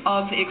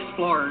of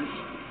explorers.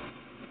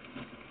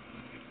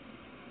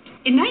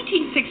 In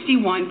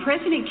 1961,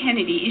 President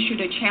Kennedy issued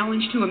a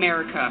challenge to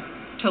America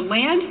to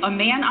land a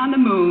man on the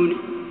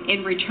moon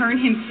and return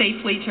him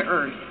safely to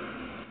Earth.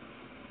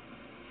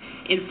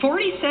 And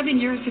 47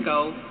 years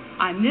ago,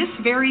 on this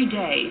very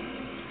day,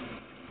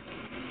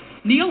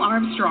 Neil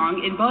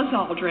Armstrong and Buzz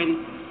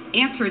Aldrin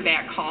answered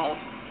that call,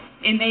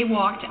 and they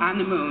walked on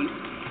the moon.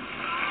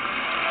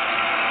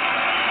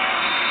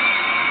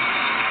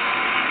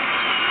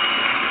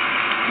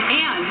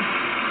 And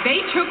they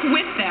took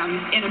with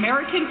them an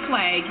American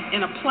flag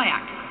and a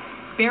plaque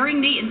bearing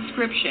the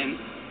inscription,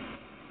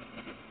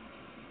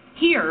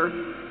 "Here,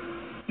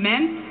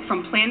 men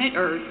from planet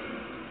Earth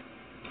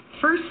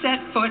first set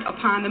foot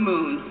upon the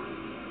moon,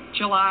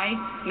 July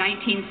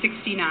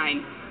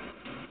 1969.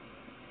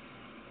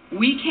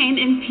 We came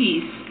in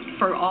peace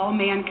for all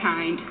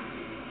mankind."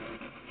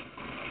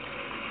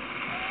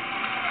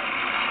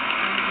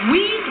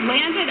 We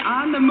landed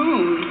on the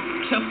moon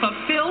to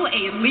fulfill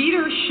a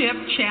leadership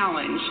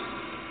challenge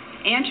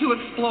and to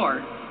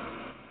explore.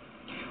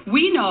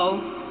 We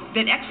know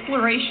that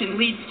exploration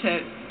leads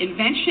to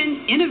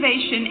invention,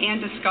 innovation,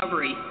 and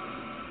discovery.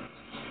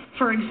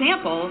 For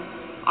example,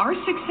 our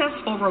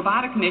successful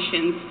robotic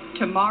missions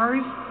to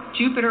Mars,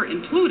 Jupiter,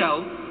 and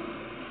Pluto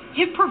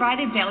have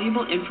provided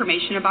valuable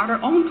information about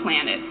our own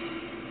planet.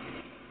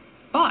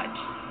 But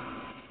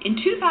in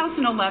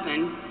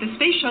 2011, the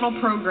Space Shuttle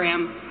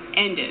program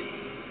ended.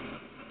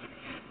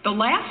 The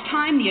last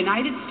time the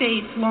United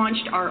States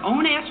launched our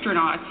own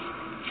astronauts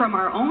from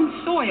our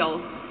own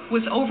soil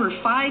was over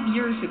 5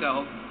 years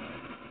ago.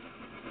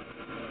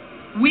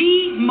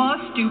 We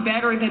must do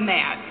better than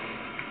that.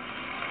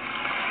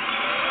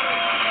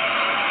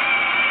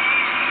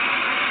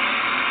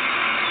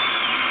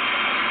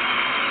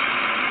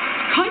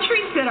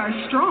 Countries that are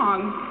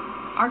strong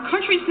are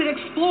countries that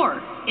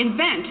explore,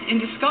 invent, and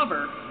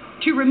discover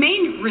to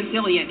remain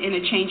resilient in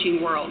a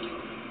changing world.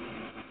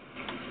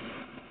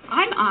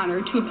 I'm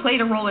honored to have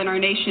played a role in our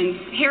nation's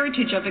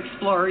heritage of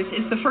explorers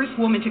as the first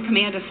woman to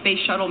command a space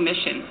shuttle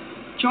mission,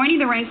 joining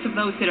the ranks of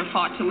those that have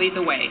fought to lead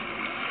the way.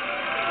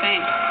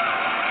 Thanks.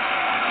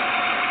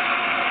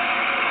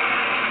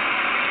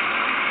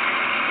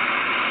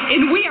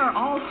 And we are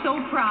all so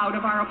proud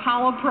of our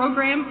Apollo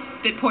program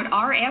that put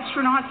our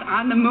astronauts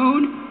on the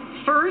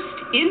moon first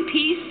in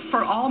peace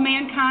for all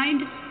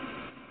mankind.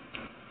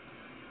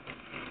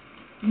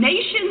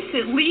 Nations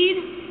that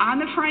lead on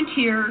the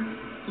frontier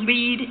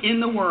lead in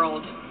the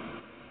world.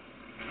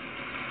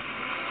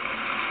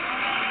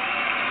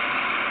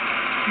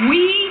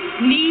 We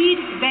need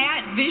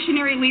that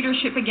visionary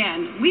leadership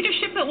again,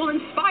 leadership that will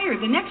inspire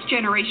the next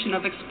generation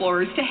of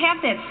explorers to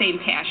have that same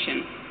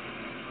passion.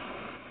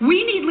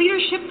 We need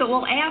leadership that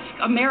will ask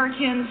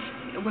Americans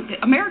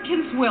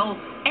will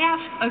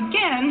ask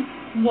again,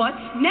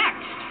 what's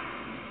next?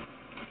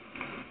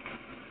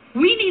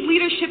 We need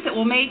leadership that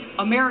will make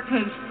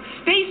America's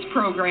space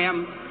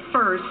program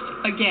first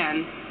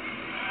again.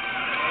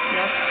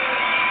 Yes.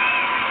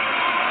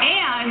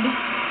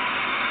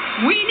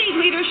 And we need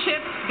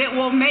leadership that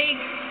will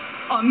make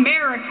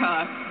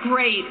America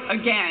great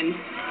again.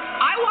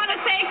 I want to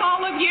thank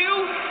all of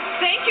you.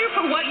 Thank you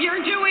for what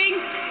you're doing.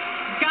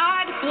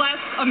 God bless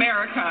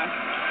America.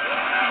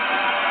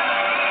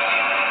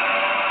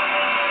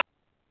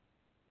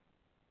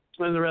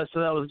 And the rest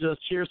of that was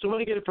just cheers. So I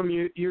want to get it from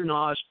you,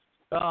 Nosh.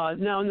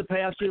 Now, in the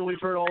past, we've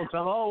heard all the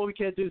time, oh, we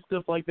can't do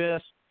stuff like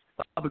this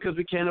because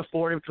we can't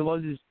afford it because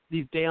all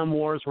these damn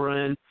wars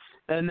we're in.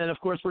 And then, of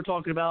course, we're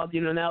talking about,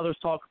 now there's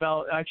talk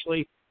about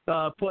actually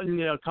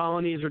putting,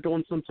 colonies or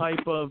doing some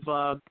type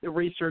of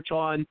research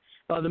on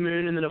the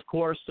moon. And then, of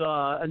course,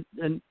 and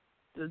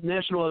the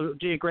National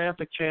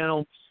Geographic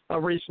Channel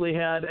recently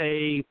had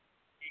a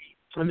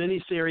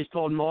mini-series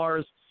called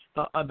Mars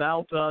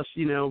about us,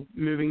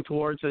 moving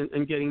towards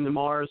and getting to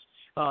Mars.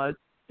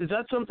 Is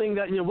that something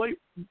that,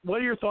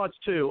 what are your thoughts,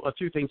 too?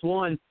 Two things.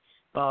 One,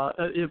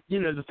 if,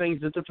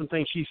 the different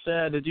things she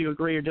said, do you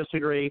agree or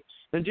disagree?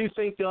 And do you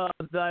think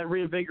that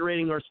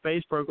reinvigorating our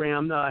space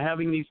program,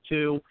 having these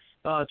two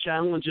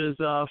challenges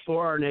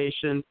for our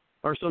nation,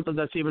 or something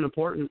that's even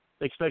important,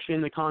 especially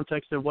in the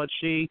context of what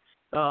she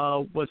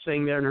was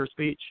saying there in her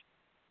speech?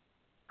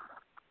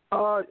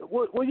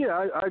 Well,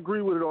 yeah, I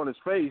agree with it on its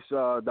face.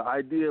 The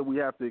idea we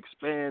have to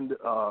expand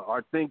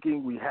our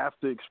thinking, we have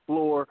to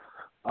explore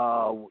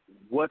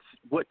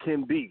what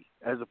can be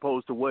as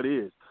opposed to what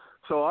is.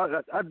 So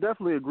I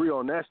definitely agree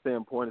on that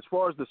standpoint. As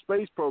far as the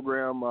space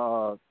program,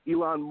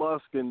 Elon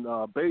Musk and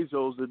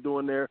Bezos are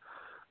doing their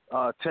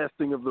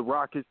testing of the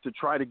rockets to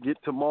try to get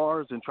to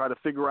Mars and try to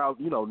figure out,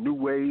 new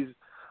ways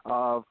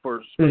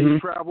for space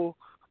travel.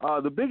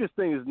 The biggest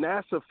thing is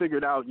NASA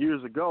figured out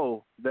years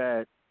ago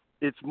that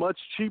it's much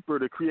cheaper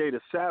to create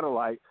a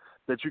satellite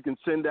that you can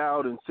send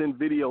out and send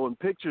video and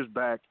pictures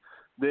back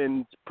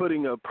than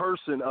putting a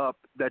person up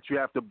that you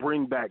have to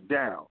bring back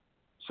down.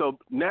 So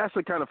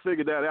NASA kind of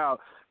figured that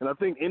out, and I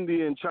think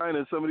India and China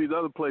and some of these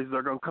other places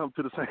are going to come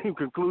to the same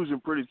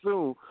conclusion pretty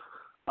soon.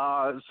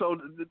 So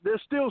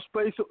there's still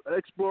space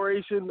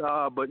exploration,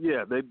 but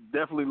yeah, they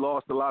definitely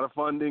lost a lot of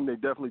funding. They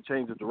definitely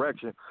changed the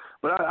direction.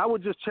 But I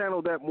would just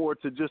channel that more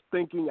to just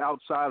thinking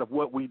outside of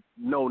what we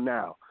know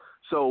now.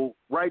 So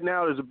right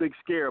now there's a big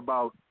scare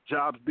about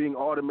jobs being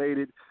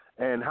automated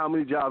and how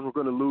many jobs we're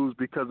going to lose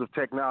because of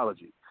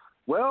technology.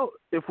 Well,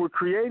 if we're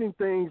creating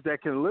things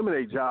that can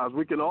eliminate jobs,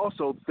 we can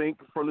also think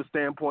from the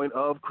standpoint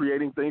of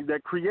creating things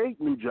that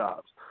create new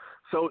jobs.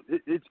 So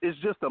it's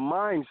just a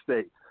mind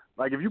state.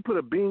 Like if you put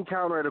a bean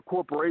counter at a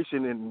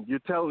corporation and you're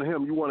telling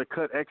him you want to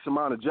cut X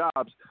amount of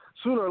jobs,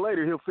 sooner or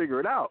later he'll figure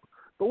it out.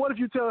 But what if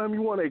you tell him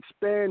you want to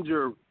expand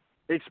your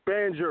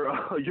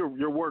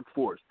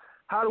workforce?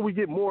 How do we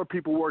get more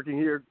people working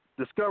here,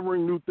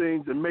 discovering new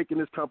things, and making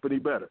this company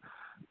better?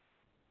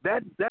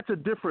 That's a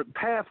different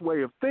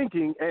pathway of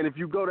thinking, and if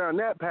you go down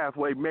that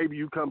pathway, maybe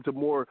you come to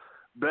more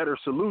better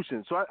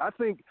solutions. So I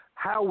think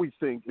how we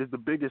think is the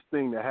biggest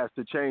thing that has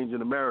to change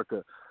in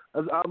America.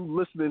 As I'm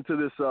listening to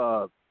this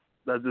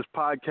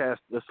podcast,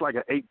 it's like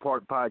an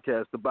 8-part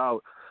podcast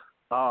about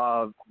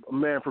a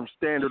man from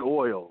Standard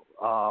Oil.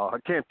 I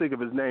can't think of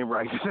his name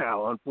right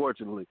now,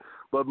 unfortunately,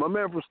 but my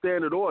man from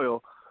Standard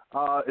Oil,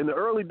 in the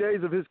early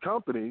days of his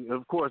company,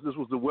 of course, this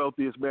was the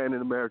wealthiest man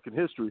in American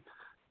history.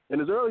 In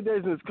his early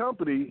days in his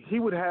company, he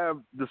would have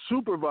the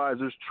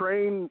supervisors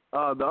train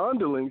the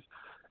underlings,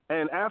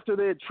 and after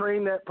they had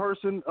trained that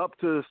person up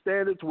to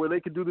standards where they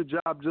could do the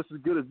job just as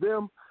good as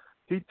them,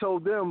 he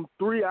told them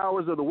 3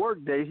 hours of the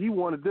workday, he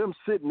wanted them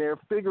sitting there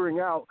figuring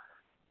out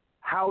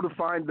how to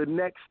find the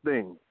next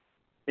thing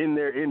in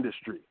their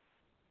industry.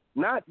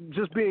 Not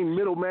just being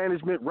middle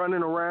management,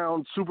 running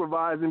around,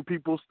 supervising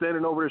people,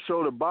 standing over their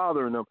shoulder,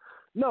 bothering them.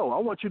 No, I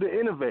want you to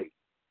innovate.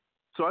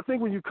 So I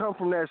think when you come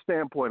from that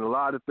standpoint, a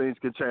lot of things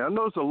can change. I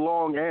know it's a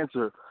long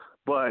answer,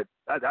 but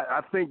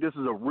I think this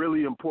is a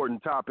really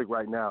important topic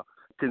right now,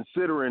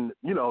 considering,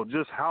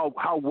 just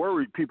how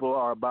worried people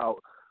are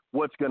about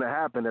what's going to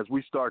happen as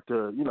we start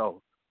to,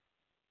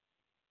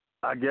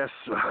 I guess,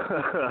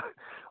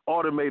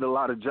 automate a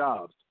lot of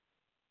jobs.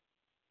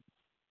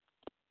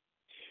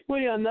 Well,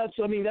 yeah, and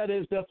that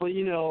is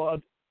definitely,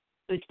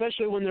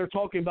 especially when they're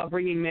talking about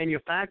bringing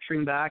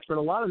manufacturing back, but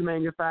a lot of the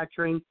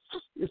manufacturing,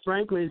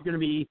 frankly, is going to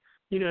be,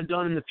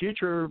 done in the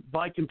future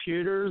by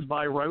computers,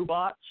 by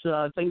robots,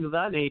 things of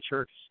that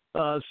nature.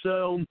 What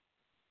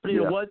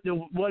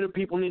do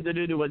people need to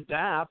do to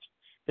adapt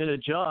and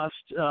adjust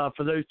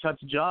for those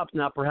types of jobs?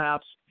 Now,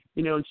 perhaps,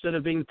 instead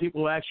of being the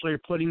people who actually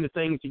are putting the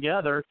things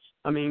together,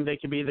 they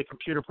can be the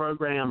computer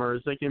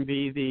programmers, they can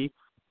be the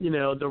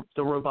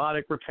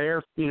robotic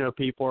repair,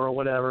 people or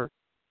whatever.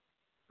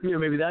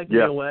 Maybe that could be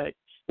a way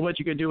in which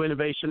you could do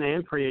innovation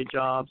and create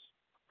jobs.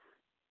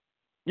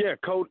 Yeah,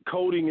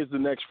 coding is the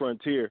next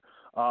frontier.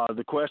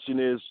 The question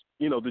is,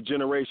 the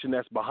generation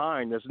that's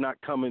behind, that's not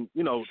coming,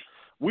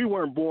 we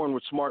weren't born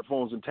with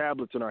smartphones and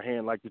tablets in our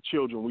hand like the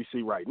children we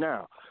see right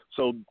now.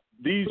 So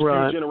these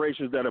few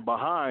generations that are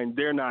behind,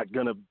 they're not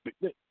going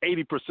to,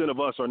 80% of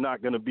us are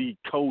not going to be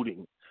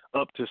coding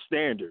up to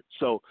standard.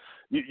 So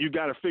you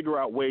got to figure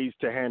out ways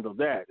to handle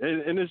that.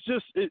 And it's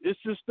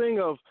this thing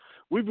of,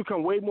 we've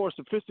become way more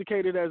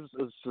sophisticated as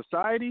a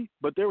society,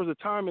 but there was a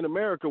time in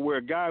America where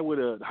a guy with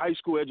a high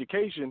school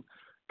education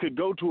could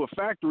go to a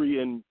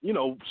factory and,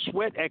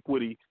 sweat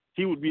equity,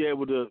 he would be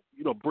able to,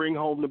 bring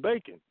home the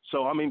bacon.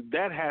 So,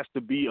 that has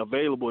to be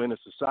available in a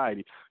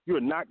society.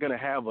 You're not going to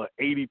have a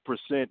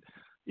 80%,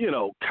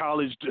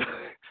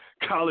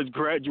 college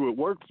graduate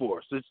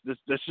workforce.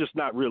 That's just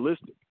not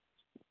realistic.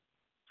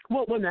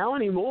 Well, now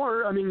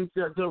anymore,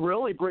 to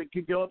really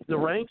could go up the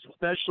ranks,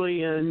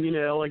 especially in,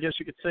 I guess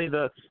you could say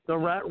the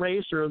rat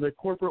race or the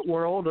corporate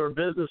world or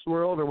business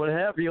world or what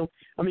have you.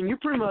 You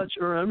pretty much,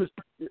 or almost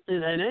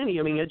in any,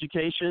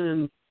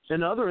 education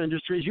and other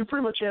industries, you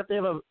pretty much have to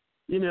have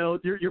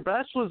your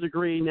bachelor's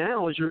degree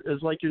now is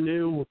like your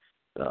new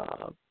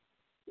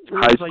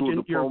high school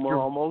diploma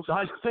almost.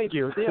 Thank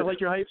you. Yeah,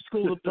 like your high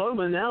school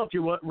diploma. Now, if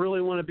you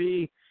really want to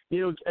be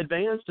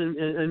advanced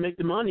and make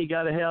the money, you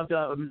got to have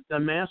a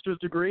master's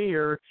degree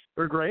or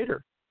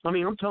greater.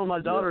 I'm telling my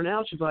daughter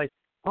now, she's like,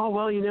 oh,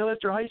 well,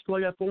 after high school,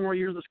 I got 4 more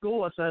years of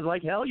school. I said,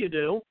 like hell you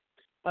do.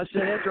 I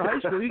said, after high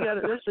school, you got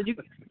it. I said,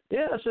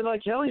 I said,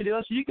 like hell you do. I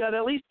said, you got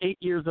at least 8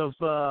 years of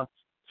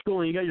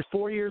schooling. You got your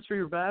 4 years for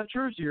your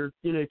bachelor's, your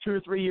 2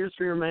 or 3 years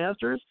for your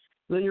master's,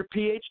 then your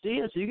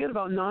PhD. And so you get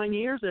about 9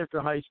 years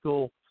after high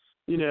school,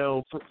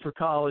 for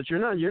college.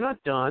 You're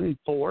not done in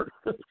 4.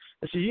 So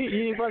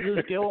you might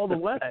just go all the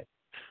way.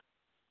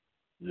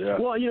 Yeah.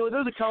 Well,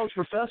 there's a college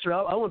professor.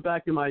 I went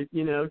back in my,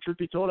 truth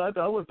be told,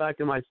 I went back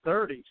in my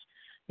 30s,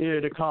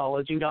 to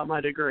college and got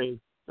my degree.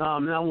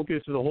 And I won't go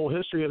through the whole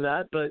history of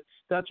that, but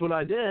that's what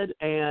I did.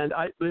 And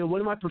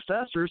one of my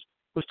professors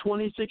was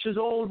 26 years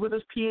old with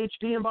his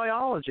PhD in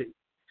biology.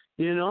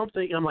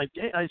 I'm like,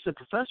 I said,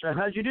 Professor,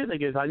 how'd you do that? He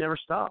goes, I never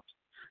stopped.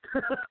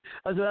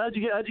 I said, how'd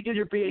you get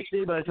your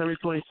PhD by the time you're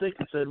 26?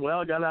 He said, well,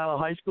 I got out of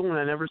high school and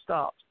I never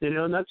stopped.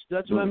 And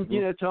that's what I'm,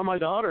 telling my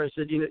daughter. I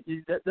said,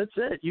 that's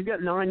it. You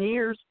got 9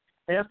 years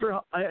after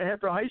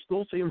high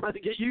school, so you might have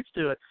to get used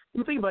to it.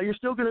 And think about it, you're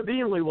still going to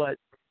be only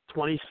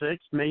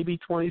 26, maybe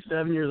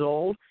 27 years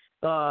old,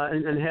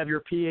 and have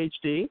your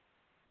PhD.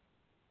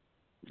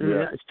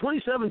 Yeah.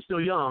 27 is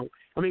still young.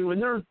 I mean, when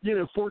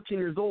they're 14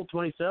 years old,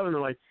 27,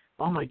 they're like,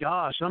 oh my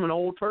gosh, I'm an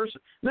old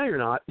person. No, you're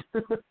not.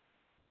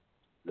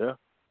 Yeah.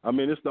 I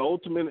mean, it's the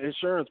ultimate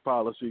insurance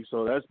policy,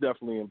 so that's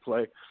definitely in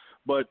play.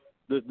 But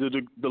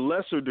the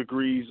lesser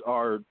degrees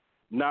are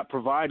not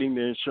providing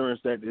the insurance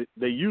that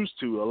they used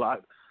to a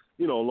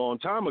long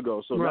time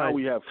ago. So right. Now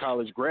we have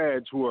college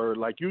grads who are,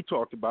 like you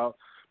talked about,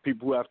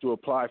 people who have to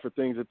apply for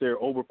things that they're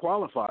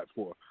overqualified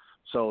for.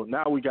 So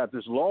now we got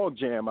this log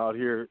jam out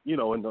here, in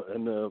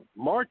the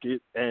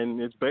market, and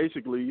it's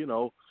basically,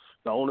 the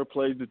owner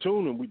plays the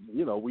tune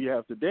and we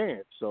have to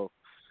dance. So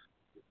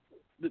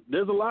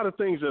there's a lot of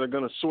things that are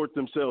going to sort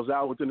themselves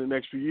out within the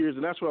next few years,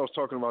 and that's what I was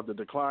talking about, the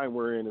decline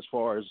we're in as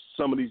far as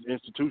some of these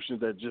institutions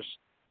that just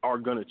are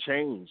going to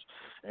change,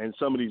 and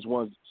some of these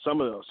ones,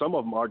 some of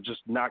them are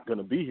just not going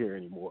to be here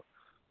anymore.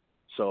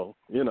 So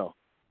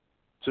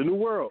it's a new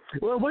world.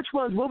 Well, which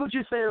ones? What would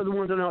you say are the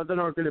ones that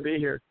aren't going to be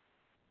here?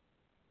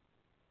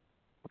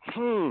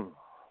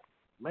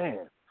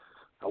 Man,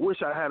 I wish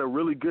I had a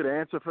really good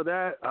answer for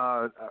that,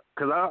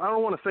 because I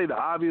don't want to say the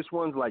obvious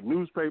ones like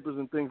newspapers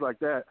and things like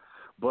that.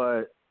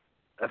 But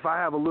if I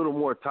have a little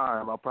more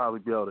time, I'll probably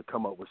be able to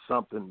come up with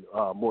something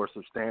more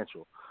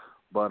substantial.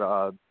 But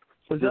I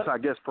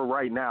guess for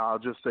right now, I'll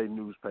just say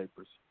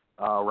newspapers.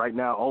 Right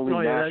now, only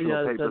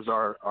national papers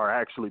are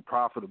actually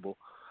profitable,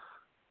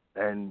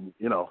 and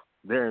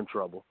they're in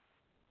trouble.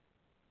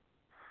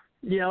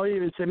 Yeah, I'll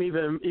even say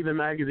even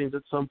magazines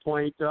at some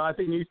point. I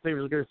think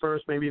newspapers will go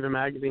first, maybe even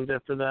magazines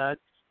after that.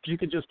 You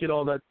could just get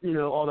all that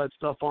all that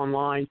stuff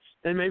online,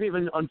 and maybe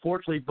even,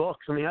 unfortunately,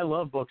 books. I mean, I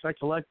love books. I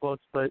collect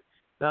books, but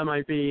that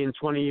might be in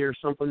 20 years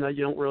something that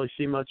you don't really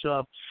see much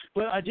of.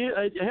 But I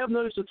have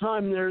noticed the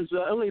time. There's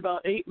only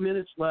about 8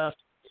 minutes left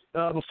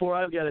before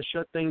I've got to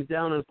shut things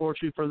down,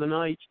 unfortunately, for the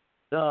night.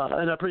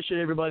 And I appreciate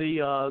everybody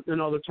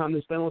and all the time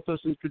they spend with us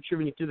and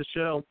contributing to the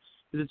show.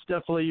 It's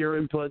definitely your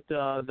input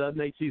that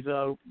makes these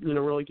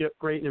really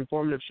great and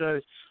informative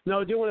shows.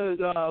 Now, I do want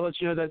to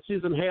let you know that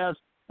Susan has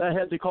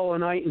had to call a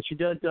night, and she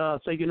did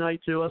say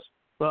goodnight to us.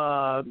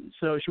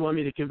 So she wanted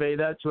me to convey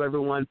that to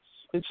everyone.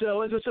 And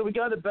so, as I said, we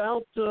got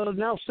about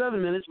now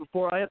 7 minutes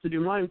before I have to do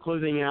my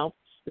closing out.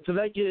 And so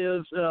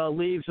that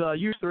leaves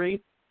you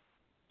three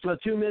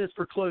 2 minutes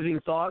for closing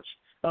thoughts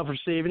for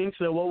this evening.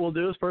 So what we'll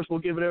do is first we'll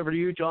give it over to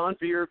you, John,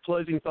 for your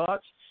closing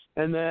thoughts,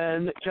 and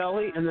then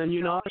Kelly, and then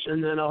you, Nosh,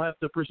 and then I'll have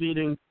to proceed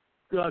in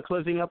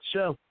closing up the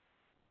show.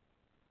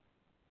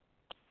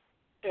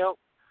 Yeah.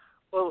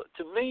 Well,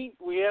 to me,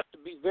 we have to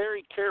be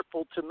very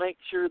careful to make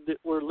sure that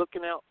we're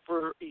looking out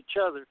for each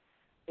other.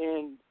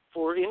 And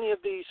for any of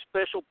these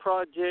special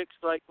projects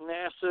like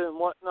NASA and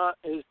whatnot,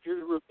 if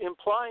you're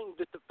implying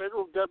that the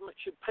federal government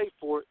should pay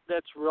for it,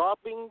 that's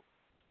robbing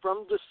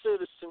from the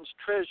citizens'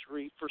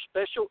 treasury for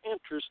special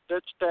interest.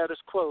 That's status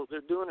quo.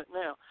 They're doing it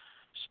now.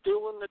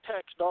 Stealing the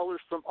tax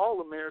dollars from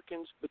all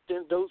Americans, but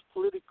then those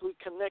politically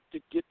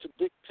connected get to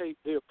dictate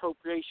the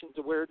appropriations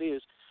of where it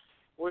is.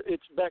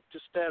 It's back to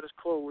status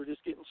quo. We're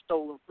just getting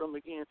stolen from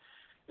again,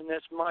 and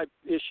that's my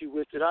issue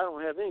with it. I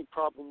don't have any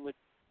problem with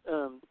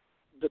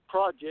the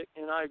project,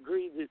 and I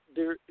agree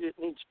that it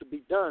needs to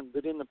be done,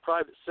 but in the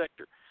private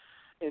sector.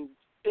 And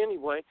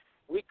anyway,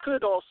 we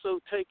could also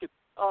take an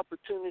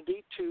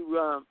opportunity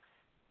to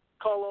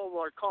call all of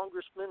our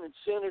congressmen and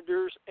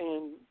senators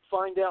and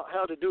find out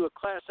how to do a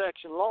class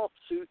action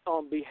lawsuit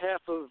on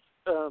behalf of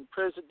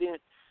President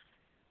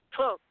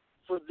Trump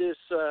for this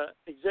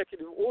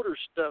executive order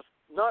stuff,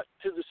 not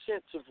to the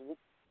sense of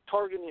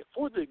targeting it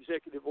for the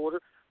executive order,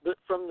 but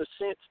from the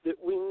sense that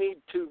we need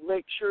to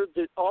make sure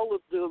that all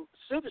of the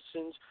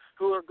citizens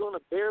who are going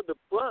to bear the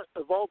brunt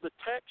of all the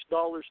tax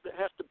dollars that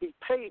have to be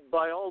paid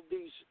by all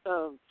these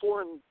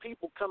foreign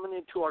people coming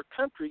into our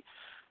country,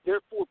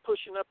 therefore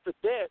pushing up the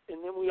debt.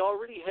 And then we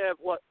already have,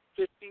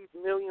 50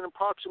 million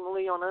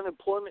approximately on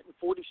unemployment and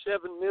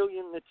 47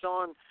 million that's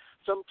on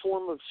some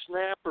form of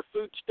SNAP or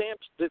food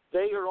stamps that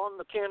they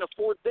can't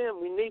afford them.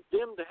 We need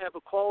them to have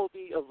a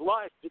quality of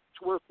life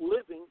that's worth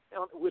living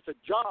with a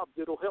job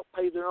that'll help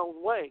pay their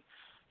own way.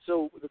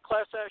 So the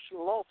class action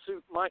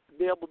lawsuit might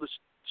be able to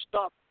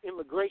stop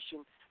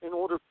immigration in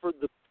order for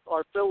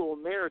our fellow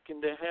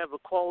American to have a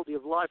quality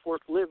of life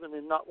worth living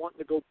and not wanting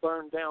to go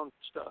burn down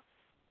stuff.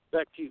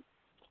 Back to you.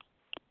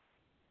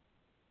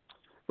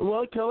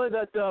 Well, Kelly,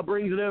 that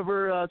brings it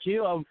over to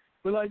you.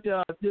 We'd like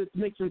to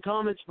make some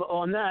comments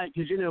on that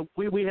because, you know,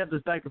 we have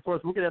this back and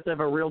forth. We're going to have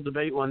a real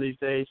debate one of these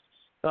days,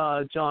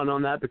 John,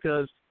 on that,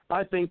 because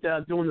I think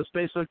that doing the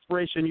space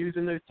exploration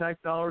using those tax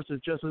dollars is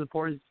just as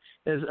important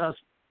as us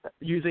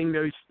using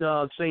those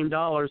same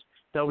dollars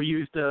that we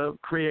use to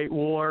create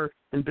war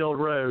and build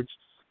roads.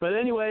 But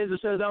anyway, as I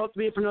said, that'll have to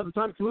be it for another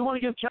time. So we want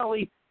to give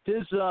Kelly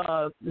his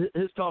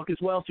talk as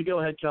well. So go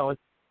ahead, Kelly.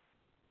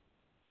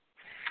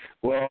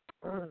 Well,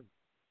 I'm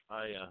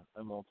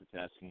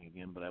multitasking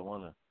again, but I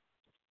want to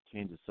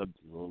change the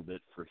subject a little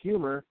bit for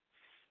humor,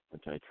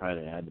 which I try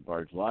to add to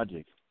Bard's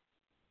logic.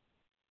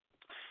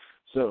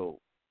 So,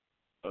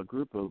 a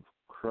group of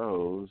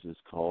crows is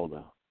called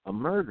a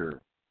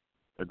murder.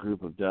 A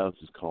group of doves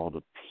is called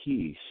a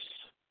peace.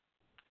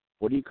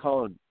 What do you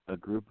call a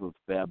group of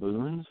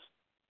baboons?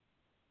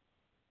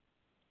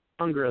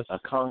 Congress. A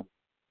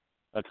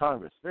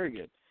Congress. Very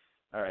good.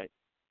 All right.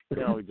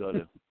 Now we go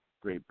to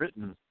Great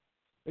Britain.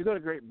 We go to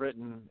Great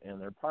Britain and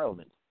their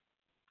parliament.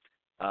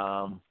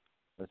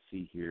 Let's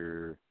see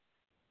here.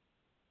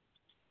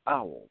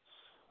 Owls.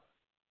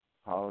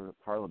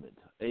 Parliament.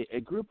 A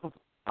group of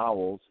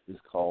owls is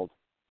called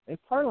a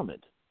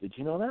parliament. Did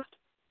you know that?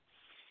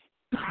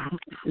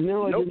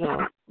 No, I did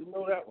not. Didn't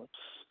know that one.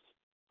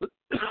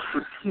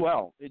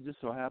 Well, it just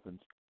so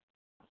happens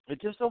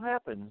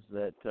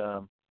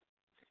that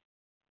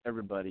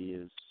everybody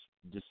is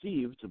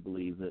deceived to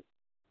believe that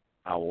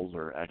owls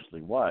are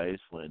actually wise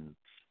when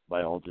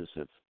biologists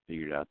have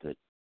figured out that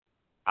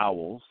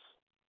owls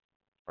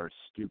are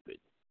stupid.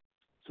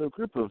 So a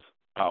group of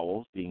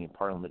owls being in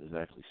parliament is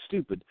actually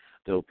stupid,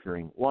 though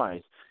appearing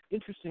wise.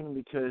 Interesting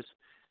because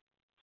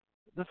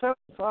the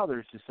founding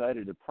fathers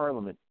decided a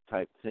parliament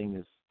type thing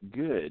is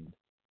good,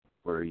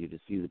 where you to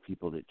see the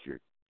people that you're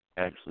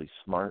actually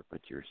smart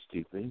but you're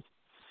stupid,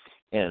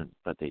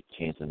 but they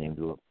changed the name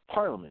to a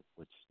parliament,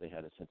 which they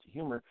had a sense of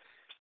humor,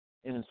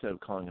 and instead of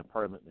calling it a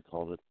parliament, they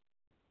called it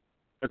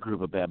a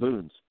group of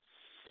baboons.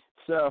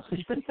 So,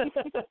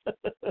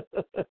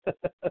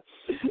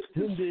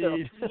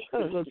 indeed,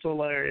 that's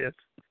hilarious.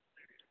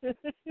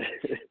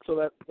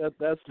 So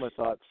that's my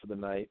thoughts for the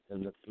night,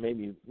 and that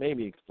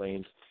maybe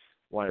explains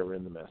why we're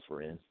in the mess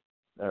we're in.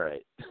 All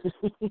right,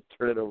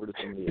 turn it over to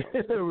somebody else.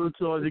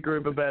 It's always a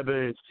group of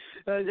baboons.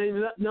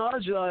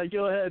 Naj,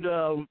 go ahead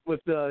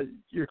with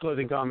your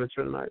closing comments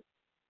for tonight.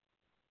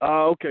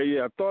 Okay,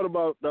 yeah. I thought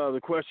about the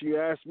question you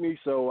asked me,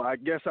 so I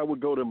guess I would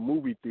go to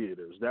movie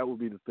theaters. That would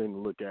be the thing to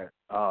look at.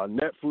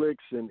 Netflix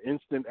and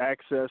instant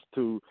access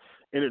to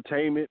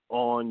entertainment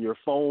on your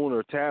phone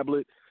or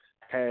tablet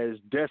has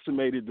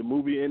decimated the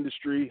movie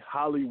industry.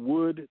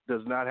 Hollywood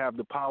does not have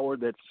the power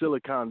that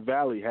Silicon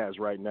Valley has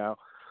right now.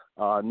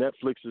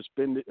 Netflix is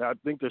spending, I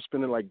think they're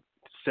spending like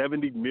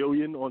 $70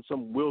 million on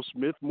some Will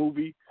Smith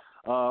movie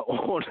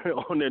on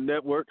their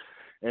network.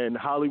 And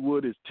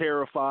Hollywood is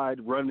terrified,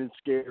 running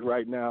scared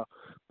right now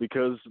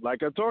because,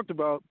 like I talked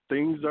about,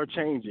 things are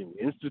changing.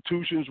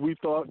 Institutions we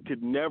thought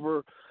could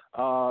never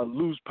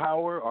lose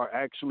power are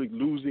actually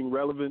losing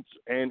relevance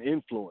and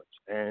influence.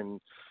 And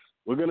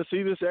we're going to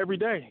see this every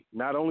day,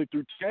 not only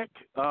through tech,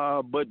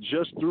 but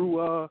just through,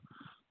 I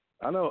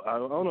don't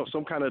know,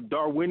 some kind of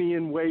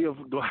Darwinian way of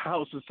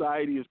how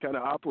society is kind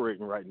of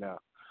operating right now.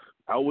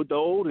 Out with the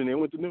old and in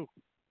with the new.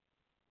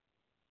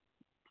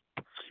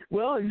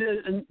 Well,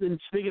 and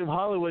speaking of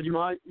Hollywood, you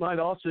might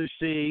also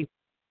see,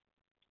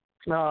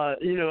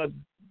 the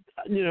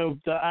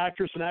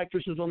actors and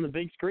actresses on the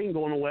big screen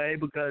going away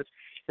because,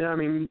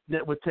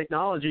 with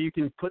technology, you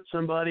can put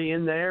somebody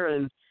in there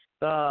and,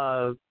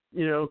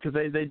 because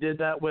they did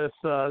that with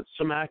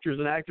some actors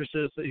and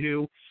actresses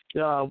who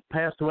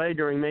passed away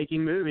during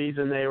making movies,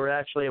 and they were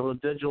actually able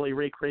to digitally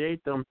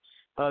recreate them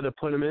to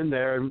put them in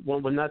there. And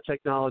when that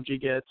technology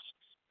gets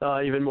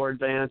even more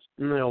advanced,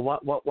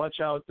 watch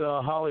out,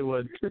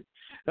 Hollywood.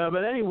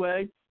 But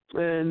anyway,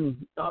 and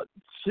I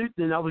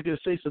was going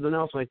to say something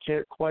else, and I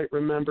can't quite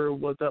remember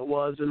what that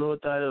was and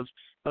what that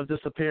of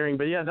disappearing.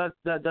 But yeah,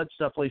 that's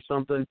definitely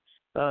something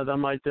that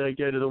might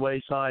go to the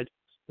wayside.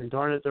 And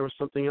darn it, there was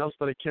something else,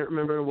 but I can't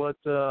remember what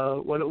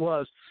it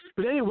was.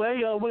 But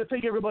anyway, I want to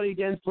thank everybody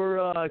again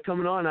for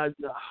coming on.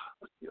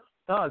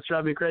 It's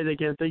driving me crazy. I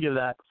can't think of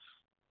that.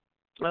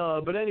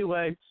 But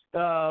anyway, we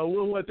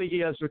want to thank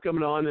you guys for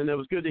coming on, and it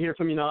was good to hear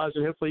from you, Naj,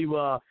 and hopefully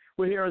we're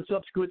here on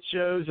subsequent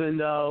shows,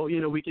 and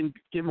we can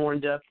get more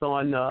in depth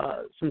on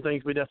some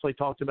things we definitely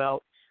talked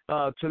about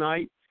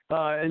tonight.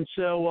 And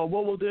so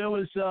what we'll do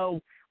is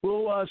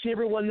we'll see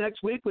everyone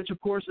next week, which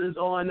of course is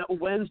on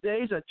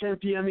Wednesdays at 10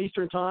 p.m.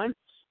 Eastern Time.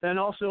 And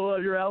also,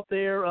 if you're out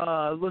there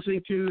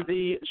listening to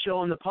the show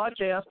on the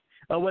podcast,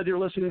 whether you're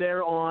listening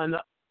there on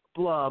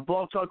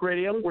Blog Talk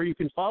Radio, where you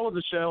can follow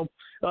the show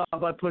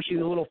by pushing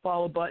the little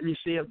follow button you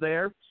see up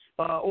there,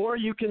 or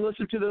you can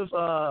listen to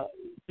the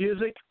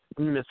music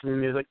missing the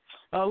music.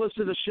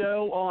 Listen to the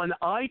show on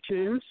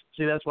iTunes.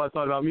 See, that's why I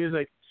thought about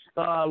music,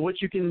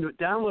 which you can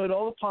download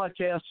all the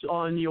podcasts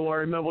on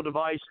your mobile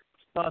device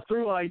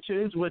through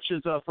iTunes, which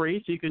is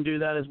free, so you can do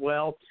that as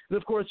well. And,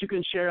 of course, you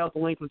can share out the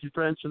link with your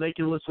friends so they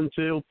can listen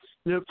to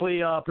and hopefully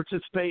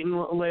participate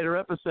in later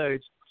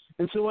episodes.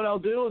 And so what I'll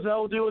do is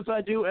I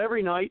do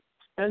every night,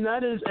 and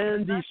that is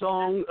end the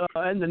song,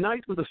 end the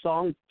night with a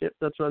song. Yep,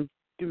 that's what I'm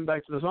giving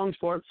back to the songs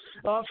for,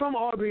 from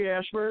Aubrey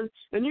Ashburn.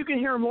 And you can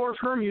hear more of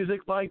her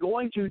music by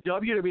going to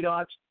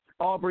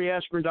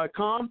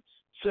www.aubreyashburn.com.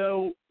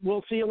 So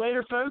we'll see you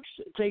later, folks.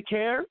 Take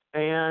care,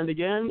 and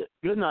again,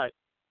 good night.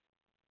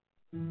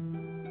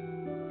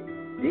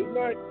 Good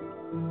night.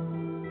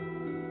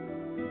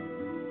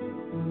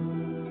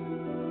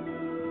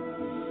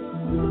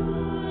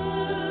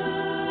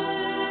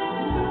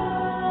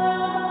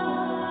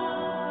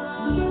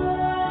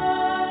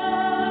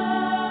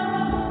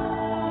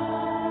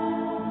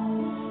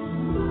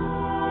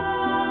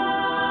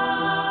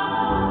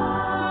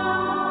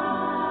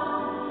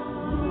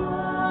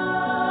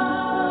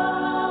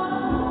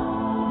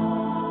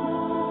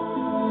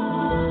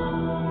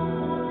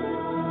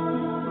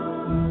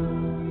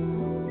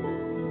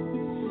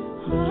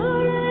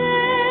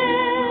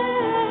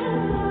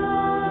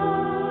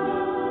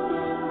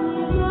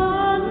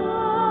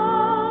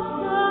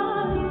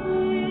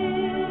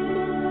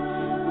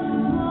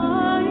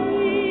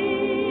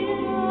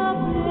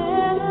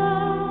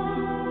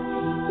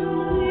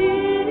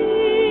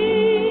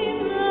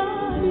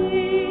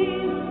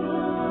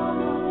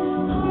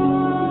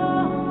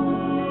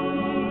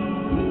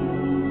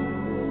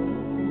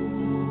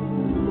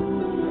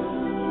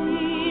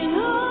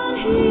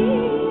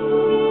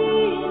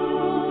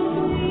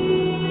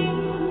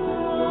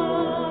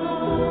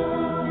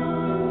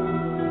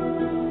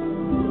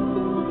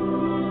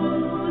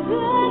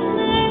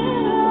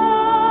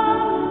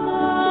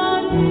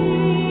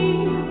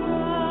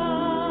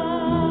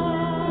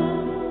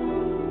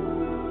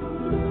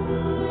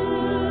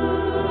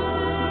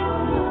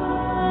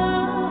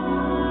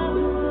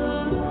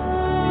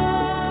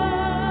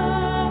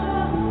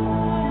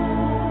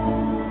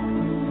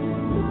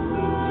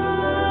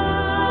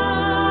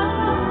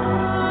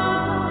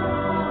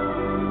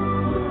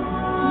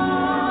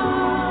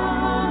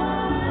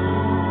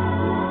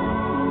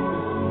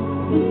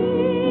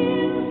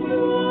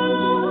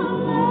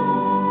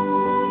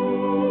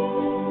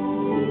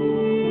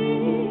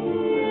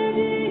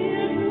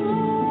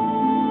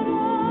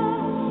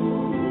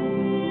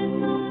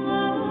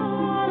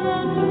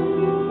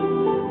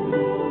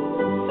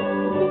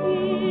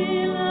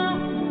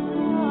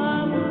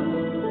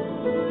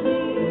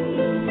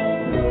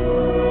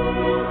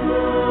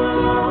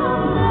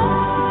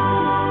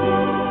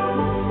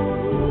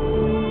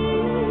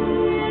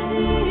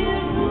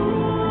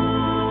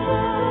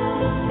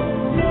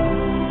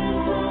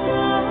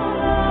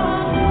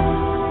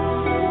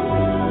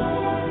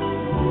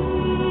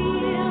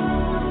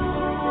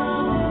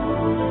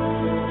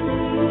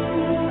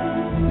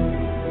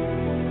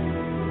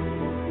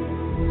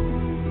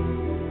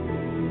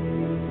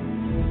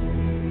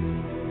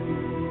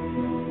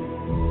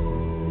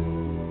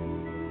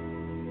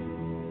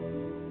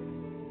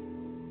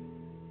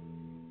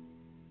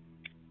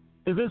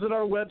 Visit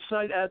our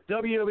website at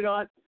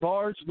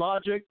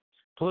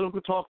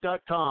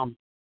www.bardslogicpoliticaltalk.com.